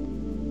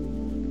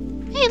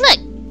 Hey, look!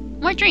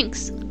 More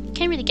drinks.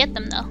 Can't really get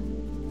them though.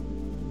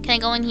 Can I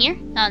go in here?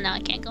 Oh, no, I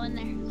can't go in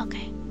there.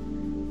 Okay.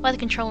 Why the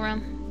control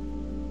room?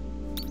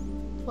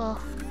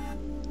 Well,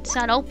 it's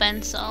not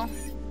open, so...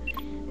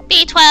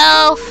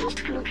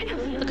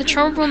 B12! The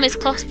control room is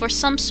closed for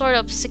some sort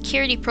of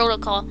security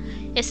protocol.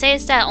 It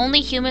says that only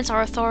humans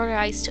are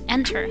authorized to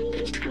enter.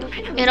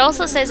 It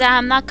also says that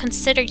I'm not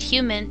considered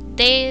human.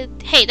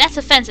 Hey, that's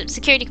offensive.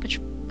 Security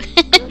control.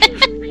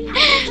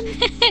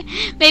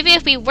 Maybe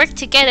if we work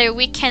together,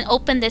 we can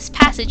open this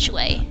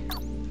passageway.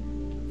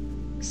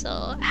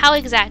 So, how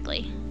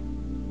exactly?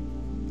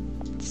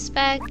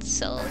 Inspect,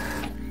 so...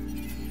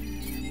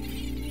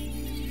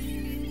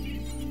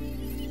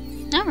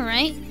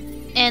 Alright.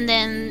 And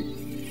then...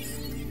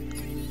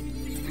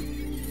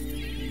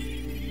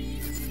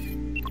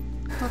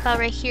 What about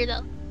right here,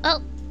 though?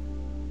 Oh!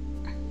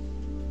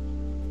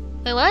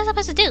 Wait, what was I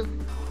supposed to do?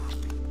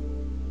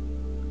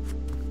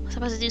 Was I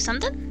supposed to do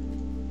something?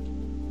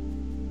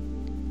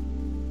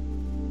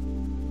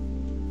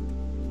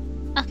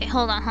 Okay,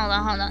 hold on.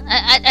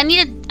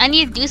 I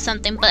need to do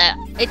something, but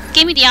it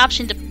gave me the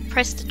option to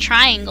press the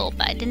triangle,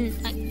 but it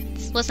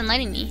wasn't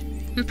letting me.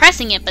 I'm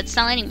pressing it, but it's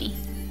not letting me.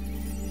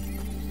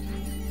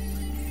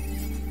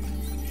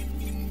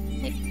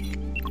 Like,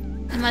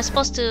 am I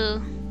supposed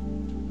to...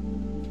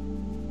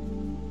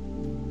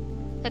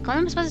 Like, what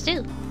am I supposed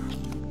to do?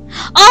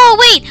 Oh,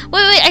 wait!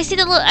 I see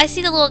the little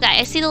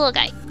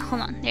guy.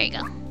 Hold on, there you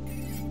go.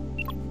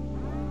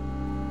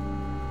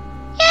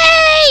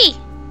 Yay!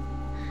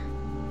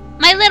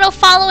 My little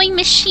following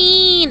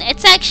machine!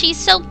 It's actually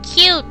so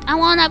cute! I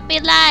want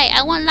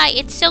light,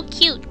 it's so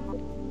cute!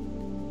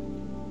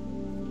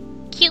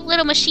 Cute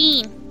little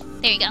machine!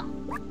 There you go.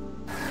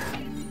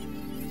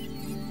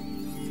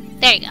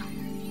 There you go.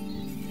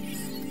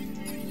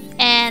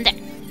 And...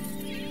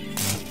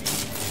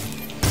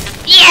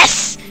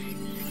 Yes!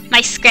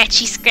 My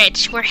scratchy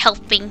scratch, we're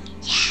helping.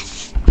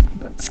 Yes!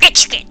 Scratch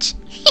scratch!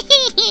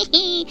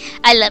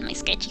 I love my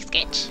scratchy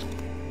scratch.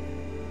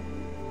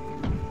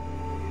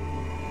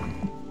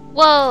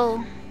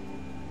 Whoa!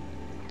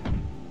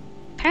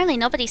 Apparently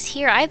nobody's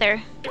here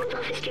either.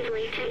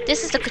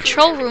 This is the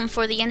control room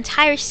for the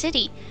entire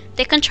city.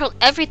 They control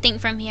everything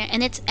from here,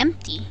 and it's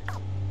empty.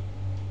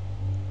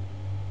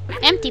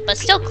 Empty, but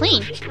still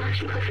clean.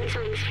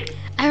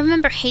 I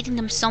remember hating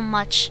them so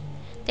much.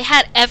 They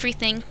had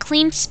everything.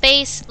 Clean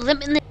space,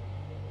 limitless...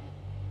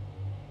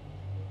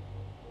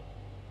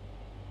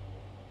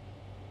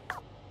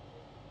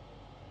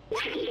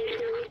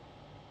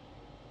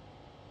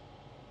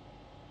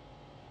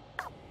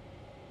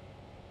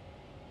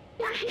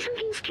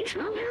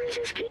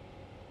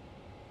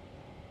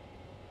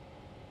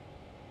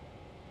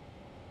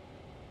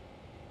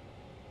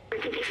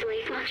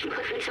 display flashing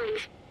coffee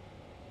signs.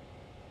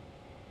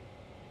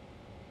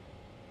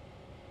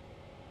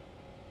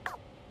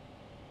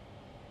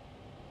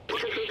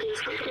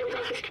 Please confident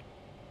office.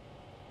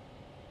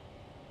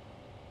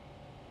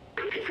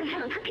 I'm for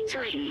help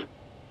inside.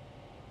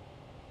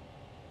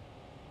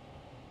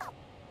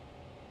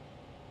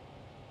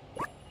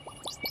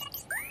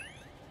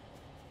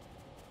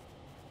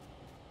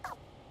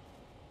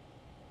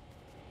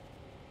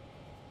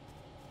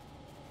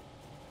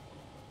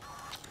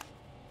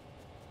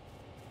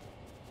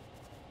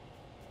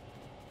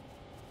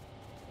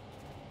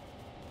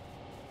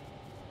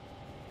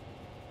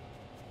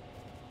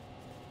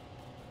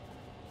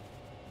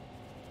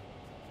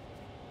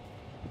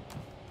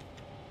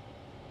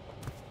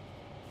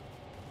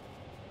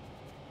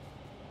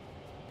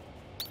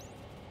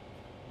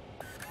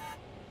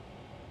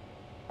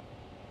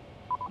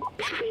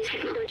 Freeze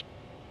technology.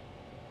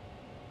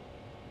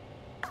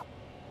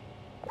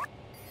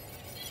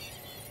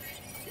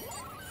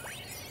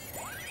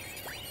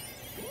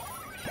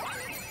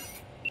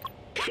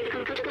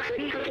 Silicon protocol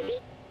legal.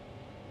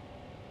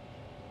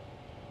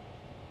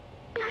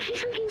 Flashy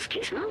something's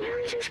too small, where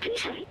is this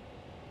please?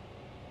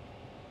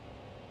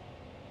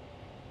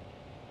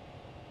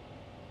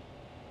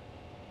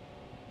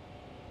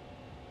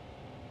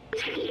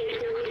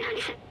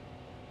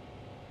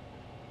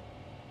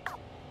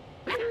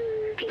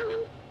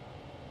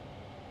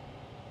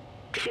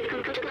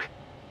 Silicon protocol.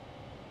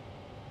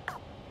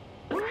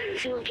 Why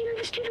is you looking at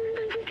the student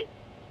by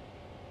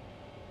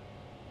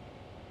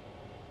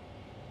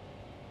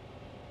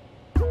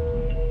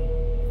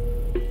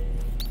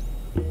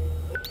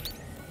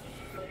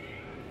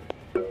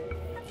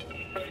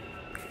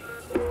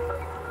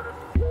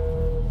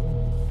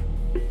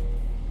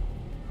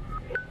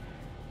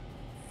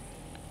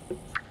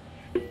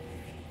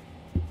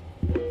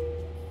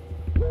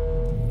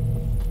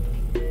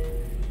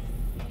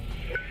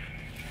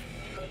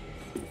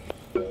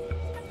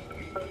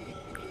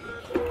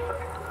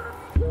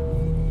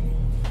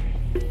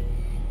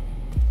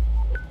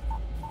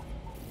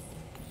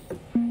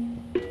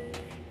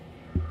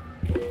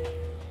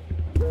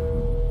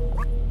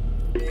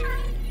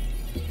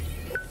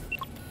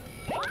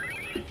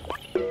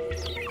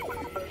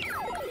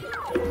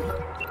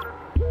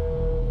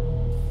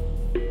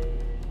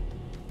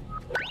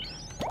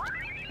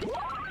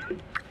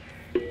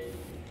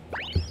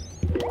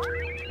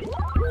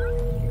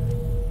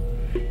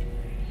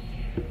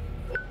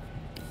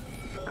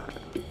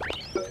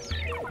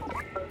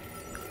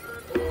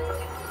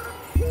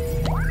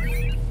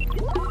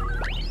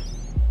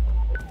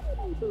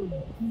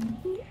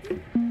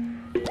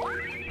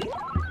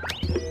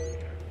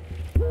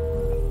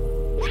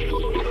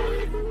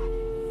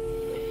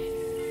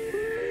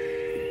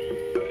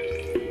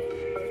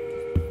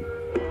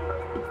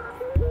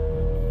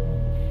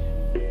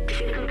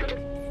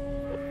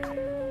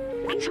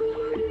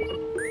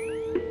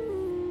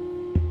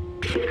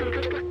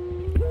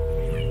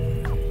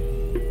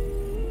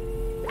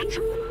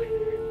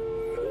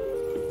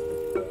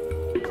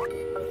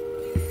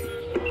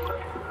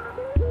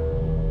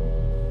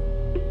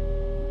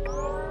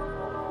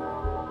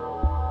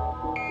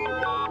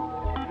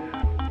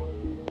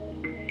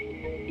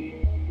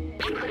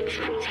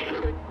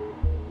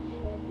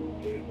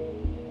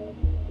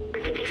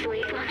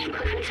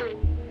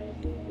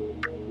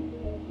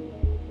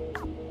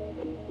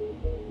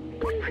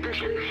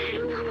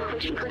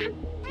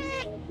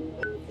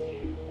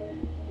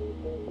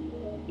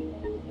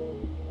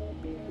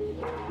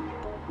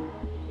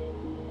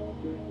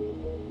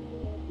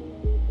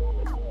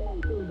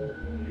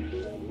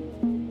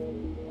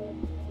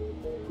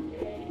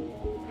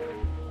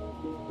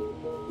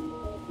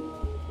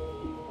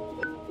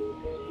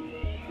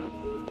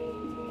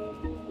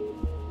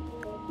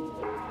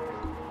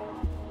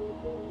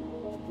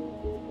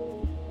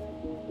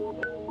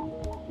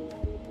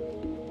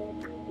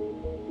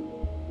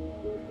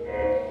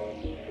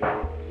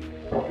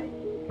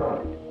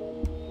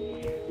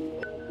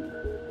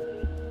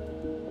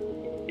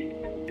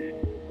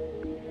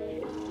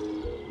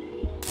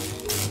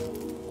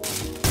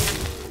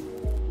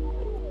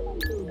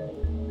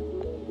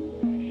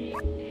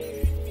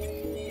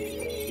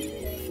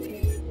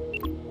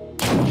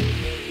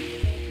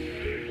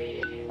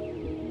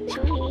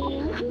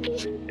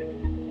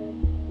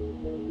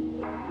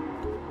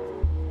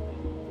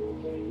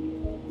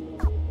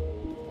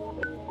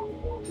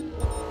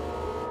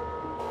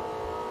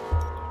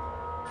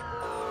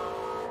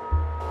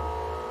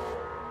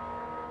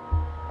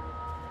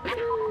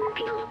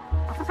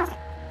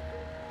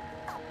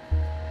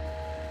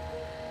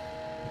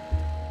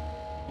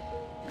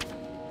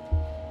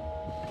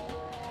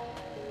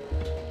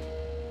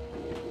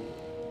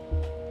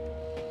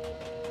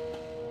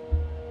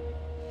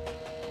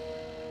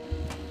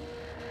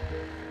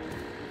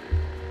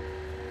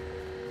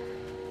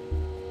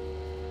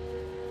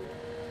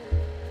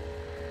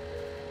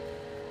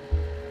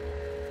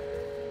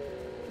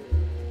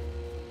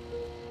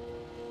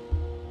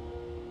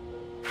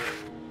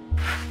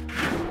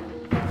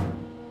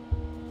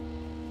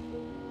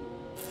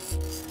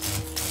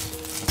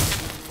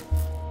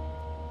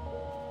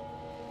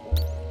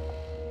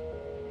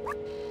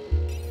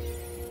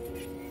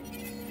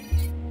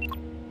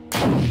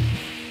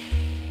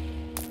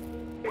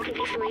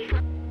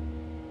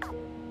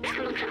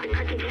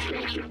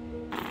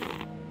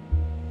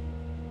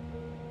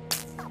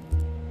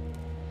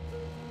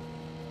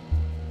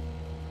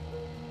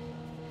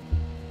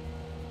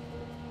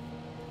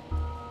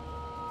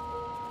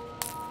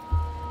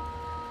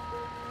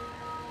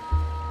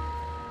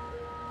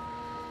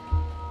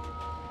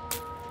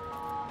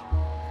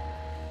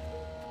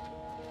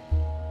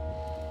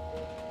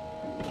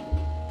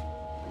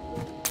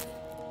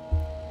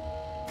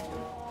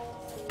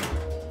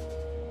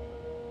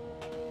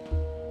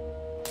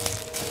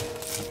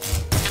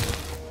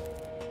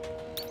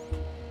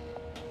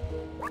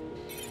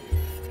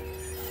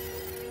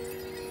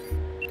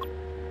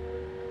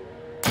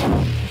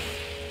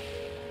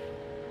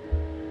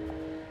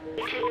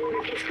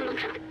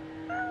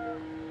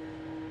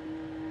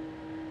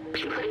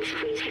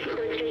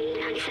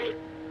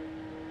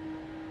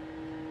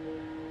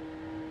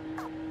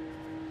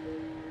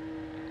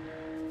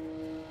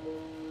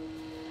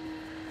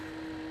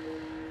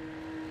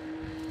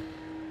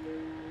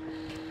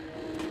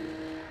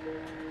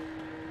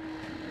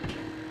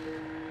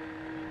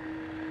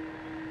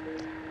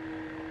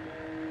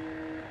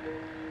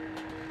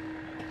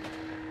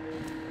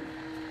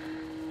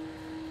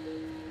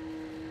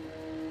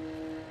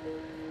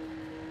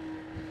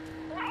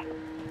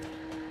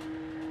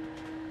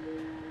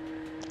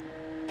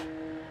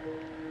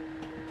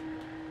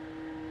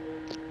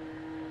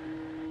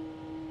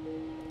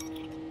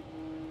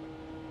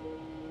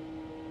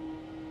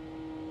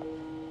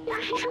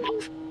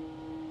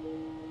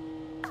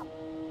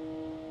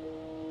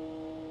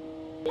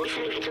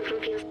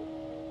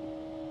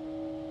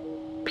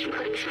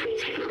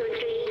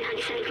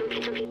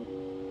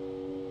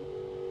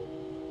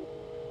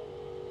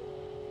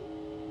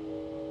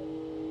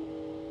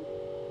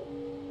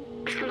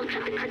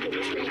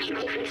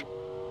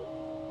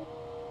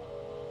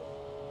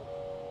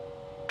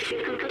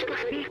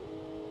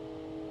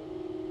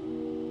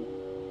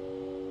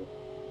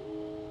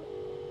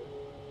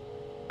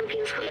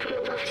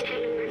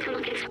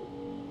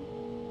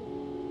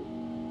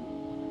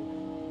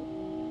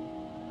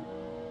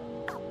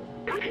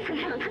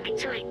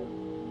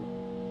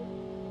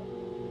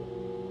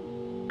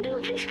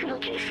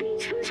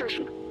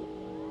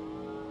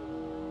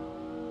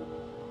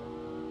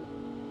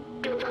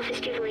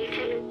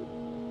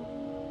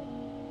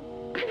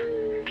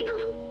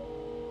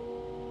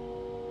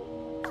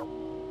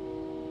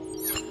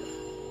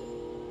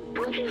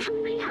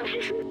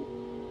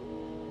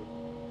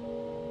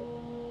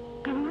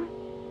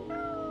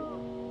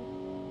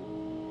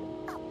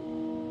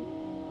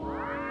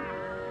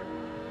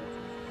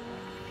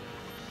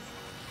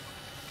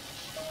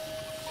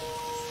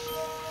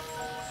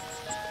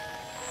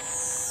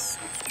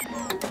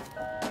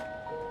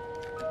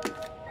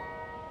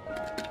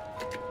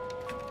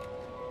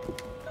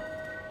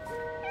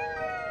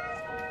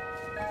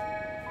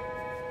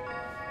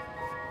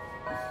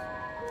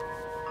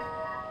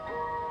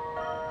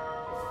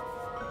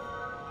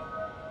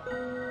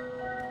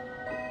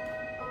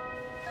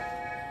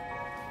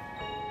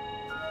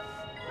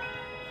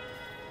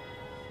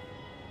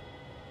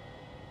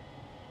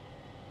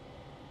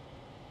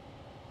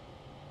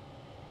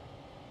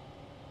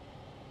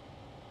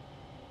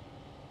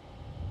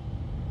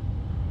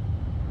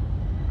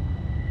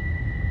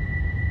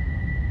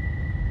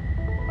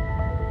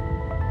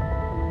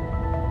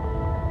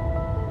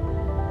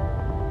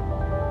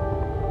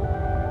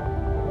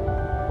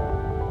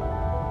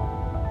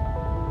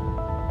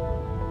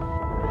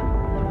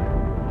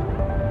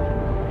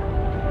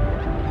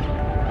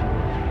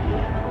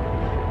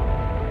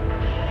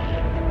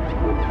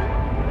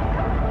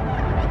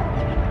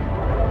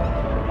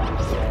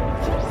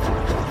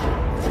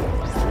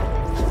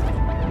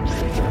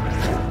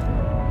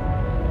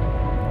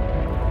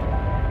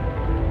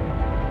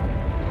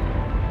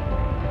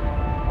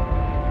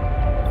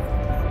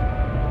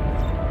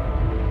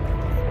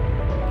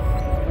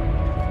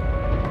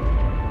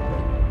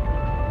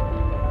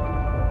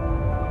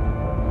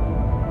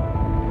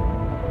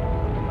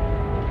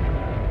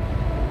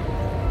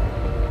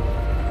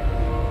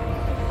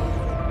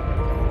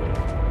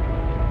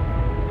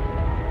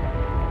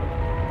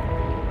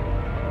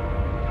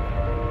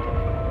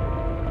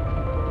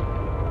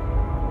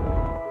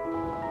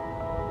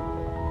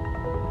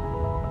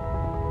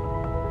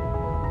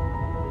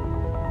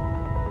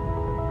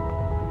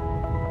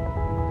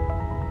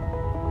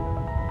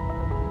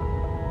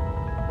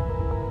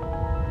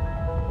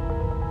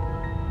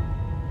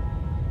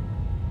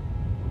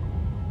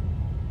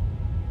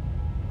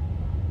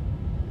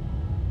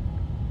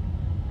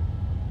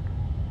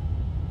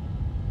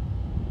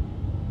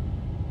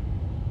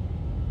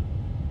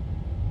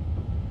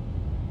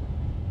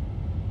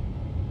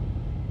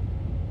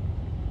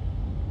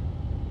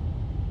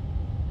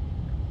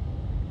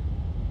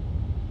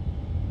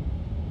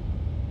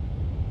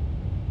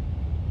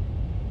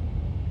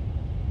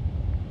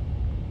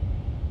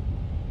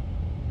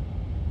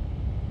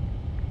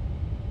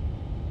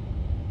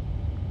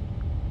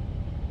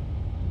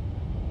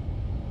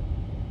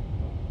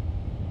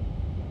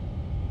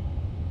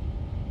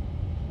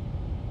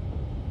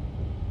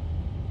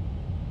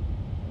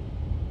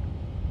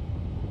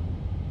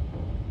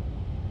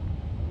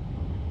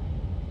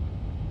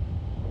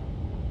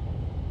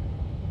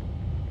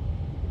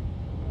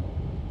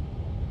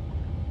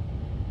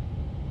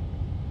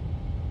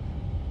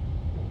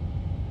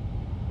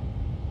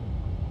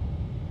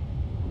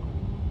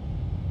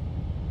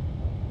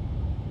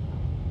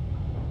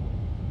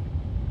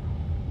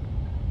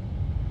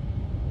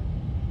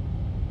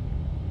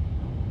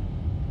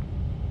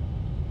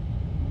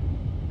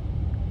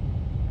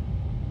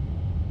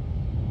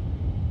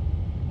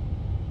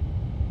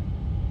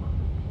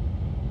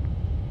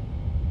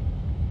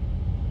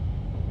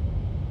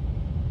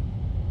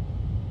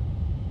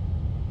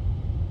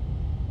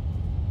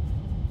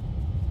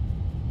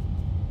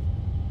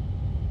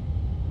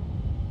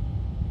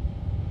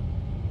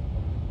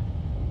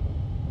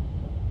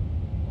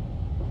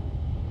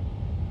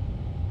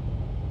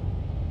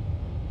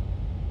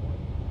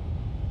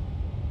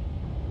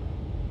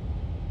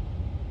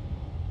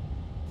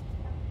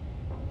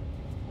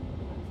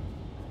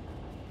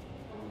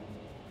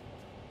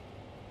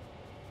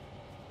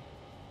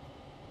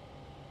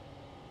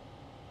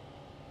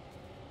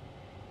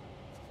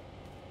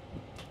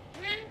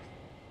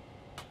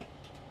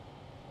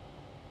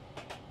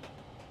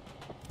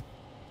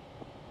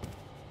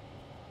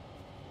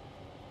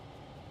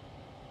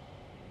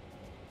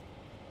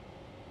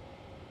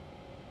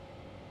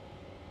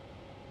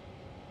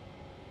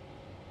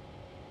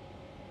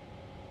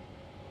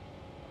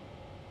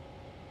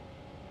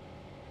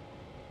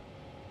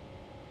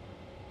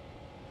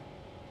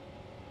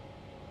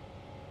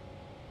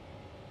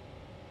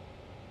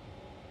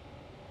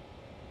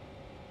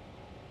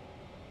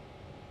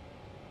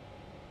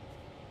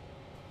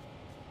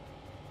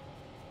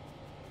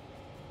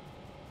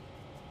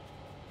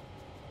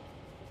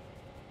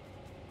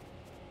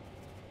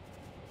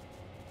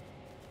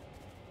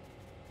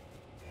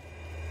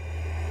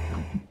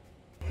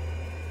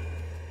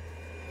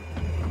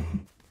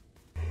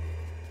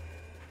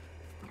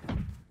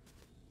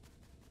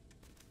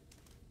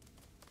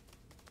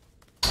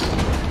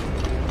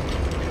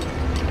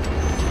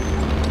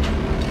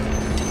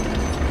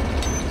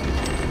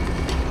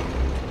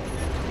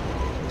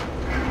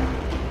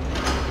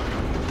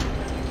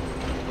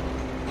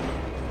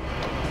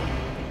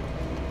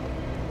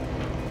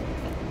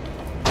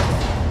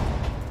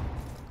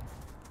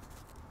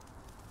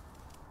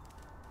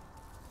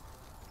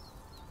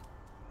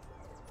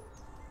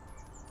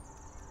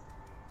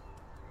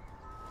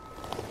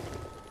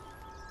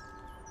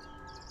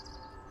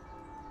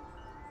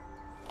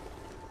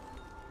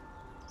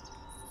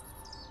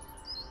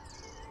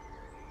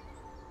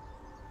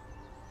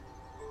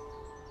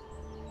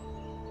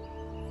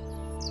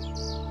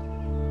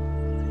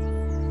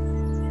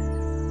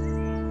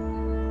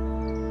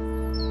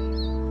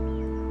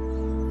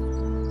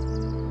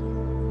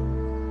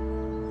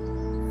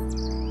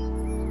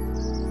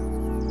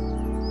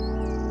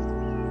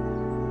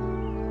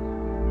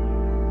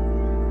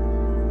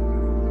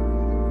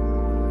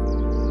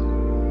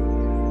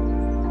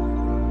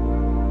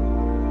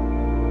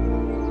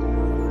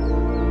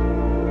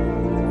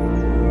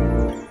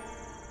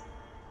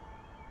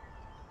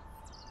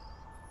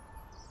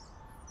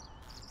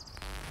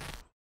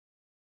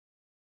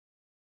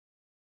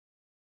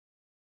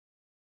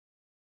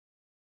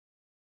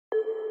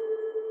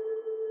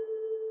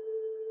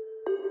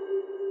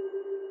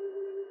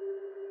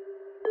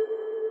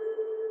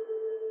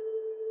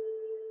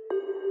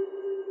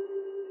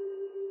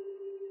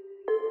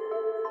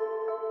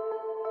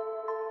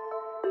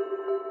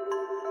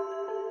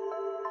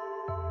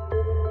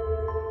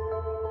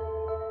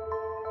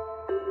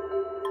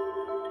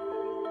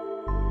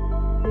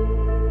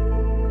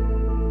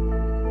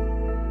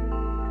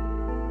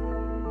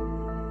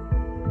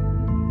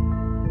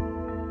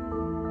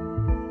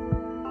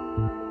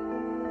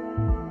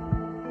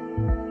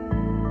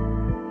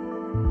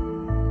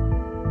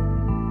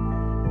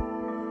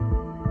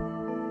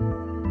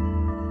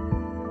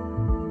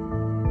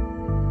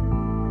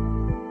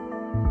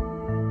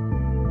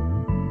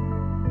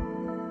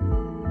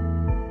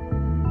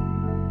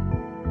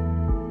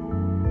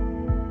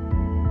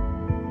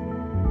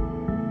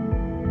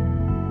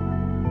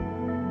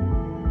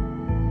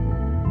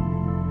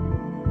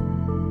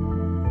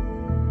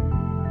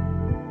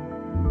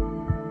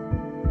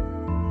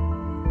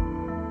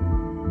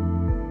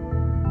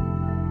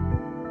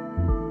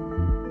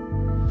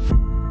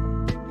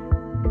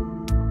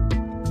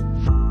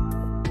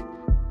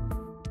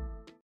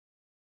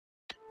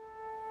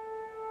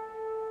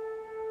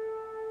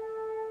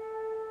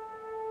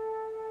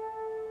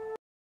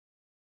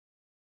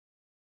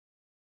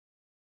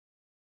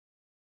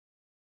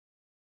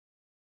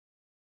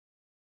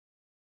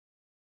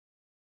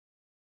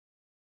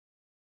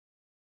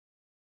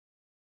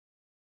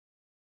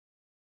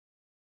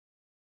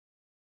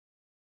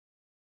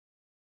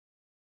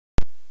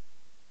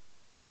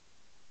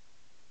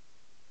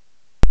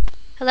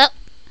Hello?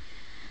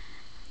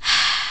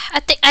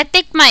 I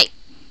think my...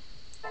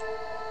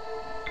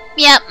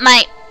 Yeah,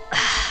 my...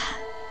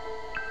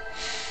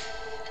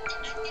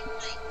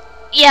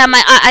 Yeah,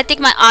 I think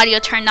my audio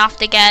turned off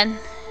again.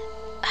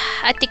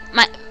 I think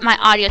my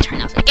audio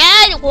turned off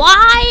again.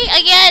 Why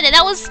again? And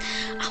I was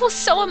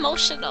so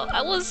emotional.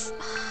 I was...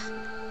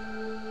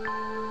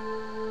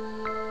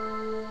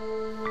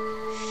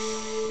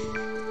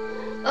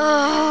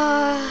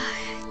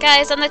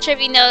 Guys, I'm not sure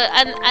if you know.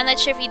 I'm not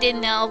sure if you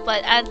didn't know,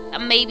 but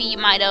maybe you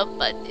might have.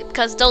 But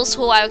because those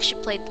who I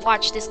actually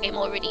watched this game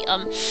already.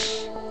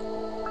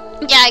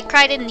 Yeah, I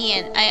cried in the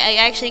end. I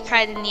actually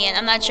cried in the end.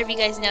 I'm not sure if you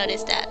guys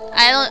noticed that.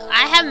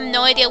 I have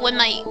no idea when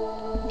my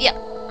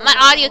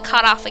audio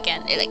cut off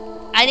again.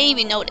 I didn't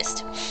even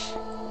notice.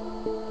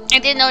 I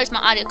didn't notice my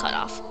audio cut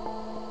off.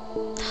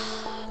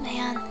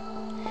 Man,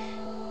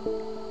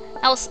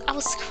 I was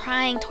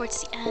crying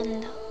towards the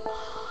end.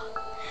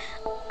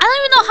 I don't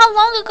even know how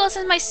long ago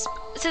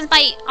since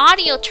my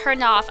audio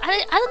turned off.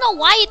 I don't know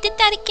why it did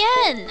that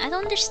again. I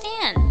don't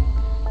understand.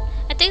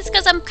 I think it's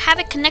because I'm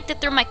having it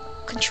connected through my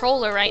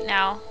controller right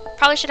now.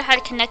 Probably should have had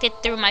it connected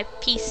through my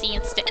PC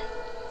instead.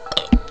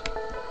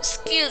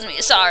 Excuse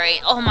me, sorry.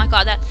 Oh my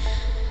god, that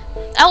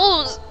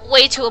was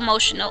way too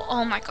emotional.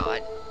 Oh my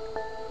god.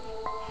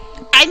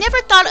 I never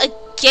thought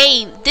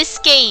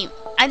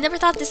I never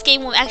thought this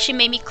game would actually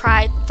make me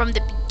cry from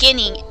the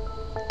beginning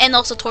and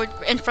also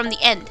from the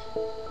end.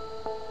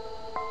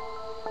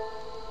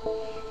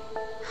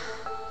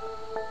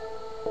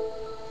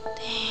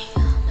 Dang,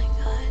 oh my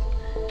god.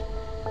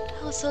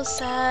 That was so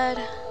sad.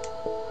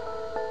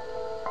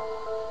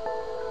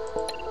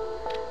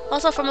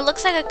 Also, from it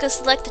looks like I could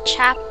select a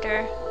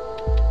chapter.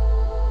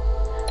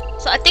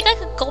 So I think I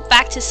could go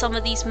back to some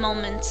of these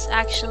moments,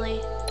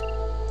 actually.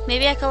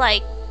 Maybe I could,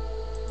 like,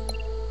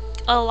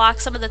 unlock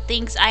some of the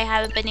things I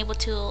haven't been able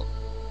to...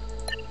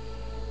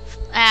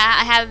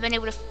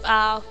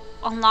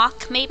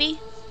 unlock, maybe?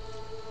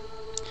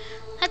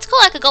 That's cool,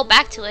 I could go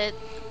back to it.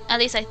 At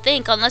least I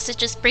think, unless it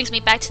just brings me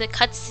back to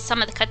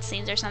some of the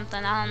cutscenes or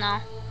something, I don't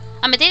know.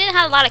 I mean, they didn't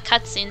have a lot of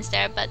cutscenes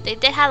there, but they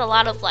did have a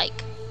lot of,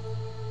 like...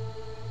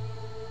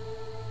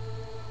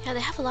 Yeah,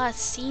 they have a lot of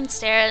scenes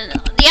there.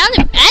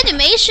 The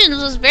animation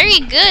was very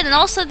good, and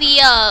also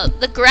the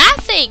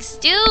graphics,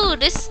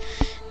 dude.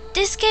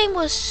 This game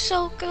was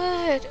so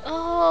good.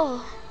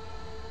 Oh,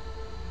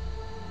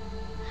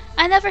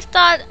 I never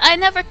thought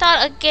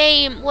a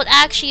game would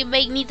actually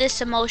make me this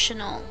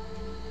emotional,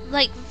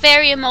 like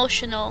very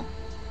emotional.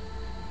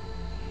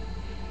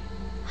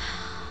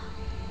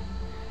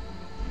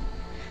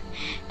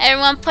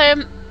 Everyone,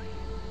 put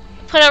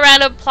a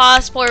round of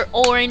applause for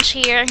Orange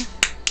here.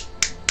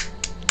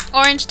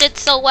 Orange did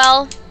so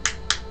well.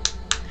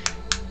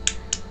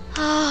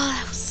 Oh,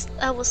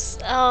 that was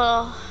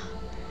oh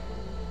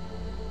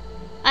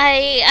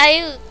my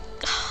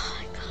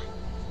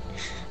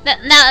god.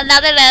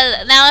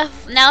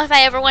 Now if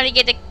I ever want to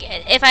get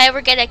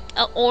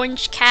a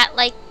orange cat,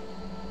 like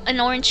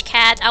an orange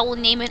cat, I will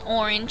name it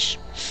Orange.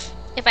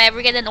 If I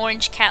ever get an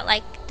orange cat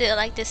like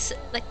this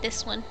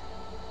one.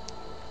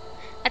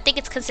 I think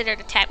it's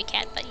considered a tabby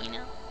cat, but you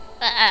know.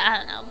 I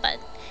don't know, but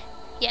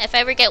yeah, if I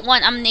ever get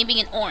one, I'm naming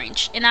it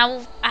Orange, and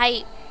I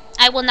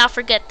will not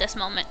forget this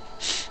moment,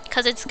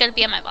 because it's gonna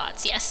be on my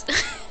VODs, yes.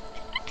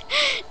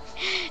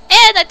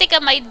 And I think I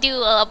might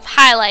do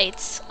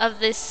highlights of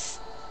this.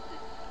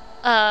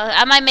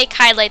 I might make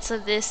highlights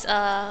of this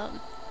of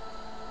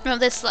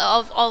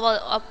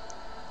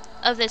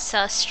this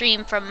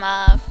stream from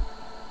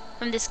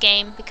this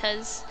game,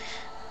 because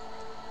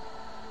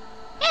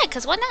yeah,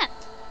 why not?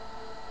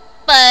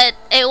 But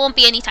it won't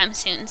be anytime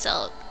soon,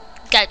 so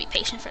gotta be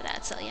patient for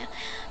that. So yeah,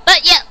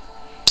 but yeah,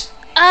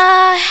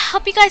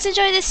 hope you guys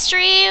enjoyed this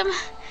stream.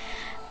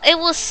 It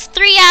was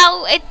 3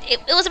 hours.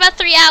 It was about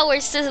 3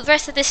 hours. The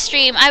rest of this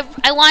stream, I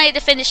wanted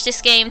to finish this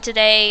game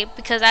today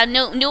because I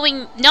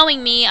knowing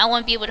me, I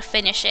won't be able to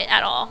finish it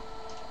at all.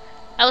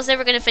 I was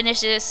never gonna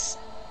finish this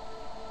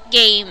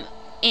game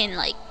in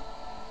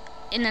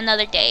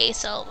another day,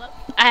 so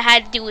I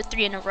had to do it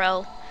 3 in a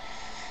row.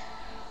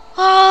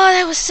 Oh,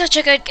 that was such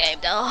a good game,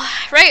 though.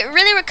 Right,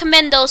 really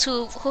recommend those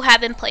who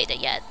haven't played it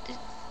yet.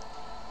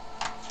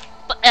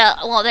 But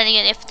well, then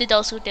again, if to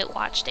those who did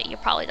watch it, you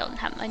probably don't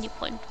have any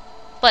point.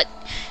 But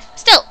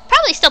still,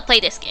 probably still play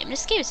this game.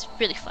 This game is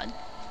really fun.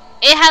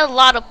 It had a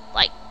lot of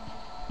like,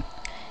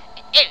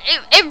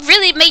 it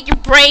really made your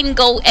brain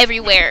go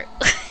everywhere.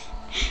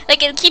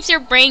 Like it keeps your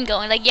brain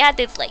going. Like you have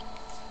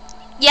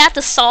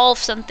to solve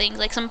something,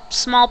 like some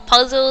small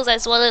puzzles,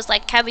 as well as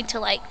like having to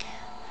like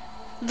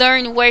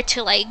learn where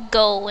to like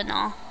go and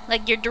all,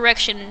 like your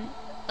direction.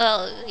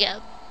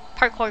 Yeah,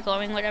 parkour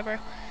going, whatever.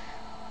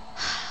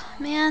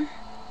 Man.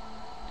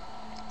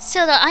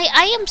 Still though,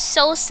 I am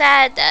so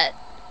sad that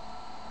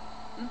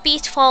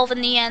B12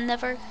 in the end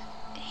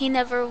he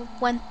never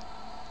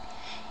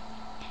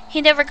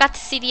got to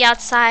see the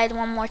outside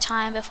one more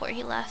time before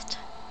he left.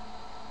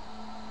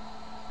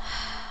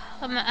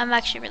 I'm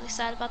actually really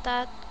sad about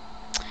that.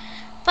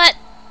 But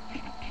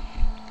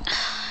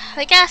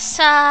I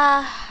guess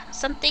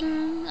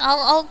something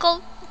I'll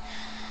go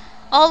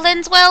All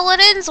ends well, what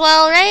ends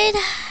well, right?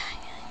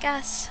 I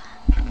guess.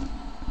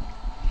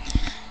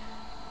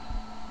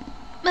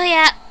 But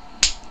yeah.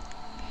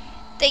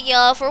 Thank you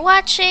all for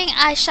watching.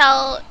 I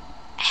shall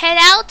head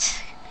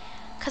out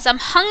because I'm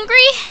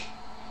hungry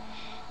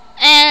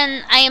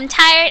and I am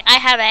tired. I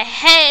have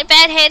a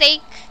bad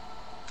headache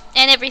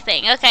and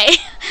everything. Okay,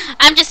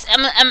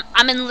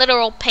 I'm in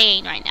literal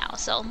pain right now.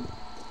 So,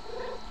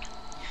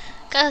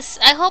 cause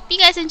I hope you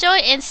guys enjoy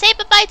and say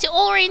bye bye to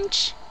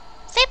Orange.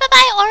 Say bye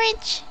bye,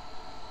 Orange.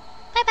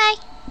 Bye bye.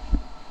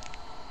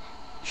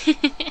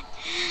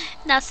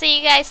 Now see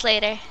you guys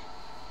later.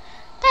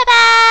 Bye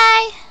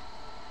bye.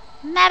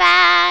 Bye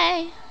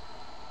bye.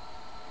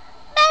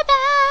 Bye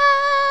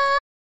bye.